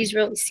nobody's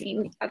really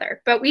seeing the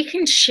other, but we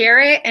can share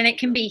it and it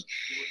can be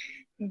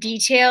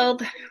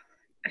detailed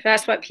if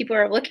that's what people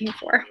are looking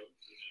for.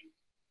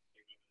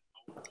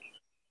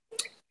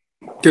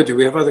 Good. Do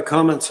we have other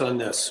comments on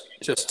this?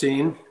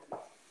 Justine?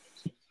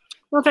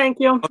 Well, thank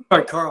you. All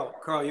right, Carl.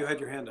 Carl, you had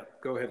your hand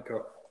up. Go ahead,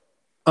 Carl.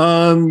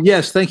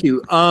 Yes, thank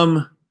you.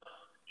 I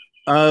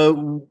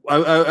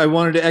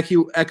wanted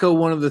to echo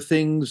one of the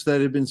things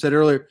that had been said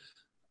earlier.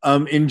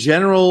 In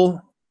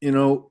general, you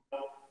know,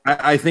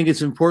 I think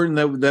it's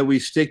important that we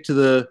stick to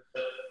the,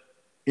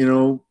 you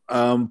know,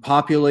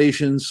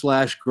 population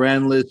 /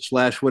 grand list /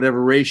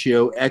 whatever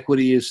ratio.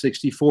 Equity is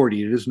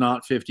 60-40. It is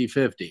not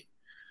 50-50.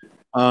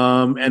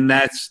 And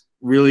that's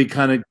really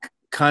kind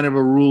of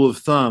a rule of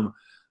thumb.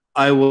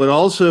 I would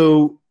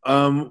also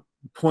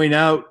point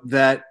out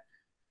that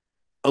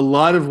a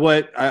lot of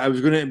what I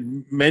was going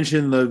to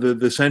mention,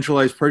 the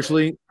centralized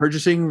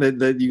purchasing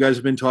that you guys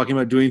have been talking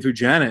about doing through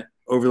Janet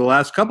over the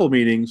last couple of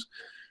meetings,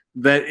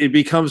 that it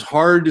becomes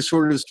hard to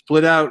sort of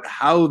split out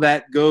how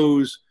that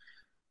goes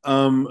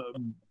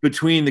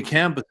between the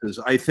campuses.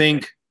 I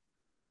think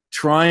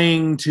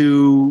trying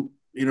to,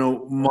 you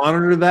know,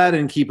 monitor that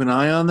and keep an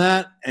eye on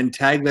that and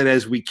tag that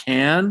as we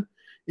can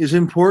is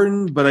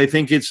important. But I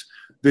think it's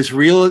this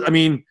real, I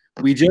mean,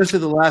 we just at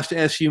the last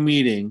SU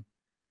meeting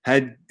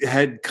had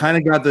kind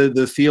of got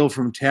the feel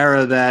from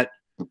Tara that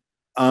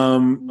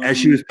as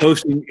she was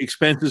posting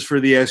expenses for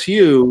the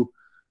SU,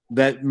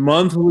 that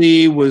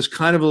monthly was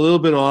kind of a little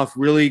bit off.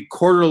 Really,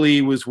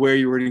 quarterly was where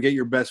you were going to get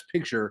your best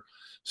picture.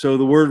 So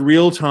the word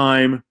real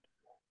time,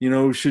 you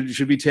know,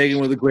 should be taken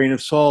with a grain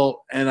of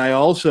salt. And I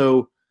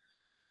also,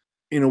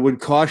 you know, would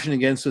caution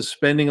against us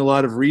spending a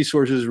lot of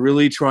resources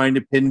really trying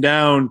to pin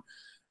down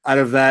out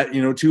of that,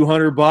 you know,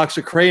 $200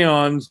 of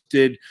crayons.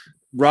 Did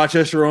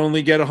Rochester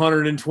only get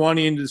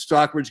 120 and did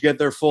Stockbridge get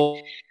their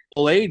full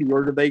 80,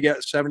 or did they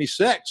get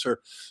 76, or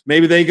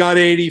maybe they got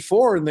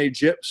 84 and they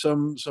gypped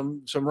some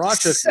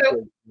Rochester.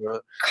 So,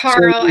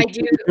 Carl, I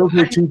do. Those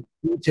are too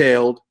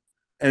detailed,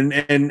 and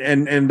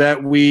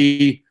that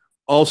we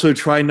also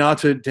try not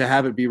to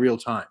have it be real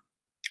time.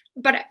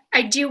 But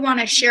I do want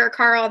to share,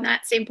 Carl, on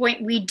that same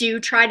point. We do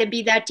try to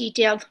be that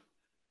detailed,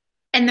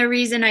 and the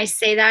reason I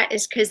say that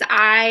is because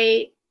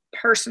I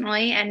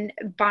personally, and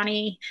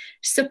Bonnie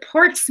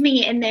supports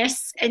me in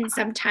this and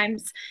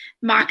sometimes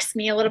mocks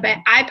me a little bit.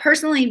 I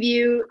personally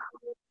view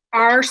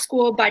our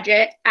school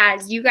budget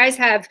as you guys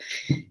have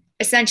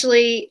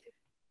essentially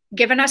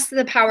given us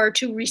the power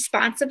to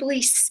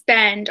responsibly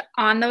spend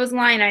on those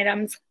line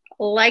items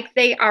like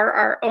they are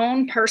our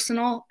own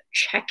personal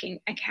checking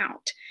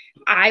account.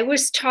 I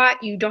was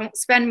taught you don't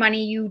spend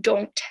money you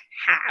don't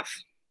have.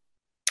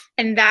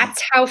 And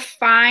that's how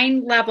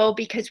fine level,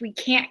 because we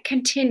can't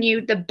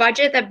continue. The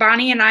budget that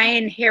Bonnie and I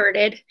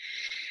inherited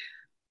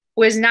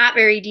was not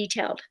very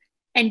detailed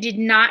and did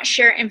not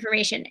share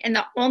information. And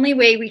the only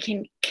way we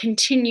can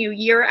continue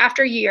year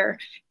after year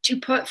to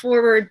put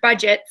forward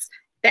budgets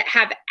that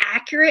have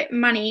accurate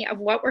money of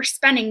what we're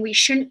spending, we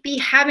shouldn't be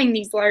having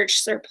these large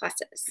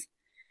surpluses.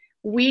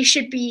 We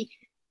should be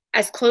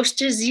as close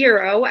to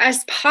zero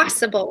as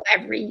possible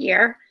every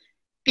year,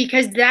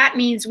 because that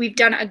means we've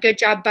done a good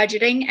job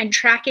budgeting and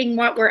tracking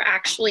what we're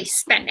actually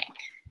spending.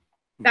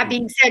 That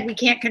being said, we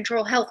can't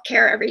control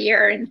healthcare every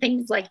year and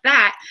things like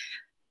that,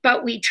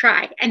 but we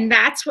try. And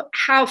that's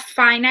how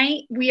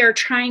finite we are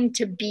trying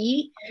to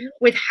be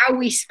with how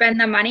we spend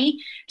the money.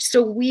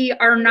 So we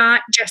are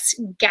not just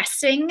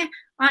guessing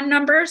on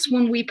numbers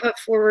when we put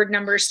forward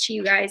numbers to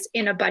you guys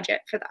in a budget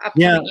for the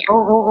upcoming year.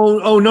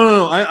 Oh,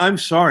 no. I'm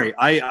sorry.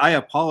 I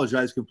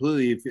apologize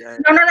completely.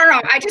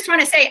 No. I just want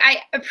to say I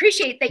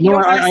appreciate that you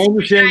don't want to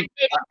understand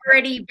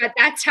nitty-gritty, but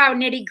that's how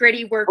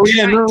nitty-gritty works. Oh,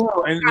 yeah, no.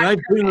 And I've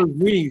been in those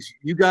meetings.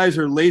 You guys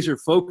are laser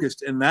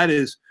focused, and that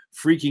is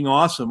freaking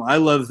awesome. I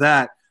love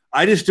that.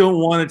 I just don't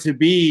want it to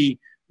be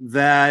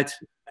that,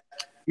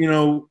 you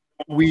know,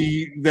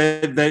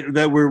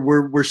 that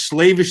we're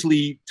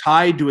slavishly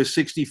tied to a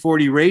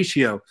 60-40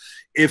 ratio.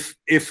 If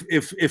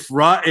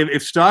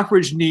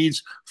Stockbridge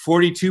needs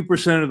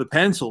 42% of the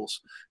pencils,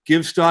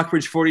 give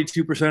Stockbridge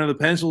 42% of the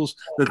pencils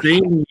that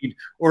they need,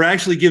 or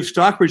actually give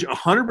Stockbridge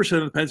 100%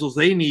 of the pencils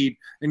they need,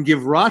 and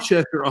give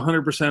Rochester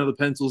 100% of the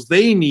pencils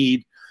they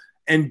need.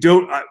 And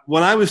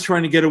what I was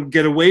trying to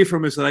get away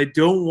from is that I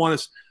don't want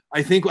us.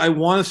 I think I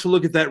want us to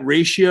look at that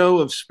ratio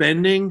of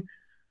spending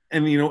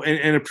and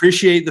and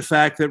appreciate the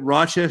fact that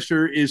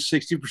Rochester is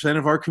 60%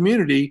 of our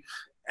community,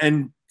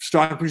 and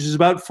Stockbridge is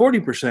about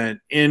 40%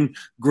 in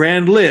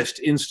grand list,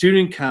 in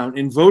student count,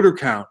 in voter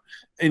count,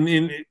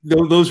 and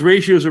those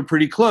ratios are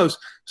pretty close.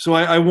 So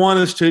I want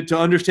us to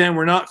understand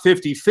we're not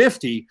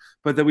 50-50,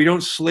 but that we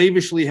don't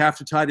slavishly have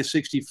to tie to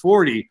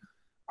 60-40.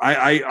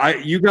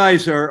 You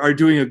guys are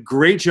doing a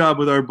great job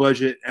with our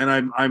budget,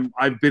 and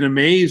I've been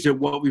amazed at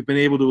what we've been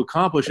able to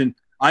accomplish. And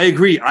I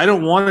agree. I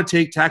don't want to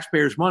take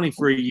taxpayers' money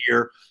for a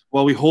year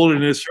while we hold it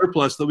in a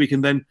surplus that we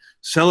can then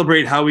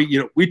celebrate how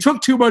we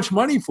took too much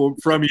money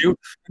from you,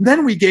 and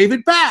then we gave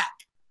it back.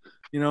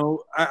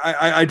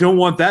 I don't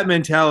want that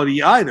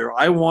mentality either.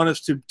 I want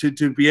us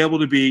to be able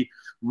to be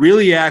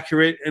really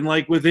accurate and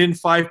like within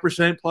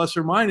 5% plus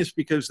or minus,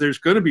 because there's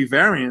going to be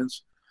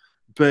variance.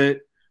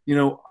 But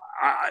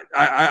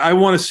I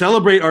want to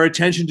celebrate our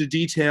attention to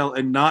detail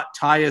and not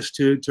tie us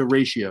to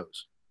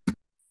ratios.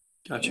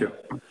 Gotcha.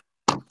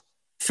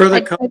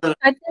 Further comment?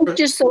 I think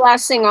just the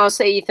last thing I'll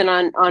say, Ethan,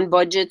 on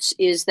budgets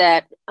is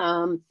that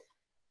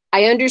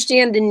I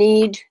understand the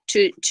need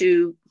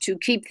to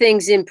keep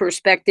things in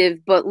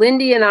perspective, but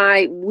Lindy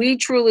and we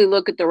truly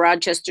look at the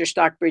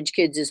Rochester-Stockbridge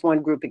kids as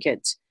one group of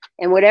kids.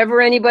 And whatever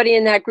anybody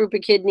in that group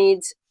of kid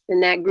needs, in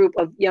that group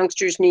of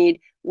youngsters need,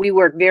 we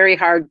work very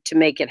hard to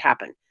make it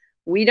happen.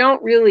 We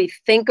don't really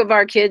think of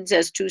our kids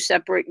as two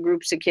separate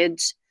groups of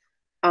kids.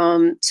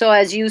 So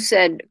as you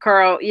said,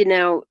 Carl,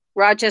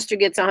 Rochester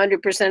gets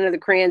 100% of the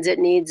crayons it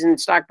needs, and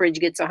Stockbridge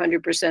gets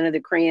 100% of the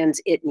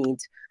crayons it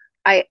needs.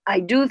 I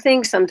do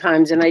think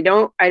sometimes, and I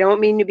don't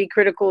mean to be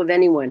critical of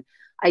anyone,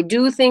 I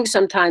do think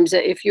sometimes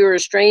that if you're a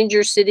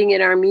stranger sitting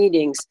in our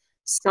meetings,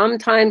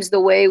 sometimes the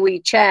way we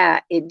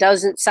chat, it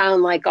doesn't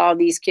sound like all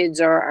these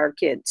kids are our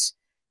kids.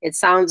 It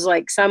sounds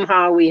like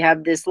somehow we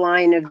have this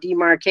line of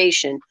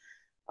demarcation.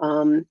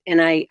 And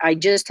I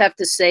just have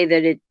to say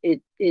that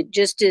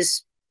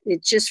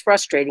it's just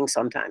frustrating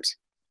sometimes.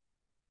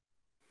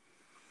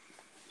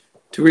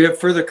 Do we have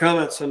further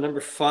comments on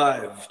number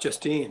 5?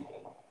 Justine?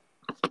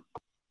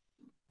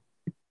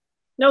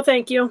 No,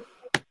 thank you.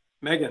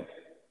 Megan?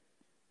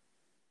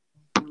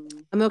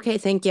 I'm okay,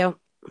 thank you.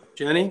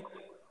 Jenny?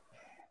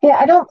 Yeah,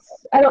 I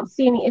don't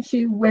see any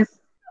issue with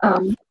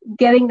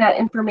getting that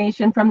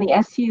information from the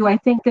SU. I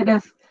think that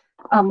if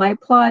I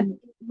applaud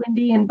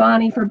Lindy and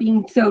Bonnie for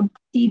being so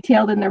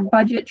detailed in their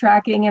budget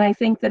tracking, and I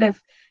think that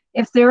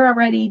if they're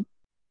already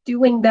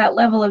doing that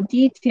level of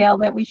detail,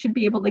 that we should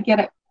be able to get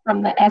it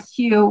from the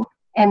SU.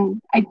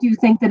 And I do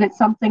think that it's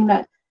something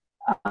that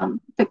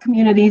the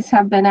communities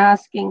have been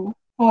asking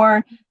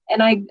for.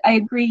 And I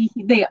agree,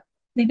 they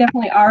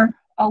definitely are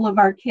all of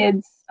our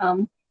kids,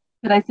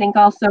 but I think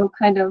also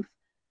kind of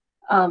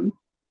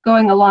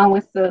going along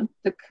with the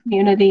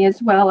community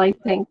as well. I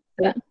think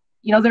that,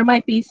 there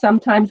might be some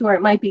times where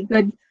it might be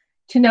good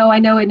to know. I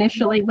know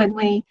initially when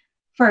we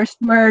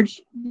first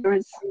merged, there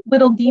was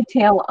little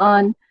detail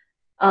on,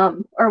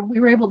 or we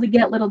were able to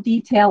get little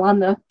detail on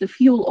the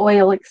fuel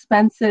oil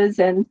expenses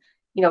and,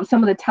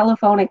 some of the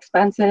telephone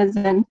expenses.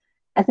 And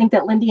I think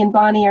that Lindy and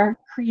Bonnie are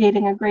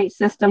creating a great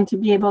system to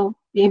be able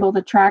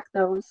to track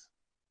those.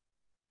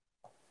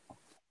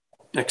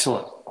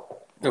 Excellent.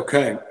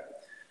 Okay.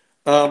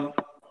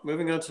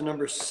 Moving on to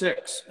number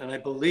 6, and I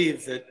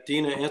believe that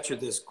Dina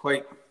answered this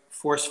quite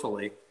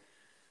forcefully.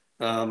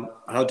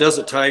 How does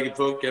a tie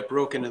vote get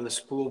broken in the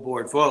school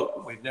board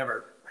vote? We've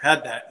never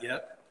had that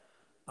yet.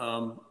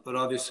 But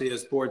obviously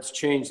as boards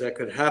change, that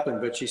could happen.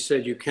 But she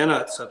said you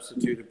cannot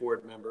substitute a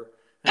board member,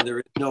 and there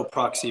is no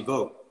proxy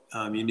vote.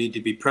 You need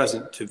to be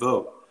present to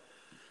vote.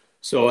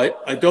 So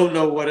I don't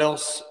know what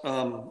else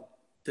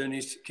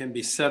can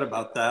be said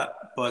about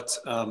that, but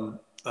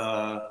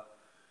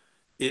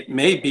it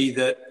may be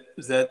that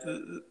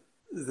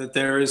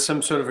there is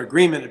some sort of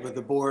agreement with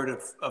the board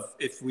of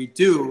if we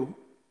do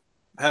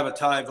have a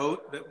tie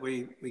vote, that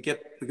we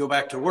go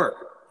back to work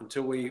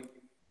until we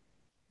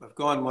have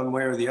gone one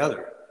way or the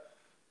other.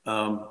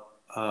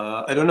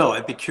 I don't know.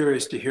 I'd be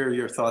curious to hear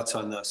your thoughts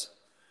on this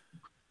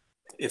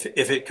if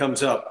it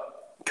comes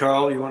up.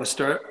 Carl, you want to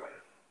start?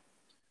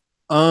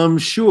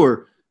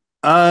 Sure.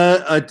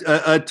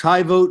 A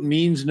tie vote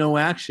means no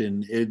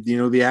action.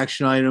 The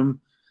action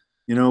item,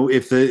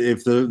 if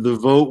the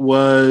vote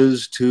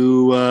was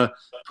to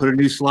put a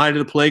new slide to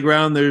the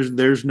playground,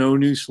 there's no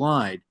new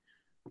slide.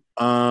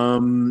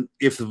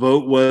 If the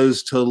vote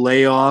was to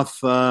lay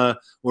off or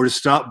to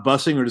stop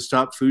busing or to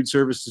stop food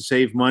service to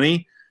save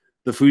money,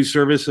 the food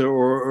service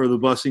or the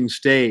busing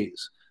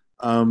stays.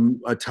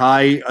 A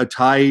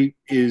tie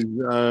is,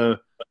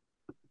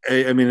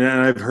 and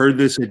I've heard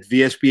this at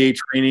VSBA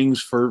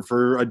trainings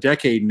for a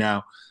decade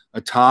now.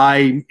 A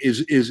tie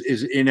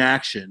is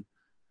inaction.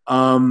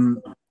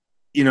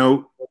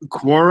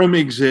 Quorum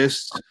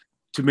exists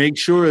to make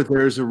sure that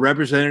there's a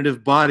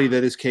representative body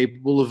that is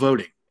capable of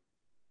voting.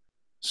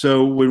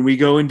 So when we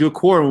go into a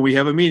quorum, when we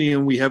have a meeting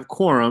and we have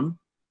quorum,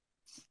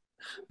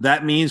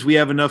 that means we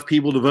have enough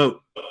people to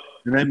vote.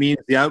 And that means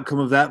the outcome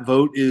of that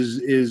vote is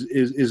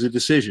a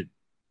decision.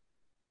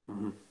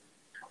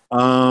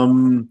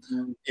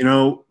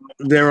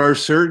 there are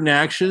certain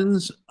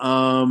actions.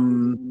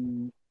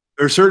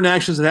 There are certain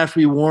actions that have to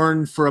be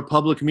warned for a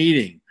public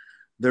meeting.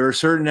 There are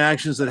certain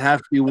actions that have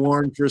to be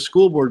warned for a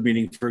school board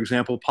meeting. For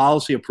example,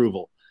 policy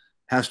approval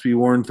has to be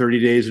warned 30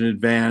 days in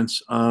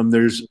advance.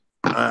 There's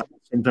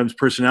sometimes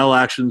personnel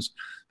actions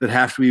that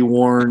have to be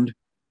warned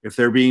if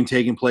they're being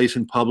taken place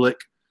in public.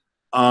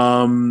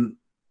 And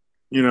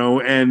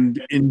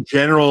in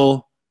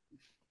general,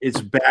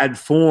 it's bad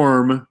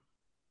form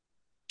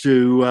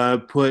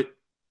to put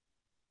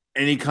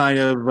any kind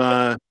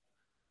of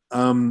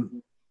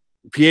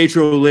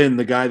Pietro Lynn,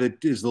 the guy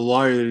that is the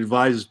lawyer that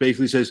advises,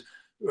 basically says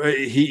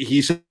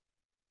he said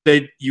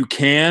you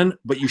can,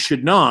 but you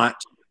should not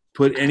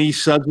put any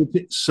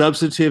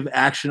substantive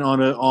action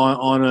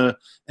on an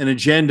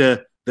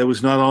agenda that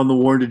was not on the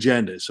warned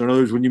agenda. So in other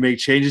words, when you make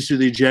changes to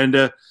the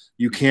agenda,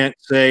 you can't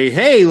say,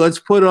 "Hey, let's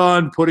put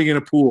on putting in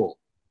a pool,"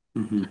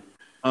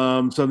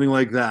 something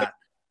like that.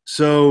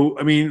 So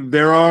I mean,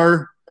 there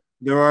are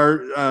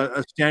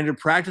standard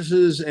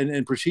practices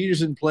and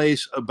procedures in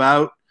place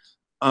about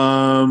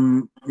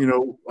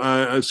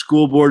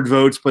school board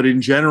votes, but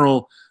in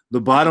general,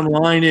 the bottom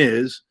line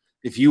is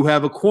if you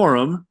have a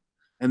quorum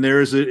and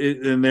there is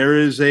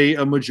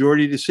a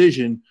majority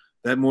decision,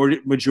 that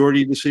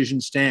majority decision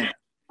stands.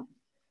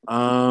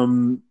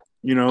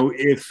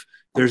 If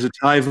there's a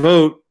tie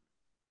vote,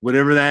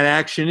 whatever that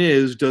action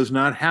is does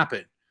not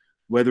happen.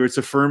 Whether it's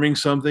affirming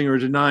something or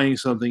denying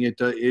something,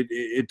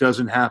 it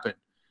doesn't happen.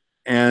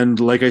 And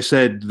like I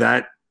said,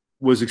 that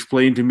was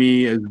explained to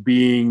me as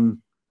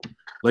being,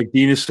 like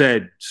Dina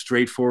said,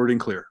 straightforward and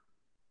clear.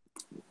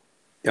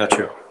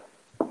 Gotcha.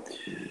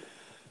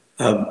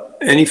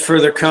 Any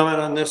further comment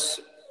on this?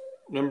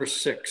 Number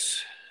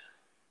 6.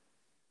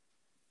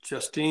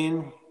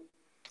 Justine?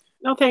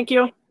 No, thank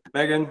you.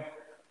 Megan?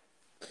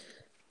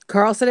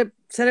 Carl said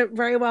it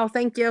very well.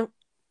 Thank you.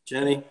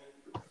 Jenny?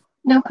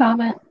 No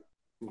comment.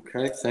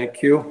 Okay,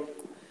 thank you.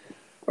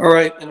 All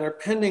right, in our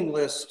pending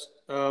list,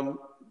 I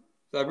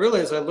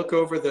realize as I look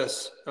over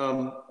this,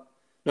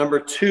 number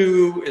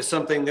 2 is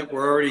something that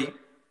we're already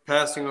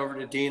passing over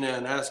to Dina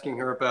and asking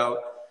her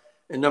about.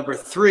 And number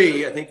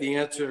 3, I think the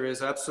answer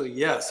is absolutely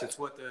yes. It's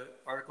what the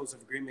Articles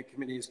of Agreement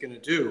Committee is going to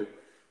do.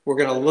 We're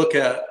going to look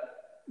at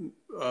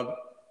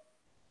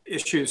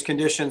issues,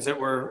 conditions that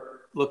were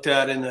looked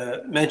at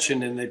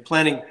mentioned in the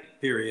planning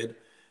period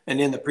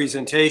and in the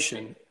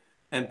presentation,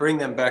 and bring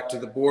them back to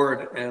the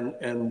board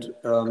and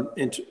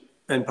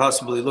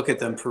possibly look at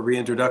them for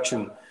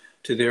reintroduction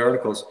to the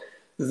articles.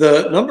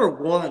 The number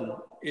 1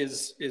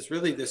 is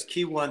really this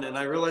key one, and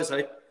I realize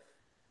as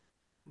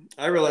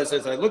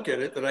I look at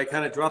it that I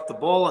kind of dropped the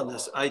ball on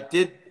this. I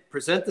did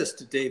present this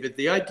to David.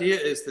 The idea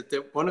is that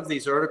one of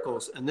these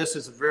articles, and this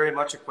is very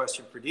much a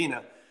question for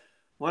Dina,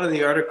 one of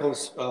the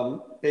articles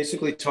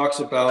basically talks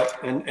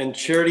about, and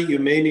Charity, you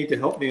may need to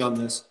help me on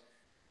this.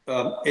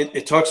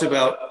 It talks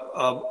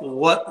about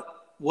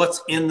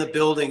what's in the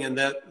building and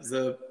that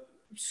the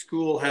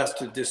school has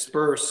to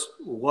disperse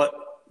what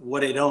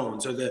it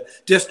owns, or the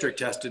district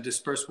has to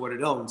disperse what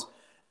it owns.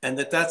 And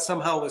that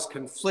somehow was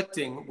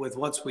conflicting with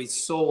once we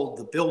sold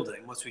the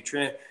building, once we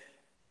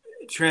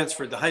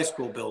transferred the high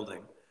school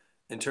building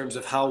in terms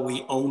of how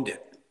we owned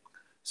it.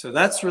 So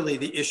that's really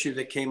the issue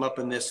that came up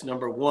in this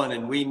number 1,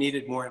 and we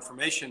needed more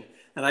information.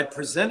 And I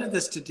presented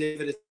this to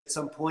David at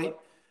some point,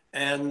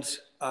 and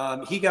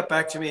he got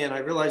back to me, and I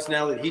realized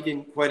now that he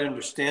didn't quite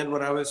understand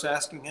what I was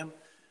asking him.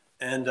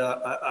 And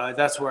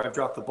that's where I've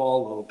dropped the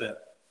ball a little bit.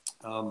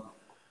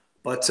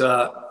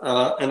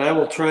 And I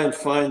will try and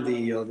find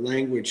the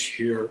language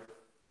here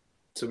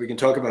so we can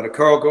talk about it.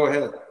 Carl, go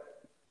ahead.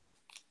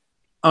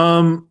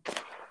 I'm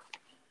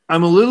a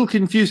little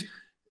confused.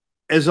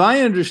 As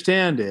I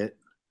understand it,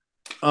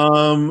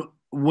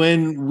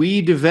 when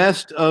we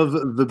divest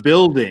of the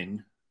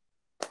building,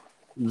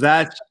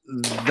 that's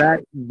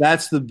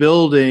the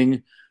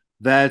building.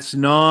 That's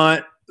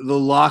not the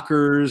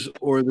lockers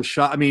or the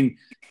shop. I mean,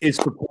 it's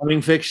the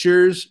plumbing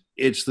fixtures,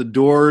 it's the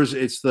doors,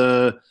 it's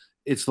the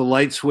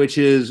light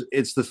switches,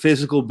 it's the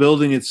physical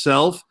building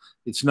itself.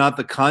 It's not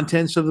the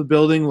contents of the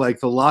building like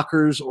the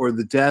lockers or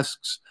the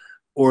desks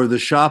or the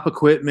shop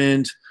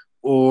equipment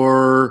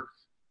or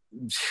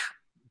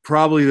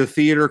probably the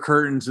theater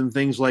curtains and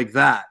things like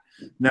that.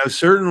 Now,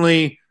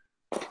 certainly,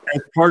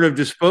 as part of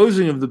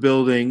disposing of the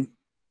building,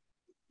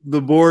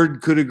 the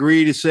board could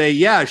agree to say,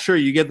 yeah, sure,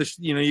 you get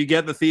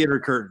the theater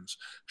curtains.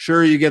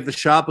 Sure, you get the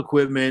shop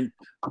equipment.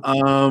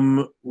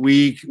 There's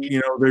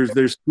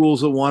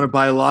schools that want to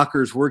buy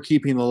lockers. We're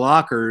keeping the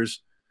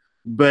lockers,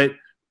 but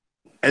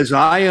as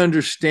I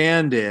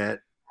understand it,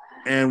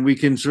 and we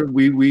can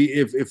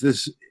if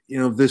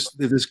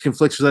this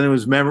conflicts with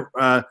anyone's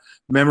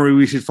memory,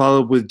 we should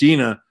follow up with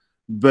Dina.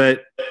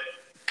 But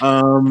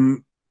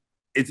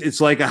it's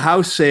like a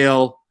house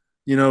sale.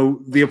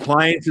 The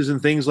appliances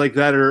and things like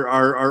that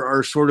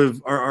are sort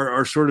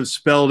of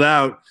spelled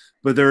out,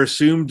 but they're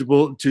assumed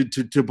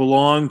to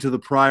belong to the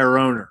prior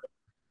owner.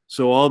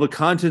 So all the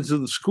contents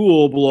of the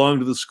school belong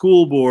to the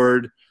school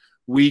board.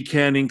 We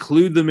can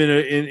include them in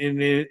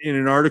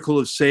an article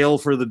of sale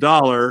for the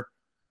dollar,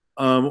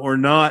 or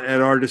not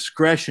at our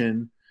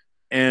discretion.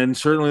 And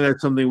certainly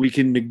that's something we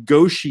can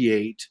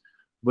negotiate,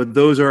 but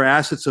those are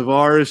assets of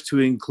ours to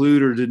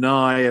include or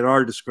deny at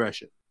our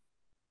discretion.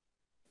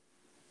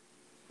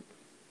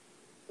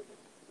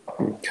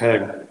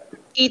 Okay.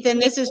 Ethan,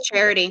 this is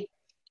Charity.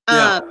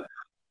 Yeah.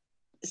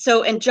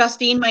 So, and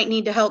Justine might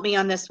need to help me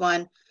on this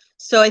one.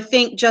 So I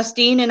think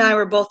Justine and I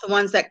were both the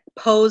ones that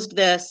posed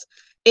this.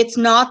 It's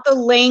not the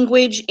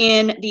language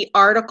in the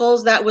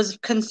articles that was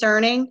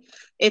concerning.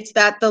 It's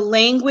that the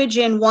language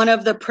in one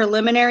of the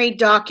preliminary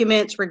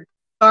documents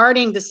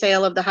regarding the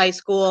sale of the high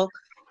school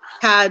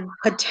had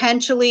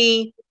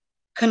potentially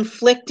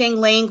conflicting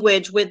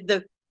language with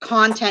the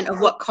content of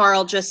what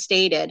Carl just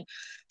stated.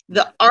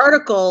 The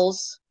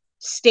articles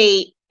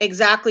state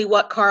exactly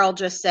what Carl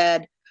just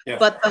said, Yeah.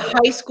 but the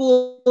high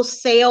school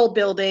sale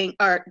building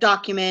or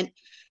document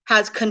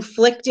has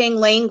conflicting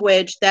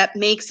language that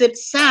makes it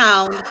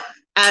sound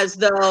as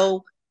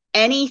though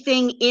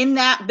anything in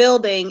that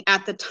building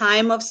at the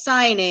time of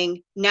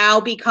signing now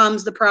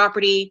becomes the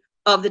property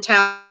of the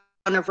town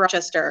of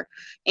Rochester.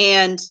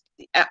 And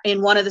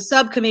in one of the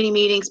subcommittee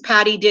meetings,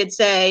 Patty did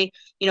say,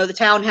 you know, the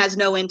town has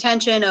no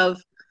intention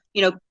of,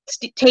 you know,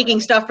 taking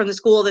stuff from the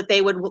school that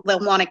they would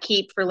want to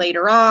keep for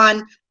later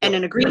on, and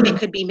an agreement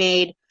could be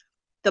made.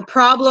 The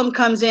problem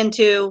comes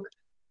into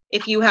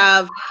if you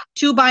have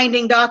two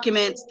binding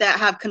documents that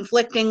have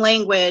conflicting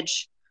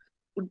language,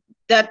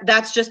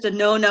 that's just a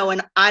no-no,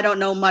 and I don't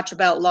know much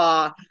about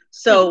law.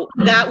 So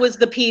that was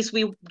the piece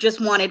we just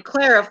wanted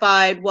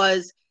clarified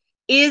was,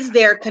 is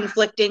there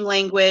conflicting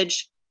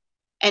language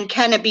and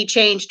can it be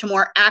changed to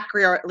more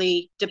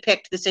accurately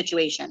depict the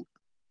situation?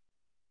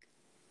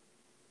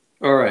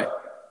 All right.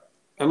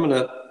 I'm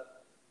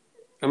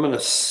gonna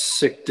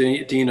stick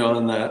Dina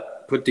on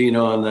that, put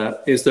Dina on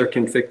that. Is there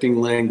conflicting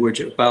language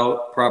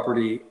about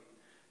property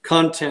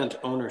content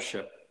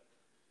ownership?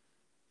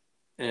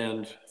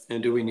 And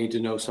do we need to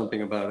know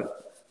something about it?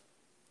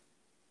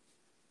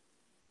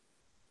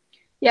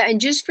 Yeah,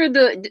 and just for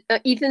the,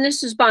 Ethan,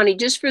 this is Bonnie,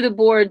 just for the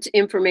board's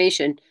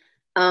information.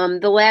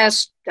 The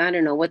last, I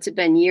don't know, what's it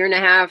been, year and a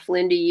half,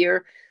 Linda,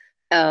 year,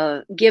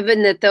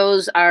 given that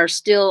those are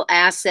still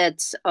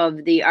assets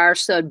of the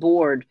RSUD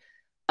board,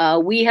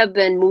 we have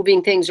been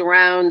moving things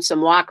around.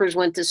 Some lockers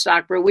went to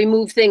Stockbridge. We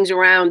move things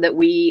around that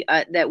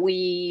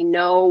we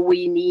know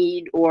we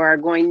need or are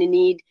going to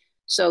need.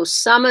 So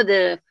some of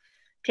the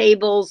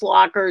tables,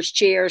 lockers,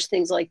 chairs,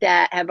 things like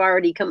that have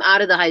already come out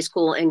of the high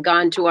school and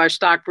gone to our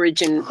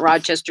Stockbridge and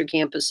Rochester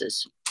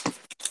campuses.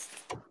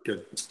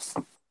 Good.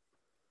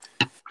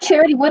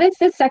 Charity, what is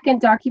the second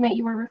document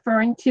you were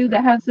referring to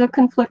that has the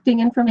conflicting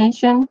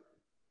information?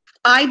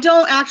 I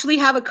don't actually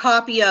have a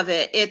copy of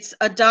it. It's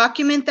a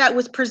document that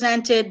was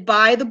presented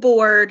by the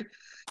board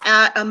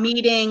at a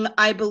meeting,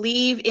 I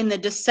believe in the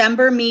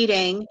December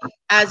meeting,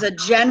 as a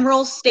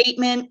general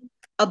statement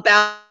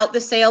about the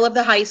sale of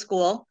the high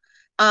school.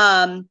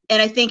 And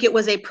I think it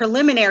was a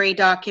preliminary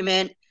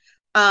document.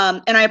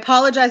 And I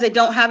apologize, I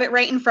don't have it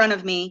right in front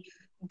of me,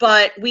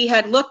 but we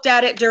had looked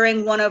at it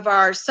during one of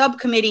our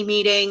subcommittee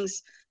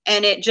meetings,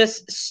 and it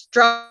just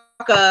struck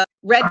a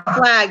red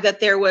flag that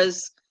there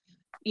was,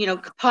 you know,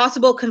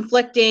 possible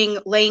conflicting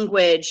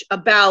language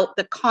about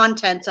the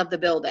contents of the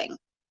building.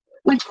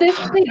 Was this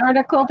the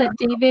article that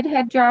David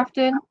had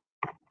drafted?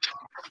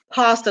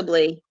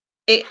 Possibly.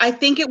 I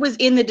think it was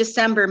in the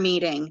December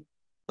meeting.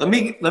 Let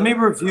me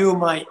review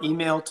my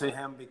email to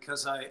him,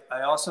 because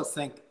I also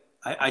think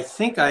I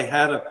think I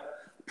had a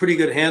pretty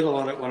good handle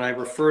on it when I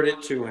referred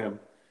it to him.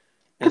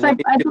 Because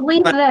I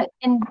believe that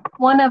in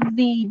one of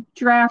the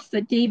drafts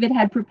that David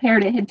had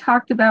prepared, it had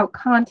talked about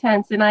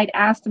contents, and I'd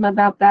asked him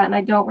about that, and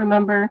I don't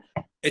remember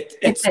if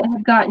it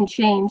had gotten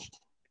changed.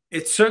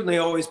 It's certainly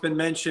always been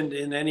mentioned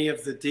in any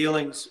of the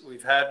dealings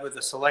we've had with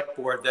the select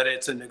board that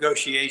it's a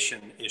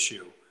negotiation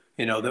issue,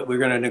 you know, that we're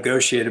going to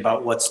negotiate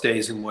about what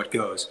stays and what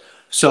goes.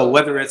 So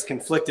whether it's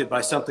conflicted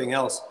by something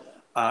else,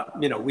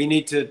 you know,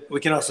 we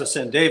can also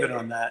send David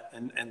on that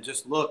and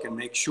just look and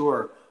make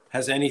sure,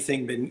 has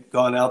anything been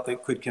gone out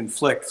that could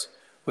conflict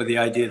with the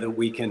idea that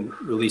we can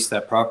release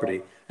that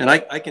property? And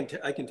I can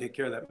take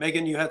care of that.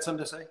 Megan, you had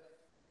something to say?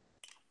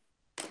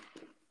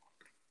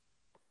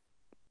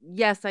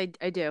 Yes, I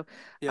do.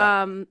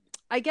 Yeah.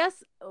 I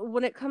guess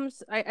when it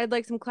comes, I'd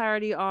like some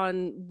clarity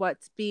on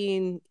what's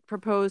being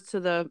proposed to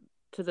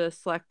the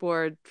select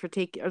board for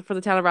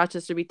the town of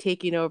Rochester to be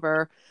taking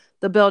over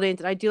the buildings.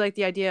 And I do like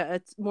the idea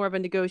it's more of a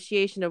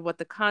negotiation of what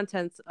the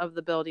contents of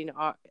the building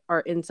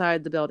are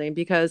inside the building,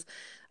 because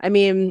I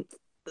mean,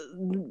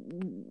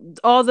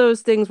 all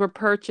those things were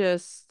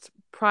purchased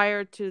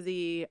prior to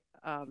the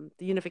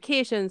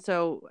unification,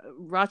 so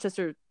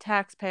Rochester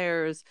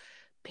taxpayers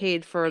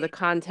paid for the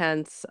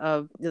contents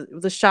of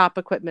the shop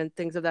equipment,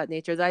 things of that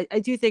nature. I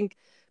do think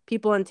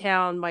people in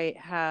town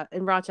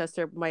in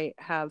Rochester might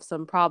have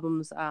some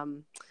problems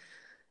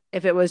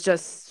if it was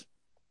just,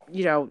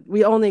 you know,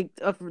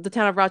 the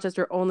town of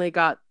Rochester only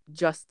got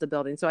just the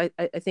building. So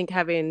I think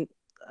having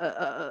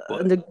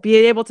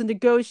being able to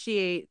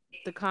negotiate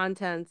the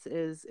contents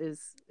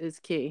is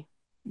key.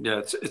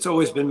 Yeah, it's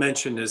always been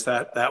mentioned is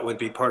that that would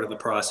be part of the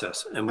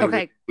process, and we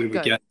would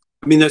good. get.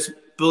 I mean, there's,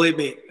 believe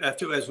me,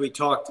 as we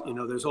talked,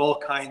 there's all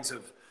kinds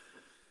of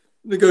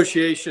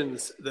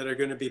negotiations that are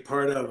going to be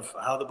part of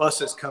how the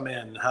buses come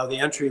in, how the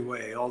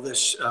entryway, all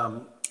this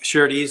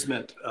shared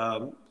easement,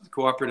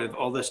 cooperative,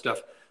 all this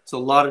stuff. It's a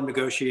lot of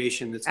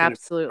negotiation that's going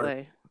to be part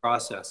of the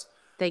process.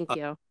 Thank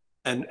you.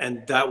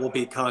 And that will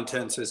be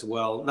contents as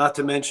well. Not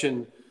to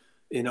mention,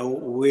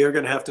 we are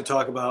going to have to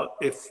talk about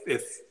if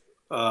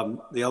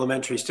the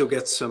elementary still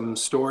gets some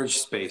storage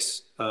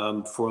space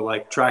for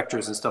like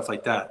tractors and stuff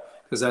like that,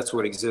 because that's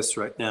what exists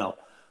right now.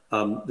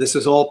 This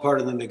is all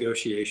part of the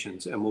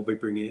negotiations, and we'll be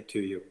bringing it to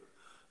you.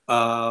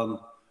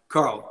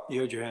 Carl,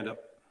 you had your hand up.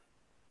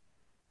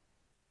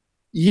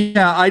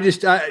 Yeah,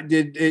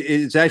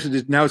 it's actually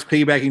just, now it's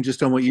piggybacking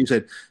just on what you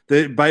said.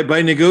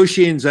 By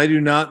negotiations, I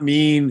do not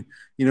mean,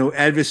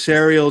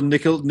 adversarial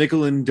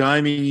nickel and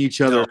diming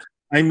each other. No.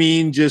 I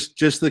mean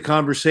just the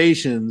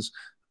conversations.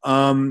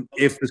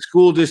 If the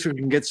school district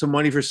can get some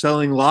money for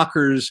selling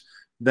lockers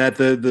that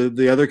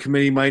the other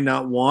committee might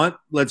not want,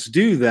 let's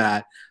do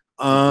that.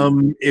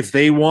 If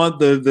they want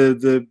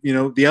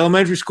the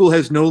elementary school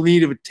has no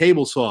need of a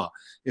table saw.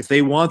 If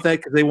they want that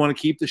because they want to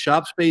keep the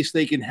shop space,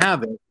 they can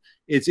have it.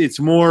 It's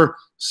more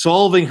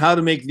solving how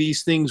to make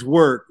these things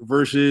work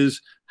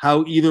versus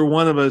how either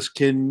one of us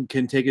can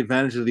take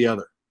advantage of the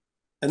other.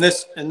 And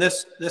this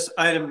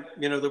item,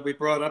 that we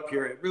brought up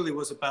here, it really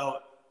was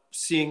about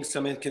seeing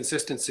some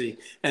inconsistency,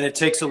 and it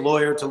takes a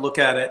lawyer to look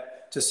at it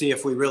to see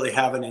if we really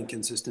have an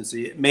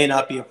inconsistency. It may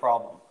not be a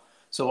problem.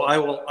 So I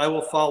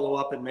will follow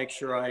up and make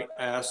sure I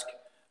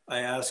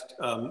asked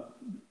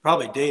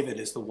probably David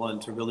is the one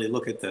to really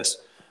look at this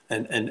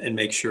and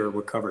make sure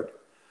we're covered.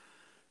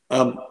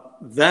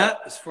 That,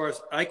 as far as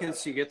I can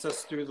see, gets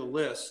us through the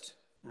list,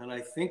 and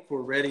I think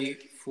we're ready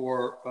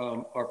for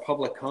our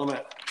public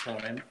comment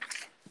time.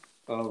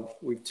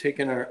 We've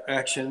taken our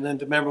action, and then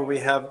remember we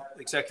have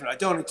executive. I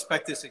don't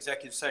expect this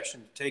executive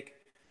session to take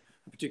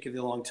a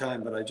particularly long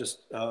time, but I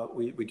just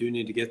we do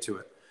need to get to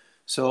it.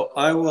 So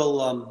I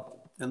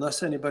will,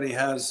 unless anybody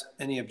has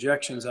any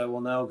objections, I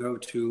will now go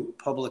to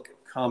public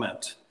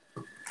comment,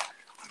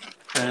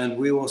 and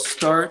we will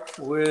start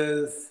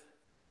with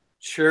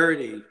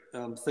Charity.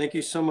 Thank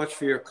you so much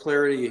for your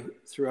clarity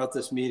throughout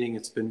this meeting.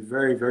 It's been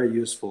very, very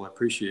useful. I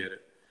appreciate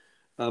it.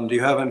 Do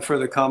you have any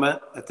further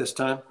comment at this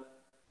time?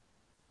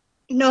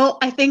 No,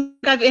 I think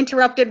I've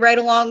interrupted right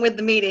along with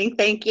the meeting.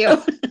 Thank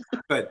you.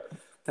 Good.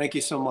 Thank you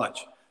so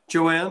much.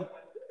 Joanne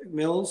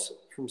Mills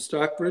from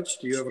Stockbridge,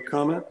 do you have a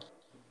comment?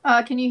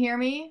 Can you hear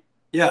me?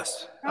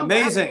 Yes. Oh,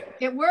 amazing.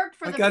 It worked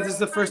for the God, this is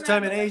the first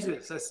time in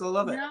ages. I still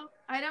love it. No,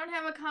 I don't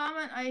have a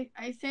comment.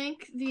 I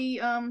thank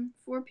the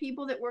 4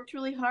 people that worked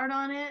really hard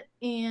on it,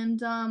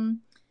 and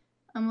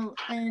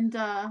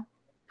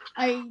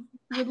I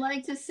would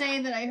like to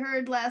say that I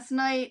heard last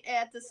night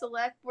at the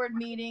select board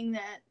meeting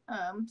that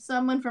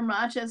someone from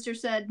Rochester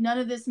said none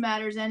of this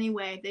matters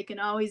anyway. They can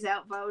always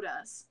outvote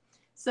us.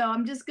 So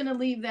I'm just going to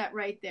leave that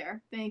right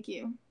there. Thank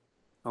you.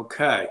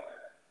 Okay.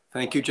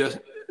 Thank you,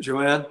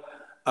 Joanne.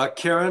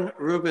 Karen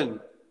Rubin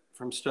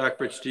from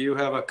Stockbridge, do you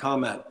have a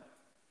comment?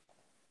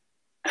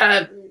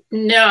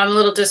 No, I'm a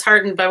little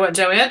disheartened by what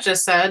Joanne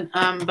just said,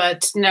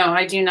 but no,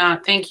 I do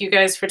not. Thank you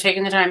guys for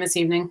taking the time this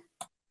evening.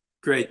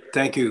 Great.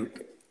 Thank you,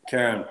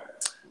 Karen.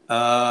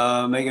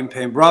 Megan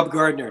Payne. Rob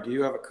Gardner, do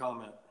you have a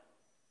comment?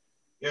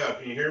 Yeah,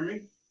 can you hear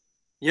me?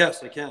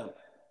 Yes, I can.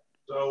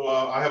 So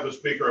I have a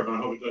speaker up and I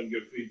hope it doesn't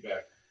give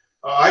feedback.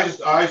 I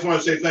just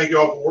want to say thank you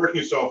all for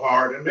working so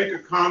hard and make a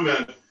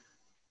comment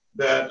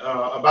that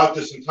about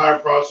this entire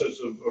process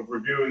of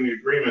reviewing the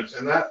agreements.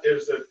 And that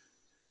is that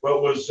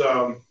what was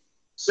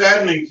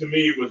saddening to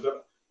me was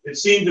that it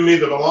seemed to me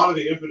that a lot of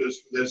the impetus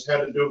for this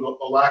had to do with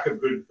a lack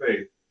of good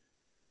faith,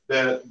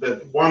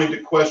 that wanting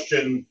to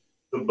question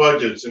the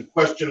budgets and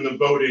question the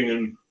voting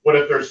and what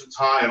if there's a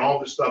tie and all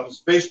this stuff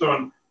is based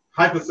on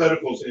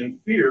hypotheticals and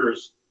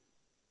fears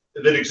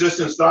that exist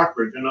in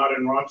Stockbridge and not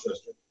in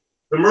Rochester.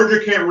 The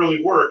merger can't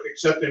really work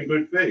except in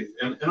good faith.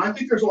 And I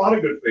think there's a lot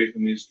of good faith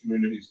in these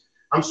communities.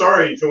 I'm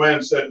sorry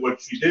Joanne said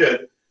what she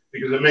did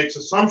because it makes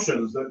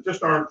assumptions that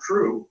just aren't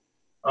true.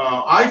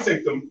 I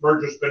think the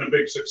merger's been a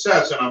big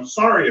success, and I'm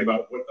sorry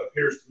about what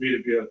appears to me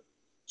to be a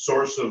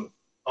source of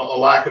a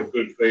lack of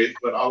good faith.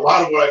 But a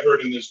lot of what I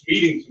heard in this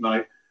meeting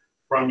tonight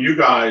from you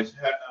guys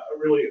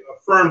really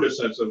affirmed a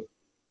sense of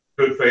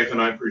good faith,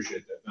 and I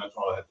appreciate that. And that's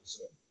all I have to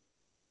say.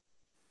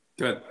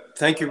 Good.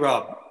 Thank you,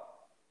 Rob.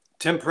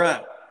 Tim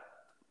Pratt.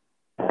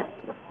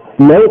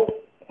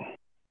 Nope.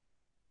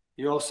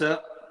 You all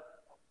set?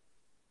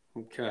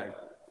 Okay.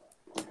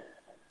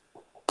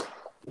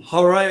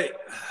 All right.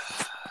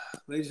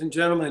 Ladies and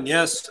gentlemen,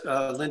 yes,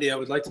 Lindy, I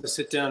would like to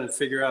sit down and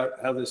figure out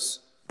how this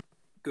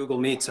Google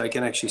Meets, I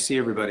can actually see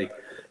everybody.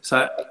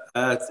 So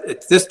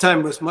this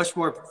time was much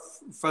more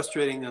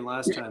frustrating than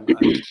last time.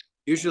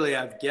 Usually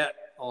I get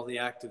all the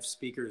active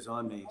speakers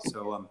on me.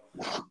 So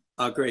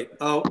great.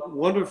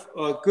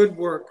 Wonderful. Good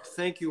work.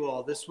 Thank you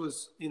all. This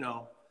was,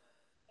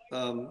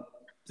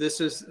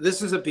 this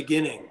is a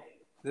beginning.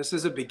 This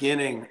is a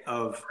beginning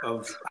of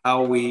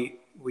how we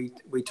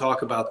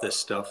talk about this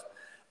stuff.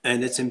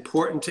 And it's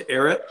important to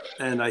air it.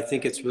 And I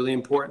think it's really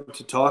important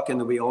to talk and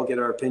that we all get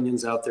our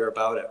opinions out there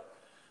about it.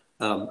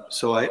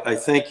 So I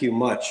thank you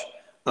much.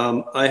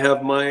 I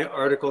have my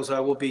articles. I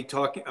will be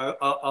talking.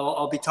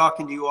 I'll be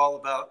talking to you all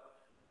about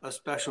a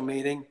special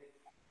meeting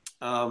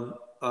to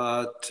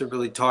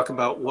really talk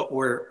about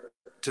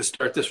to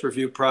start this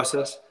review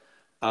process.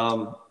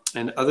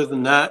 And other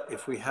than that,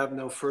 if we have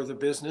no further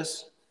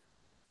business,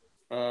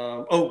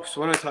 so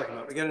what am I talking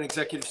about? We got an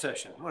executive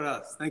session. What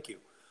else? Thank you.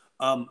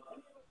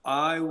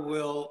 I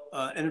will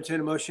entertain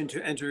a motion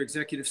to enter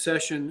executive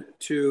session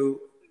to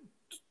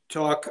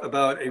talk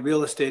about a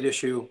real estate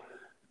issue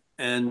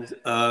and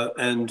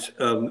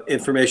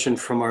information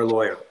from our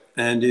lawyer,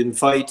 and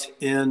invite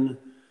in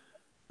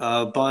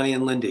Bonnie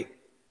and Lindy.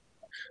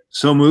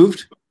 So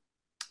moved.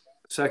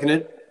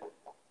 Seconded.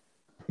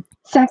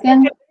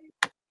 Second.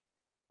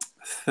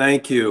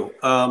 Thank you.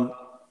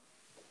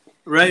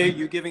 Ray, are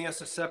you giving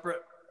us a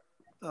separate,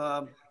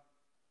 or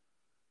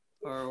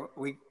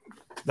we?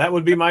 That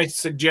would be my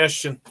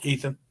suggestion,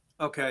 Ethan.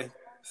 Okay,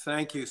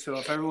 thank you. So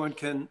if everyone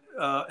can,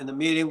 in the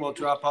meeting, we'll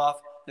drop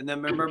off. And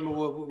then remember,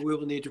 we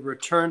will need to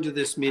return to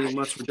this meeting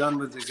once we're done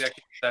with the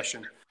executive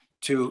session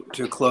to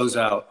close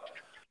out.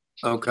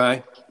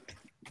 Okay.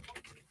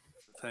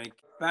 Thank you.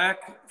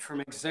 Back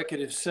from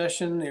executive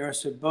session, the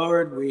RSA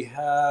board, we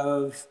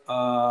have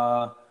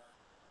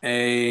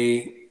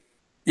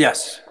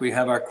yes, we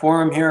have our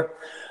quorum here.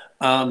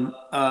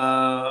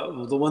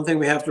 The one thing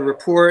we have to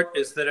report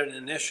is that an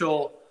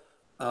initial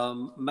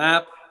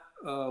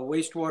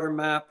wastewater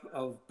map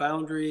of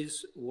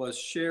boundaries was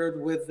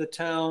shared with the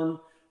town,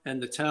 and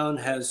the town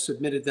has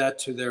submitted that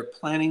to their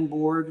planning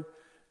board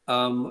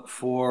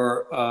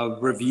for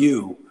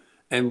review.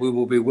 And we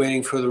will be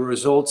waiting for the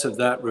results of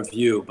that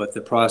review, but the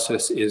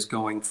process is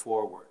going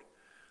forward.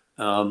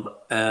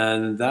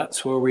 And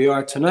that's where we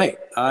are tonight.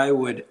 I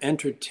would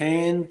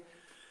entertain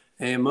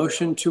a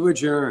motion to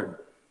adjourn.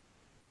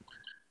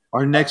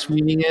 Our next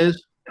meeting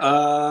is?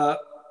 At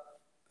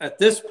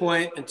this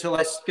point, until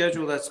I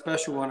schedule that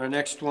special one, our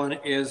next one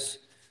is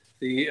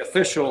the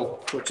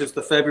official, which is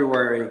the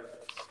February.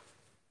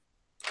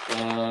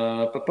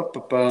 Why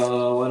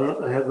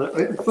don't I have that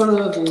right in front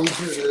of me?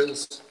 Here it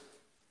is.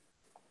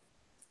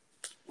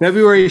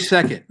 February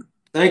 2nd.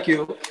 Thank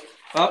you.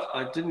 Oh,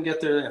 I didn't get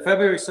there.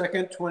 February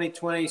 2nd,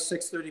 2020,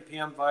 6:30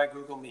 p.m. via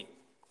Google Meet.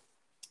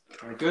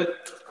 Very good.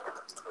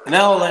 And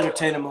now I'll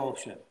entertain a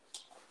motion.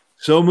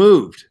 So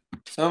moved.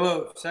 So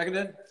moved.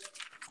 Seconded?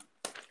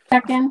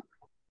 Second.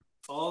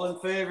 All in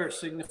favor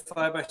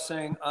signify by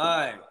saying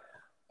aye.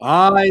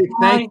 Aye.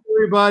 Thank you,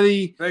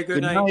 everybody. Very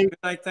good night. Good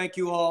night. Thank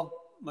you all.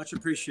 Much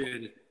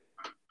appreciated.